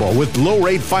affordable with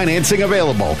low-rate financing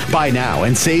available. Buy now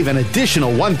and save an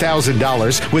additional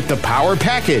 $1,000 with the Power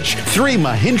Package. 3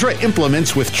 Mahindra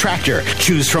implements with tractor.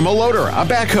 Choose from a loader, a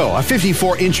backhoe, a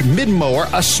 54-inch mid-mower,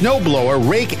 a snowblower,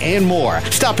 rake, and more.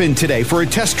 Stop in today for a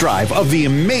test drive of the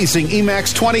amazing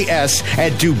E-Max 20S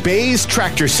at Dubé's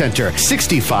Tractor Center,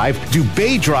 65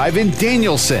 Dubé Drive in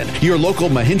Danielson, your local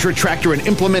Mahindra tractor and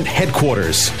implement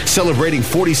headquarters. Celebrating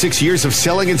 46 years of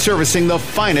selling and servicing the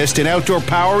finest in outdoor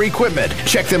power equipment.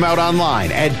 Check them out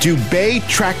online at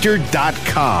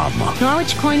DubéTractor.com.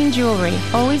 Norwich Coin and Jewelry,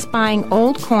 always buying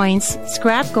old coins,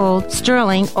 scrap gold,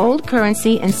 sterling, old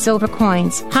currency, and silver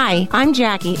coins. Hi, I'm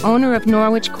Jackie, owner of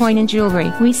Norwich Coin and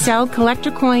Jewelry. We sell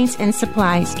collector coins and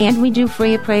supplies, and we do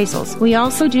free appraisals. We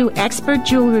also do expert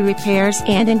jewelry repairs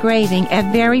and engraving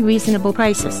at very reasonable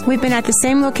prices. We've been at the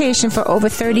same location for over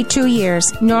 32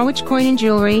 years. Norwich Coin and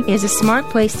Jewelry is a smart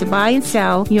place to buy and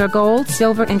sell your gold,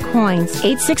 silver, and coins.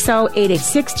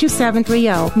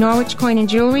 860-886-2730. Norwich Coin and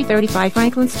Jewelry, 35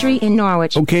 Franklin Street in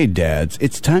Norwich. Okay, dads,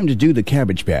 it's time to do the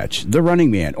Cabbage Patch, the Running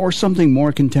Man, or something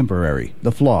more contemporary.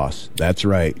 The Floss. That's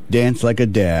right. Dance like a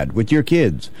dad with your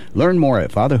kids. Learn more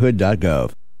at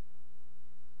fatherhood.gov.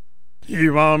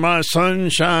 You are my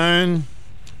sunshine.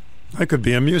 That could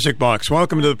be a music box.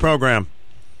 Welcome to the program.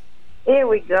 Here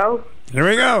we go. Here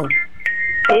we go.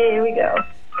 Here we go.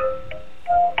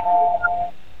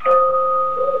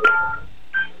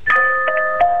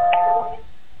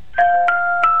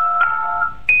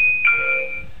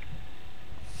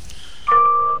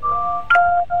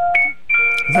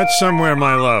 That's Somewhere,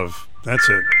 My Love. That's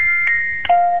it.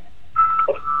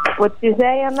 What did you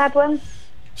say on that one?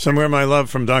 Somewhere, My Love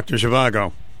from Dr.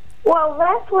 Zhivago. Well,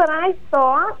 that's what I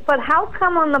thought, but how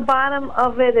come on the bottom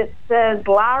of it says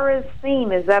Laura's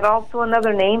Theme? Is that also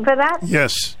another name for that?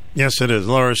 Yes. Yes, it is.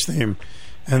 Laura's Theme.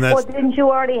 And that's, well, didn't you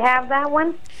already have that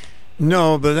one?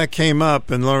 No, but that came up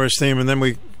in Laura's Theme, and then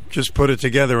we just put it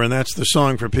together, and that's the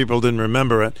song for people who didn't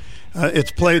remember it.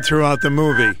 It's played throughout the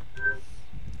movie.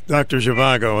 Dr.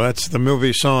 Zhivago, that's the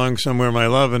movie song, Somewhere My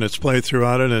Love, and it's played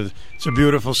throughout it, and it's a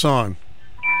beautiful song.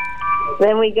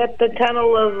 Then we got the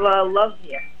Tunnel of Love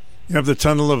here. You have the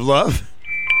Tunnel of Love?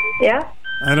 Yeah.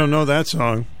 I don't know that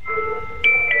song.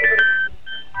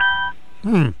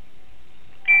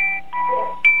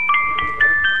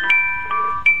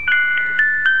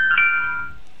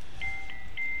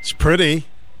 It's pretty.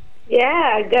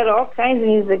 Yeah, I got all kinds of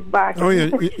music boxes. Oh,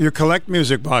 you collect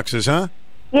music boxes, huh?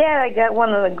 Yeah, I got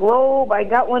one of the Globe. I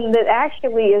got one that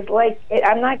actually is like,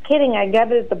 I'm not kidding, I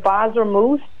got it at the Basra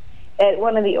Moose at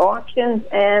one of the auctions,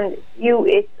 and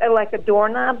it's like a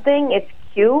doorknob thing. It's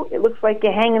cute. It looks like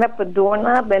you're hanging up a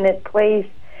doorknob, and it plays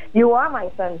You Are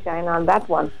My Sunshine on that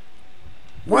one.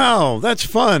 Wow, that's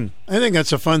fun. I think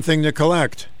that's a fun thing to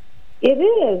collect. It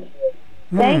is.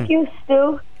 Thank you,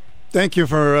 Stu. Thank you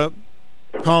for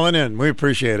calling in. We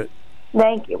appreciate it.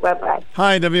 Thank you. Bye-bye.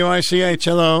 Hi, WICH.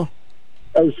 Hello.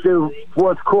 Hey, Stu,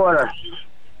 fourth quarter.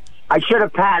 I should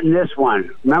have patented this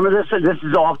one. Remember this? This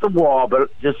is off the wall, but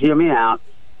just hear me out.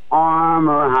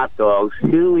 Armor hot dogs.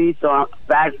 Who eats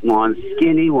fat ones,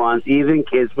 skinny ones, even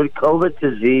kids with COVID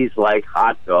disease like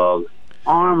hot dogs?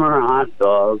 Armor hot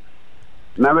dogs.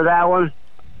 Remember that one?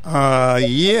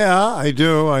 Yeah, I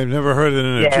do. I've never heard it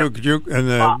in a juke in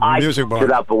the music box. I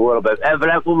it up a little bit.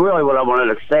 But really what I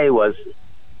wanted to say was,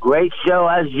 great show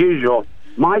as usual.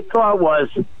 My thought was,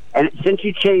 and since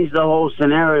you changed the whole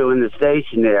scenario in the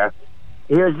station there,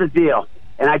 here's the deal.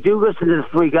 And I do listen to the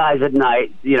three guys at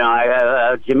night. You know,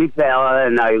 I Jimmy Fallon,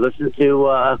 and I listen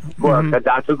to Gorka,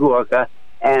 Dr. Gorka,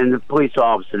 and the police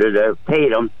officer that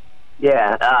paid him.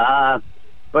 Yeah.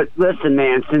 But listen,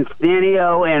 man, since Danny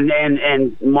O and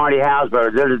Marty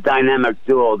Hausberg, they're the dynamic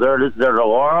duo. They're the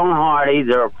Laurel and Hardy.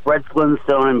 They're Fred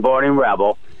Flintstone and Barney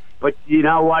Rebel. But you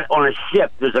know what? On a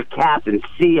ship, there's a captain,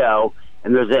 CO,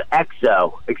 and there's an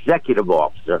XO, executive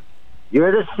officer.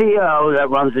 You're the CO that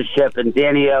runs the ship, and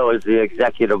Danny O is the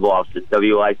executive officer,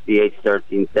 WICH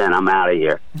 1310. I'm out of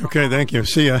here. Okay, thank you.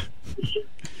 See ya.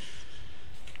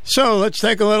 So let's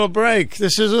take a little break.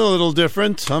 This is a little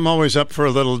different. I'm always up for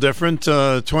a little different.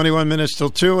 21 minutes till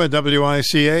 2 at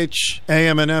WICH,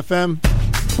 AM and FM.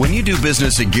 When you do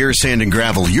business at Gear Sand and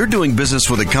Gravel, you're doing business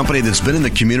with a company that's been in the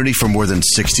community for more than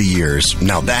 60 years.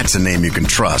 Now that's a name you can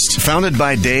trust. Founded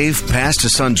by Dave, passed to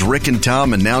sons Rick and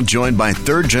Tom, and now joined by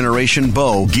third-generation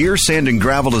Bo, Gear Sand and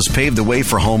Gravel has paved the way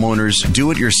for homeowners,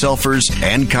 do-it-yourselfers,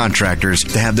 and contractors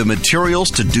to have the materials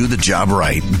to do the job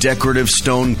right. Decorative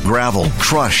stone, gravel,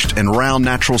 crushed and round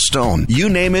natural stone. You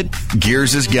name it,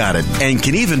 Gears has got it, and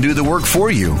can even do the work for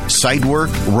you. Site work,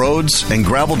 roads, and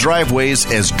gravel driveways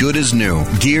as good as new.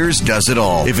 Gears does it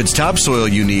all. If it's topsoil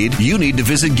you need to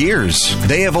visit Gears.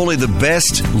 They have only the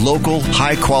best local,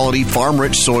 high-quality,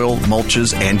 farm-rich soil,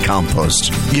 mulches, and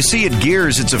compost. You see, at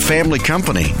Gears, it's a family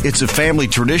company. It's a family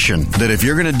tradition that if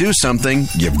you're going to do something,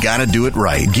 you've got to do it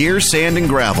right. Gears Sand and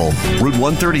Gravel, Route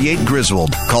 138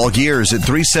 Griswold. Call Gears at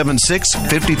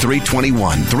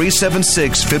 376-5321.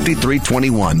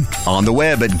 376-5321. On the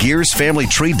web at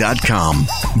gearsfamilytree.com.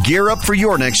 Gear up for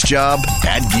your next job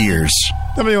at Gears.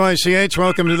 WICH,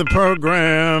 welcome to the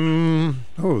program.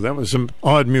 Oh, that was some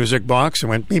odd music box. It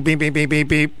went beep, beep, beep, beep, beep,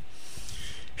 beep.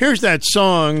 Here's that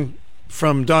song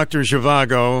from Dr.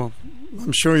 Zhivago.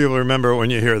 I'm sure you'll remember it when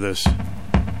you hear this. It's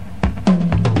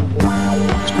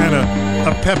kind of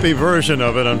a peppy version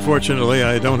of it. Unfortunately,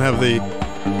 I don't have the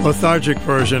lethargic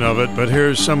version of it, but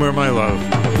here's Somewhere My Love.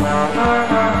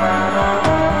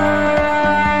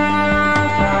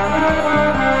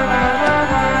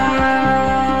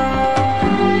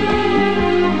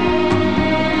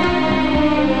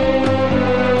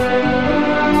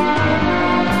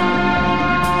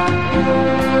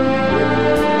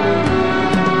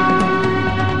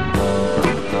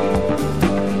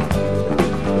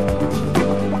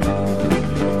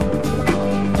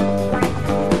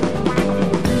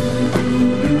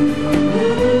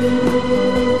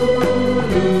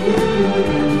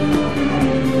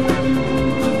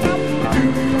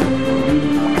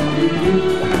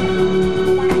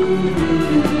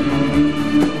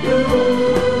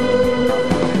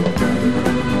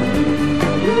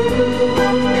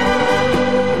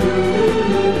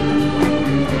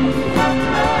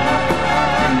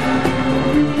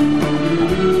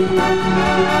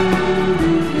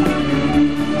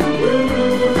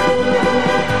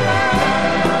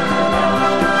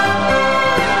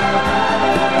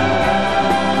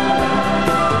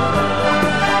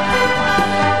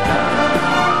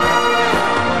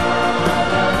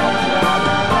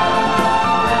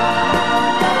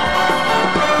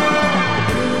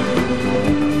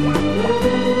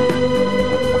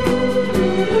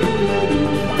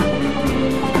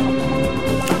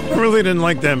 Didn't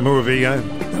like that movie. I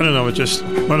don't know. It's just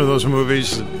one of those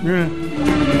movies.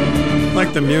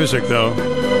 Like the music, though.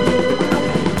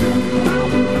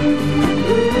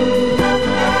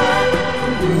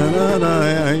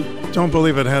 I don't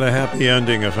believe it had a happy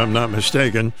ending, if I'm not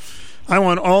mistaken. I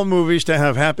want all movies to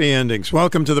have happy endings.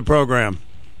 Welcome to the program.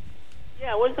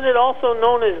 Yeah, wasn't it also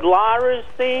known as Lara's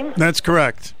theme? That's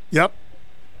correct. Yep.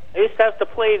 I used to have to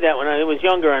play that when I was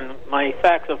younger on my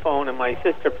saxophone, and my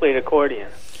sister played accordion.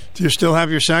 Do you still have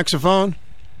your saxophone?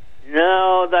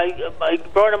 No, I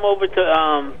brought him over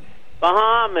to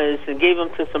Bahamas and gave him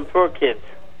to some poor kids.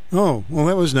 Oh, well,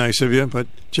 that was nice of you. But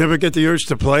did you ever get the urge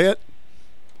to play it?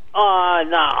 No,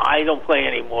 I don't play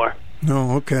anymore.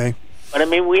 No, okay. But, I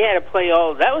mean, we had to play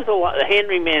all... That was a lot.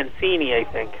 Henry Mancini, I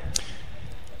think.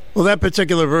 Well, that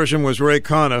particular version was Ray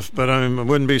Conniff, but I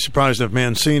wouldn't be surprised if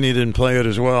Mancini didn't play it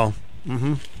as well.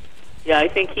 Mm-hmm. Yeah, I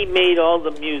think he made all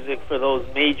the music for those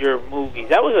major movies.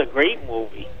 That was a great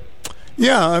movie.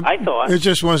 Yeah, I thought. It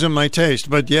just wasn't my taste,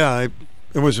 but yeah,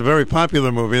 it was a very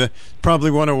popular movie. That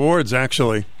probably won awards,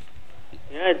 actually.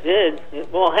 Yeah, it did. It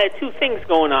had two things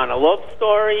going on, a love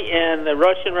story and the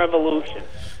Russian Revolution.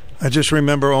 I just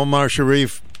remember Omar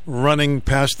Sharif running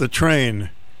past the train,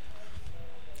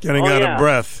 getting out of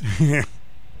breath. Yeah,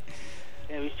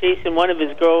 he was chasing one of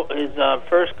his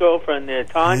first girlfriend there,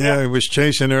 Tanya. Yeah, he was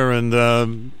chasing her, and I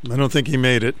don't think he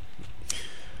made it.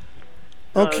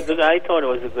 Okay. I thought it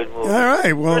was a good movie. All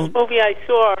right, well... First movie I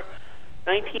saw,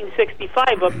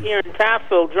 1965, up here in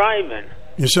Taftville Drive-In.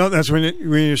 You saw that's when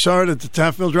you saw it at the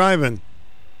Taftville Drive-In?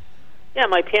 Yeah,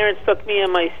 my parents took me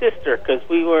and my sister, because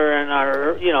we were in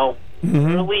our, early...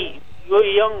 We were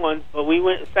young ones, but we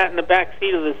sat in the back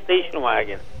seat of the station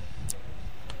wagon.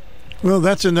 Well,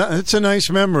 it's a nice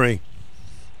memory.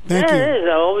 Thank you. Yeah, it is.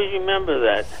 I always remember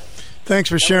that. Thanks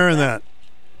for sharing that.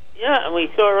 Yeah, and we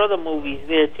saw other movies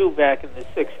there, too, back in the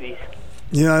 60s.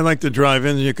 Yeah, I like to drive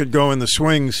in. You could go in the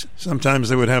swings. Sometimes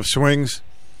they would have swings.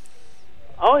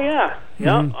 Oh, yeah. Mm-hmm.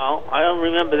 Yeah, well, I don't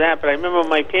remember that, but I remember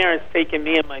my parents taking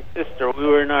me and my sister. We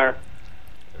were in our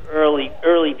early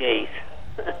days.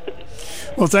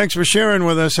 Well, thanks for sharing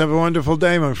with us. Have a wonderful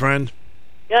day, my friend.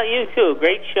 Yeah, you too.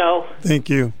 Great show. Thank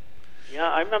you. Yeah,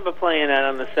 I remember playing that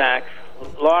on the sax.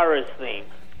 Laura's theme.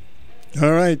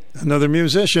 All right, another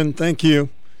musician. Thank you.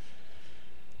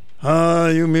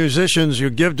 You musicians,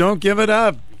 don't give it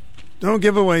up. Don't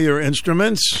give away your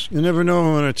instruments. You never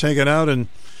know when to take it out and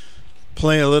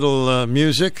play a little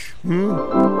music.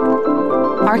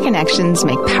 Our connections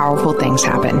make powerful things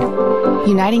happen,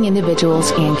 uniting individuals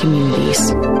and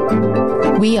communities.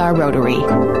 We are Rotary.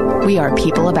 We are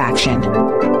people of action.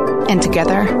 And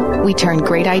together, we turn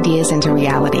great ideas into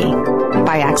reality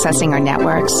by accessing our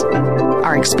networks,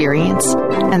 our experience,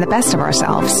 and the best of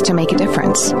ourselves to make a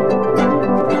difference.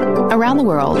 Around the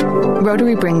world,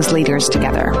 Rotary brings leaders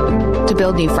together to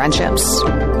build new friendships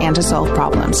and to solve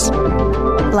problems.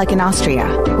 Like in Austria,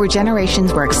 where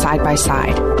generations work side by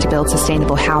side to build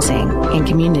sustainable housing and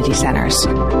community centers.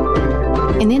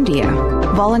 In India,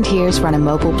 volunteers run a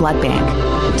mobile blood bank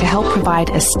to help provide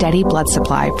a steady blood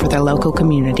supply for their local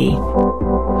community.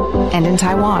 And in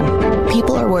Taiwan,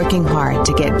 people are working hard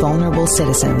to get vulnerable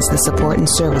citizens the support and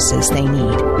services they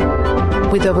need.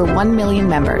 With over 1 million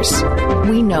members,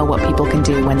 we know what people can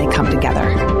do when they come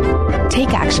together.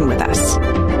 Take action with us.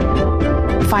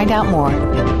 Find out more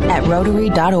at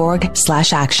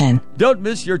Rotary.org/action. Don't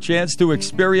miss your chance to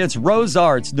experience Rose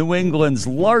Arts, New England's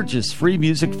largest free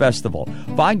music festival.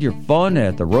 Find your fun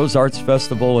at the Rose Arts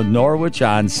Festival in Norwich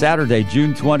on Saturday,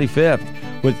 June 25th.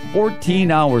 With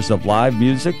 14 hours of live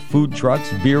music, food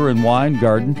trucks, beer and wine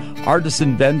garden,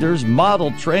 artisan vendors,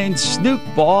 model trains, snook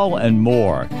ball, and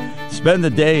more. Spend the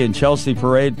day in Chelsea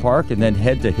Parade Park and then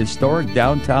head to historic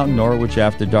downtown Norwich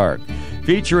after dark.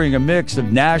 Featuring a mix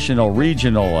of national,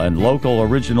 regional, and local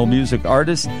original music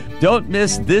artists, don't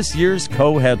miss this year's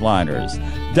co-headliners.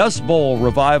 Dust Bowl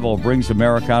Revival brings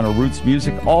Americana roots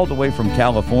music all the way from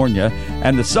California,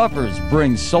 and the Suffers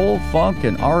bring soul, funk,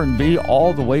 and R&B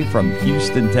all the way from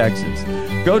Houston, Texas.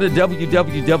 Go to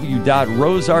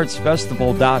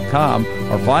www.roseartsfestival.com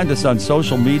or find us on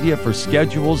social media for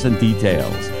schedules and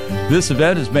details. This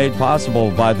event is made possible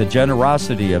by the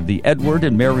generosity of the Edward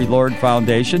and Mary Lord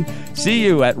Foundation. See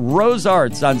you at Rose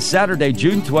Arts on Saturday,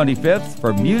 June 25th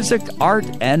for music, art,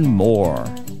 and more.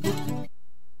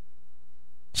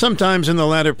 Sometimes in the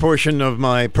latter portion of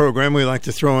my program, we like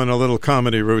to throw in a little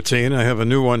comedy routine. I have a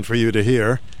new one for you to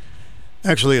hear.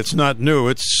 Actually, it's not new.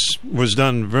 It was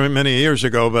done very many years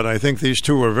ago, but I think these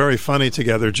two were very funny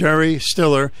together. Jerry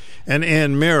Stiller and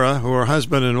Ann Mira, who are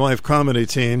husband and wife comedy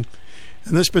team.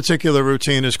 And this particular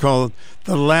routine is called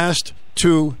The Last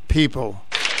Two People.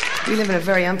 We live in a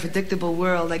very unpredictable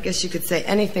world. I guess you could say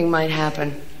anything might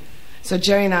happen. So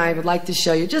Jerry and I would like to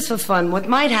show you, just for fun, what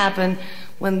might happen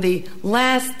when the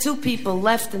last two people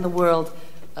left in the world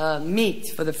meet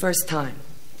for the first time.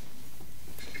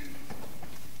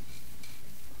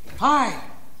 Hi.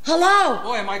 Hello.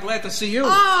 Boy, am I glad to see you.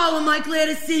 Oh, am I glad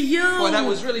to see you. Boy, that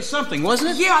was really something,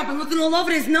 wasn't it? Yeah, I've been looking all over.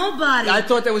 There's nobody. I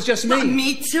thought that was just me.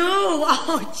 Me too.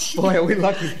 Oh, gee. Boy, are we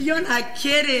lucky. You're not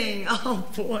kidding. Oh,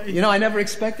 boy. You know, I never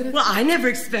expected it. Well, I never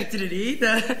expected it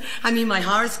either. I mean, my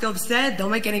horoscope said,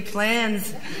 don't make any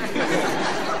plans.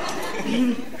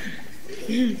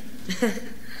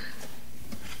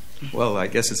 Well, I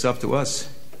guess it's up to us.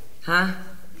 Huh?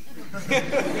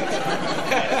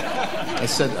 I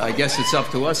said, I guess it's up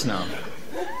to us now.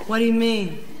 What do you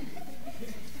mean?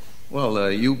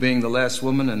 Well, you being the last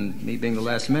woman and me being the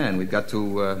last man, we've got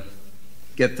to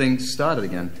get things started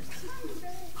again.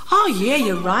 Oh, yeah,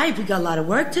 you're right. We got a lot of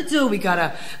work to do. We got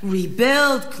to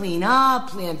rebuild, clean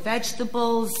up, plant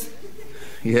vegetables.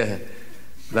 Yeah,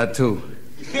 that too.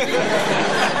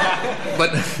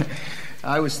 But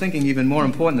I was thinking even more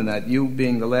important than that. You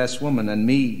being the last woman and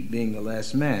me being the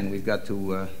last man, we've got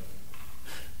to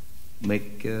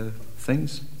make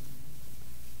things.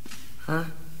 Huh?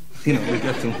 You know, we've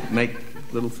got to make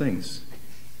little things.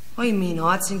 Oh, you mean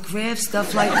arts and crafts,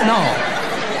 stuff like that?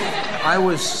 No. I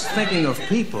was thinking of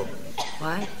people.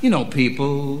 What? You know,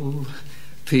 people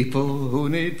who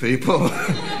need people.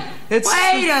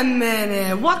 Wait a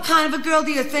minute. What kind of a girl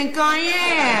do you think I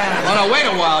am? Oh, no, wait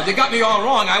a while. You got me all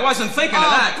wrong. I wasn't thinking of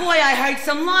that. Oh, boy, I heard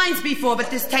some lines before,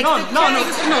 but this takes No, the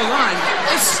this is no line.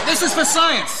 This is for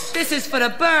science. This is for the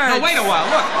birds. No, wait a while.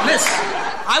 Look, miss,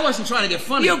 I wasn't trying to get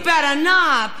funny. You better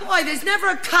not. Boy, there's never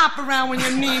a cop around when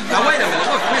you need one. Now, wait a minute.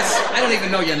 Look, miss, I don't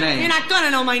even know your name. You're not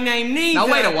gonna know my name neither.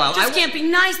 Now, wait a while. Just can't be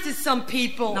nice to some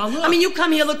people. Now, look. I mean, you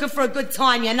come here looking for a good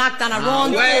time. You knocked on a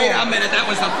wrong door. Wait a minute. That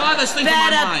was the farthest thing from my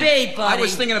Better mind. be, buddy. I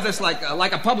was thinking of this like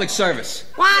a public service.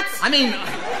 What? I mean, look,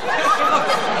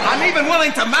 I'm even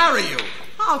willing to marry you.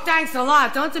 Oh, thanks a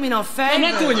lot. Don't do me no favors. I'm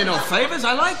not doing you no favors.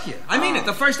 I like you. I mean it.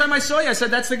 The first time I saw you, I said,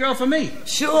 that's the girl for me.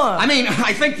 Sure. I mean,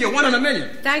 I think you're one in a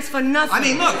million. Thanks for nothing. I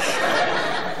mean, look,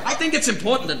 I think it's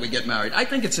important that we get married. I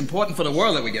think it's important for the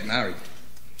world that we get married.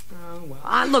 Oh,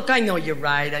 well, look, I know you're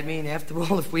right. I mean, after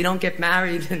all, if we don't get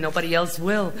married, then nobody else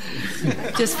will.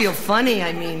 Just feel funny,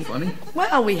 I mean. Funny?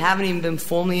 Well, we haven't even been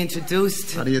formally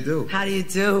introduced. How do you do? How do you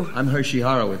do? I'm Hershey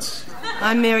Horowitz.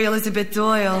 I'm Mary Elizabeth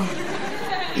Doyle.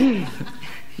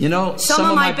 You know, some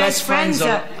of my best friends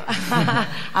are...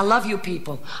 I love you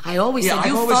people. I always said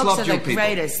you folks are the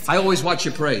greatest. I always watch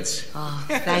your parades. Oh,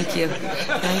 thank you.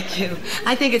 Thank you.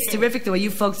 I think it's terrific the way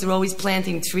you folks are always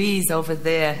planting trees over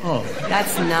there. Oh.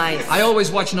 That's nice. I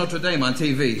always watch Notre Dame on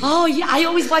TV. Oh, yeah. I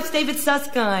always watch David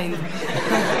Susskind.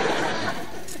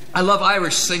 I love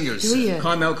Irish singers. Do you?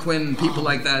 Carmel Quinn, people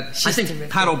like that. I think terrific.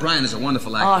 Pat O'Brien is a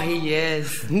wonderful actor. Oh, he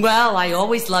is. Well, I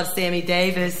always loved Sammy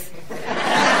Davis.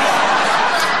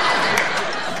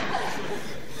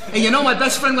 Hey, you know my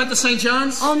best friend went to St.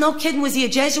 John's? Oh, no kidding. Was he a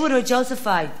Jesuit or a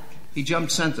Josephite? He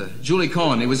jumped center. Julie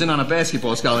Cohen. He was in on a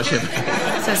basketball scholarship.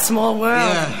 It's a small world.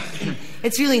 Yeah.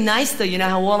 It's really nice, though, you know,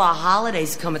 how all our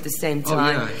holidays come at the same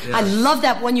time. Oh, yeah. I love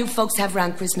that one you folks have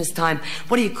around Christmas time.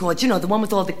 What do you call it? You know, the one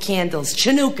with all the candles.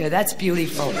 Chanukah. That's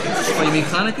beautiful. Oh, you mean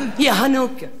Hanukkah? Yeah,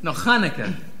 Hanukkah. No,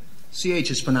 Hanukkah. CH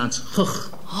is pronounced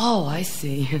Chuch. Oh, I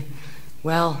see.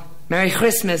 Well, Merry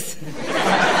Christmas.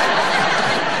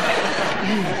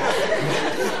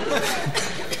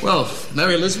 Well,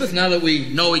 Mary Elizabeth, now that we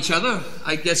know each other,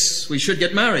 I guess we should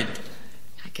get married.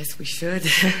 I guess we should.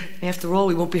 After all,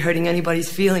 we won't be hurting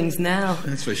anybody's feelings now.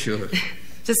 That's for sure.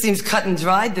 Just seems cut and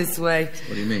dried this way.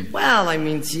 What do you mean? Well, I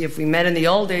mean, gee, if we met in the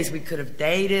old days, we could have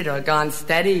dated or gone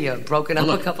steady or broken up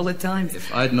a couple of times.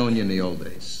 If I'd known you in the old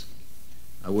days,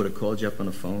 I would have called you up on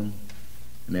the phone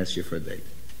and asked you for a date.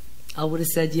 I would have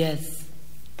said yes.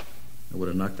 I would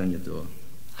have knocked on your door.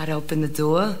 I'd open the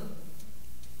door.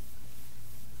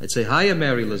 I'd say, hiya,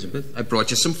 Mary Elizabeth. I brought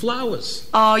you some flowers.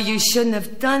 Oh, you shouldn't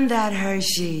have done that,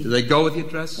 Hershey. Do they go with your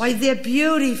dress? Why, they're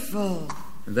beautiful.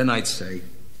 And then I'd say,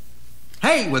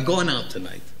 hey, we're going out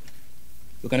tonight.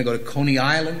 We're going to go to Coney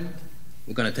Island.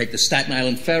 We're going to take the Staten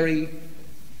Island ferry.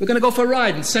 We're going to go for a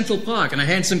ride in Central Park in a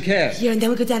handsome cab. Yeah, and then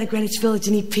we'll go down to Greenwich Village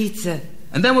and eat pizza.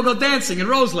 And then we'll go dancing in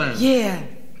Roseland. Yeah.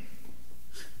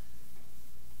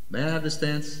 May I have this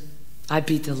dance? I'd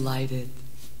be delighted.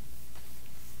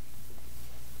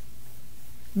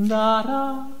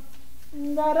 Nara,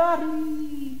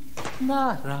 narari,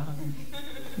 nara,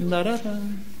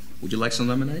 narara. Would you like some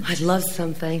lemonade? I'd love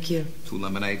some, thank you. 2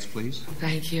 lemonades, please.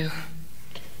 Thank you.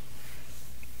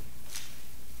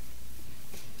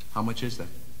 How much is that?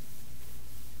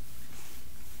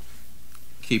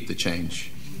 Keep the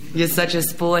change. You're such a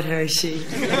sport, Hershey.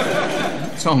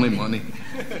 It's only money.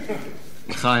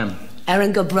 L'chaim.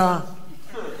 Aaron Gabra.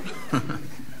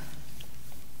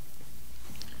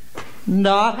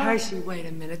 Hershey, wait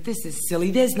a minute. This is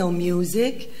silly. There's no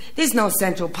music. There's no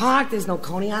Central Park. There's no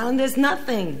Coney Island. There's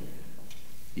nothing.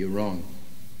 You're wrong.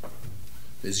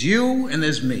 There's you and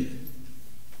there's me.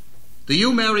 Do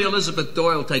you, Mary Elizabeth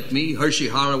Doyle, take me, Hershey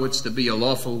Horowitz, to be your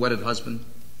lawful wedded husband?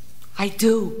 I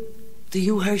do. Do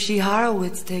you, Hershey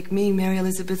Horowitz, take me, Mary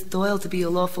Elizabeth Doyle, to be your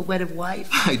lawful wedded wife?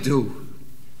 I do.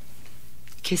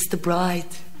 Kiss the bride.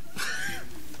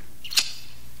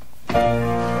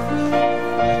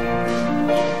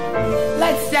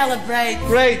 Let's celebrate?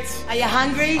 Great. Are you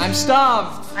hungry? I'm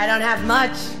starved. I don't have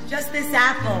much. Just this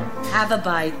apple. Have a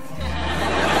bite.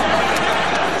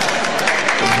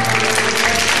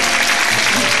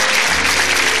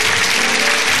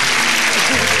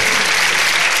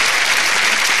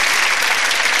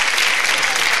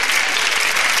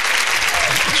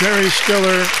 Jerry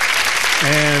Stiller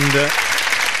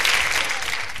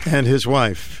and his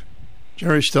wife.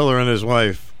 Jerry Stiller and his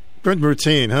wife. Good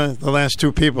routine, huh? The Last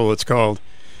Two People, it's called.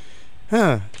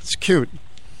 Huh, it's cute.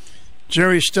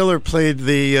 Jerry Stiller played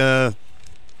the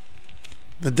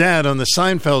dad on the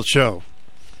Seinfeld show.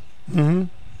 Mm-hmm.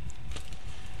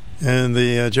 And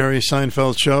the Jerry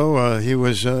Seinfeld show, he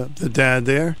was the dad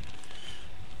there.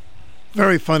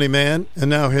 Very funny man.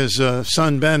 And now his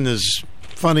son Ben is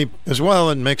funny as well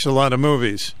and makes a lot of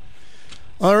movies.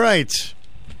 All right.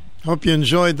 Hope you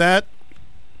enjoyed that.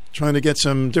 Trying to get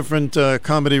some different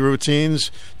comedy routines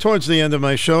towards the end of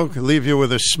my show. Could leave you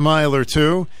with a smile or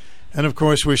two. And, of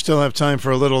course, we still have time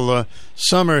for a little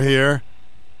summer here.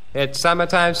 It's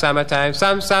summertime, summertime,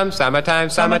 summertime, summertime,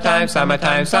 summertime,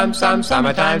 summertime,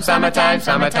 summertime, summertime,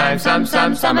 summertime,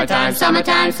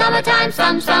 summertime, summertime,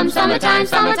 summertime,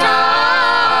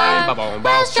 summertime.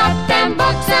 Well, shut them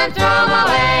books and throw them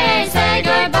away. Say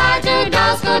goodbye to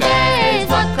dull school days.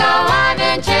 Look alive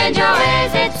and change your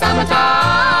ways. It's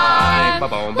summertime.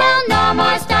 Well, no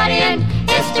more studying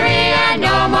history and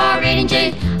no more reading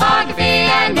geography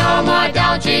and no more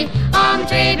geology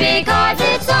because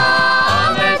it's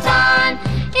summertime.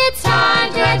 It's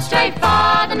time to head straight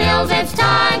for the mills. It's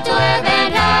time to live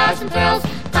and have some thrills.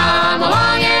 Come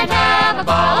along and have a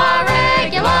ball, a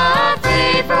regular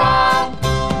free-for-all.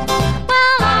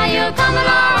 Well, are you coming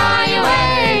or are you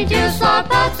wait? You slow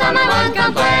folks on my one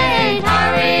complaint.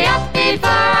 Hurry up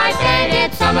before I say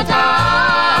it's summertime.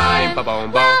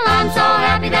 Well, I'm so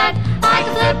happy that I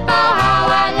can flip. Oh, how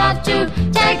I'd love to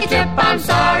take a trip. I'm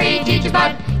sorry, teacher,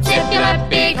 but sip your lip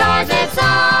because it's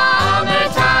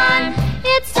summertime.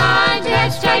 It's time to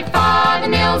head straight for the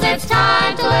mills. It's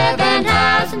time to live and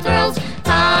have some thrills.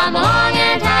 Come along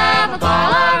and have a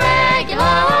ball, a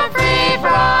regular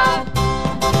free-for-all.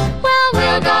 Well,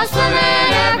 we'll go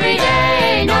swimming every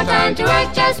day. No time to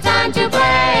work, just time to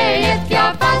play. If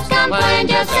your folks complain,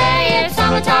 just say it's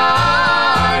summertime.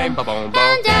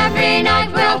 And every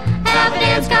night we'll have a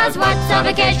dance, cause what's a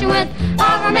vacation with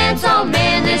a romance? Oh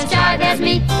man, this jive has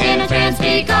me in a trance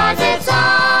because it's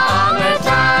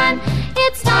summertime.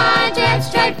 It's time to head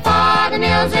straight for the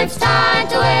mills. It's time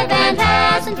to live and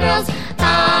have some thrills.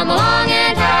 Come along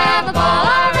and have a ball,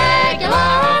 a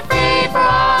regular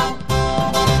free-for-all.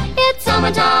 It's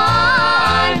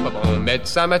summertime. It's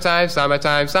summertime,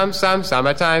 summertime, summertime,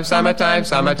 summertime, summertime,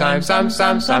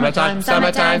 summertime, summertime,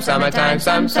 summertime, summertime,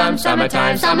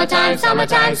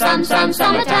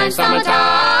 summertime,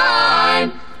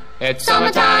 summertime. It's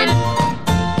summertime.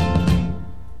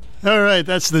 All right,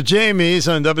 that's the Jamies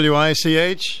on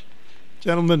WICH.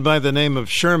 Gentleman by the name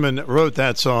of Sherman wrote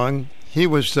that song. He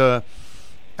was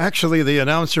actually the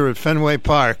announcer at Fenway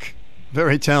Park.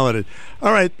 Very talented.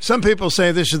 All right, some people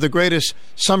say this is the greatest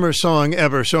summer song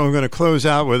ever, so I'm going to close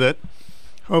out with it,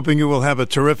 hoping you will have a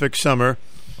terrific summer.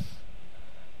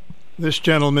 This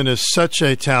gentleman is such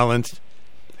a talent.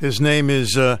 His name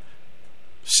is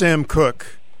Sam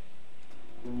Cooke.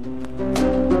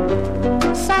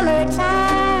 Summertime,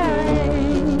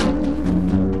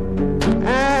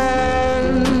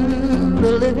 and the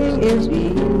living is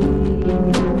easy.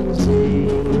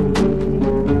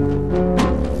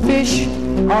 Fish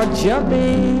are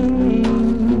jumping,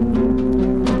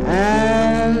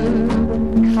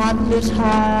 and cotton is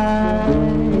high.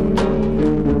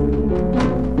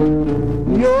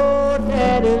 Your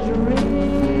dad is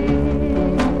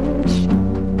rich,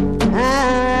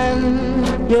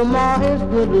 and your ma is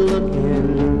good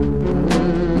looking.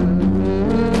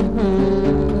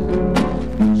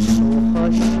 So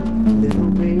hush,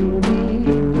 little baby,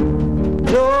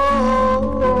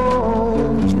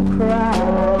 don't you cry.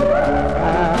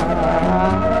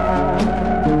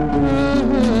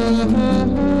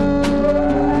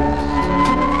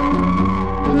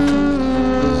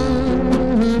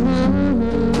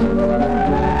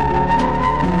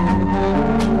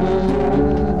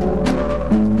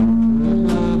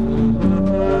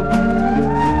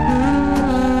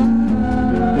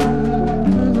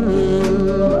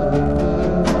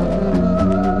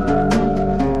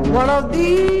 One of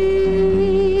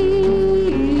these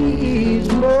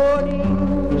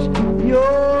mornings,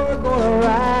 you're gonna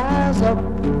rise up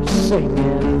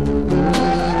singing.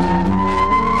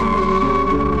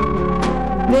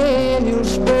 Then you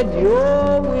spread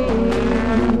your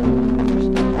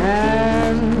wings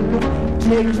and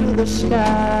take to the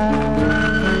sky.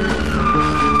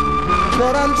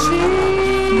 But until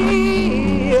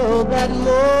that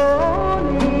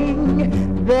morning,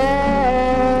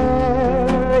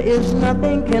 there is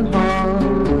nothing can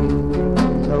harm.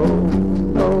 No,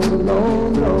 no, no,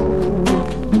 no.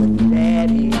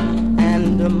 Daddy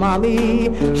and Mommy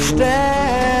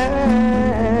standing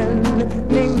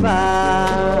by.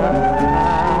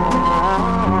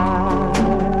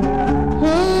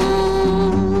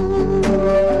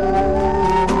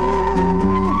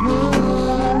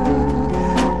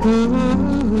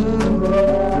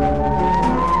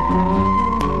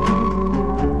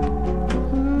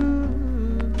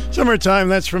 Summertime,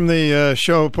 that's from the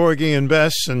show Porgy and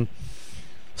Bess, and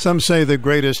some say the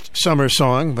greatest summer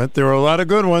song, but there are a lot of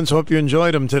good ones. Hope you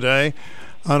enjoyed them today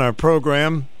on our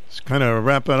program. It's kind of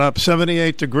wrapping up.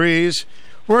 78 degrees.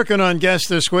 Working on guests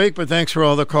this week, but thanks for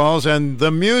all the calls. And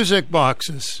the music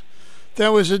boxes. That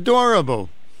was adorable.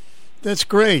 That's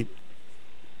great.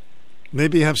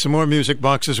 Maybe have some more music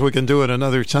boxes we can do at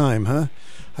another time, huh?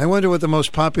 I wonder what the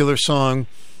most popular song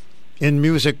in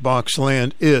music box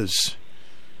land is.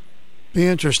 Be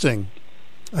interesting.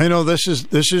 I know this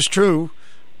is true.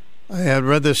 I had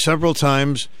read this several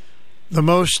times. The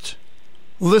most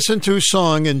listened to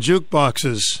song in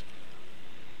jukeboxes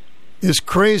is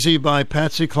Crazy by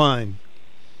Patsy Cline,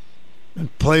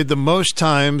 and played the most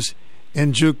times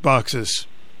in jukeboxes.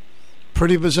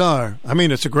 Pretty bizarre. I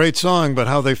mean, it's a great song, but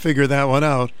how they figure that one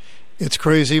out. It's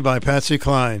Crazy by Patsy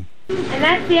Cline. And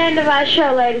that's the end of our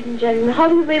show, ladies and gentlemen.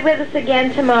 Hope you'll be with us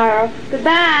again tomorrow.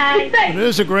 Goodbye. It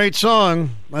is a great song.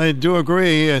 I do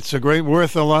agree. It's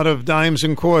worth a lot of dimes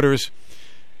and quarters.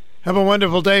 Have a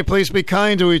wonderful day. Please be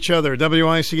kind to each other.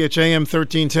 WICH AM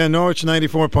 1310 Norwich,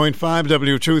 94.5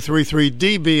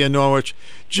 W233DB in Norwich.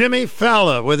 Jimmy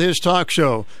Fallon with his talk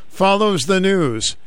show follows the news.